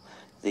beetle,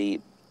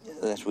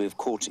 that we've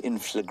caught in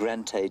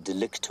flagrante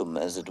delictum,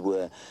 as it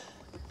were.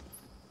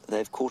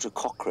 They've caught a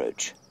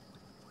cockroach.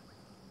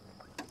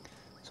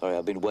 Sorry,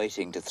 I've been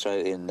waiting to throw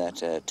in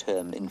that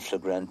term in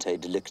flagrante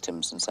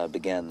delictum since I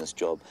began this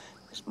job.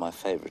 It's my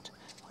favorite.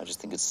 I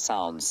just think it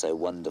sounds so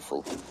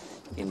wonderful.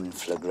 In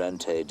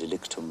flagrante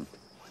delictum.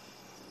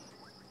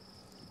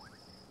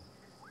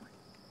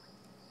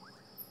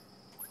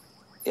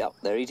 Yeah,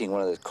 they're eating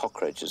one of those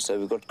cockroaches. So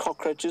we've got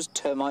cockroaches,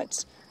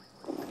 termites.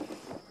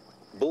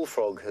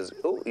 Bullfrog has...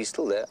 Oh, he's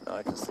still there. No,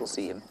 I can still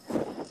see him.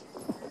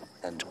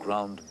 And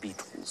ground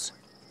beetles.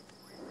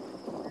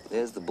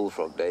 There's the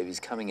bullfrog, Dave.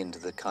 He's coming into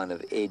the kind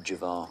of edge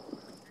of our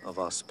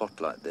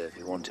spotlight there, if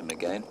you want him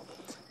again.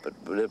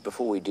 But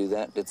before we do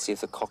that, let's see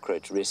if the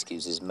cockroach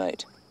rescues his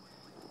mate.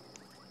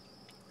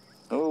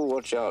 Oh,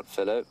 watch out,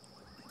 fellow.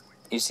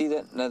 You see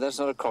that? No, that's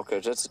not a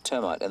cockroach. That's a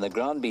termite. And the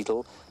ground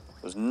beetle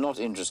was not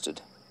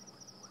interested.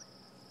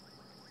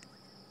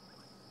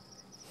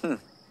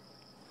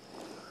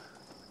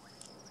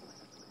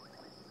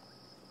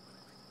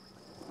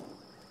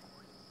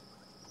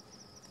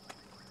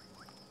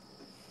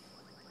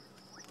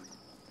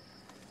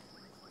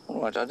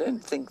 Right, I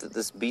don't think that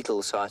this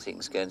beetle sighting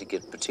is going to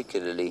get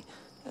particularly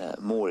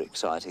more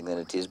exciting than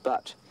it is,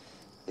 but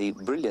the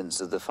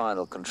brilliance of the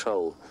final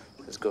control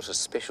has got a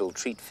special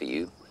treat for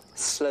you.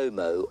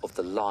 Slow-mo of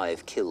the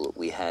live kill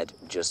we had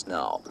just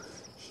now.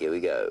 Here we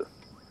go.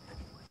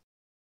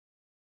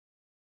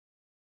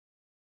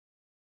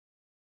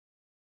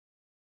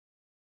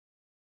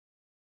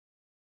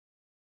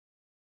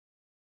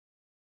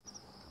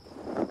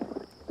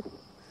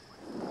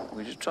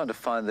 We're just trying to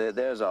find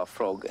there's our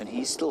frog, and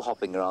he's still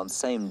hopping around,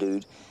 same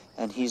dude.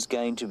 and he's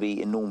going to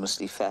be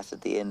enormously fat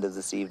at the end of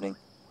this evening,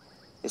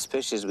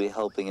 especially as we're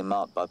helping him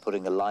out by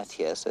putting a light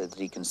here so that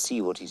he can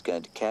see what he's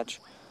going to catch.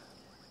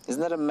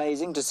 Isn't that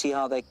amazing to see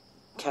how they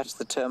catch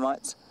the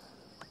termites?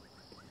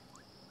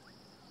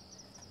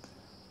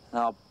 And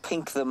how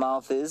pink the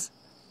mouth is.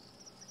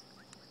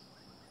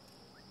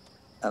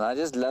 And I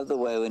just love the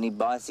way when he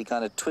bites, he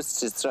kind of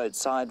twists his throat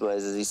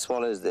sideways as he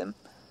swallows them.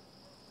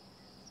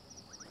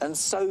 And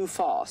so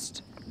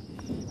fast.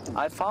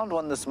 I found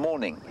one this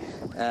morning.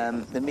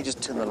 Let me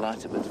just turn the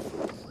light a bit.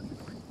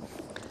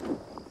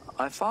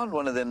 I found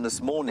one of them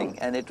this morning,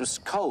 and it was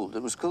cold.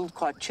 It was cold,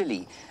 quite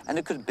chilly, and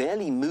it could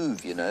barely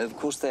move, you know. Of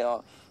course, they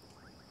are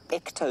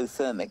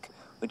ectothermic,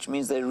 which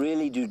means they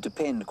really do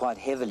depend quite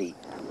heavily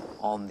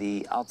on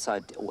the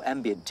outside or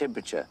ambient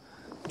temperature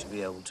to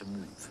be able to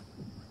move.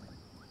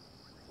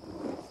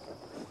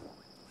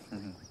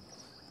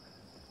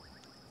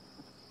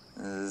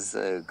 This is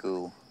so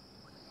cool.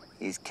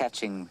 He's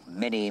catching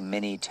many,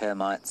 many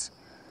termites.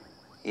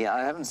 Yeah,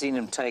 I haven't seen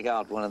him take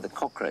out one of the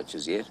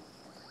cockroaches yet.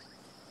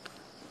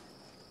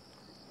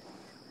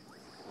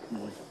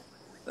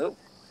 Oh.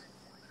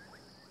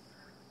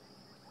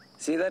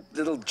 See that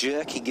little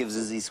jerk he gives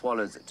as he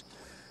swallows it?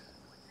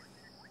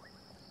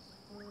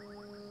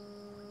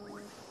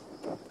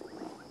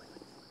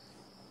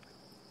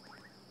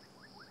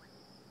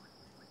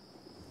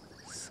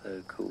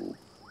 So cool.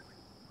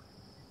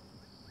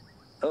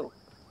 Oh.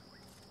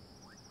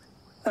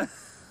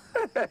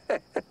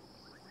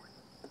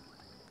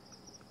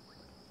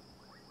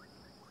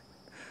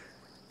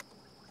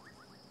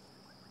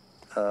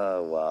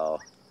 Oh, wow.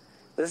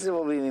 This is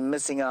what we've been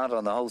missing out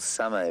on the whole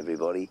summer,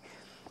 everybody.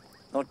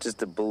 Not just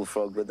the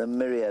bullfrog, but the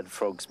myriad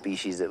frog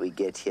species that we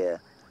get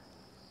here.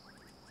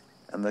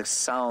 And the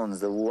sounds,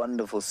 the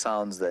wonderful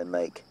sounds they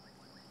make.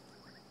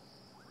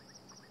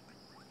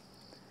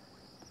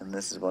 And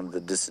this is one of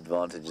the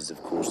disadvantages,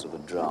 of course, of a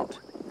drought.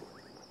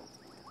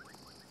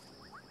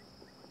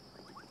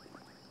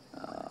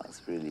 Ah,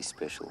 it's really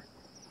special.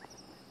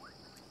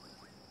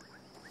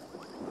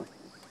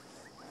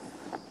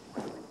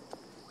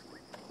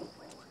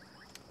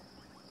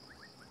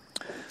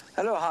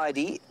 Hello,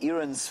 Heidi.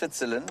 You're in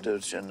Switzerland,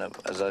 which,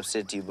 as I've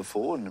said to you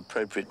before, an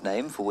appropriate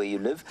name for where you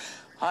live.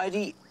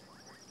 Heidi,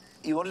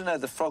 you want to know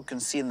if the frog can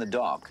see in the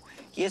dark?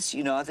 Yes,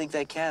 you know, I think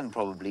they can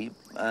probably.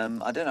 I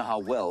don't know how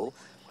well,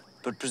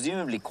 but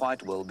presumably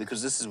quite well,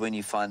 because this is when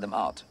you find them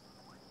out.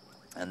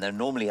 And they're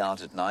normally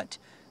out at night,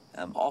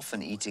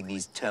 often eating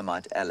these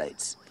termite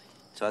alates.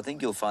 So I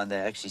think you'll find they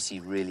actually see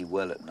really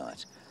well at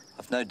night.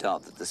 I've no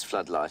doubt that this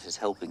floodlight is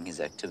helping his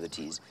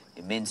activities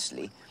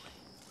immensely,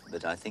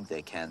 but I think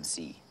they can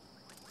see.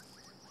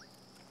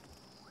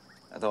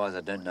 Otherwise,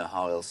 I don't know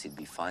how else he'd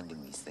be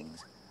finding these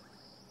things.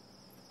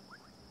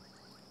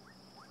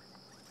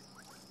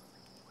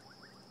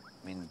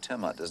 I mean, a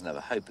termite doesn't have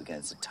a hope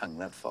against a tongue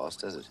that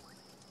fast, does it?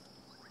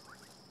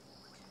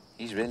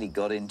 He's really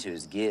got into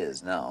his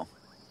gears now.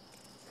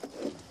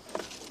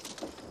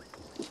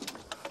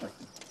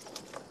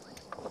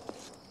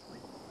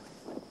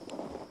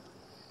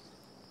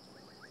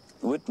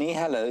 Whitney,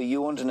 hello.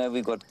 You want to know if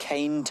we've got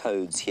cane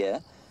toads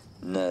here?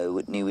 No,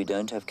 Whitney, we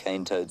don't have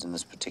cane toads in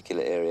this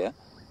particular area.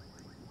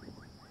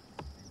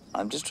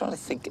 I'm just trying to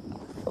think.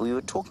 We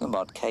were talking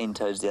about cane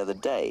toads the other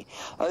day.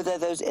 Oh, they're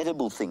those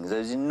edible things,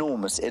 those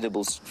enormous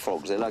edible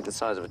frogs. They're like the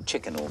size of a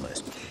chicken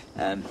almost.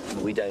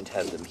 We don't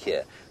have them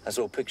here. I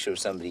saw a picture of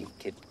somebody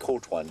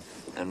caught one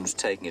and was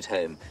taking it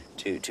home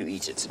to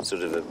eat it.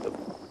 Sort of a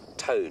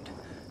toad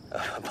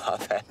about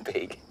that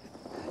big.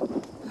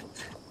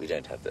 We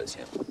don't have those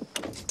here.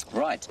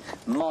 Right,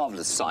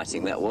 marvellous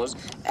sighting that was.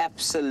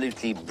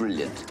 Absolutely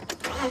brilliant.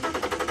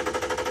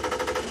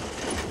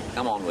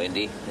 Come on,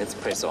 Wendy, let's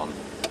press on.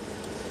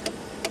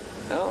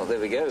 Oh, there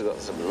we go, we've got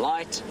some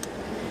light.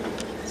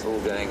 It's all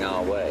going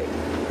our way.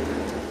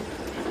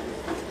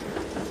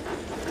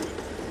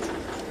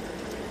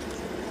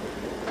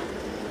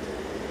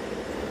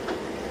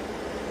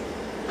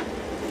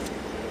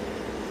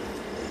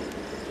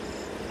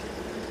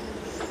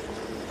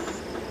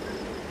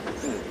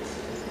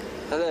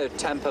 Hello,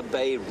 Tampa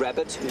Bay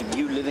Rabbit,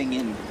 you living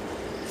in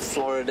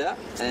Florida,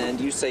 and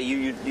you say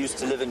you used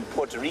to live in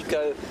Puerto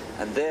Rico,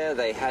 and there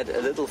they had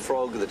a little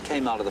frog that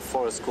came out of the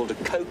forest called a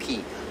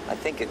coqui, I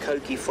think a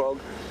coqui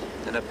frog,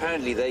 and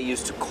apparently they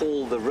used to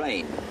call the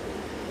rain.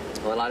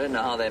 Well, I don't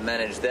know how they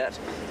managed that,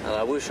 and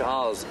I wish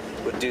ours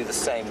would do the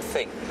same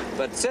thing.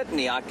 But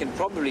certainly I can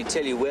probably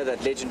tell you where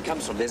that legend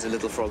comes from. There's a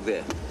little frog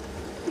there.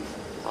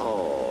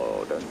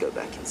 Oh, don't go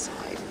back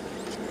inside.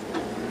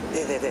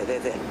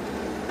 There.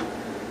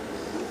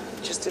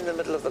 Just in the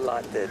middle of the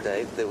light there,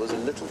 Dave, there was a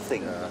little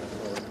thing.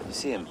 You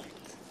see him?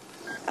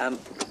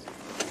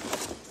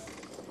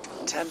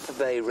 Tampa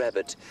Bay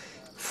Rabbit.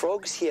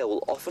 Frogs here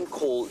will often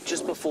call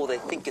just before they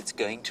think it's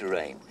going to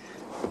rain.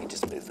 Let me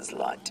just move this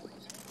light.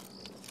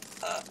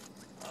 I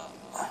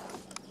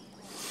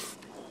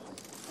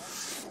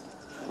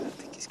don't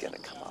think he's going to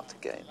come out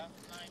again.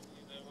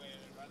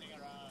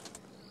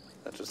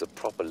 That was a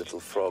proper little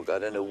frog. I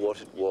don't know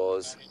what it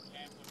was.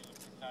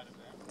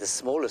 the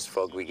smallest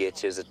frog we get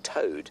here is a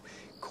toad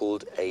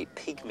called a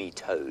pygmy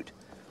toad.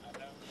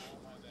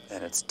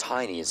 And it's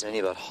tiny, it's only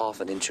about ½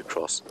 an inch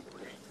across.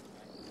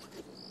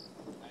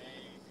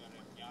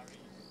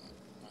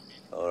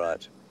 All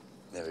right,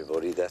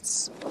 everybody,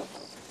 that's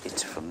it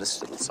from this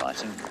little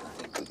sighting.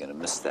 I think we're going to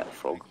miss that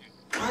frog.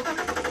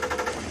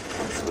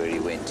 That's where he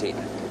went in.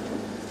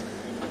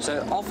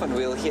 So often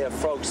we'll hear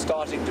frogs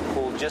starting to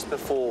call just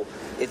before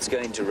it's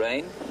going to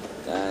rain.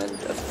 And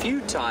a few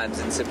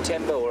times in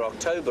September or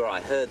October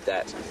I heard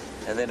that.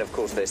 And then, of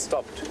course, they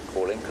stopped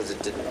calling because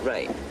it didn't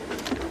rain.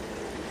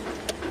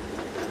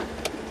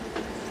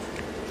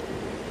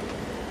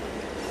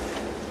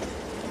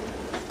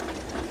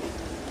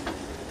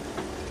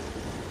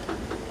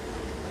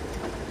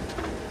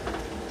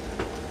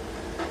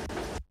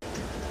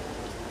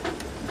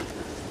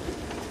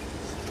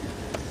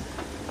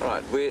 All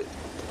right,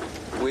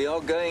 we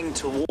are going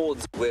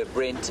towards where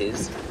Brent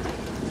is,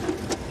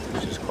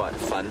 which is quite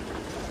fun.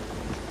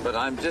 But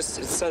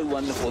it's so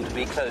wonderful to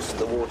be close to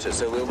the water.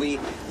 So we're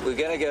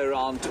going to go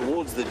around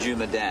towards the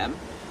Djuma Dam.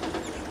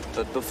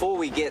 But before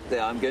we get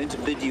there, I'm going to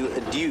bid you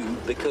adieu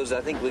because I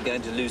think we're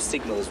going to lose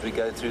signal as we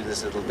go through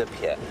this little dip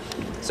here.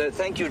 So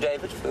thank you,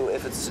 David, for your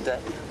efforts today.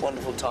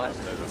 Wonderful time.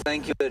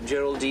 Thank you,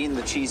 Geraldine,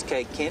 the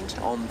Cheesecake Kent,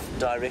 on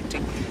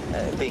directing,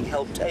 being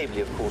helped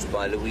ably, of course,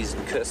 by Louise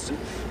and Kirsten.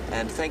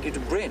 And thank you to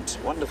Brent.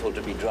 Wonderful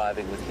to be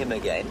driving with him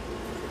again.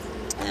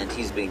 And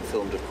he's being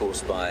filmed, of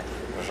course, by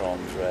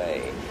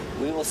Jean-Dre.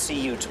 We will see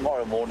you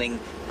tomorrow morning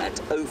at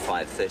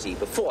 05:30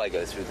 before I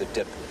go through the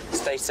dip.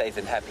 Stay safe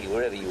and happy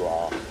wherever you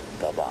are.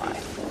 Bye-bye.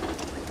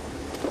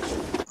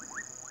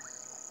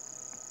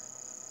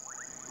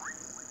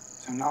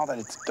 So now that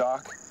it's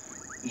dark,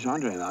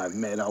 Jean-Dre and I have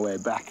made our way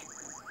back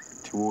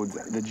towards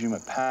the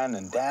Djuma Pan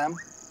and Dam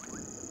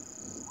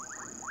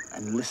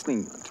and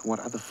listening to what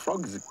other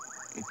frogs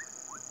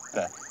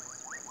the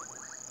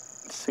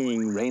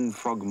singing rain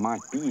frog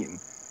might be in.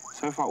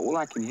 So far, all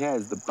I can hear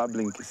is the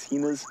bubbling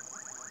casinas.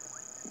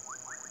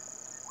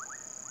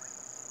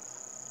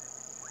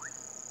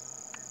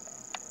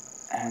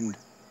 And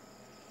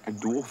a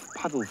dwarf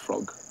puddle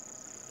frog.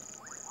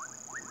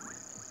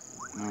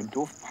 Now, a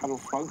dwarf puddle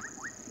frog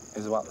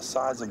is about the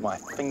size of my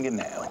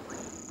fingernail.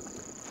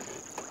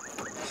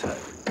 So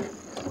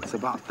it's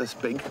about this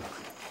big.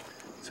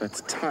 So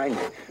it's tiny,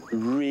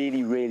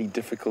 really, really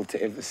difficult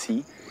to ever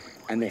see.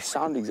 And they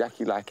sound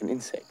exactly like an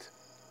insect.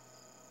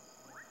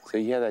 So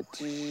you hear that,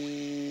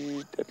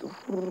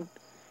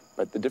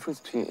 but the difference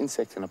between an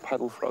insect and a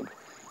puddle frog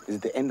is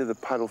at the end of the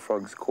puddle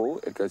frog's call,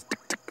 it goes tick,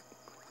 tick.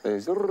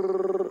 There's,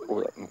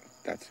 oh,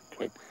 that's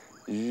correct.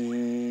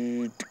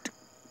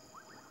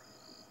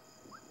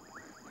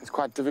 It's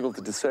quite difficult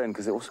to discern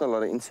because there are also a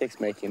lot of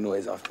insects making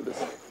noise after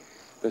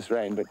this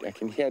rain, but I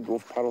can hear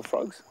dwarf puddle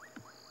frogs.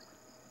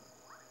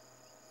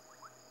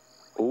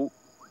 Oh,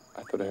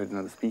 I thought I heard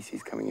another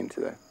species coming into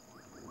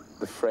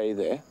the fray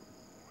there.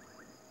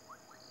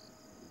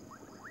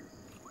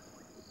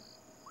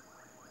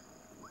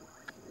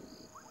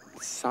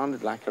 It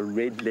sounded like a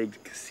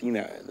red-legged casino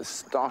at the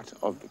start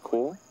of the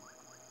call.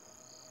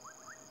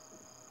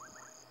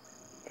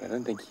 But I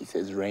don't think he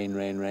says rain,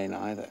 rain, rain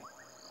either.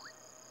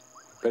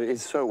 But it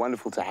is so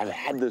wonderful to have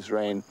had this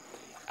rain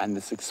and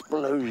this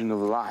explosion of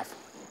life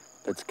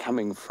that's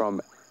coming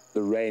from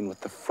the rain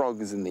with the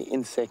frogs and the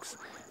insects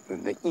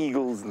and the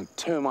eagles and the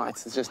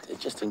termites. It's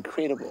just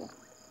incredible.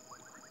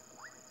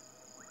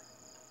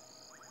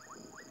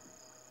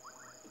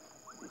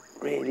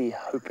 Really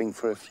hoping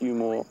for a few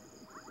more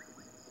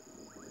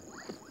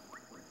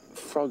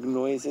frog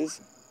noises.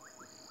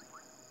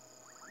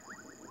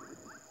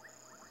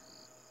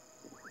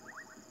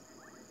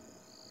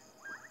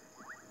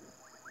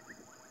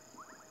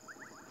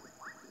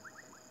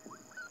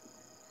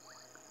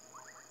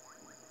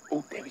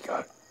 Oh, there we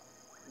go.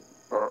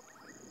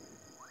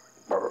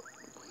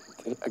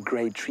 A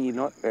grey tree,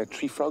 not a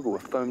tree frog or a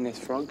foam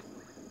nest frog.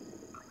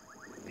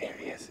 There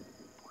he is.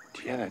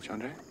 Do you hear that,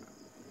 Jean-Dre?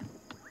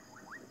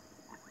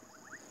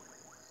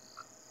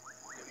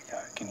 There we go.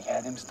 Can you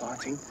hear them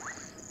starting?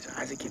 So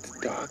as it gets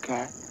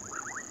darker,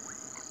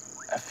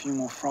 a few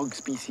more frog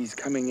species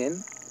coming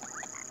in.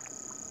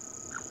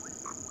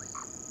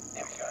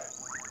 There we go.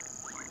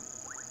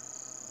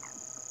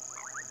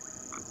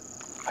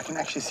 I can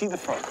actually see the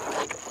frog.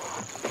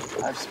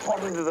 I've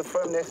spotted the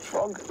foam nest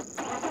frog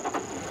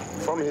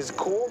from his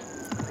call.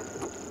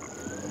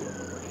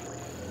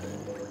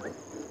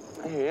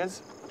 There he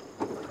is,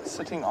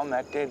 sitting on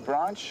that dead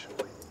branch.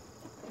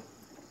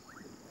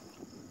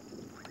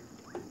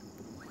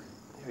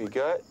 There we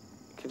go.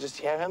 You can just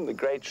hear him, the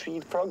grey tree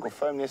frog or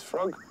foam nest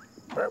frog.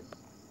 Burp.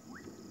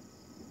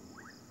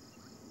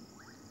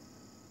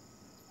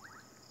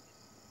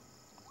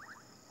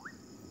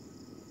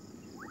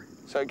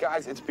 So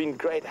guys, it's been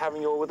great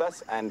having you all with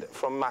us, and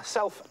from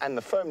myself and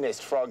the foam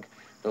nest frog,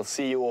 we'll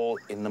see you all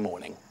in the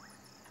morning.